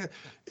 Like,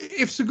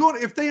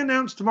 if they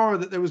announced tomorrow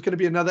that there was going to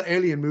be another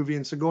Alien movie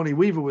and Sigourney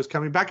Weaver was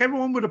coming back,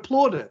 everyone would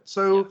applaud it.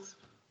 So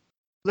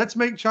let's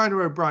make China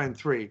O'Brien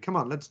 3. Come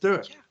on, let's do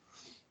it. Yeah.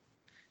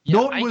 Yeah,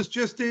 Norton was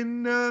just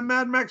in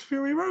Mad Max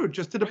Fury Road,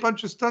 just did a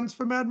bunch of stunts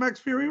for Mad Max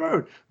Fury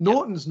Road.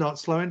 Norton's not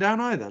slowing down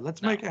either.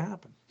 Let's make it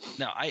happen.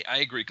 No, I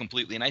agree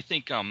completely. And I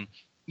think,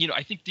 you know,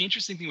 I think the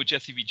interesting thing with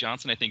Jesse V.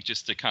 Johnson, I think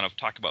just to kind of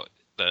talk about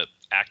the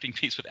acting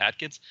piece with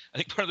Adkins, I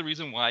think part of the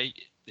reason why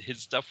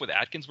his stuff with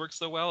Adkins works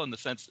so well in the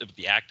sense of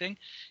the acting,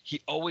 he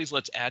always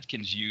lets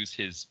Adkins use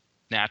his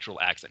natural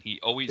accent. He's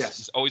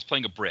always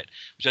playing a Brit,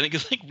 which I think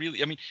is like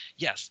really, I mean,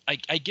 yes, I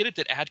get it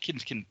that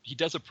Adkins he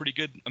does a pretty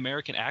good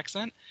American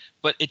accent,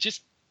 but it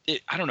just,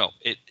 I don't know.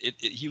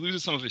 He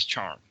loses some of his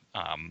charm.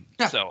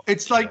 Yeah, So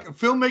it's like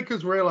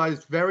filmmakers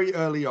realized very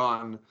early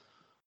on.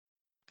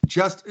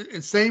 Just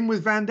same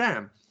with Van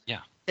Damme. Yeah.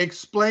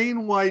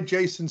 Explain why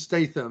Jason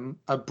Statham,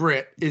 a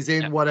Brit, is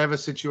in whatever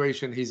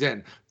situation he's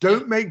in.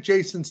 Don't make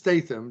Jason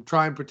Statham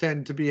try and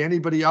pretend to be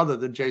anybody other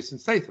than Jason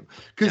Statham.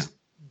 Because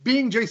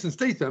being Jason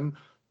Statham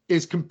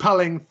is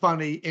compelling,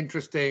 funny,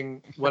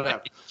 interesting, whatever.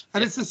 Right.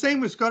 And it's the same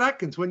with Scott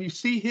Adkins. When you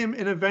see him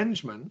in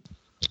Avengement,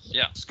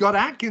 Scott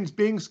Adkins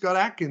being Scott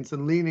Adkins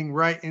and leaning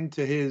right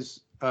into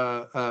his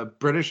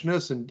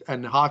Britishness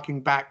and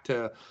harking back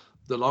to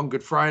The Long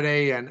Good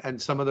Friday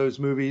and some of those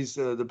movies,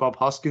 the Bob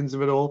Hoskins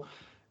of it all.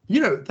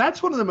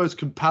 That's one of the most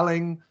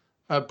compelling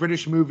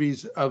British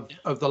movies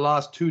of the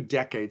last 2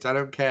 decades. I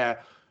don't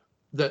care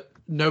that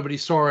nobody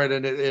saw it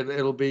and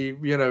it'll be,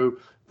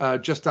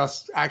 just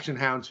us action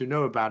hounds who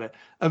know about it.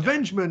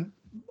 Avengement,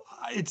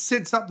 it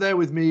sits up there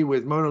with me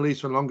with Mona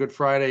Lisa and Long Good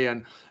Friday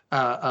and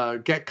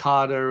Get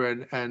Carter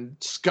and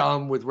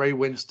Scum with Ray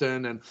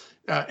Winstone and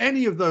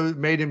any of those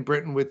Made in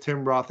Britain with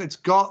Tim Roth. It's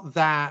got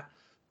that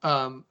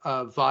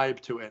vibe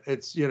to it.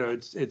 It's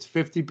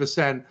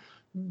 50%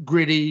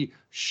 gritty,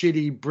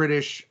 shitty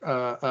British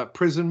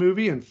prison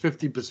movie and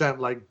 50%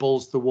 like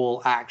balls to the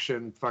wall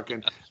action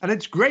fucking, and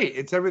it's great.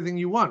 It's everything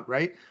you want,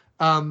 right?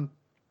 And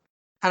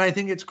I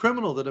think it's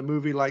criminal that a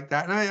movie like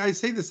that, and I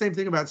say the same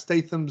thing about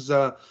Statham's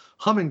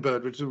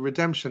Hummingbird, which is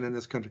redemption in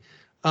this country.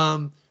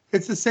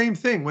 It's the same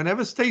thing.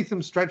 Whenever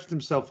Statham stretched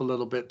himself a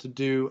little bit to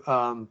do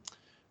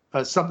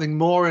something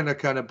more in a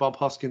kind of Bob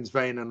Hoskins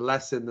vein and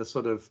less in the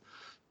sort of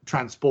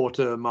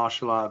transporter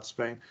martial arts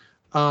vein,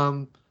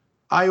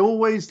 I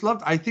always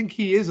loved. I think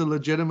he is a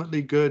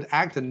legitimately good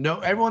actor. No,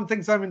 everyone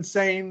thinks I'm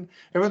insane.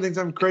 Everyone thinks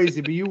I'm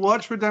crazy. But you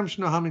watch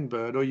Redemption of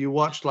Hummingbird, or you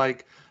watch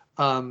like,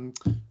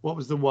 what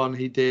was the one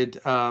he did,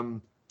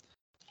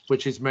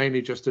 which is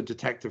mainly just a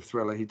detective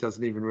thriller. He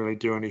doesn't even really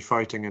do any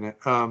fighting in it.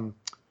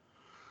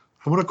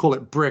 I want to call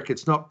it Brick.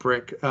 It's not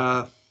Brick.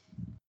 Fuck,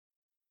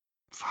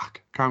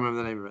 can't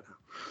remember the name of it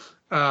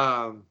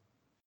now.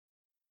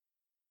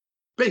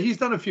 But he's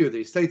done a few of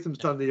these. Statham's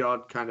done the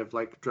odd kind of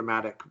like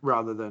dramatic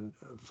rather than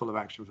full of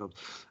action films.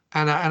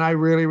 And I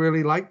really,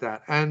 really like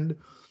that. And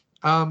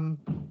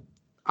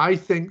I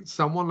think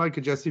someone like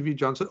a Jesse V.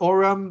 Johnson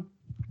or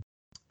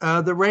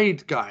the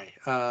Raid guy,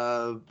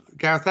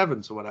 Gareth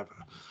Evans or whatever,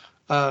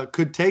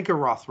 could take a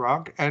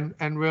Rothrock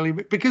and really,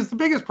 because the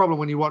biggest problem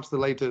when you watch the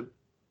later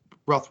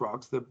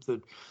Rothrocks, the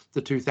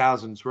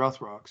 2000s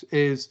Rothrocks,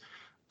 is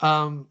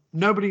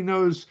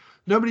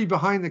nobody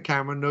behind the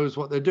camera knows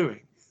what they're doing.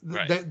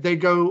 Right. They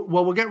go,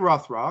 well, we'll get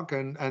Rothrock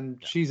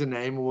and she's a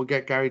name, and we'll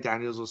get Gary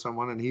Daniels or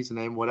someone and he's a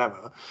name,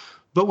 whatever.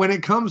 But when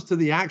it comes to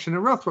the action,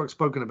 and Rothrock's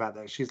spoken about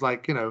that, she's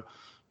like,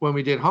 when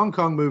we did Hong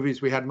Kong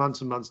movies, we had months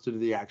and months to do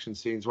the action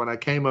scenes. When I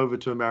came over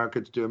to America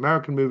to do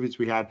American movies,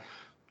 we had,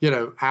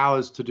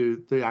 hours to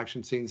do the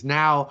action scenes.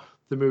 Now,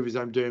 the movies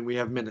I'm doing, we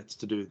have minutes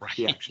to do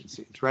the action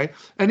scenes, right?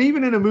 And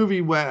even in a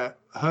movie where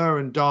her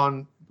and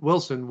Don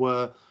Wilson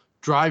were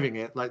driving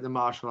it, like the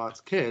martial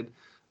arts kid,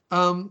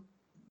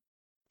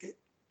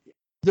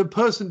 the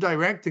person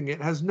directing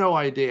it has no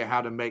idea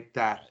how to make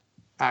that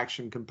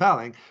action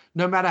compelling,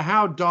 no matter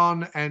how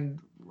Don and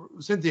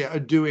Cynthia are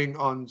doing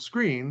on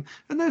screen.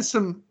 And there's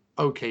some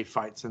okay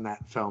fights in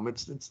that film.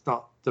 It's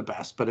not the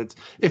best, but it's,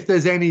 if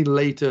there's any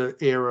later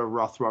era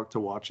Rothrock to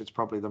watch, it's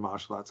probably the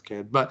martial arts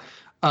kid. But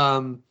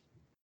the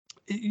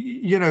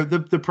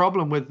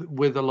problem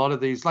with a lot of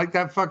these, like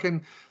that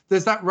fucking,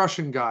 there's that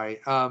Russian guy,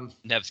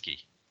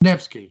 Nevsky,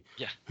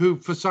 who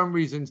for some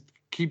reason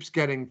keeps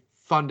getting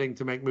funding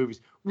to make movies.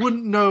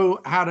 Wouldn't know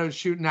how to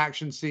shoot an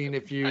action scene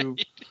if you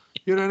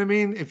you know what I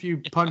mean, if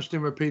you punched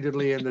him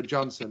repeatedly in the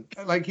Johnson.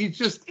 Like, he's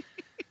just,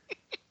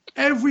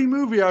 every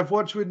movie I've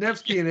watched with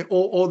Nevsky in it,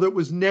 or that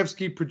was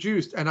Nevsky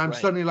produced, and I'm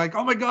suddenly like,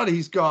 oh my god,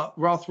 he's got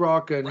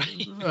Rothrock and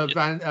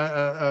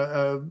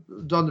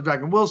Don the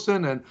Dragon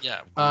Wilson and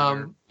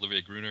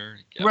Olivia Gruner,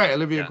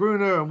 Olivia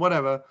Gruner and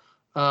whatever.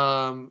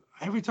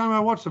 Every time I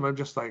watch them, I'm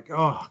just like,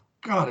 oh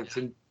god, it's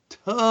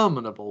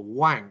interminable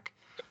wank.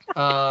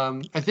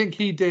 I think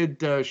he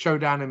did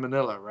Showdown in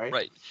Manila, right?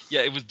 Right.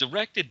 Yeah, it was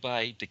directed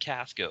by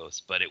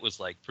Dacascos, but it was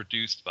like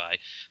produced by.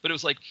 But it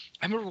was like,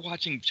 I remember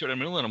watching Showdown in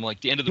Manila, and I'm like,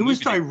 the end of the movie.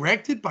 It was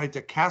directed by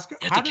Dacascos.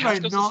 Yeah, how did I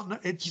not know?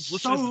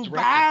 It's so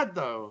bad,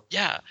 though.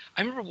 Yeah,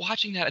 I remember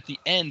watching that at the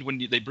end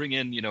when they bring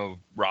in,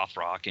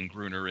 Rothrock and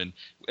Gruner, and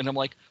I'm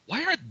like,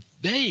 why aren't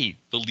they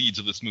the leads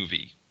of this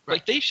movie? Right.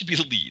 Like, they should be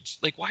the leads.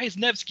 Like, why is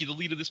Nevsky the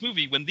lead of this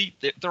movie when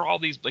they're all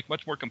these like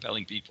much more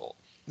compelling people?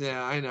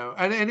 Yeah, I know,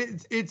 and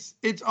it's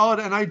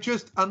odd, and I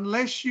just,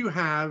 unless you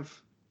have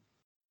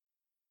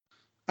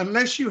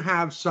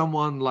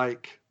someone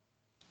like,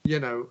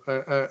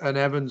 an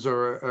Evans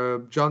or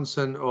a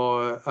Johnson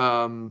or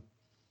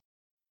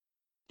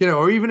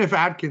or even if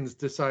Adkins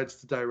decides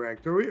to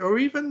direct, or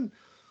even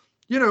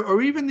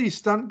these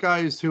stunt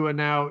guys who are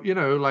now,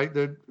 like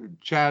the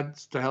Chad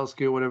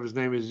Stahelski or whatever his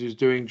name is, who's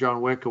doing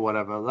John Wick or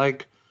whatever,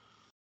 like.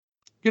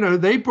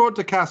 They brought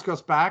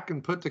Dacascos back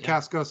and put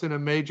Dacascos in a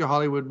major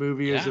Hollywood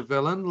movie as a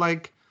villain.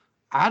 Like,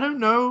 I don't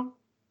know.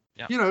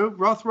 Yeah. You know,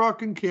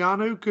 Rothrock and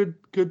Keanu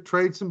could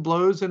trade some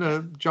blows in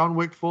a John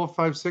Wick 4,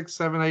 5, 6,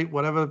 7, 8,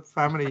 whatever,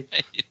 how many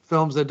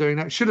films they're doing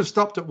now. Should have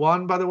stopped at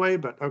 1, by the way,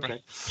 but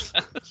okay.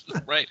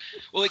 Right.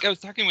 Well, like I was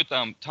talking with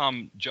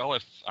Tom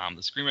Jolliffe,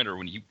 the screenwriter,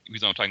 when he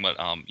was on talking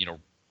about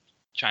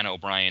China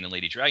O'Brien and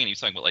Lady Dragon. He was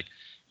talking about like,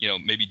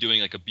 maybe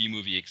doing like a B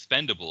movie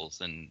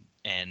Expendables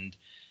and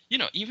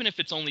even if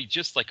it's only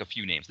just like a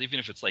few names, even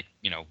if it's like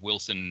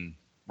Wilson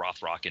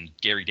Rothrock and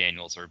Gary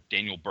Daniels or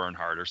Daniel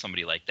Bernhardt or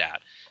somebody like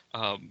that,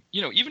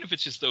 even if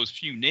it's just those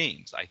few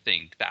names, I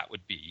think that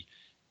would be,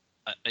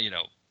 that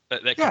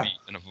could be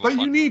kind of. But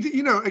you need,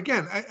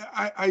 again,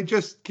 I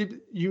just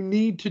you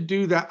need to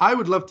do that. I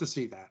would love to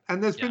see that.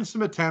 And there's been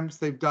some attempts.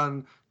 They've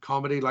done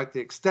comedy like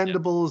The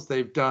Extendables.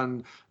 They've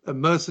done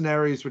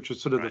Mercenaries, which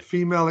was sort of the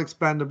female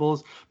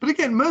Expendables. But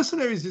again,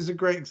 Mercenaries is a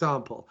great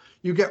example.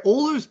 You get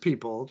all those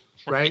people,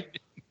 right?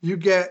 You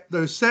get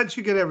those sets,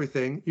 you get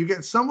everything. You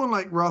get someone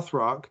like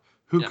Rothrock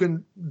who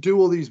can do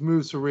all these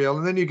moves for real.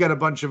 And then you get a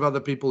bunch of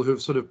other people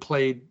who've sort of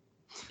played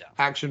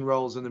action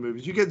roles in the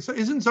movies.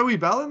 Isn't Zoe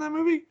Bell in that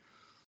movie?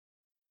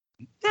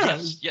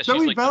 Yeah, yes,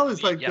 Zoe Bell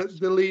is like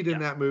the lead in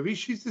that movie.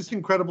 She's this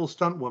incredible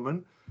stunt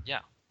woman. Yeah.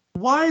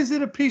 Why is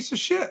it a piece of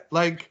shit?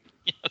 Like,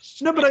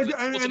 no, but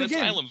it's an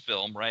Asylum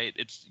film, right?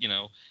 It's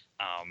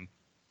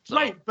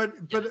right, but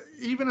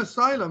even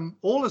Asylum,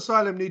 all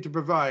Asylum need to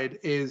provide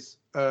is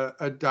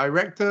a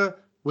director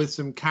with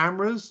some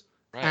cameras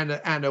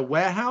and a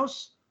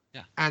warehouse,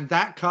 and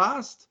that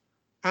cast,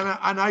 and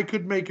I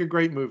could make a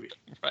great movie.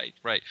 Right.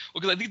 Well,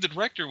 because I think the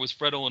director was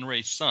Fred Olen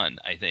Ray's son,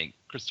 I think,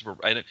 Christopher.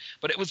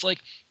 But it was like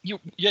you're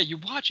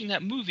watching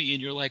that movie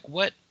and you're like,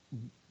 what?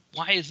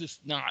 Why is this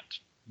not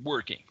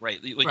working? Right?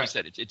 Like you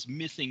said, it's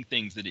missing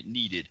things that it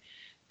needed.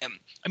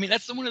 I mean,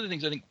 that's one of the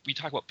things I think we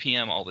talk about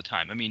PM all the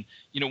time. I mean,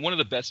 one of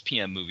the best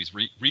PM movies,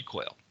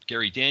 Recoil.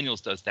 Gary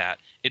Daniels does that.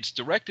 It's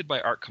directed by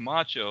Art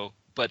Camacho,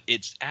 but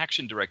it's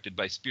action directed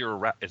by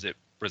Spiro. Is it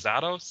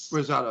Rosados?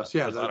 Rosados,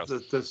 yeah,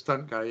 the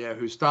stunt guy,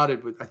 who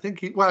started with, I think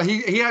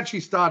he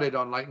actually started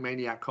on like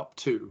Maniac Cop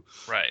 2,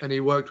 right? And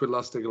he worked with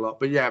Lustig a lot.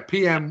 But yeah,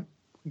 PM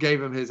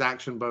gave him his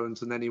action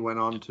bones, and then he went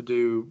on to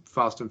do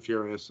Fast and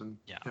Furious, and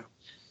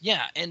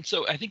and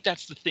so I think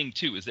that's the thing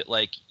too, is that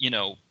like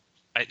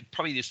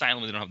probably the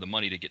Asylum, they don't have the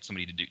money to get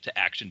somebody to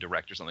action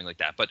direct or something like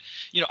that. But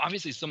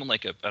obviously someone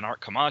like an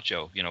Art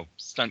Camacho,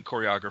 stunt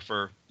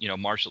choreographer,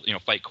 martial,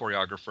 fight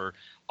choreographer,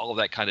 all of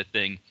that kind of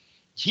thing.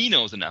 He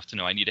knows enough to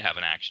know I need to have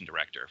an action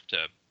director to,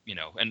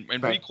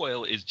 and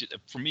Recoil is just,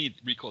 for me,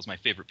 Recoil is my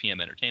favorite PM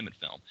entertainment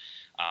film.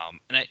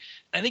 And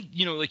I think,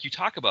 like you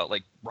talk about,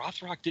 like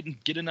Rothrock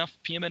didn't get enough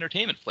PM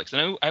entertainment flicks.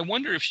 And I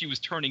wonder if she was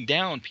turning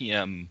down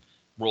PM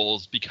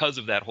roles because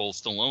of that whole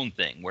Stallone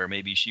thing, where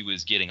maybe she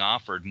was getting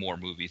offered more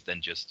movies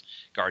than just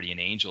Guardian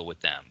Angel with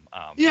them.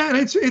 And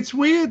it's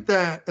weird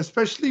that,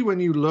 especially when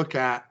you look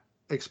at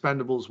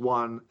Expendables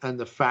 1 and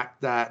the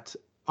fact that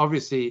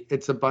obviously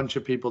it's a bunch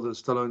of people that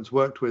Stallone's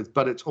worked with,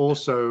 but it's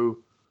also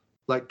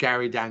like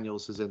Gary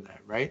Daniels is in there,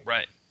 right?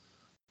 Right.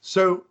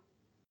 So,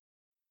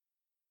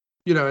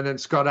 and then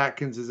Scott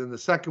Adkins is in the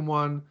second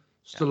one.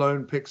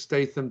 Stallone picks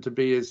Statham to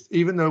be his,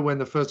 even though when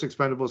the first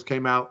Expendables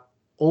came out,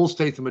 all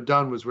Statham had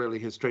done was really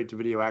his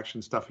straight-to-video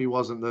action stuff. He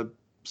wasn't the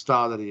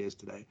star that he is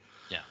today.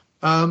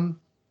 Yeah.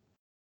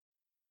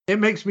 It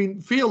makes me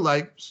feel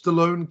like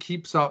Stallone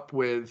keeps up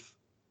with,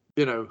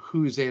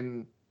 who's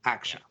in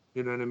action.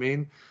 You know what I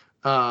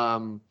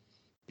mean?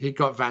 He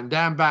got Van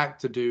Damme back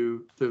to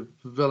do the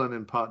villain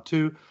in part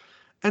 2.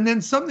 And then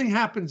something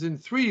happens in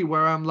 3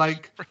 where I'm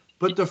like,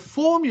 but the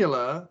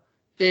formula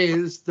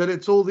is that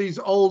it's all these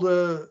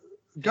older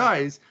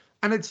guys.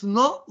 And it's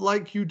not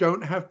like you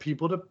don't have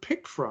people to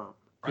pick from.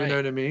 You know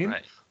what I mean?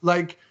 Right.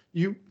 Like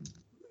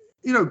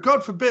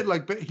God forbid,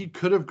 but he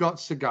could have got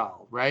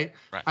Seagal, right?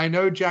 I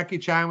know Jackie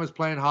Chan was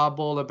playing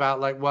hardball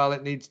about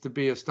it needs to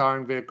be a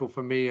starring vehicle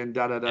for me and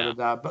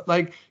da-da-da-da-da.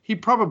 But he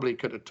probably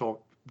could have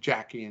talked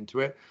Jackie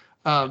into it.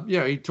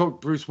 He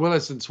talked Bruce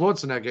Willis and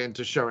Schwarzenegger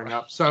into showing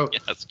up. So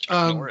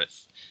Chuck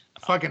Norris.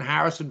 Fucking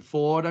Harrison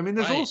Ford. I mean,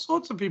 there's all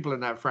sorts of people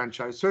in that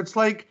franchise. So it's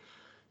like,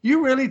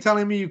 you really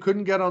telling me you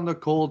couldn't get on the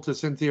call to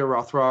Cynthia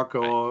Rothrock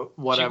or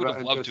whatever? She would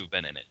have loved to have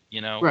been in it,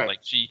 Right. Like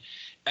she,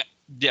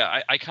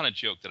 I kind of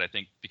joke that I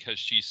think because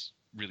she's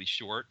really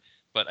short,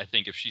 but I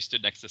think if she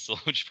stood next to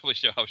Stallone, she'd probably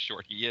show how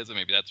short he is, and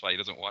maybe that's why he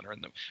doesn't want her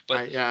in them.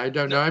 But I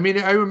don't know. I mean,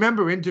 I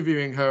remember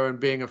interviewing her and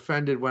being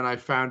offended when I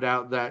found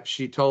out that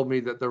she told me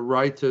that the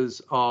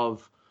writers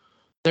of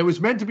there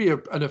was meant to be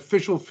an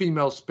official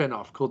female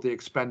spin-off called the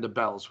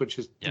Expendables, which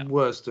is the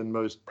worst and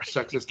most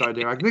sexist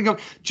idea I can think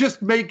of.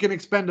 Just make an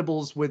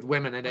Expendables with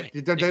women in it.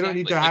 They don't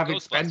need to have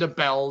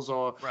Expendables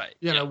or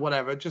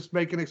whatever. Just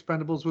make an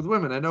Expendables with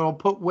women, and it'll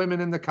put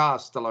women in the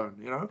cast alone.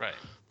 Right.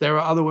 There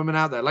are other women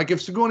out there. Like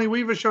if Sigourney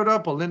Weaver showed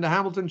up or Linda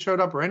Hamilton showed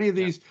up or any of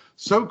these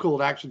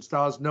so-called action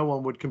stars, no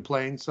one would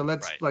complain. So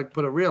let's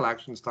put a real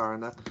action star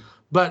in there.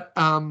 But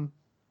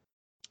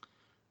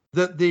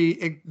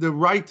the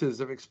writers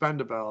of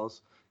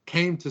Expendables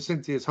came to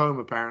Cynthia's home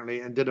apparently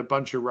and did a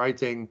bunch of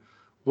writing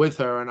with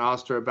her and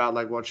asked her about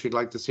like what she'd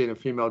like to see in a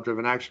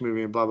female-driven action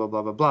movie and blah blah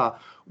blah blah blah,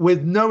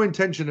 with no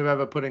intention of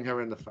ever putting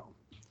her in the film.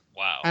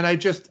 Wow.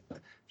 And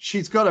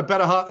she's got a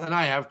better heart than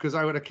I have, because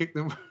I would have kicked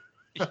them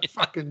the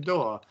fucking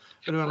door.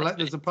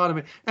 There's a part of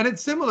me. And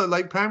it's similar,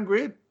 like Pam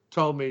Grier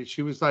told me,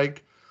 she was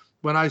like,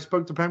 when I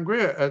spoke to Pam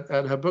Grier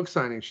at her book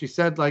signing, she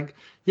said like,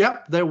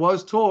 yep, there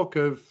was talk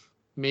of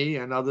me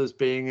and others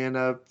being in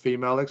a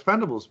female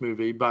Expendables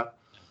movie, but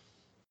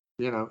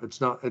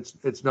it's not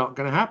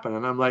going to happen.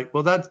 And I'm like,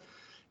 well,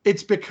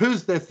 it's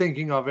because they're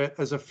thinking of it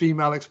as a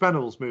female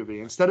Expendables movie,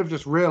 instead of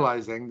just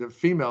realizing that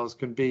females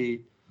can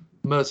be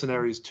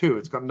mercenaries too.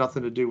 It's got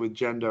nothing to do with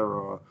gender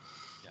or,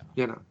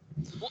 Well,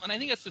 and I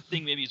think that's the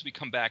thing, maybe as we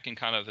come back and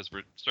kind of as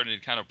we're starting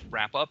to kind of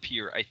wrap up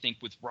here, I think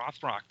with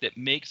Rothrock that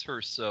makes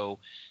her so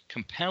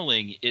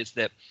compelling is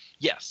that,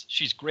 yes,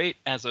 she's great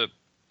as a,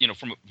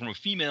 from a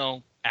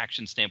female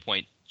action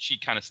standpoint, she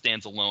kind of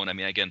stands alone. I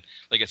mean, again,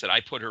 like I said,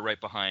 I put her right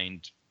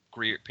behind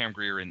Pam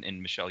Grier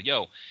and Michelle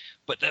Yeoh,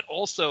 but that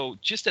also,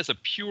 just as a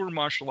pure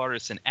martial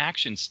artist and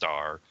action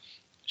star,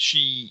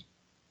 she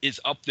is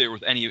up there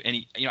with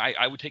any,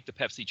 I would take the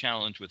Pepsi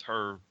challenge with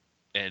her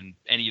and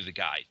any of the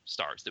guy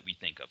stars that we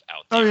think of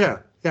out there. Oh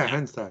yeah,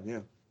 hands down, yeah.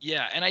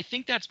 Yeah, and I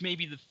think that's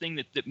maybe the thing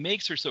that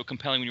makes her so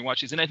compelling when you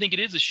watch these. And I think it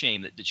is a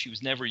shame that she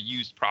was never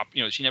used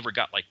she never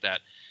got like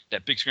that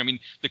big screen. I mean,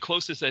 the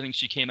closest I think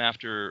she came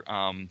after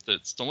the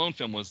Stallone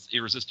film was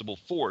Irresistible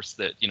Force,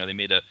 that they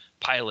made a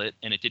pilot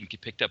and it didn't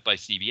get picked up by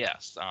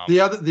CBS.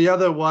 The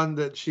other one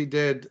that she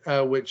did,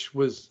 which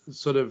was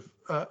sort of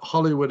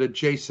Hollywood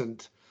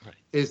adjacent, right,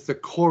 is the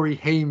Corey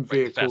Haim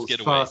vehicles,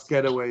 Fast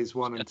Getaways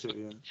 1 and 2.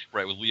 Yeah.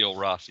 Right, with Leo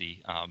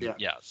Rossi.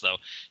 So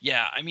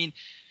I mean,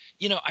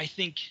 I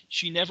think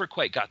she never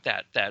quite got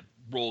that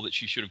role that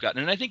she should have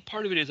gotten. And I think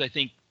part of it is, I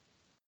think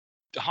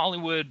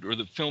Hollywood or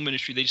the film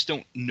industry, they just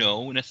don't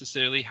know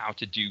necessarily how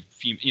to do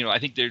I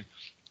think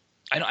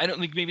I don't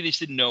think maybe they just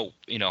didn't know,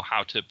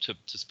 how to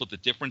split the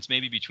difference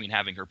maybe between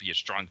having her be a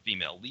strong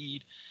female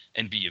lead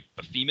and be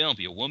a female and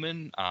be a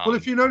woman. Well,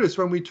 if you notice,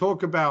 when we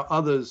talk about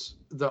others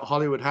that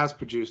Hollywood has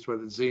produced,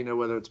 whether it's Xena,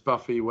 whether it's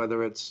Buffy,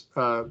 whether it's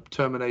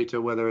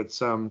Terminator, whether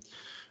it's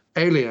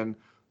Alien,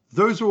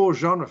 those are all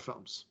genre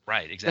films.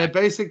 Right, exactly.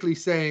 They're basically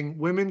saying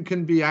women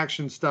can be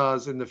action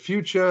stars in the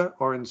future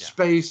or in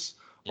space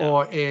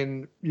or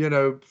in,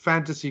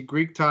 fantasy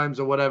Greek times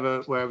or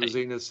whatever, wherever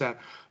Xena's set.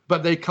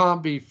 But they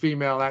can't be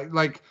female.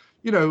 Like,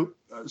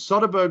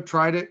 Soderbergh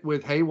tried it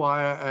with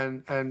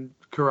Haywire and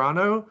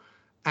Carano,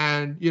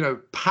 and,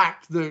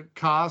 packed the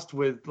cast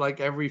with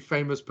like every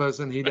famous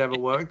person he'd ever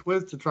worked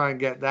with to try and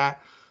get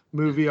that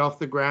movie off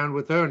the ground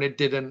with her. And it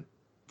didn't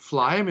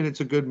fly. I mean,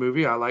 it's a good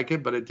movie. I like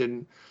it, but it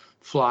didn't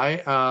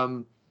fly.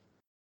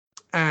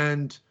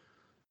 And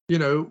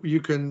you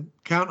can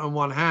count on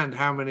one hand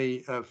how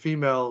many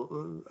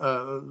female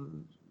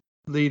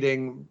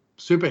leading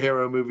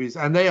superhero movies,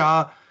 and they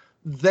are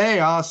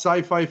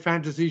sci-fi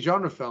fantasy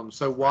genre films.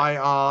 So why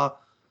are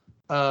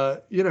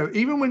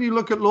even when you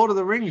look at Lord of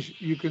the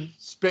Rings, you can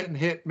spit and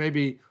hit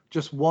maybe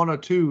just one or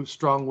two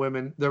strong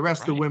women. The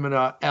rest of the women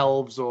are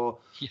elves or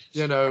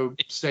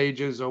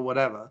sages or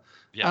whatever.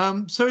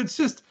 So it's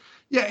just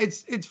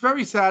it's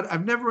very sad.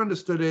 I've never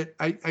understood it.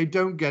 I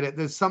don't get it.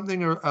 There's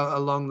something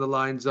along the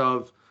lines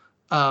of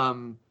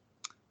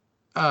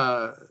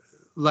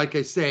like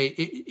I say,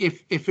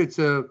 if it's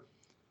a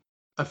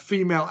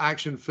female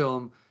action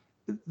film,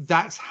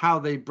 that's how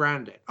they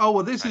brand it. Oh,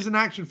 well, this is an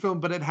action film,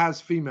 but it has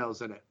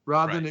females in it,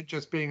 rather than it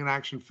just being an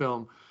action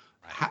film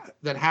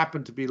that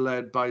happened to be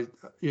led by,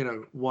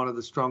 one of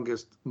the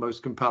strongest,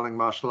 most compelling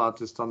martial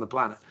artists on the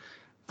planet.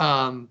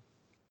 And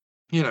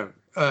yet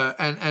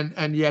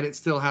it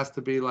still has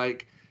to be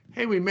like,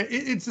 hey,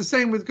 it's the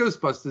same with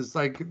Ghostbusters,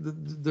 like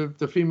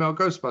the female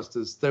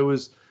Ghostbusters. There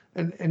was,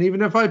 and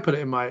even if I put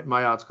it in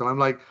my article, I'm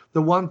like,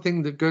 the one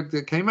thing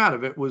that came out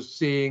of it was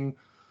seeing,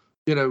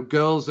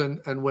 girls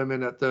and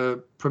women at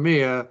the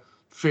premiere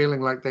feeling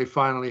like they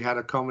finally had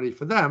a comedy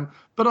for them.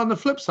 But on the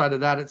flip side of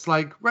that, it's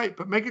like, right,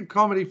 but make a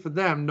comedy for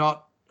them,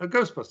 not a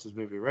Ghostbusters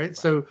movie, right?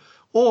 So,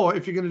 or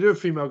if you're going to do a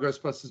female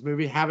Ghostbusters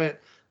movie, have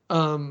it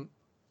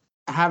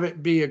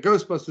be a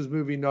Ghostbusters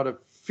movie, not a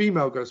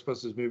female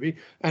Ghostbusters movie,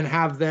 and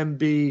have them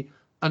be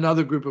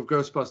another group of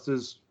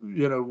Ghostbusters,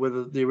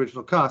 with the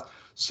original cast,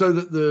 so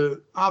that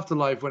the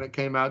afterlife, when it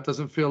came out,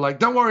 doesn't feel like,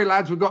 don't worry,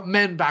 lads, we've got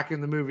men back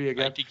in the movie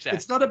again. Right, exactly.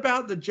 It's not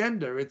about the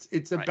gender.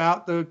 It's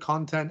about the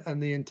content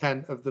and the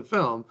intent of the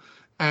film.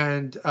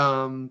 And,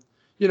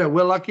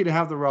 we're lucky to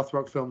have the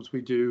Rothrock films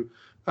we do.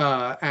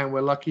 And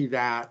we're lucky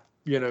that,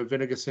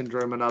 Vinegar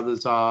Syndrome and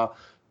others are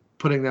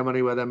putting their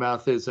money where their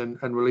mouth is and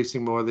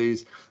releasing more of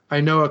these. I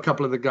know a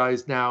couple of the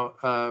guys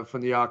now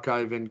from the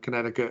archive in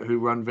Connecticut who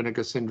run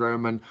Vinegar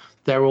Syndrome, and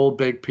they're all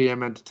big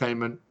PM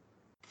Entertainment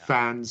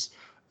fans.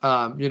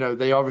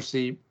 They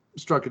obviously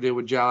struck a deal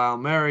with Jalal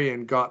Murray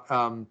and got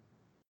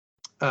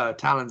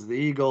Talons of the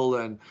Eagle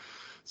and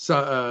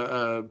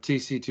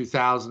TC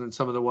 2000 and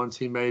some of the ones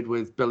he made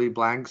with Billy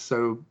Blanks.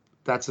 So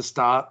that's a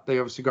start. They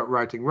obviously got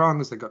Righting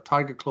Wrongs. They got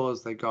Tiger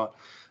Claws. They got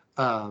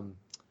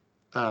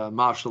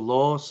Martial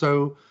Law.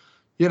 So,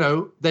 you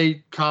know,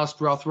 they cast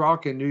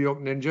Rothrock in New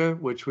York Ninja,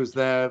 which was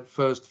their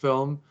first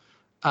film.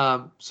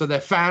 So they're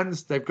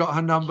fans. They've got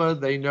her number.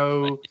 They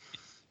know,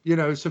 you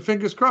know, so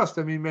fingers crossed.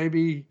 I mean,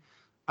 maybe,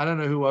 I don't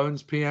know who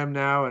owns PM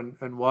now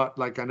and what.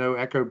 Like, I know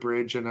Echo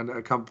Bridge and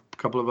a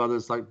couple of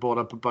others like bought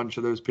up a bunch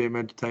of those PM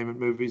Entertainment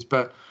movies.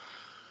 But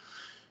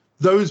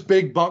those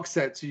big box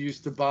sets you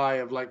used to buy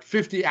of like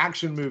 50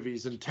 action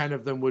movies and 10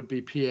 of them would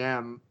be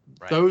PM.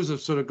 Right. Those have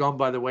sort of gone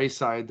by the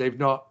wayside. They've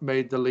not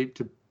made the leap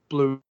to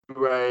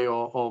Blu-ray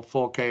or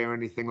 4K or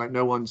anything. Like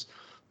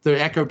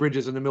the Echo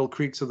Bridges and the Mill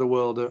Creeks of the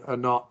world are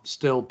not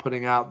still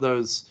putting out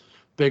those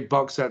big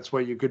box sets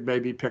where you could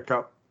maybe pick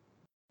up,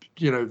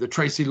 you know, the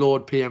Tracy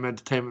Lord PM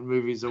Entertainment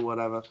movies or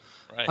whatever.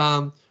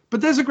 Right.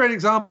 But there's a great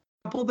example.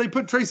 They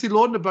put Tracy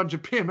Lord in a bunch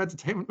of PM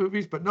Entertainment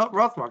movies, but not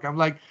Rothrock. I'm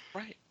like,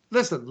 right.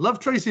 Listen, love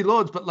Tracy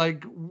Lords, but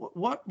like,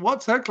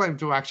 what's her claim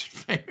to action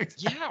fame?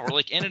 Yeah, or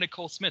like Anna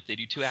Nicole Smith, they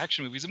do 2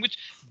 action movies, in which,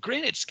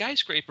 granted,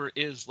 Skyscraper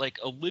is like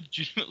a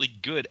legitimately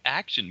good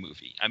action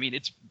movie. I mean,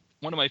 it's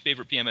one of my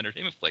favorite PM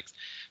Entertainment flicks,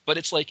 but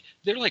it's like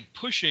they're like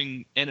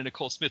pushing Anna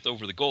Nicole Smith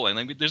over the goal line.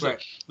 Like, there's a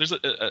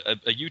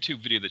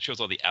YouTube video that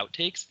shows all the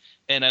outtakes,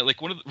 and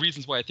like one of the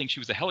reasons why I think she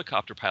was a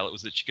helicopter pilot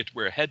was that she could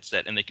wear a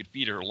headset and they could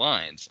feed her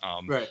lines.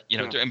 You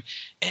know,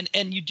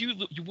 and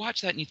you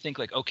watch that and you think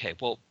like, okay,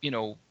 well, you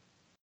know.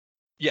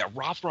 Yeah,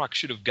 Rothrock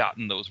should have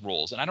gotten those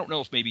roles. And I don't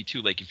know if maybe,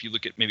 too, like if you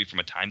look at maybe from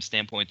a time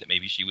standpoint that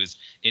maybe she was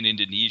in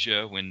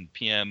Indonesia when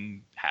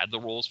PM had the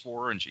roles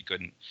for her and she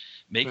couldn't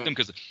make them.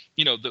 Because,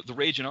 you know, the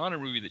Rage and Honor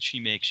movie that she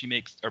makes,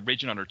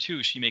 Rage and Honor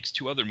 2, she makes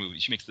 2 other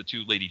movies. She makes the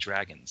 2 Lady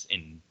Dragons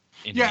in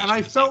Indonesia. Yeah, and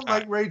I felt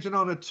like Rage and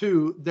Honor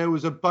 2, there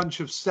was a bunch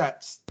of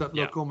sets that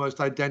look almost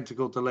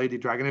identical to Lady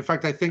Dragon. In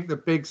fact, I think the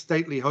big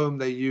stately home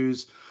they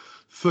use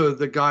for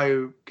the guy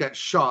who gets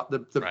shot,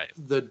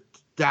 the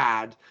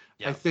dad,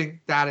 yeah. I think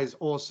that is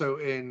also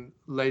in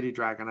Lady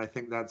Dragon. I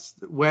think that's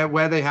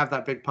where they have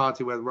that big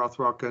party where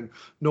Rothrock and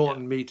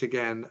Norton meet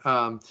again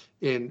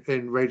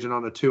in Rage and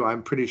Honor 2.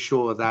 I'm pretty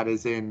sure that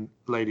is in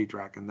Lady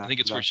Dragon. I think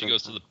it's where she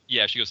goes to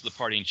the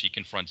party and she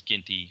confronts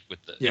Ginty with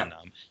the and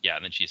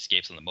then she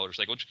escapes on the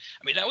motorcycle. Which,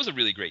 I mean, that was a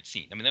really great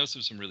scene. I mean, that was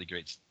some really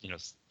great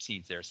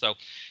scenes there. So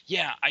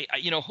yeah, I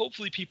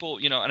hopefully people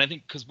and I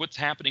think because what's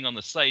happening on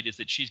the site is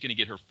that she's going to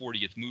get her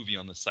 40th movie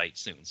on the site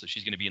soon. So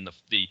she's going to be in the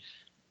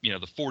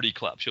 40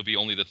 club. She'll be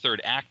only the 3rd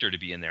actor to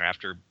be in there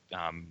after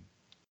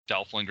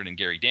Dolph Lundgren and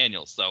Gary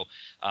Daniels. So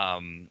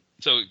kind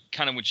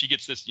of when she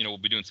gets this, we'll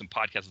be doing some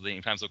podcasts at the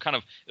same time. So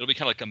it'll be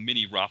kind of like a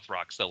mini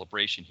Rothrock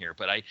celebration here.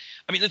 But I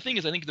mean, the thing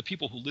is, I think the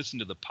people who listen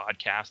to the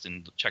podcast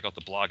and check out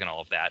the blog and all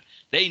of that,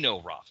 they know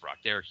Rothrock.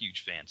 They're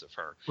huge fans of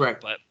her.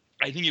 Right. But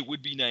I think it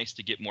would be nice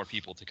to get more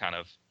people to kind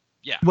of,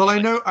 Well,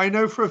 I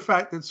know for a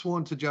fact that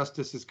Sworn to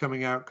Justice is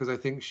coming out because I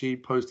think she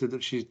posted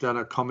that she's done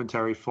a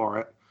commentary for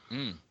it.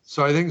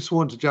 So I think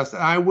Sworn to Justice.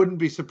 I wouldn't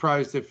be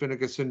surprised if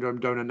Vinegar Syndrome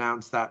don't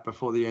announce that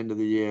before the end of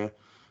the year.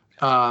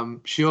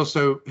 She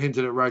also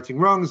hinted at Righting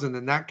Wrongs, and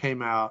then that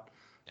came out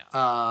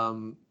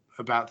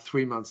about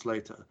 3 months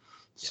later. Yeah.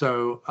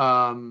 So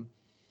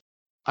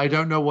I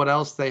don't know what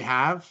else they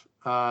have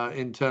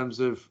in terms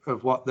of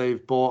what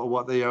they've bought or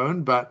what they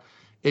own, but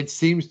it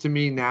seems to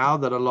me now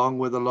that along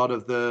with a lot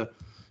of the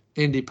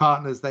indie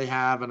partners they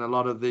have and a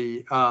lot of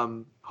the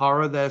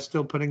horror they're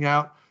still putting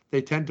out,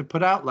 they tend to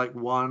put out like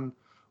 1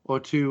 or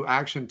 2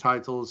 action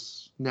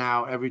titles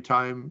now every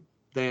time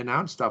they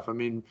announce stuff. I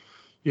mean,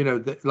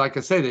 like I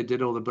say, they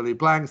did all the Billy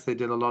Blanks. They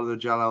did a lot of the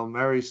Jalal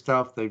Mary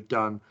stuff. They've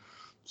done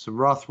some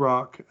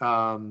Rothrock.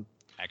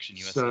 Action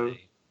USA. So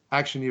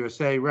Action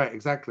USA, right,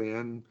 exactly.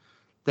 And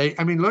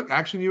look,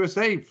 Action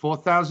USA,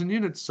 4,000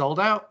 units sold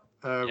out.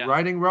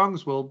 Righting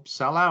Wrongs will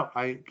sell out.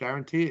 I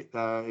guarantee it.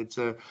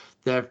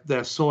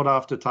 They're sought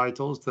after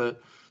titles that,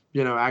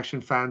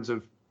 action fans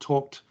have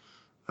talked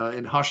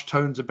in hushed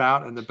tones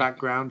about in the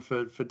background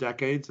for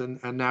decades,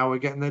 and now we're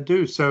getting their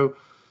due. So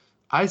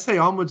I say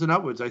onwards and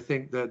upwards. I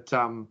think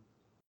that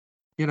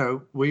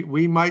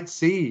we might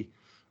see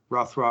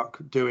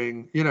Rothrock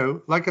doing,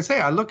 like I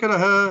say, I look at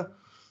her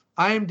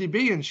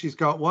IMDb and she's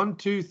got 1,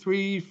 2,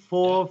 3,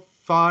 4,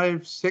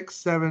 5, 6,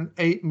 7,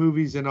 8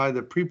 movies in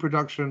either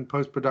pre-production,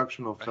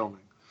 post-production, or filming.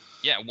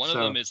 Yeah, one of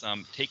them is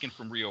Taken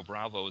from Rio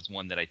Bravo is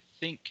one that I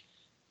think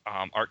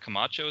Art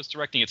Camacho is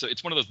directing it. So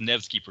it's one of those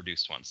Nevsky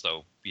produced ones.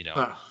 So,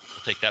 we'll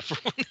take that for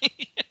one.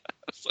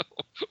 So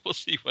we'll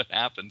see what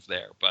happens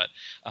there. But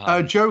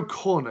Joe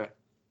Cornett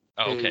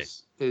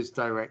is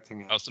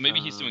directing it. Oh, so maybe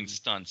he's doing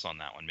stunts on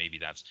that one. Maybe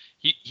that's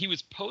he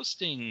was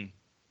posting.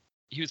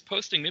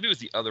 Maybe it was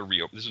the other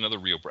Rio. There's another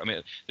Rio. I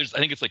mean, I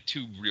think it's like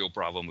 2 Rio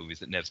Bravo movies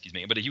that Nevsky's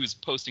making. But he was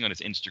posting on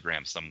his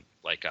Instagram some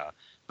like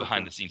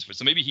behind the scenes for.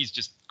 So maybe he's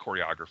just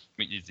choreographer.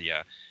 He's the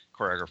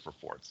choreographer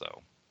for it.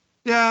 So.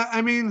 Yeah,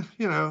 I mean,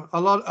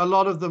 a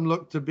lot of them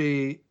look to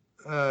be,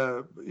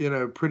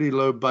 pretty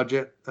low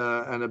budget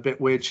and a bit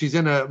weird. She's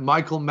in a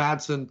Michael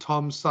Madsen,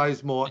 Tom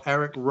Sizemore,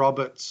 Eric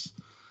Roberts,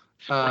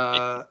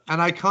 and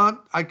I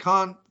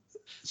can't.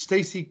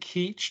 Stacy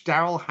Keach,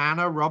 Daryl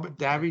Hannah, Robert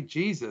Davi,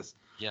 Jesus.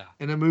 Yeah.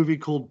 In a movie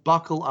called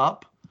Buckle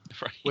Up,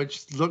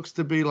 which looks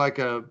to be like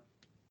a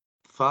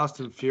Fast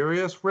and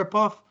Furious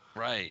ripoff.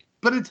 Right.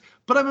 But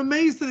I'm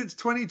amazed that it's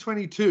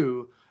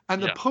 2022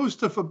 and the Yeah.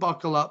 poster for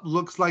Buckle Up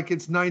looks like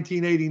it's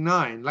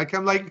 1989. Like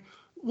I'm like,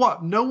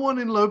 what? No one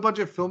in low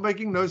budget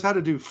filmmaking knows how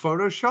to do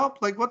Photoshop?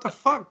 Like what the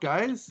fuck,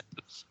 guys?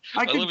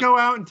 I could go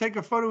out and take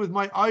a photo with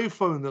my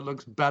iPhone that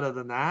looks better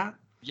than that.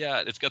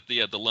 Yeah, it's got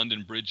the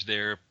London Bridge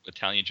there.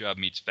 Italian Job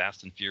meets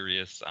Fast and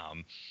Furious.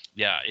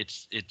 Yeah,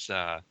 it's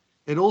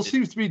It all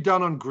seems to be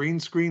done on green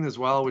screen as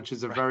well, which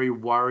is a very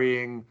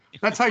worrying.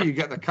 That's how you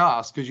get the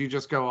cast, because you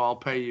just go, I'll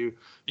pay you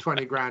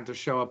 20 grand to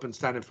show up and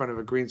stand in front of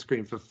a green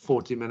screen for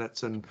 40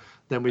 minutes, and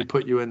then we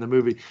put you in the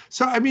movie.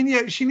 So, I mean,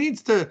 yeah, she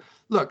needs to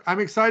look. I'm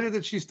excited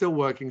that she's still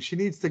working. She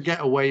needs to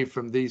get away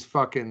from these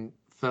fucking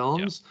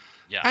films.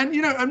 Yeah. And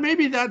and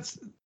maybe that's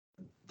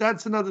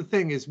another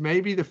thing, is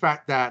maybe the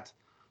fact that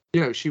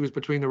she was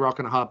between the rock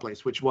and a hard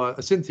place, which was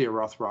a Cynthia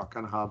Roth rock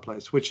and a hard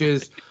place, which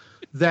is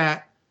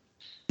that.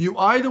 You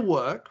either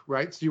work,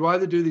 right? So you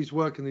either do these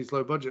work in these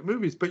low budget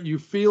movies, but you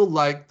feel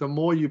like the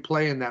more you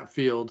play in that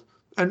field,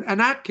 and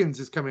Atkins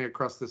is coming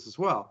across this as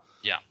well.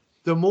 Yeah.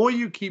 The more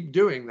you keep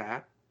doing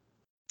that,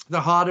 the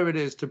harder it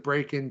is to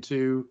break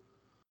into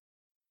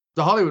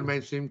the Hollywood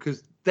mainstream,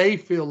 because they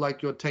feel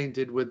like you're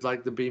tainted with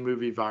like the B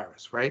movie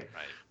virus, right?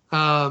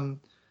 Right.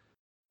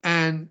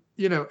 And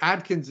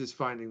Atkins is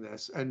finding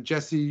this, and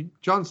Jesse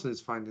Johnson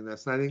is finding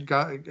this, and I think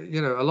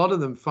a lot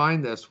of them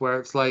find this where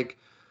it's like,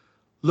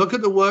 look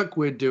at the work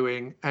we're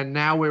doing, and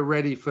now we're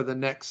ready for the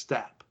next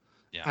step.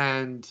 Yeah.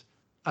 And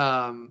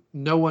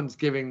no one's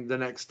giving the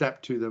next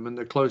step to them, and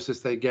the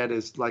closest they get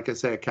is, like I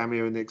say, a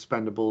cameo in The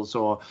Expendables,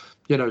 or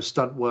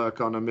stunt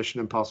work on a Mission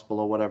Impossible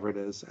or whatever it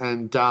is.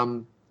 And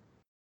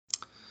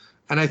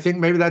I think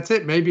maybe that's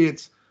it. Maybe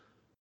it's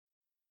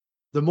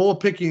the more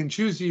picky and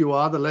choosy you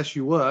are, the less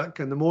you work,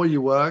 and the more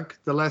you work,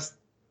 the less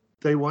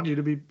they want you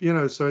to be.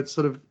 So it's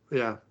sort of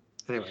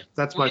Anyway,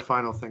 that's my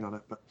final thing on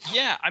it. But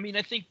yeah, I mean,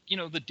 I think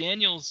the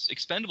Daniels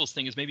Expendables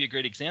thing is maybe a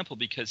great example,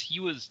 because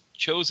he was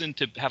chosen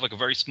to have like a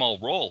very small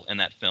role in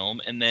that film,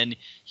 and then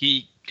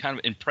he kind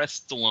of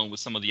impressed Stallone with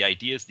some of the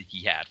ideas that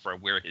he had for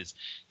where his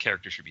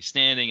character should be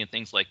standing and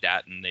things like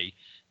that, and they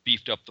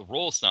beefed up the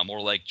role some. Or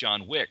like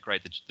John Wick,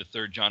 right? The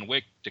third John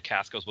Wick,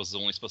 Dacascos was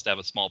only supposed to have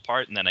a small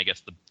part, and then I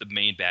guess the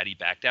main baddie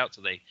backed out,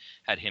 so they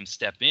had him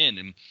step in.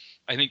 And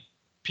I think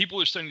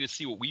people are starting to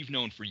see what we've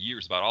known for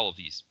years about all of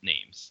these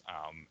names.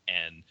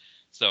 And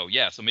so,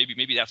 yeah, so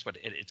maybe that's what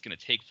it's going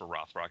to take for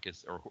Rothrock,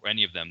 or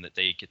any of them, that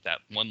they get that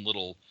one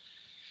little,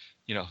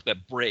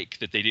 that break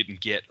that they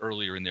didn't get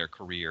earlier in their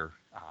career.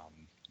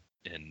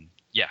 And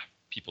yeah,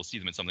 people see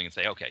them in something and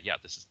say, okay, yeah,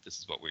 this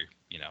is what we're.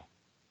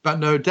 But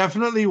no,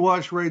 definitely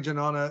watch Rage and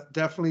Honor.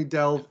 Definitely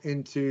delve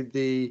into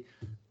the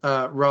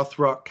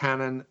Rothrock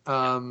canon.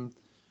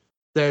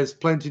 There's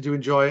plenty to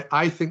enjoy.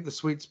 I think the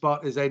sweet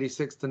spot is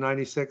 86 to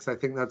 96. I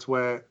think that's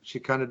where she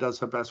kind of does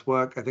her best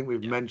work. I think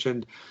we've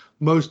mentioned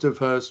most of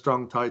her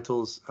strong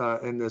titles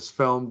in this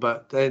film,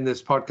 but in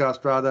this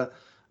podcast rather.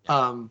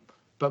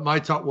 But my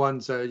top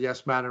ones are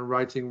Yes Man and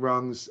Righting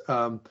Wrongs,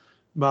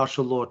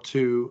 Martial Law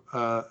 2,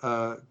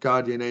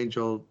 Guardian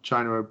Angel,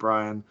 China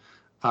O'Brien,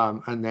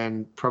 and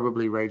then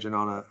probably Rage and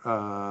Honor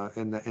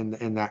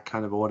in that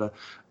kind of order.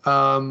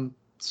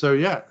 So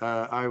yeah,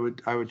 I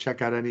would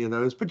check out any of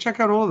those, but check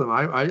out all of them.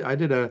 I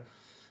did a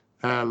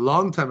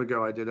long time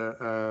ago. I did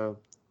a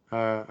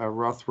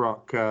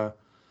Rothrock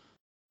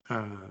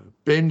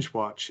binge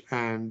watch,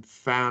 and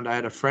found I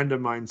had a friend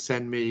of mine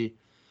send me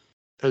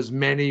as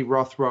many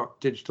Rothrock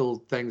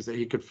digital things that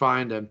he could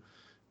find, and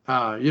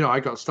I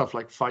got stuff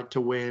like Fight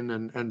to Win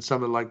and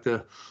some of like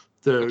the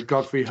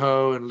Godfrey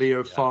Ho and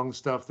Leo Fong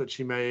stuff that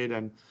she made,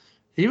 and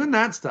even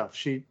that stuff.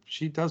 She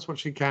does what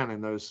she can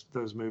in those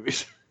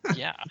movies.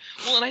 Yeah.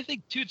 Well, and I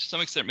think, too, to some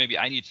extent, maybe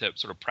I need to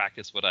sort of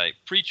practice what I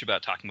preach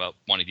about, talking about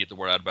wanting to get the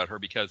word out about her,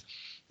 because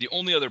the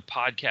only other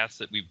podcast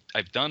that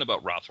I've done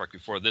about Rothrock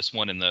before this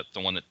one, and the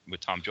one that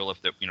with Tom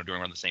Jolliffe that doing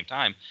around the same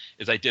time,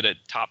 is I did a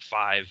top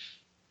 5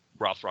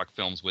 Rothrock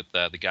films with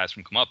the guys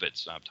from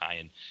Comeuppets,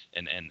 Ty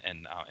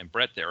and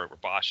Brett there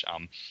at Bosch,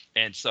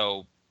 and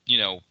so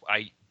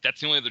that's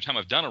the only other time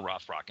I've done a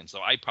Rothrock, and so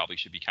I probably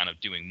should be kind of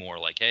doing more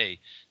like, hey,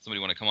 somebody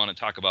want to come on and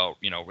talk about,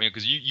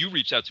 because you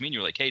reached out to me and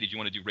you were like, hey, did you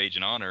want to do Rage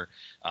and Honor?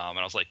 And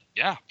I was like,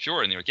 yeah,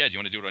 sure. And they're like, yeah, do you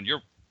want to do it on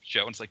your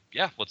show? And it's like,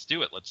 yeah, let's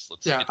do it. Let's.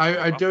 Yeah,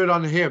 I do it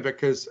on here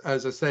because,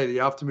 as I say, the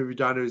After Movie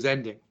Diner is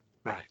ending.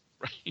 Right.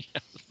 Yeah,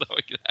 so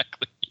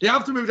exactly. The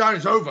After Movie Diner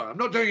is over. I'm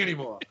not doing it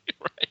anymore.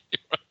 Right.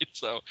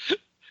 So.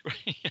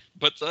 Right.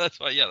 But so that's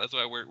why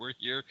we're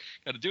here,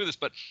 got to do this.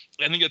 But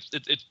I think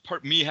it's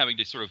part me having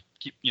to sort of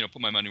keep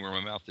put my money where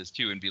my mouth is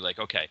too, and be like,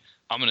 okay,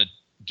 I'm gonna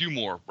do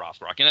more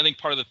Rothrock. And I think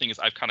part of the thing is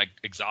I've kind of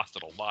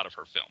exhausted a lot of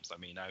her films. I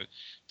mean,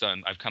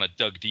 I've kind of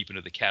dug deep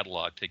into the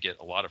catalog to get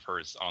a lot of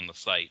hers on the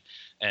site,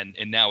 and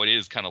now it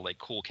is kind of like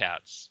Cool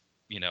Cats,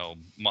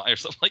 or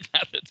something like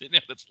that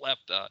that's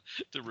left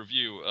to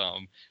review.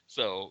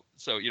 So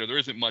there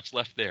isn't much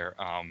left there.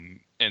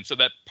 And so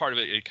that part of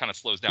it kind of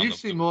slows down. You've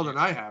seen more than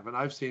I have, and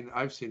I've seen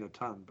a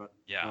ton. But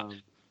yeah.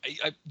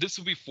 this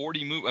will be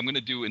 40 movie. I'm going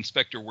to do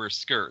Inspector Wears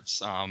Skirts.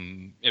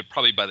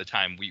 Probably by the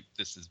time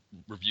this is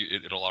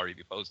reviewed, it'll already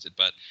be posted.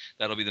 But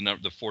that'll be the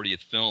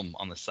 40th film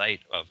on the site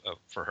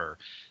for her.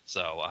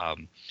 So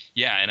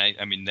yeah, and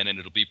I mean then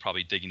it'll be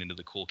probably digging into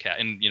the Cool Cat,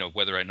 and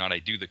whether or not I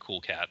do the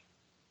Cool Cat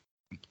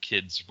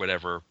kids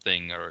whatever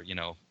thing, or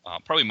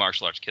probably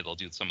martial arts kids. I'll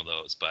do some of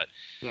those, but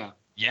yeah.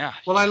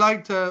 Well, I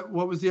liked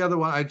what was the other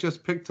one I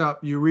just picked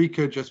up?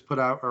 Eureka just put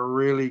out a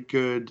really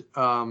good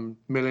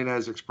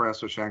Millionaires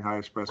Express or Shanghai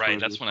Express. Right,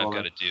 that's what I've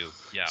got to do.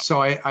 Yeah.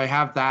 So I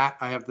have that.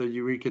 I have the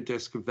Eureka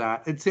disc of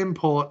that. It's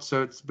import,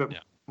 so it's a bit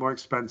more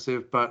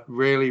expensive, but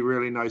really,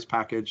 really nice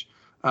package.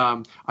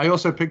 I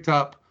also picked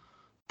up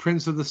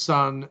Prince of the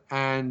Sun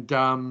and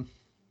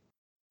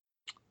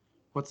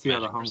what's the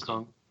other Hong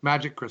Kong?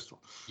 Magic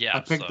Crystal. Yeah, I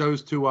picked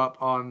those two up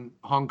on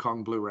Hong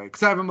Kong Blu-ray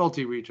because I have a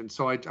multi-region,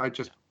 so I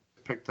just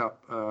picked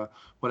up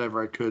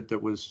whatever I could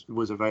that was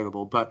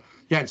available. But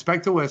yeah,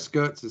 Inspector Wears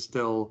Skirts is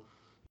still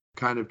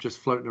kind of just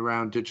floating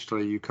around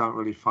digitally. You can't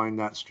really find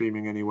that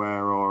streaming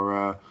anywhere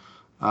or.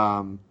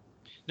 No,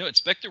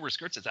 Inspector Wears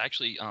Skirts is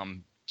actually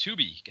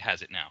Tubi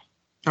has it now.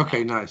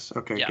 Okay, nice.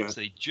 Okay, yeah, good.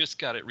 So they just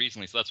got it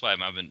recently, so that's why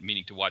I've been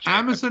meaning to watch it.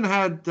 Amazon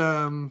had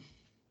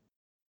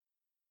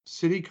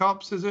City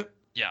Cops, is it?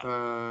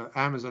 Yeah.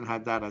 Amazon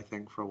had that, I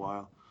think, for a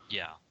while.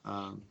 Yeah.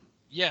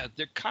 Yeah,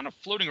 they're kind of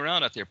floating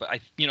around out there, but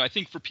I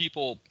think for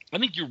people, I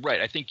think you're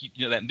right. I think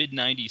that mid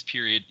 '90s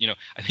period.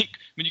 I think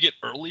when you get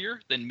earlier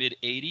than mid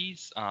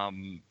 '80s,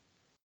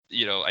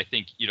 I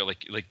think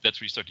like that's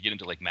where you start to get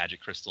into like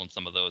Magic Crystal and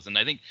some of those, and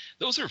I think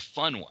those are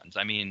fun ones.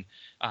 I mean,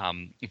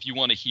 if you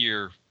want to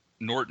hear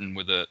Norton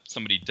with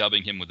somebody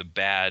dubbing him with a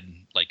bad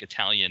like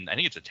Italian, I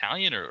think it's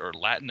Italian or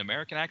Latin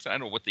American accent. I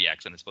don't know what the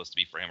accent is supposed to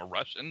be for him, or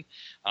Russian.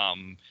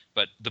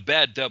 But the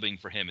bad dubbing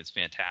for him is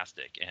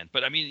fantastic.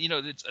 But I mean,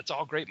 it's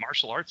all great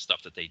martial arts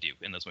stuff that they do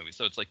in those movies.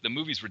 So it's like the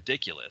movie's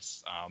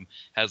ridiculous,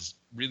 has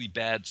really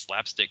bad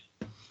slapstick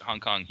Hong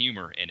Kong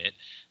humor in it.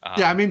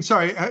 Yeah, I mean,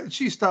 sorry,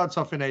 she starts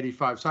off in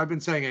 85. So I've been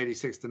saying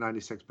 86 to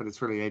 96, but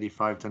it's really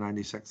 85 to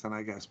 96 then,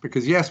 I guess,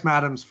 because Yes,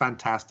 Madam's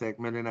fantastic.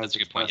 Millionaires That's a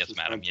good point. Yes,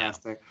 Madam.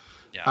 Fantastic.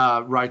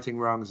 Yeah. Righting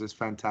Wrongs is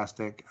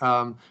fantastic.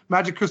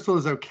 Magic Crystal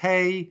is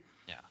okay.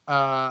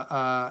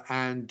 Yeah.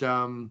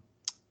 And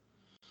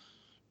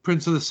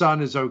Prince of the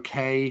Sun is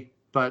okay,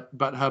 but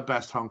her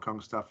best Hong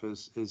Kong stuff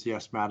is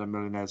Yes, Madam,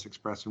 Millionaires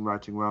Express, and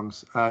Righting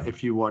Wrongs.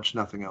 If you watch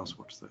nothing else,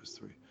 watch those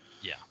three.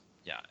 Yeah.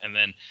 Yeah. And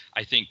then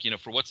I think,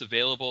 for what's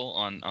available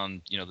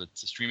on the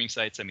streaming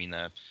sites, I mean,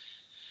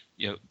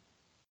 you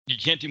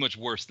can't do much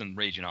worse than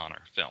Rage and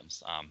Honor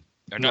films.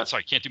 Or no,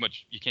 sorry, you can't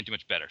do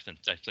much better than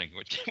I think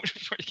you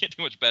can't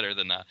do much better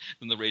than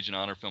the Rage and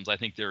Honor films. I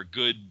think they're a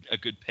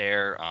good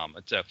pair.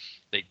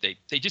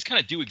 They just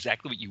kind of do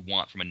exactly what you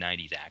want from a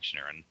 90s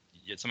actioner, and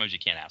sometimes you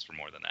can't ask for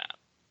more than that.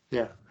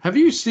 Yeah. Have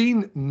you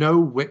seen No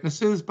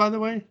Witnesses, by the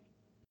way?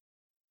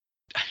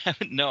 I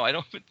haven't. No, I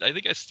don't. I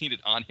think I've seen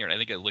it on here, and I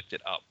think I looked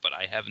it up, but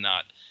I have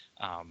not.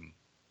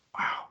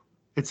 Wow.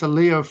 It's a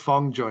Leo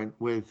Fong joint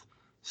with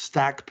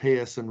Stack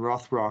Pierce and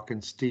Rothrock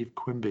and Steve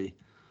Quimby.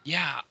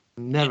 Yeah.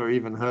 Never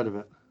even heard of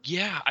it.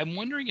 Yeah, I'm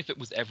wondering if it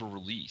was ever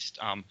released.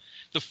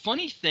 The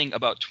funny thing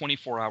about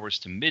 24 Hours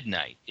to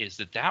Midnight is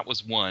that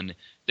was one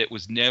that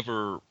was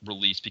never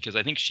released because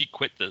I think she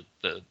quit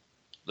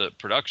the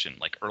production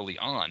like early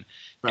on.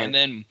 Right. And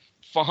then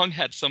Fong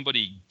had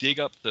somebody dig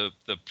up the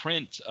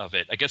print of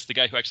it. I guess the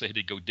guy who actually had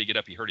to go dig it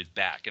up, he hurt his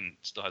back and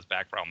still has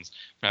back problems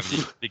from having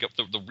to dig up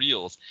the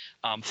reels.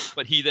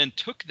 But he then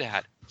took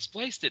that,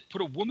 spliced it,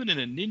 put a woman in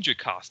a ninja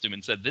costume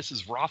and said, "This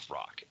is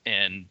Rothrock,"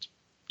 and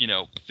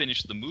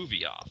finish the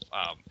movie off.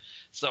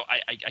 So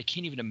I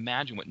can't even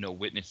imagine what No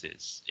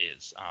Witnesses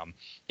is.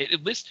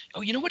 It lists,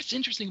 you know what's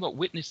interesting about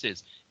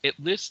Witnesses? It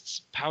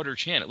lists Powder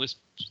Chan. It lists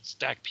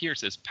Stack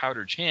Pierce as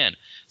Powder Chan.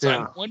 So yeah.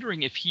 I'm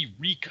wondering if he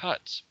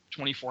recut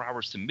 24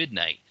 Hours to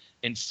Midnight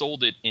and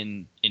sold it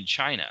in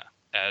China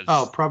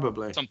as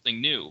probably something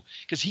new.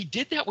 Because he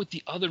did that with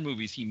the other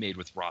movies he made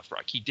with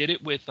Rothrock. He did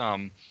it with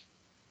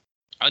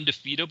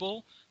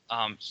Undefeatable.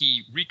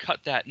 He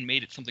recut that and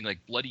made it something like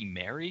Bloody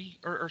Mary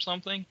or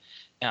something.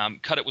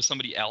 Cut it with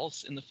somebody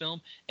else in the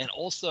film, and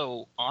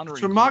also honoring.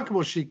 It's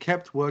remarkable she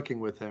kept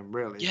working with him,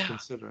 really. Yeah.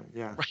 Considering,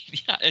 yeah.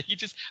 Right. Yeah.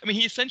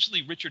 He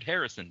essentially Richard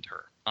Harrisoned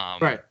her.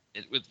 Right.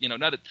 With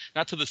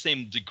not to the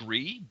same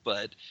degree,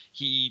 but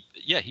he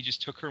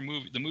just took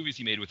the movies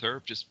he made with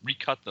her, just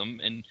recut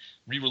them and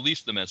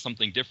re-released them as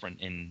something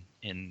different in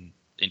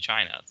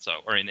China. So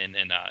or in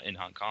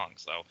Hong Kong.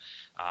 So.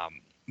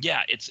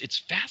 Yeah, it's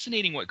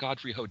fascinating what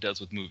Godfrey Ho does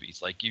with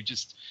movies. Like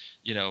it's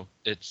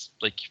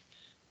like,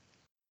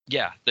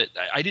 yeah, that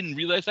I didn't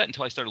realize that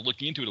until I started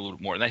looking into it a little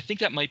bit more. And I think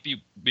that might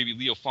be maybe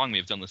Leo Fong may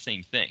have done the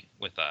same thing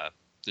with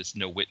this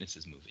No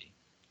Witnesses movie.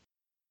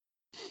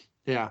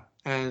 Yeah,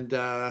 and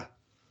no,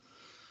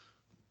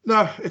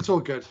 it's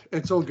all good.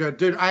 It's all good,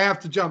 dude. I have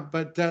to jump,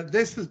 but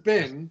this has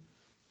been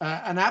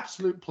an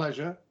absolute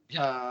pleasure.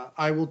 Yeah.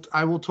 I will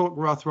talk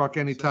Rothrock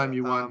anytime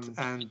you want,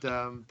 and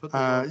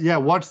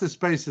watch the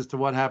space as to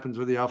what happens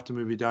with the After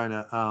Movie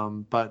Diner.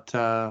 But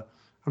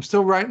I'm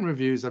still writing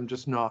reviews. I'm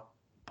just not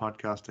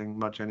podcasting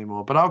much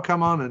anymore. But I'll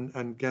come on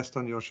and guest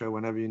on your show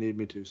whenever you need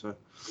me to. So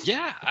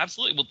yeah,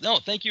 absolutely. Well, no,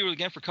 thank you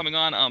again for coming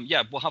on.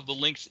 Yeah, we'll have the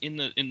links in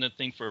the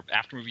thing for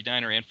After Movie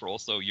Diner and for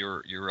also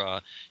your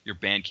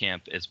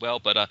Bandcamp as well.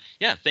 But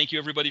yeah, thank you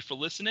everybody for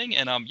listening.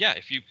 And yeah,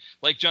 if you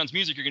like John's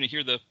music, you're going to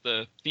hear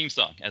the theme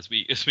song as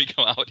we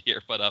go out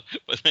here. But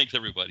thanks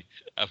everybody.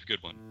 Have a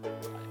good one.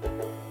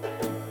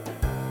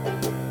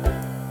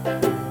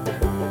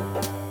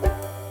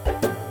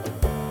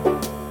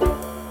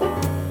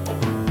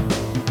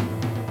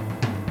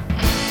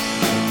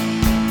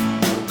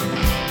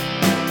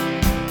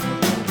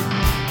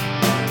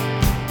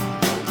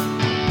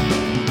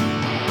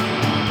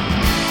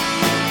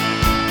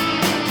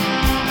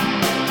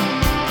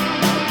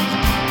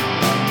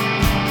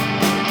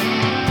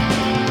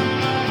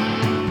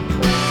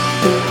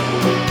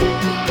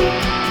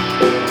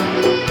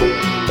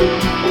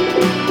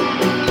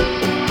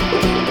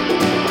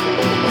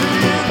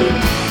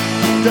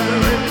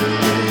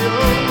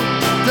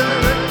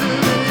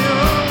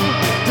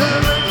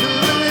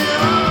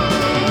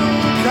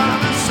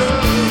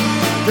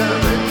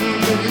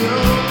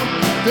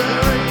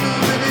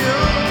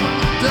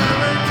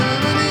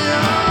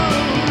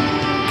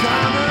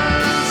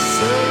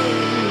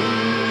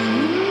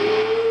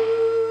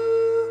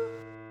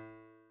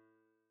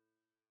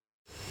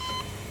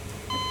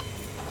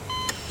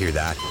 Hear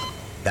that?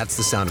 That's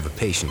the sound of a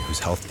patient whose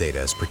health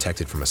data is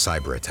protected from a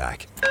cyber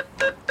attack.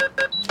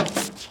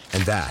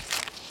 And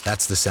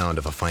that's the sound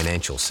of a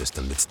financial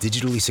system that's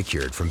digitally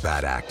secured from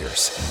bad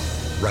actors.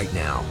 Right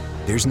now,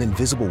 there's an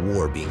invisible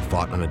war being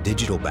fought on a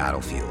digital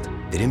battlefield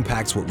that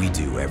impacts what we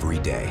do every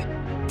day.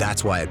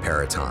 That's why at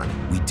Peraton,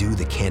 we do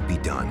the can't be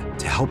done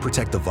to help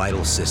protect the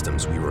vital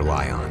systems we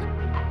rely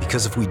on.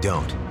 Because if we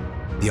don't,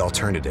 the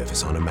alternative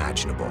is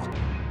unimaginable.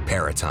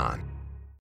 Peraton.